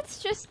think Yep.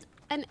 it's just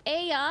an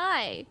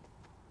AI.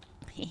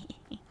 Who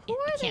are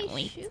I can't they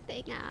wait.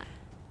 shooting at?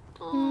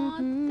 Oh,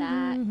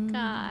 that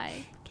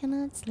guy.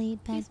 Cannot sleep,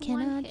 I He's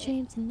cannot one hit.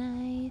 dream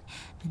tonight.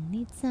 I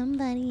need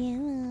somebody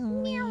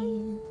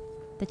else.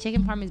 The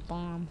chicken farm is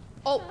bomb.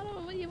 Oh,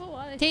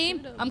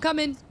 Team, I'm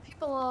coming.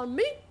 people on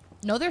me.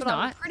 No, there's But I'm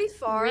not. pretty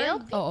far.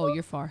 Real? Oh,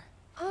 you're far.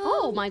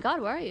 Oh my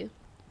god, where are you?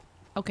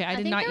 Okay, I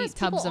did think not there eat was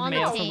tubs people of on the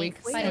mayo for tank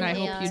weeks, by and I the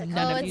hope you chaos.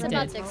 none Oh, of it's you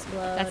about did. to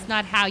explode. That's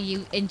not how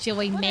you enjoy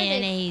What are they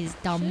mayonnaise,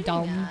 dum shooting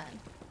dum. at?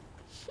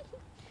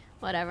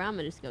 Whatever, I'm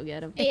gonna just go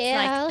get him. It's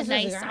Yeah, like this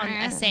nice is- on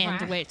a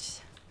sandwich.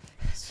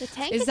 The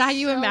tank Is that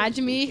you so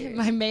imagine me, weird.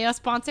 my mayo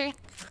sponsor?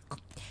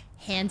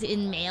 Hand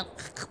in mail.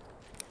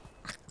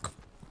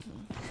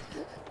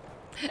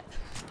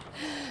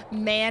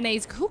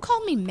 Mayonnaise. Who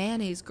called me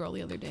mayonnaise girl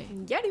the other day?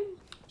 Get him.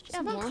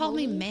 Someone more called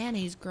me homies.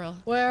 mayonnaise girl.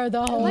 Where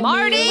the hell?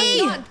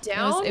 Marty! Not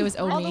down It was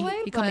all the Oni.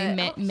 way, He called me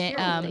but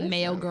I don't hear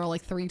mayo girl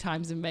like 3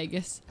 times in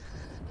Vegas.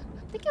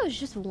 I think it was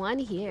just one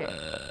here.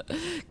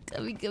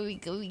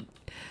 Gummy.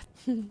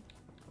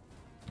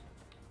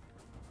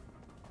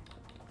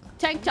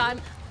 Tank time.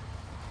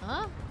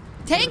 Huh?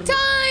 Tank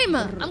time!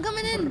 I'm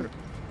coming in.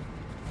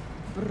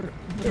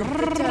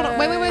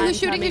 Wait. Who's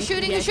shooting? Who's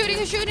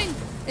shooting?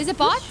 Is it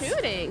bots?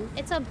 Shooting.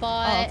 It's a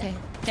bot. Oh, okay.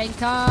 Tank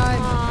time.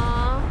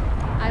 Aww.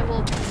 I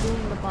will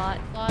boom the bot.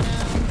 Got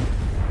him.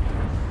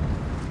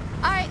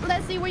 Alright,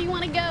 let's see where you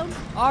wanna go.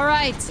 All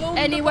right.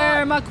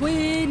 Anywhere, my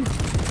queen.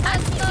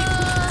 Let's go.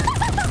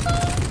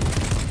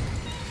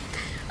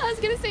 I was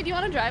gonna say, do you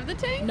wanna drive the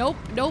tank? Nope.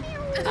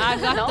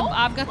 I've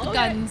got the Okay.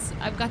 guns.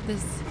 I've got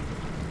this.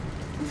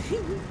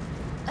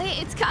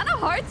 Hey, it's kind of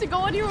hard to go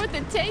on here with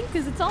the tank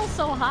because it's all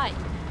so high.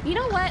 You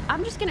know what?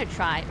 I'm just gonna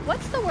try.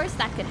 What's the worst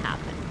that could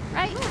happen,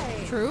 right?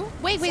 True.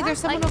 Wait. There's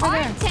someone Like, over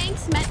aren't there.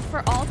 tanks meant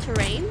for all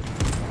terrain?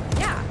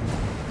 Yeah.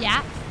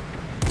 Yeah.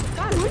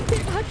 God, what they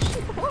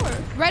actually are.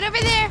 Right over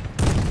there.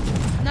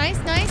 Nice.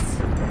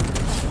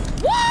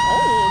 Whoa!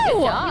 Oh, good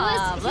He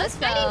job. was Let's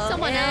fighting go.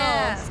 someone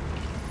Yeah. else.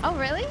 Oh,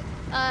 really?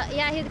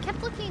 Yeah, he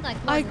kept looking like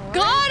more I north.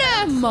 got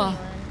I don't him! see anyone.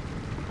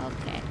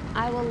 Okay,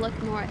 I will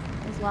look north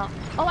as well.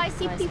 Oh, I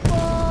see people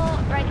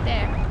right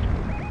there.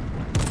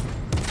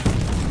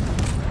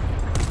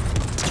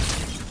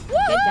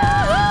 Good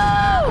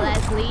job,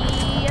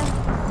 Leslie.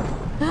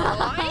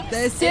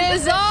 This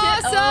is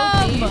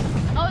awesome.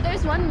 Oh,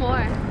 there's one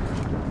more.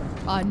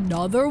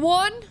 Another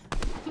one?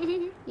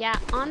 Yeah,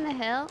 on the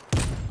hill.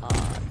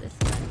 Oh, this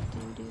guy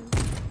doo-doo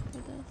for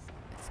this.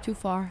 It's too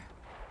far.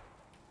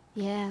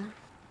 Yeah.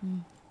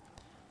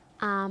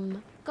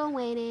 I'm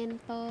going in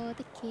for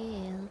the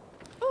kill.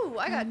 Ooh,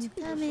 I got 2.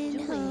 Coming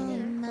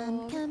home,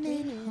 I'm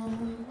coming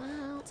home.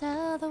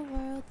 Tell the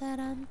world that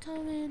I'm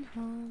coming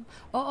home.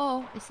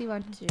 Oh, I see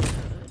one. Dude.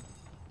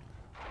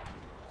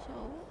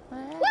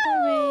 Let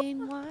the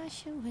rain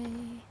wash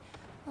away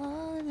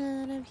all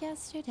of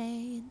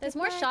yesterday. There's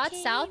more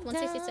shots south,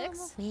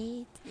 166.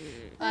 Wait.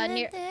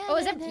 Near. Oh,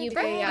 is that you,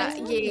 bro?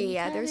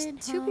 Yeah. There's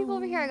 2 people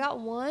over here. I got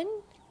 1.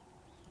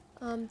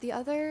 The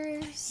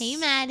others. Hey,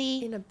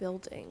 Maddie. In a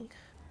building.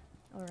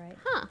 All right.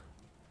 Huh.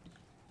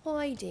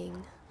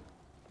 Hiding.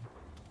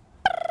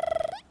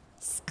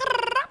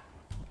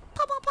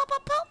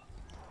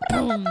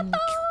 Boom.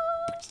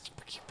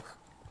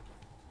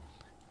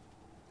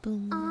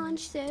 Boom. On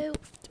so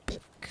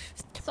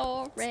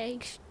sorry.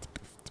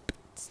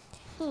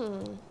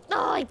 Oh,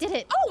 I did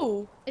it.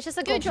 Oh! It's just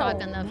a gold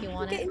shotgun though, if you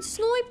want Getting it.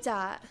 sniped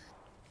at.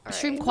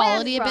 Stream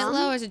quality a bit from?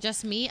 low, or is it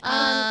just me?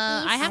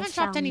 I haven't East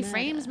dropped any Almeda.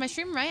 frames. My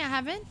stream, right? I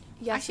haven't.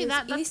 Yeah, Actually, so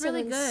it's that's east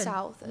really and good.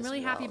 South I'm as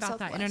really happy well, about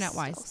that, southwest,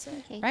 internet-wise. I'll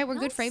say. Right? We're I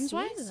good don't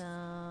frames-wise? see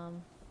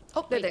them.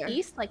 Oh, they're Wait, there.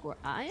 east like where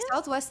I am?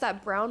 Southwest,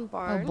 that brown Oh,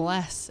 barn.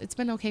 bless. It's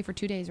been okay for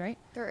 2 days, right?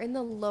 They're in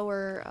the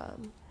lower.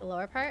 The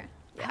lower part?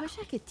 I wish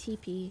I could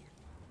TP.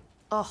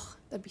 Oh,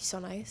 that'd be so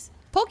nice.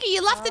 Pokey,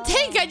 you left the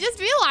tank. I just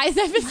realized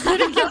I've been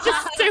sitting in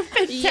the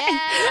stupid Yeah, tank.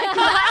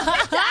 I don't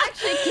like to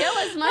actually kill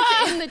as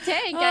much in the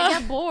tank. I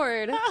get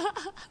bored.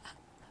 I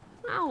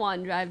don't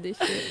want to drive this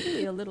shit. Give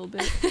me a little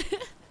bit.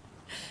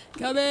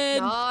 Come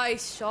in.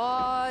 Nice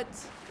shot.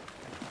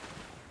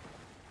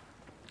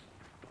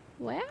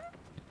 Where?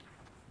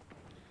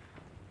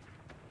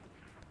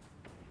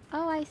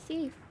 Oh, I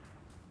see.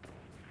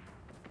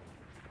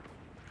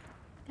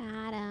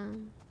 Got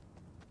him.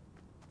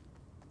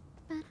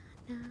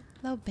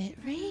 Low bit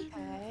rate.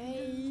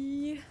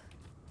 Okay. I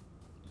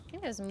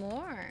think there's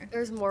more.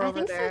 There's more I over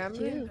think so, there. I'm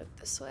gonna too. go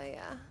this way,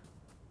 yeah.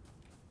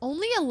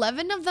 Only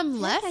 11 of them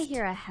left, I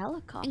hear a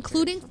helicopter.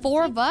 including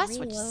 4 of us,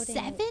 which is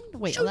reloading. 7.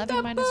 Wait, Shoot 11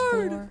 that minus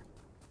bird. 4.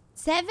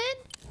 7?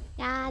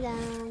 Got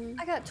him.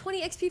 I got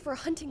 20 XP for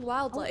hunting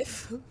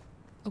wildlife.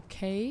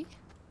 Okay.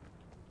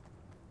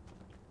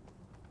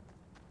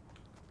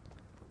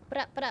 Put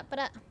up.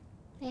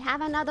 They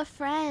have another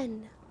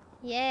friend.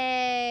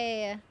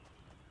 Yay.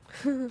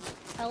 Tell him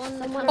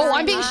to come Oh, I'm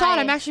on being by. shot.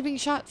 I'm actually being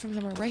shot from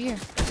somewhere. Right here.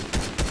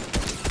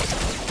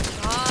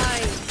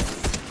 Nice.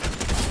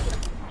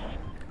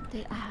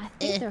 I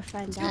think their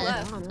friend died.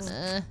 left.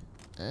 Honestly.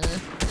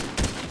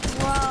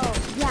 Whoa.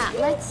 Yeah,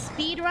 let's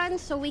speed run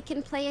so we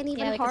can play an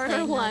even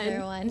harder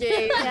one.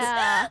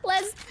 Yeah.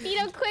 Let's beat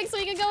them quick so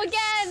we can go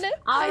again.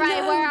 All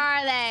right, where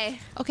are they?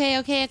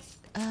 Okay.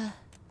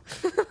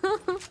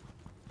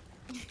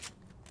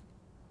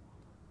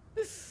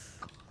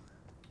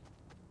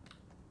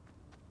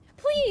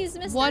 Please,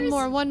 Mr. One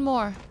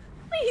more.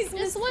 Please,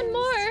 just one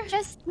more.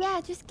 Just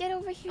get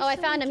over here. Oh, I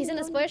found him. He's in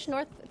this bush,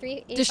 north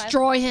 385.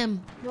 Destroy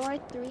him.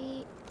 North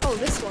 3. Oh,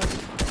 this one.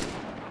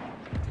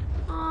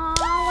 Aw,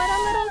 what a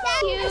little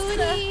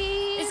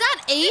cutie. Is that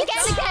 8?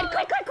 Again,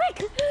 quick.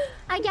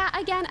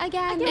 Again.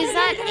 Is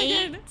that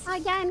 8?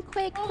 Again,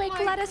 quick,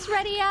 let us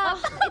ready up.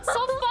 It's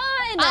so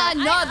fun.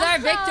 Another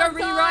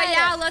victory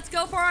royale. Let's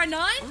go for our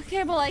 9.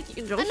 Okay, but like,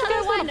 don't you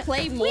guys want to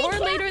play more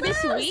later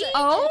this week?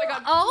 Oh, my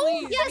God,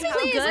 please. Yes,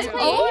 please. Let's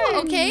play Oh,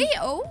 more. okay.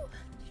 Oh.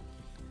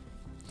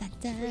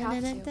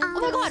 Oh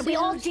my God, we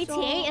all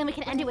GTA and we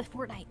can end it with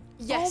Fortnite.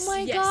 Yes. Oh my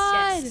yes,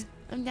 God. Yes.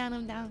 I'm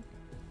down.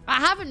 I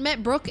haven't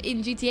met Brooke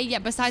in GTA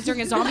yet, besides during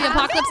a zombie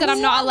apocalypse that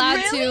I'm not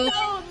allowed to.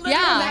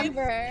 Yeah.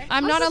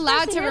 I'm not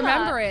allowed to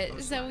remember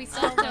it. So we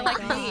still have to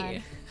like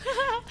me.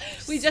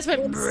 We just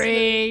went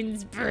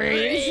brains. We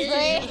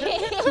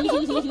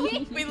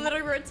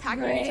literally were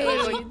attacking each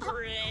other like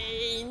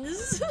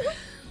brains.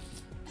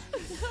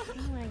 Oh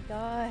my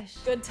gosh.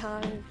 Good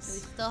times.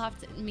 We still have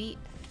to meet.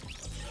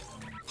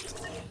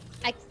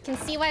 I can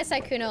see why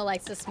Sykkuno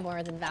likes this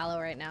more than Valo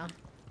right now.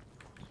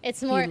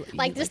 It's more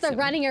like just the likes it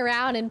running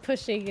around and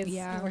pushing is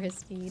Yeah. more his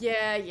speed.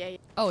 Yeah.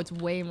 Oh, it's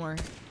way more.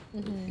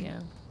 Yeah.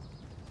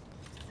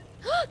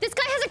 This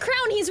guy has a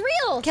crown. He's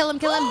real. Kill him.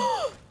 Kill him.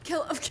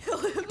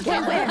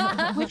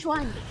 Where? Which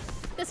one?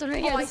 This one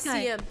right here. Oh, I this guy.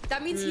 see him.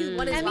 That means he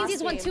won his That means last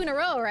he's won game. 2 in a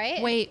row,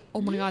 right? Wait.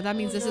 Oh my God. That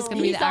means this is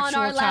gonna be He's the on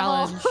our actual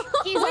level. challenge.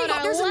 He's on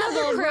our there's another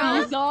level, crown.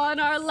 bro. He's on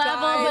our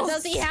level. Guys.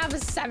 Does he have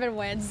 7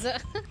 wins?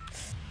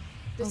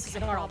 This is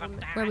a problem.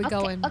 Where are we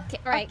going? Okay,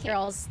 all right,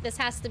 girls. This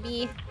has to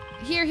be.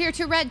 Here,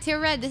 to red.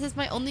 This is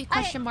my only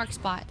question mark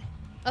spot.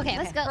 Okay,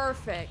 Let's go.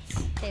 Perfect.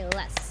 Okay,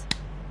 let's.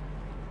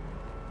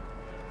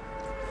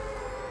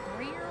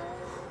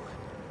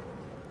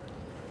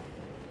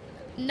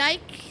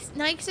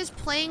 Nikes is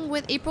playing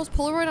with April's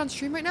Polaroid on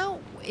stream right now.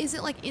 Is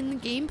it like in the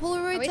game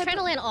Polaroid? Are we trying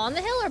to land on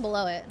the hill or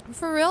below it?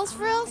 For reals?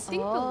 I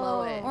think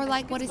below it. Or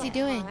like, what is he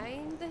doing?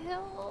 Behind the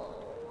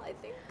hill, I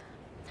think.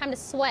 Time to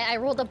sweat. I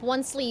rolled up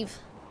 1 sleeve.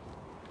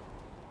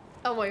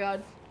 Oh my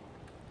God.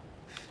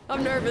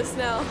 I'm nervous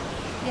now.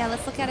 Yeah,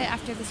 let's look at it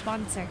after the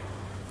sponsor.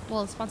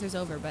 Well, the sponsor's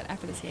over, but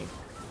after this game.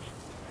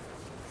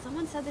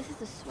 Someone said this is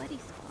a sweaty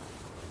spot.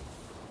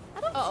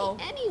 I don't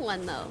see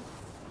anyone though.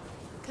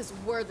 Because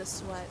we're the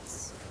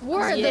sweats.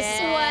 We're the sweats.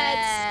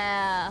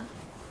 Yeah.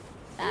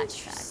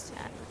 Fact.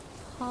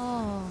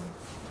 Oh.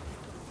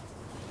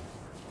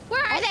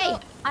 Where are they?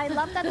 I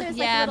love that there's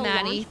Yeah, like little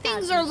Maddie. launch Things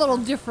pads are a and little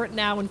stuff. different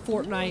now in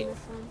Fortnite.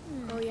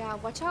 Oh yeah,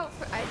 watch out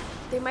for.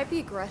 They might be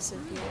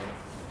aggressive here.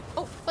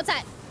 Oh, what's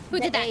that? Who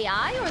The did that?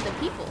 AI or the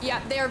people?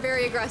 Yeah, they are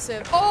very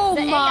aggressive. Oh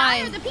The my!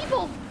 AI or the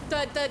people?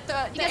 The guys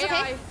AI.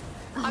 okay?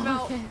 I'm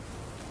out. Okay.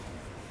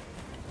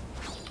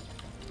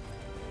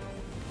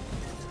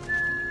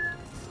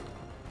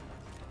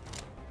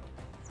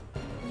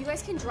 You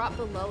guys can drop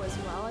below as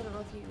well. I don't know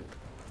if you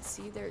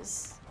see.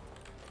 There's.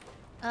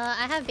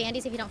 I have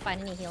bandies if you don't find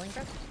any healing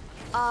drugs.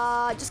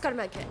 Just got a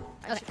med kit.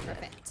 I Okay, should be good.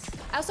 perfect.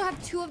 I also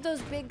have 2 of those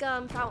big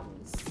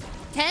fountains.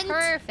 Tent.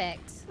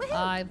 Perfect.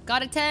 I've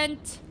got a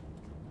tent.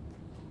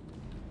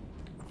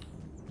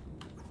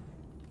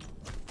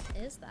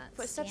 Is that?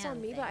 Footsteps on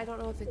me, but I don't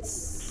know if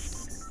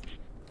it's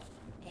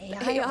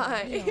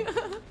AI.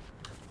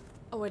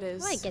 Oh, it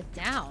is. How do I get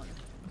down?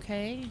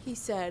 Okay. He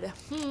said.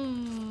 I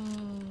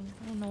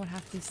don't know what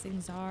half these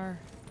things are.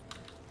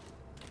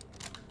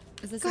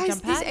 Is this a Guys,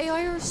 jump these pad?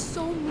 AI are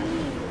so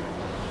mean.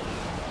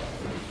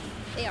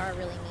 They are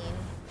really mean.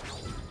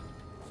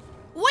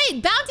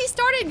 Wait, bounty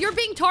started. You're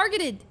being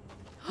targeted.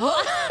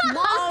 Oh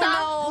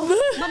no.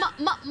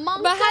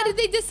 But how did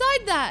they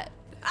decide that?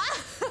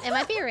 It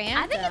might be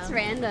random. I think it's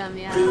random,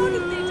 yeah. How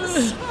did they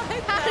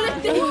decide? How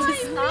did they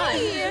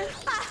decide?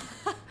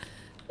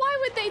 Why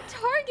would they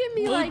target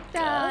me like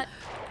that?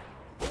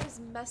 It was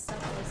messed up,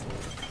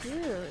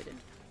 Dude.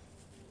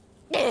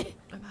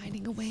 I'm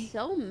hiding away.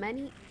 So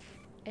many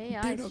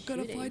AI They're not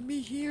gonna find me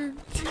here.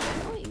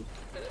 Annoying.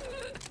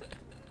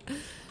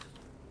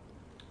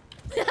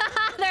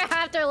 They're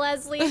after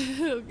Leslie.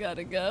 Oh,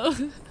 gotta go.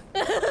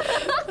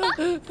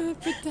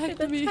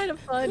 Protect me. Kind of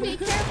fun.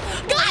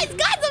 Guys,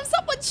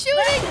 someone's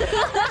shooting.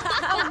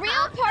 A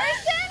real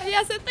person?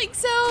 Yes, I think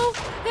so.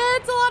 Yeah,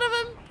 it's a lot of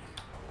them.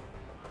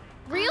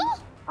 Real?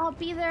 I'll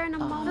be there in a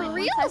moment once I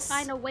reals?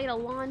 find a way to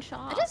launch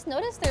off. I just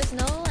noticed there's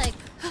no like.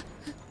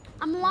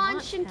 I'm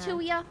launching pad. to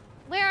ya.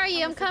 Where are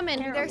you? I'm coming.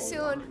 There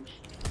soon.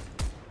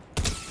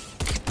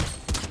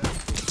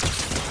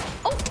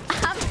 Oh,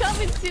 I'm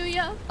coming to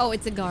ya. Oh,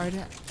 it's a guard.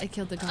 I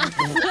killed the guard.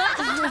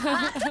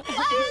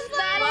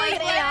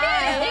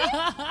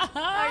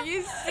 Are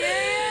you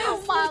serious?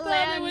 Oh,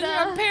 my It was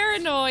you're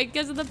paranoid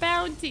because of the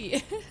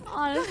bounty.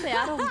 Honestly,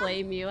 I don't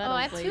blame you. Oh,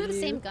 I have 2 of the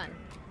same gun.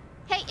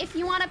 Hey, if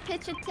you want to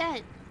pitch a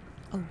tent.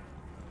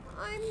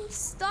 I'm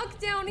stuck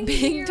down here.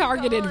 Being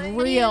targeted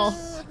real.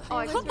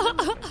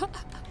 Oh,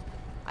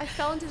 I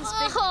fell into this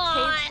big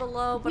cave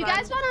below, but you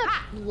guys want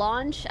to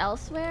launch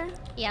elsewhere?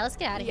 Yeah, let's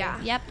get out of here.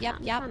 Yep.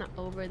 I'm kind of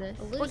over this.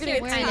 We're gonna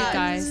get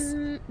guys.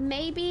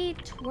 Maybe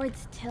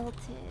towards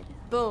Tilted.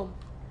 Boom.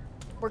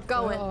 We're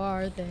going. Where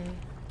are they?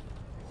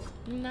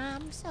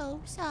 I'm so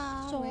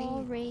sorry.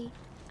 Sorry.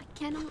 I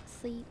cannot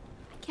sleep.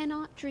 I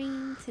cannot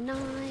dream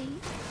tonight.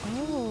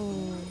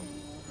 Oh.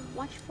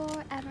 Watch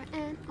forever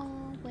and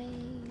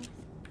always.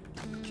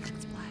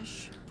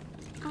 Splash.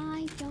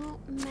 I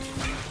don't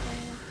matter.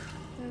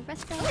 The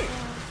rest of the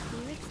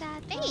lyrics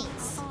that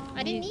Thanks. are-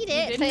 I didn't need You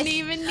it. didn't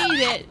even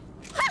need it.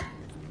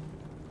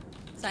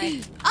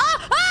 Sorry.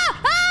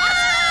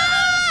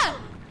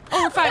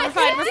 Oh, we're fine. We're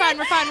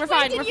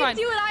fine. Did you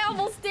do it? I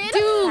almost did.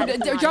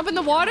 Dude, jump in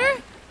the water?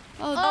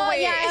 Oh,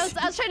 wait. yeah,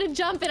 I was trying to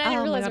jump and I didn't Oh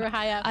my realize God. we were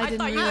high up. I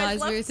didn't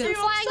realize we were too.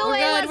 flying We're away,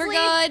 good. Leslie.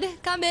 We're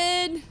good. Come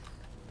in.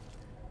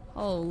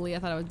 Holy, I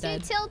thought I was To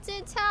dead.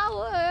 Tilted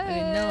Tower. I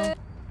didn't know.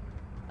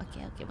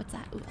 Okay. What's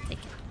that? Ooh, I'll take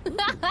it.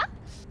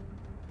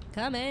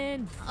 Come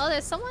in. Oh,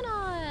 there's someone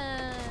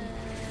on...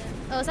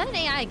 Oh, is that an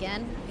AI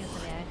again? I think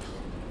it's an AI.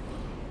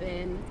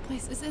 Been.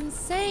 Place is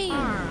insane.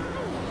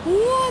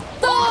 What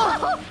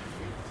the?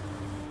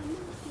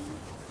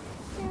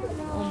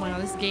 Oh my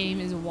God, this game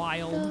is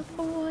wild.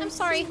 I'm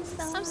sorry.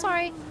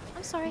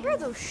 Where are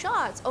those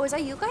shots? Oh, is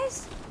that you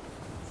guys?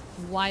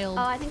 Wild.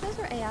 Oh, I think those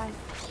were AI. I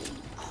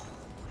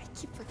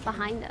keep forgetting.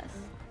 Behind us.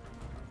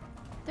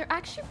 They're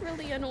actually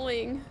really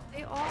annoying.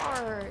 They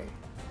are.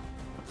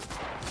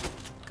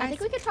 I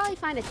think we could probably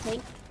find a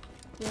tank.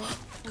 Yeah.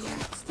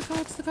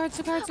 It's the cards.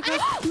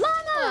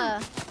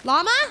 Llama!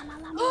 Llama?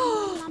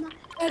 Llama.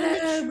 In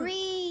the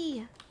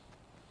tree.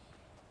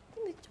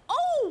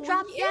 Oh,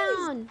 Drop yes.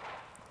 down.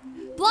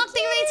 Block the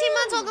 18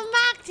 months. Welcome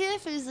back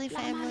to the Fuslie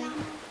family.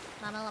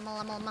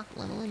 Llama.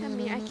 Come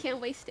here. I can't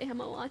waste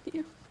ammo on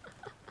you.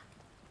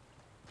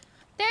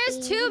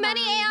 There's too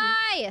many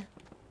AI.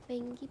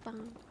 Bingy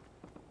bong.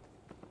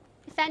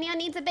 If anyone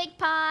needs a big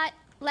pot,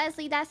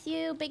 Leslie, that's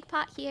you. Big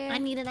pot here. I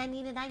need it.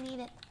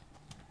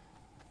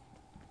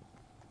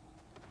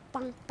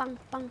 Bong, bong,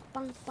 bong,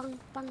 bong, bong,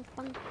 bong,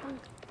 bong, bong.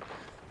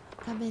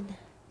 Come in.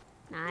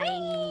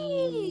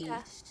 Nice.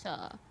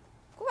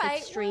 Great.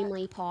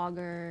 Extremely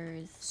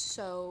poggers.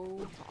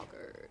 So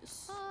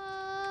poggers.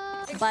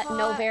 But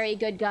no very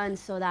good guns,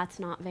 so that's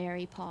not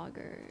very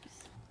poggers.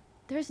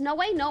 There's no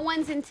way no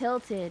one's in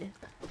Tilted.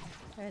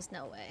 There's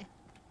no way.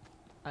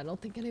 I don't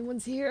think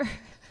anyone's here.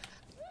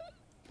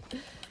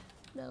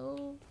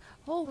 No.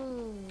 Oh.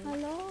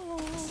 Hello.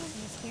 Can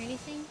you hear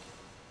anything?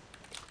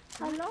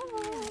 Hello.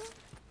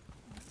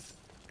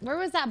 Where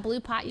was that blue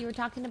pot you were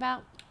talking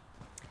about?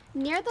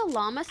 Near the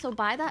llama, so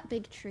by that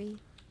big tree.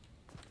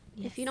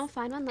 If you don't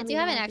find one, I let do me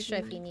have know. an I'll extra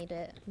give if you you mine. need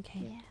it. Okay.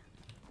 Yeah.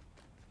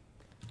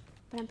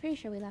 But I'm pretty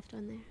sure we left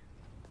one there.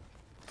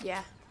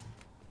 Yeah.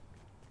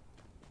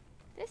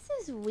 This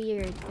is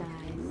weird,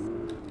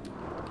 guys.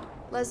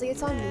 Leslie,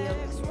 it's on me.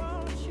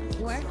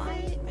 Where?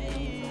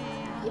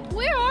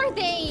 Where are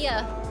they?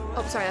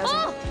 Oh, sorry.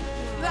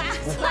 That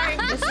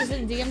was This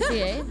isn't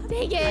DMCA.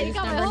 Dang it, I you just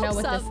got my never know hopes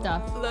with up. this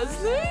stuff.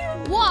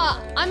 Leslie?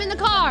 What? I'm in the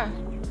car.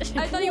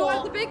 I thought you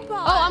wanted the big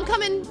pot. Oh, I'm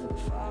coming.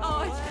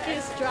 Oh,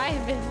 Just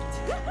driving.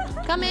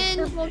 Come in.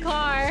 Purple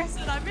car.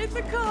 I'm in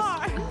the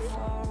car.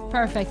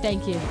 Perfect.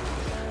 Thank you.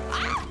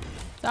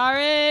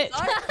 Sorry.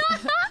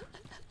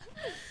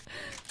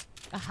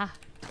 Aha.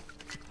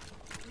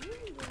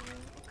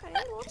 Okay,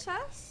 little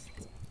chest.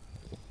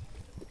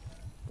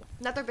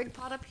 Another big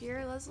pot up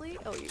here, Leslie.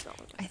 Oh, you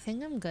don't. I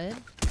think I'm good.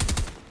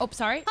 Oh,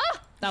 sorry.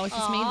 That was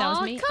just me. That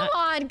was me. Come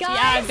on, guys.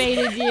 Yeah, I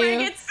baited you. I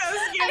get so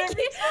scared.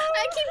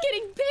 I keep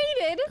getting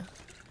baited.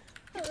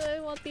 I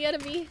want the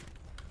enemy.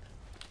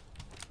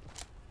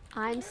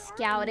 I'm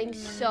scouting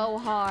so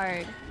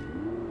hard.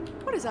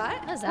 What is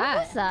that? What is What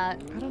was that?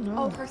 that? I don't know.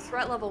 Oh, her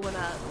threat level went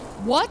up.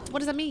 What? What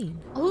does that mean?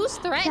 Who's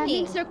That threatening?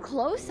 means they're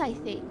close, I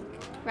think.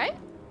 Right?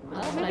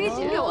 Maybe it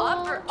did go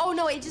up, or oh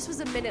no, it just was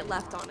a minute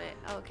left on it.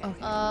 Okay.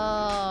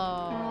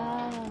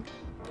 Oh.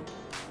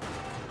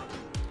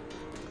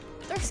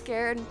 They're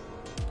scared.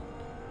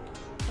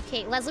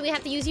 Okay, Leslie, we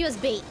have to use you as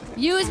bait.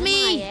 Use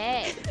me.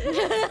 Yeah.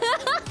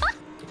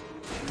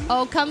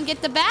 Oh, come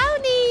get the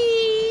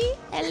bounty.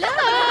 Hello.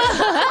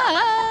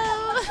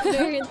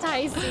 Very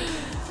enticing.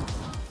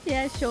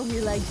 Yeah, show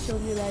me legs, show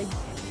me legs.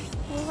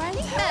 Well, why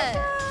is that?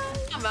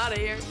 I'm out of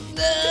here.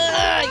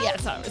 Yeah,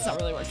 it's not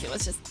really working.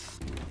 Let's just.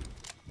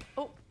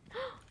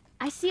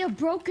 I see a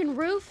broken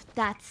roof.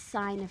 That's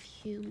sign of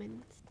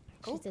humans.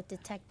 She's a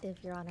detective,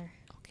 Your Honor.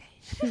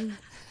 Okay.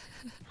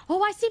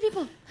 Oh, I see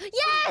people.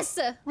 Yes!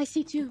 I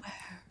see two.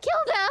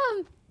 Kill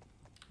them!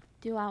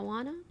 Do I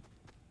wanna?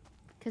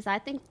 Cause I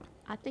think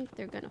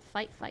they're gonna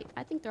fight.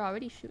 I think they're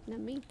already shooting at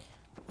me.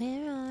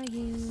 Where are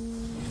you?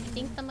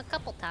 Think them a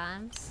couple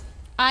times.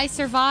 I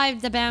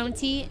survived the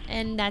bounty,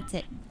 and that's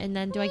it. And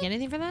then, do I get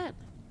anything for that?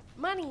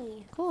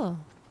 Money. Cool.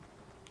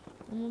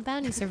 I'm a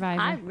bounty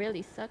survivor. I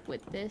really suck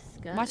with this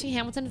gun. Watching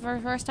Hamilton for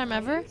the first time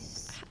ever.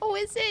 How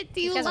is it?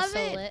 Do you guys are love so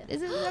it? lit.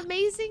 Isn't it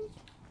amazing?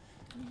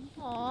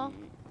 Aw.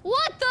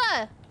 What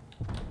the?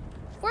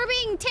 We're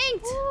being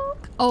tanked.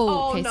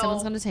 Oh, okay. no.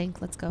 Someone's gonna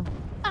tank. Let's go.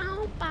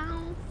 Bow,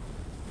 bow.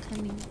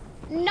 Coming.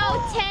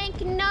 No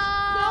tank,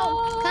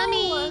 no.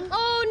 Coming.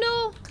 Oh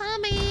no.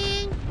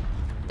 Coming.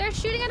 They're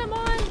shooting at him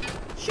on.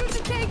 Shoot the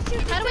tank, shoot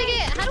the How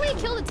do we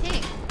kill the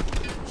tank?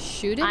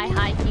 Shoot it. I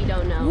high-key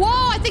don't know.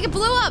 Whoa! I think it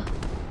blew up.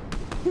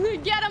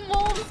 Get him,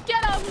 wolves.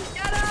 Get him.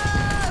 Get him!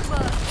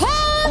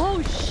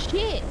 Oh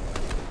shit.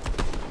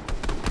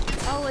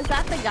 Oh, is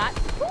that the guy?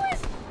 Who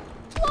is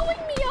blowing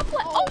me up?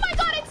 Oh my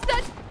god, it's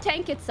the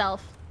tank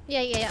itself.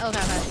 Yeah. Oh,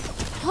 okay.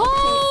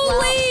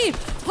 Holy!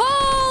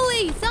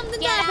 Holy! Something's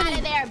Get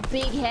happening. out of there,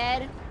 big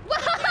head.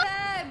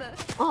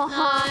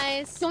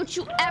 Nice. Don't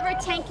you ever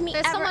tank me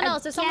There's ever someone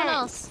else. There's someone again.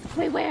 else.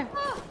 Wait, where?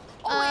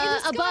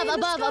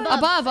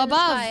 Above.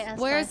 Above.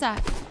 Where is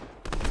that?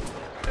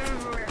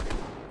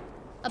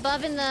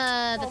 Above in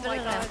the. Oh my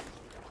god.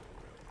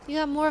 You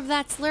got more of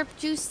that slurp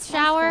juice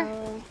shower?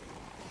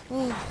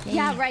 Ooh,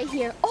 Yeah, right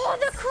here. Oh,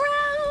 the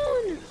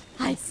crown!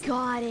 I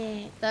got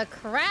it. The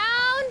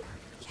crown.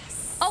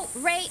 Yes. Oh,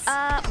 Ray,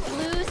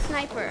 blue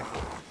sniper.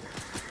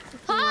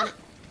 Huh?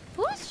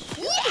 Who's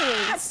shooting?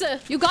 Yes.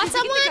 You got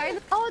someone?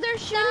 Oh, they're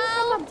shooting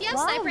from Do you have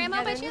sniper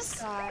ammo by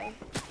chance?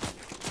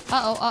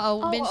 Uh-oh.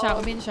 We're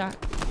being shot.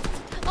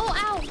 Oh,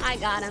 ow. I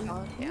got him.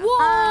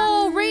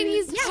 Whoa,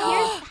 Rainey's.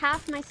 Yeah, here's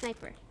half my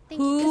sniper.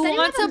 Thank you. Who Does anyone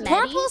wants a have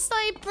purple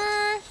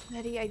sniper?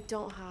 Betty, I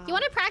don't have. You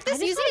want to practice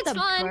using it? It's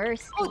fun.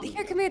 Oh,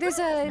 here, come here. There's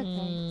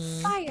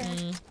a fire.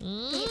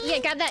 Yeah,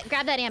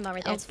 grab that ammo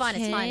right there. It's fun.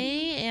 It's fun.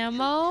 Okay,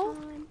 ammo.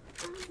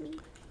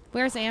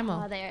 Where's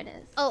ammo? Oh, there it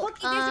is. Oh, Look,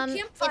 there's a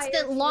campfire it's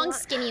if the you long, want.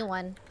 skinny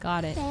one.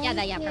 Got it.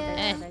 Yeah,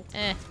 perfect.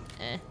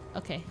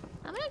 Okay.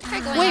 I'm gonna try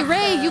going. Wait, after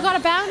Ray, the- you got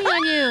a bounty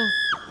on you.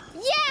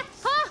 Yeah.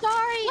 Huh?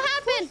 Sorry. What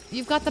happened?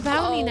 You've got the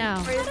bounty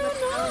now. I don't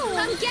know.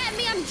 Come get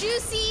me. I'm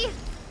juicy.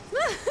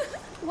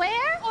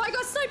 Where? Oh, I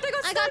got sniped.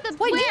 I got the.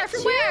 Wait, where?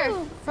 From where?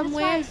 From That's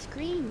where? why I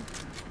screamed.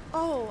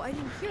 Oh, I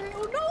didn't hear it.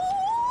 Oh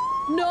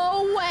no!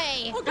 No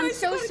way. Oh, I'm guys,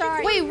 so you gotta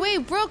sorry.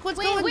 Wait, Brooke, what's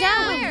going where,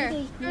 down? where?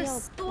 You're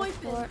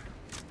sniping.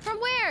 From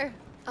where?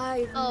 I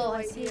have Oh, no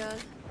I see. idea.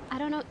 I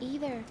don't know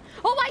either.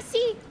 Oh, I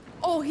see.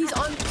 Oh, he's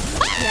on.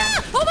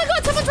 Ah! Oh my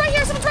god, someone's right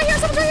here!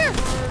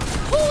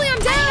 Holy, I'm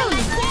down!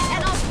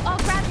 And I'll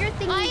grab your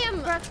thing. I am.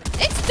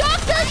 It's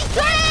Doctor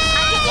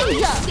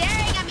Strange!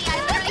 Staring at me. I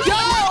literally Yo, oh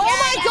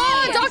my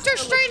god, I'm Doctor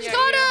still Strange looking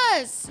got at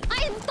us! I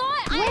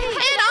thought I And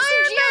had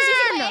Iron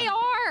using Man! my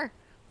AR.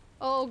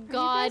 Oh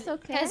god. guys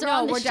okay? Guys are No, on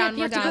the we're ship. down,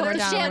 You have to we're go down, to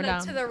the we're ship.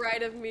 down. To the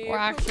right of me. We're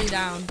actually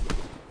down.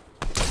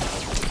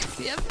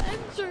 The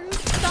Avengers.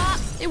 Stop.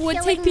 It would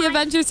killing take the my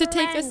Avengers to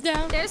take us friend.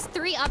 down. There's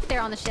 3 up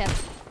there on the ship.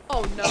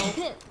 Oh no. Oh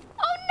no!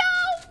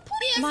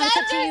 Please, Come on, it's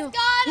up to you.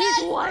 got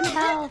He's 1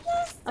 health.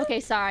 Okay,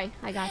 sorry.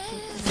 I got you.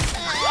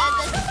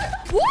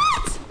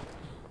 What?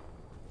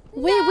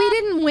 Wait, we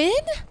didn't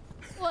win?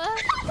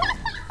 What?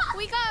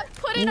 We got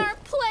put in our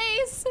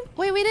place.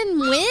 Wait, we didn't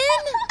win?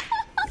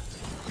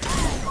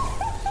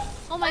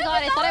 Oh my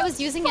god, I thought I was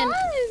using an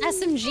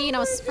SMG and I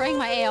was spraying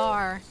my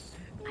AR.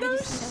 They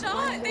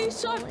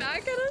shot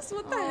back at us?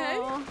 What the heck?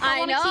 I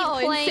wanna know, keep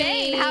playing.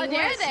 insane. How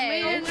dare Yes,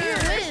 they?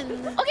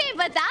 man. Okay,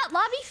 but that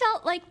lobby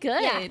felt like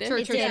good. Yeah, true,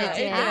 It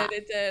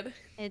did.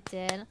 It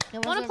did.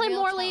 was Want a to play real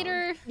more tone.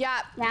 later?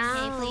 Yeah.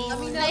 Down. please. Let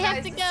me know, I have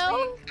guys, to this go.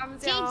 week. I'm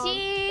down.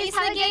 GG's.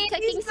 Have a good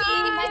cooking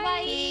scene.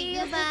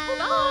 Bye-bye.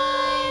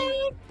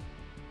 Bye.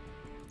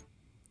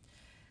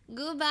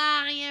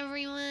 Goodbye,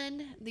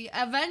 everyone. The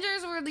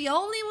Avengers were the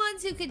only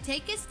ones who could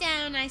take us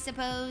down, I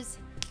suppose.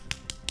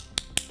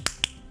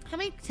 How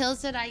many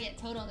kills did I get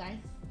total, guys?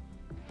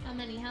 How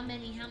many? How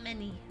many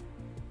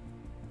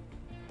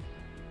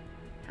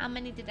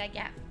did I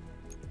get?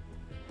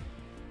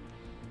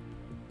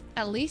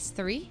 At least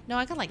 3? No,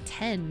 I got like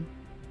 10.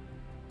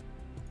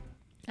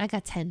 I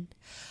got 10.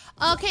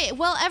 Okay,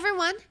 well,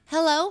 everyone,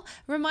 hello.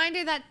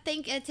 Reminder that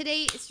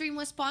today's stream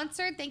was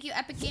sponsored. Thank you,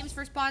 Epic Games,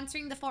 for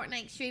sponsoring the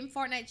Fortnite stream.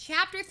 Fortnite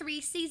Chapter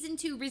 3, Season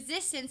 2,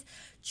 Resistance,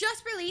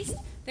 just released.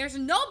 There's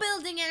no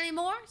building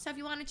anymore, so if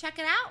you want to check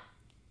it out,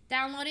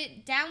 download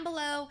it down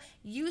below.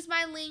 Use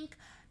my link,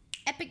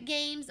 Epic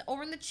Games,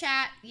 or in the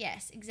chat.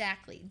 Yes,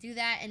 exactly. Do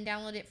that and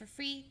download it for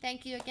free.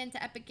 Thank you again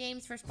to Epic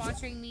Games for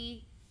sponsoring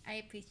me. I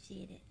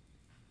appreciate it.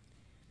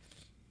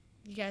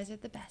 You guys are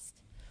the best.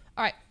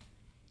 All right.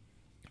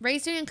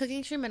 Ray's doing a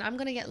cooking stream, and I'm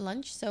going to get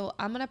lunch, so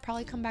I'm going to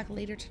probably come back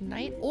later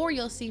tonight, or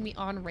you'll see me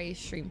on Ray's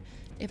stream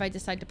if I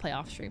decide to play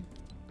off stream.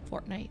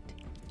 Fortnite.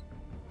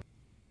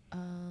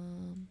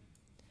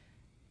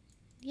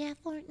 Yeah,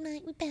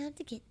 Fortnite, we're about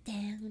to get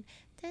down.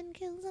 10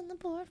 kills on the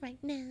board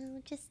right now.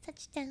 Just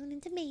touched down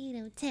in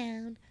Tomato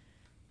Town.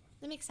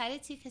 I'm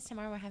excited, too, because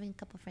tomorrow we're having a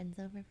couple friends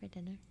over for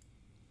dinner.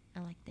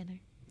 I like dinner.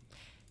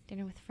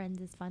 Dinner with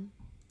friends is fun.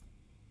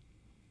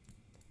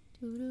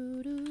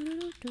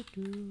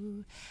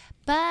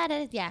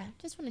 But yeah,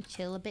 just want to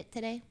chill a bit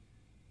today.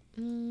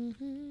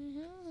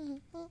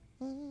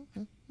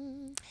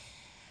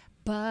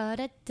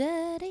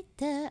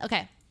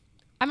 Okay,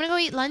 I'm gonna go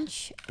eat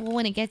lunch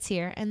when it gets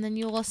here, and then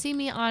you will see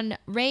me on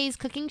Ray's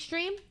cooking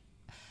stream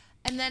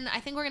And then I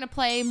think we're going to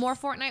play more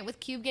Fortnite with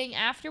Cube Gang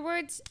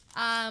afterwards.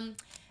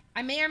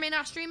 I may or may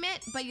not stream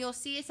it, but you'll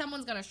see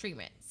someone's going to stream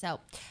it. So,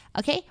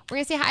 okay. We're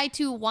going to say hi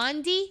to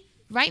Wandy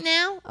right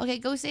now. Okay,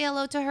 go say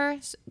hello to her.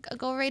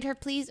 Go raid her,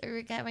 please.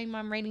 Or get my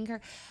mom raiding her.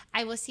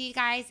 I will see you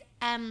guys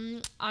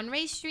on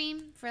Ray's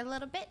stream for a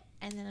little bit.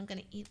 And then I'm going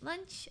to eat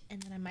lunch.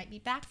 And then I might be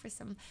back for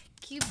some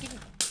Cube Gang.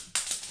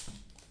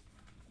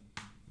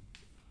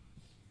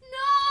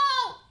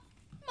 No!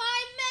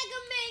 My Mega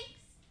Mix!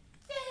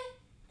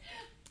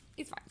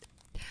 It's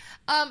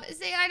fine.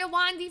 Say hi to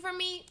Wandy for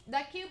me.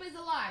 That cube is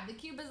alive. The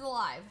cube is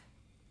alive.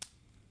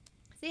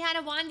 Say hi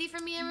to Wandy for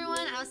me,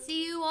 everyone. I'll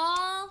see you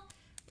all.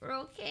 We're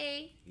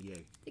okay.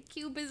 Yay. The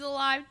cube is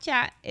alive,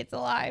 chat. It's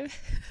alive.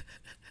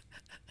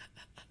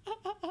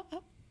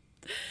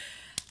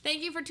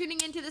 Thank you for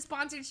tuning into the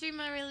sponsored stream.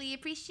 I really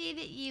appreciate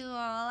it. You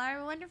all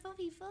are wonderful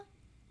people.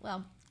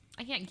 Well,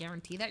 I can't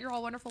guarantee that you're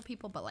all wonderful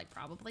people, but like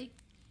probably.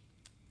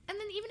 And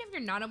then even if you're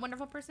not a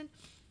wonderful person,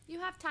 you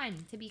have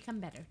time to become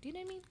better. Do you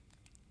know what I mean?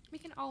 We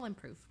can all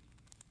improve.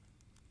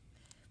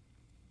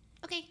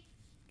 Okay.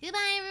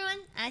 Goodbye,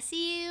 everyone. I'll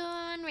see you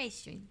on Ray's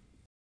stream.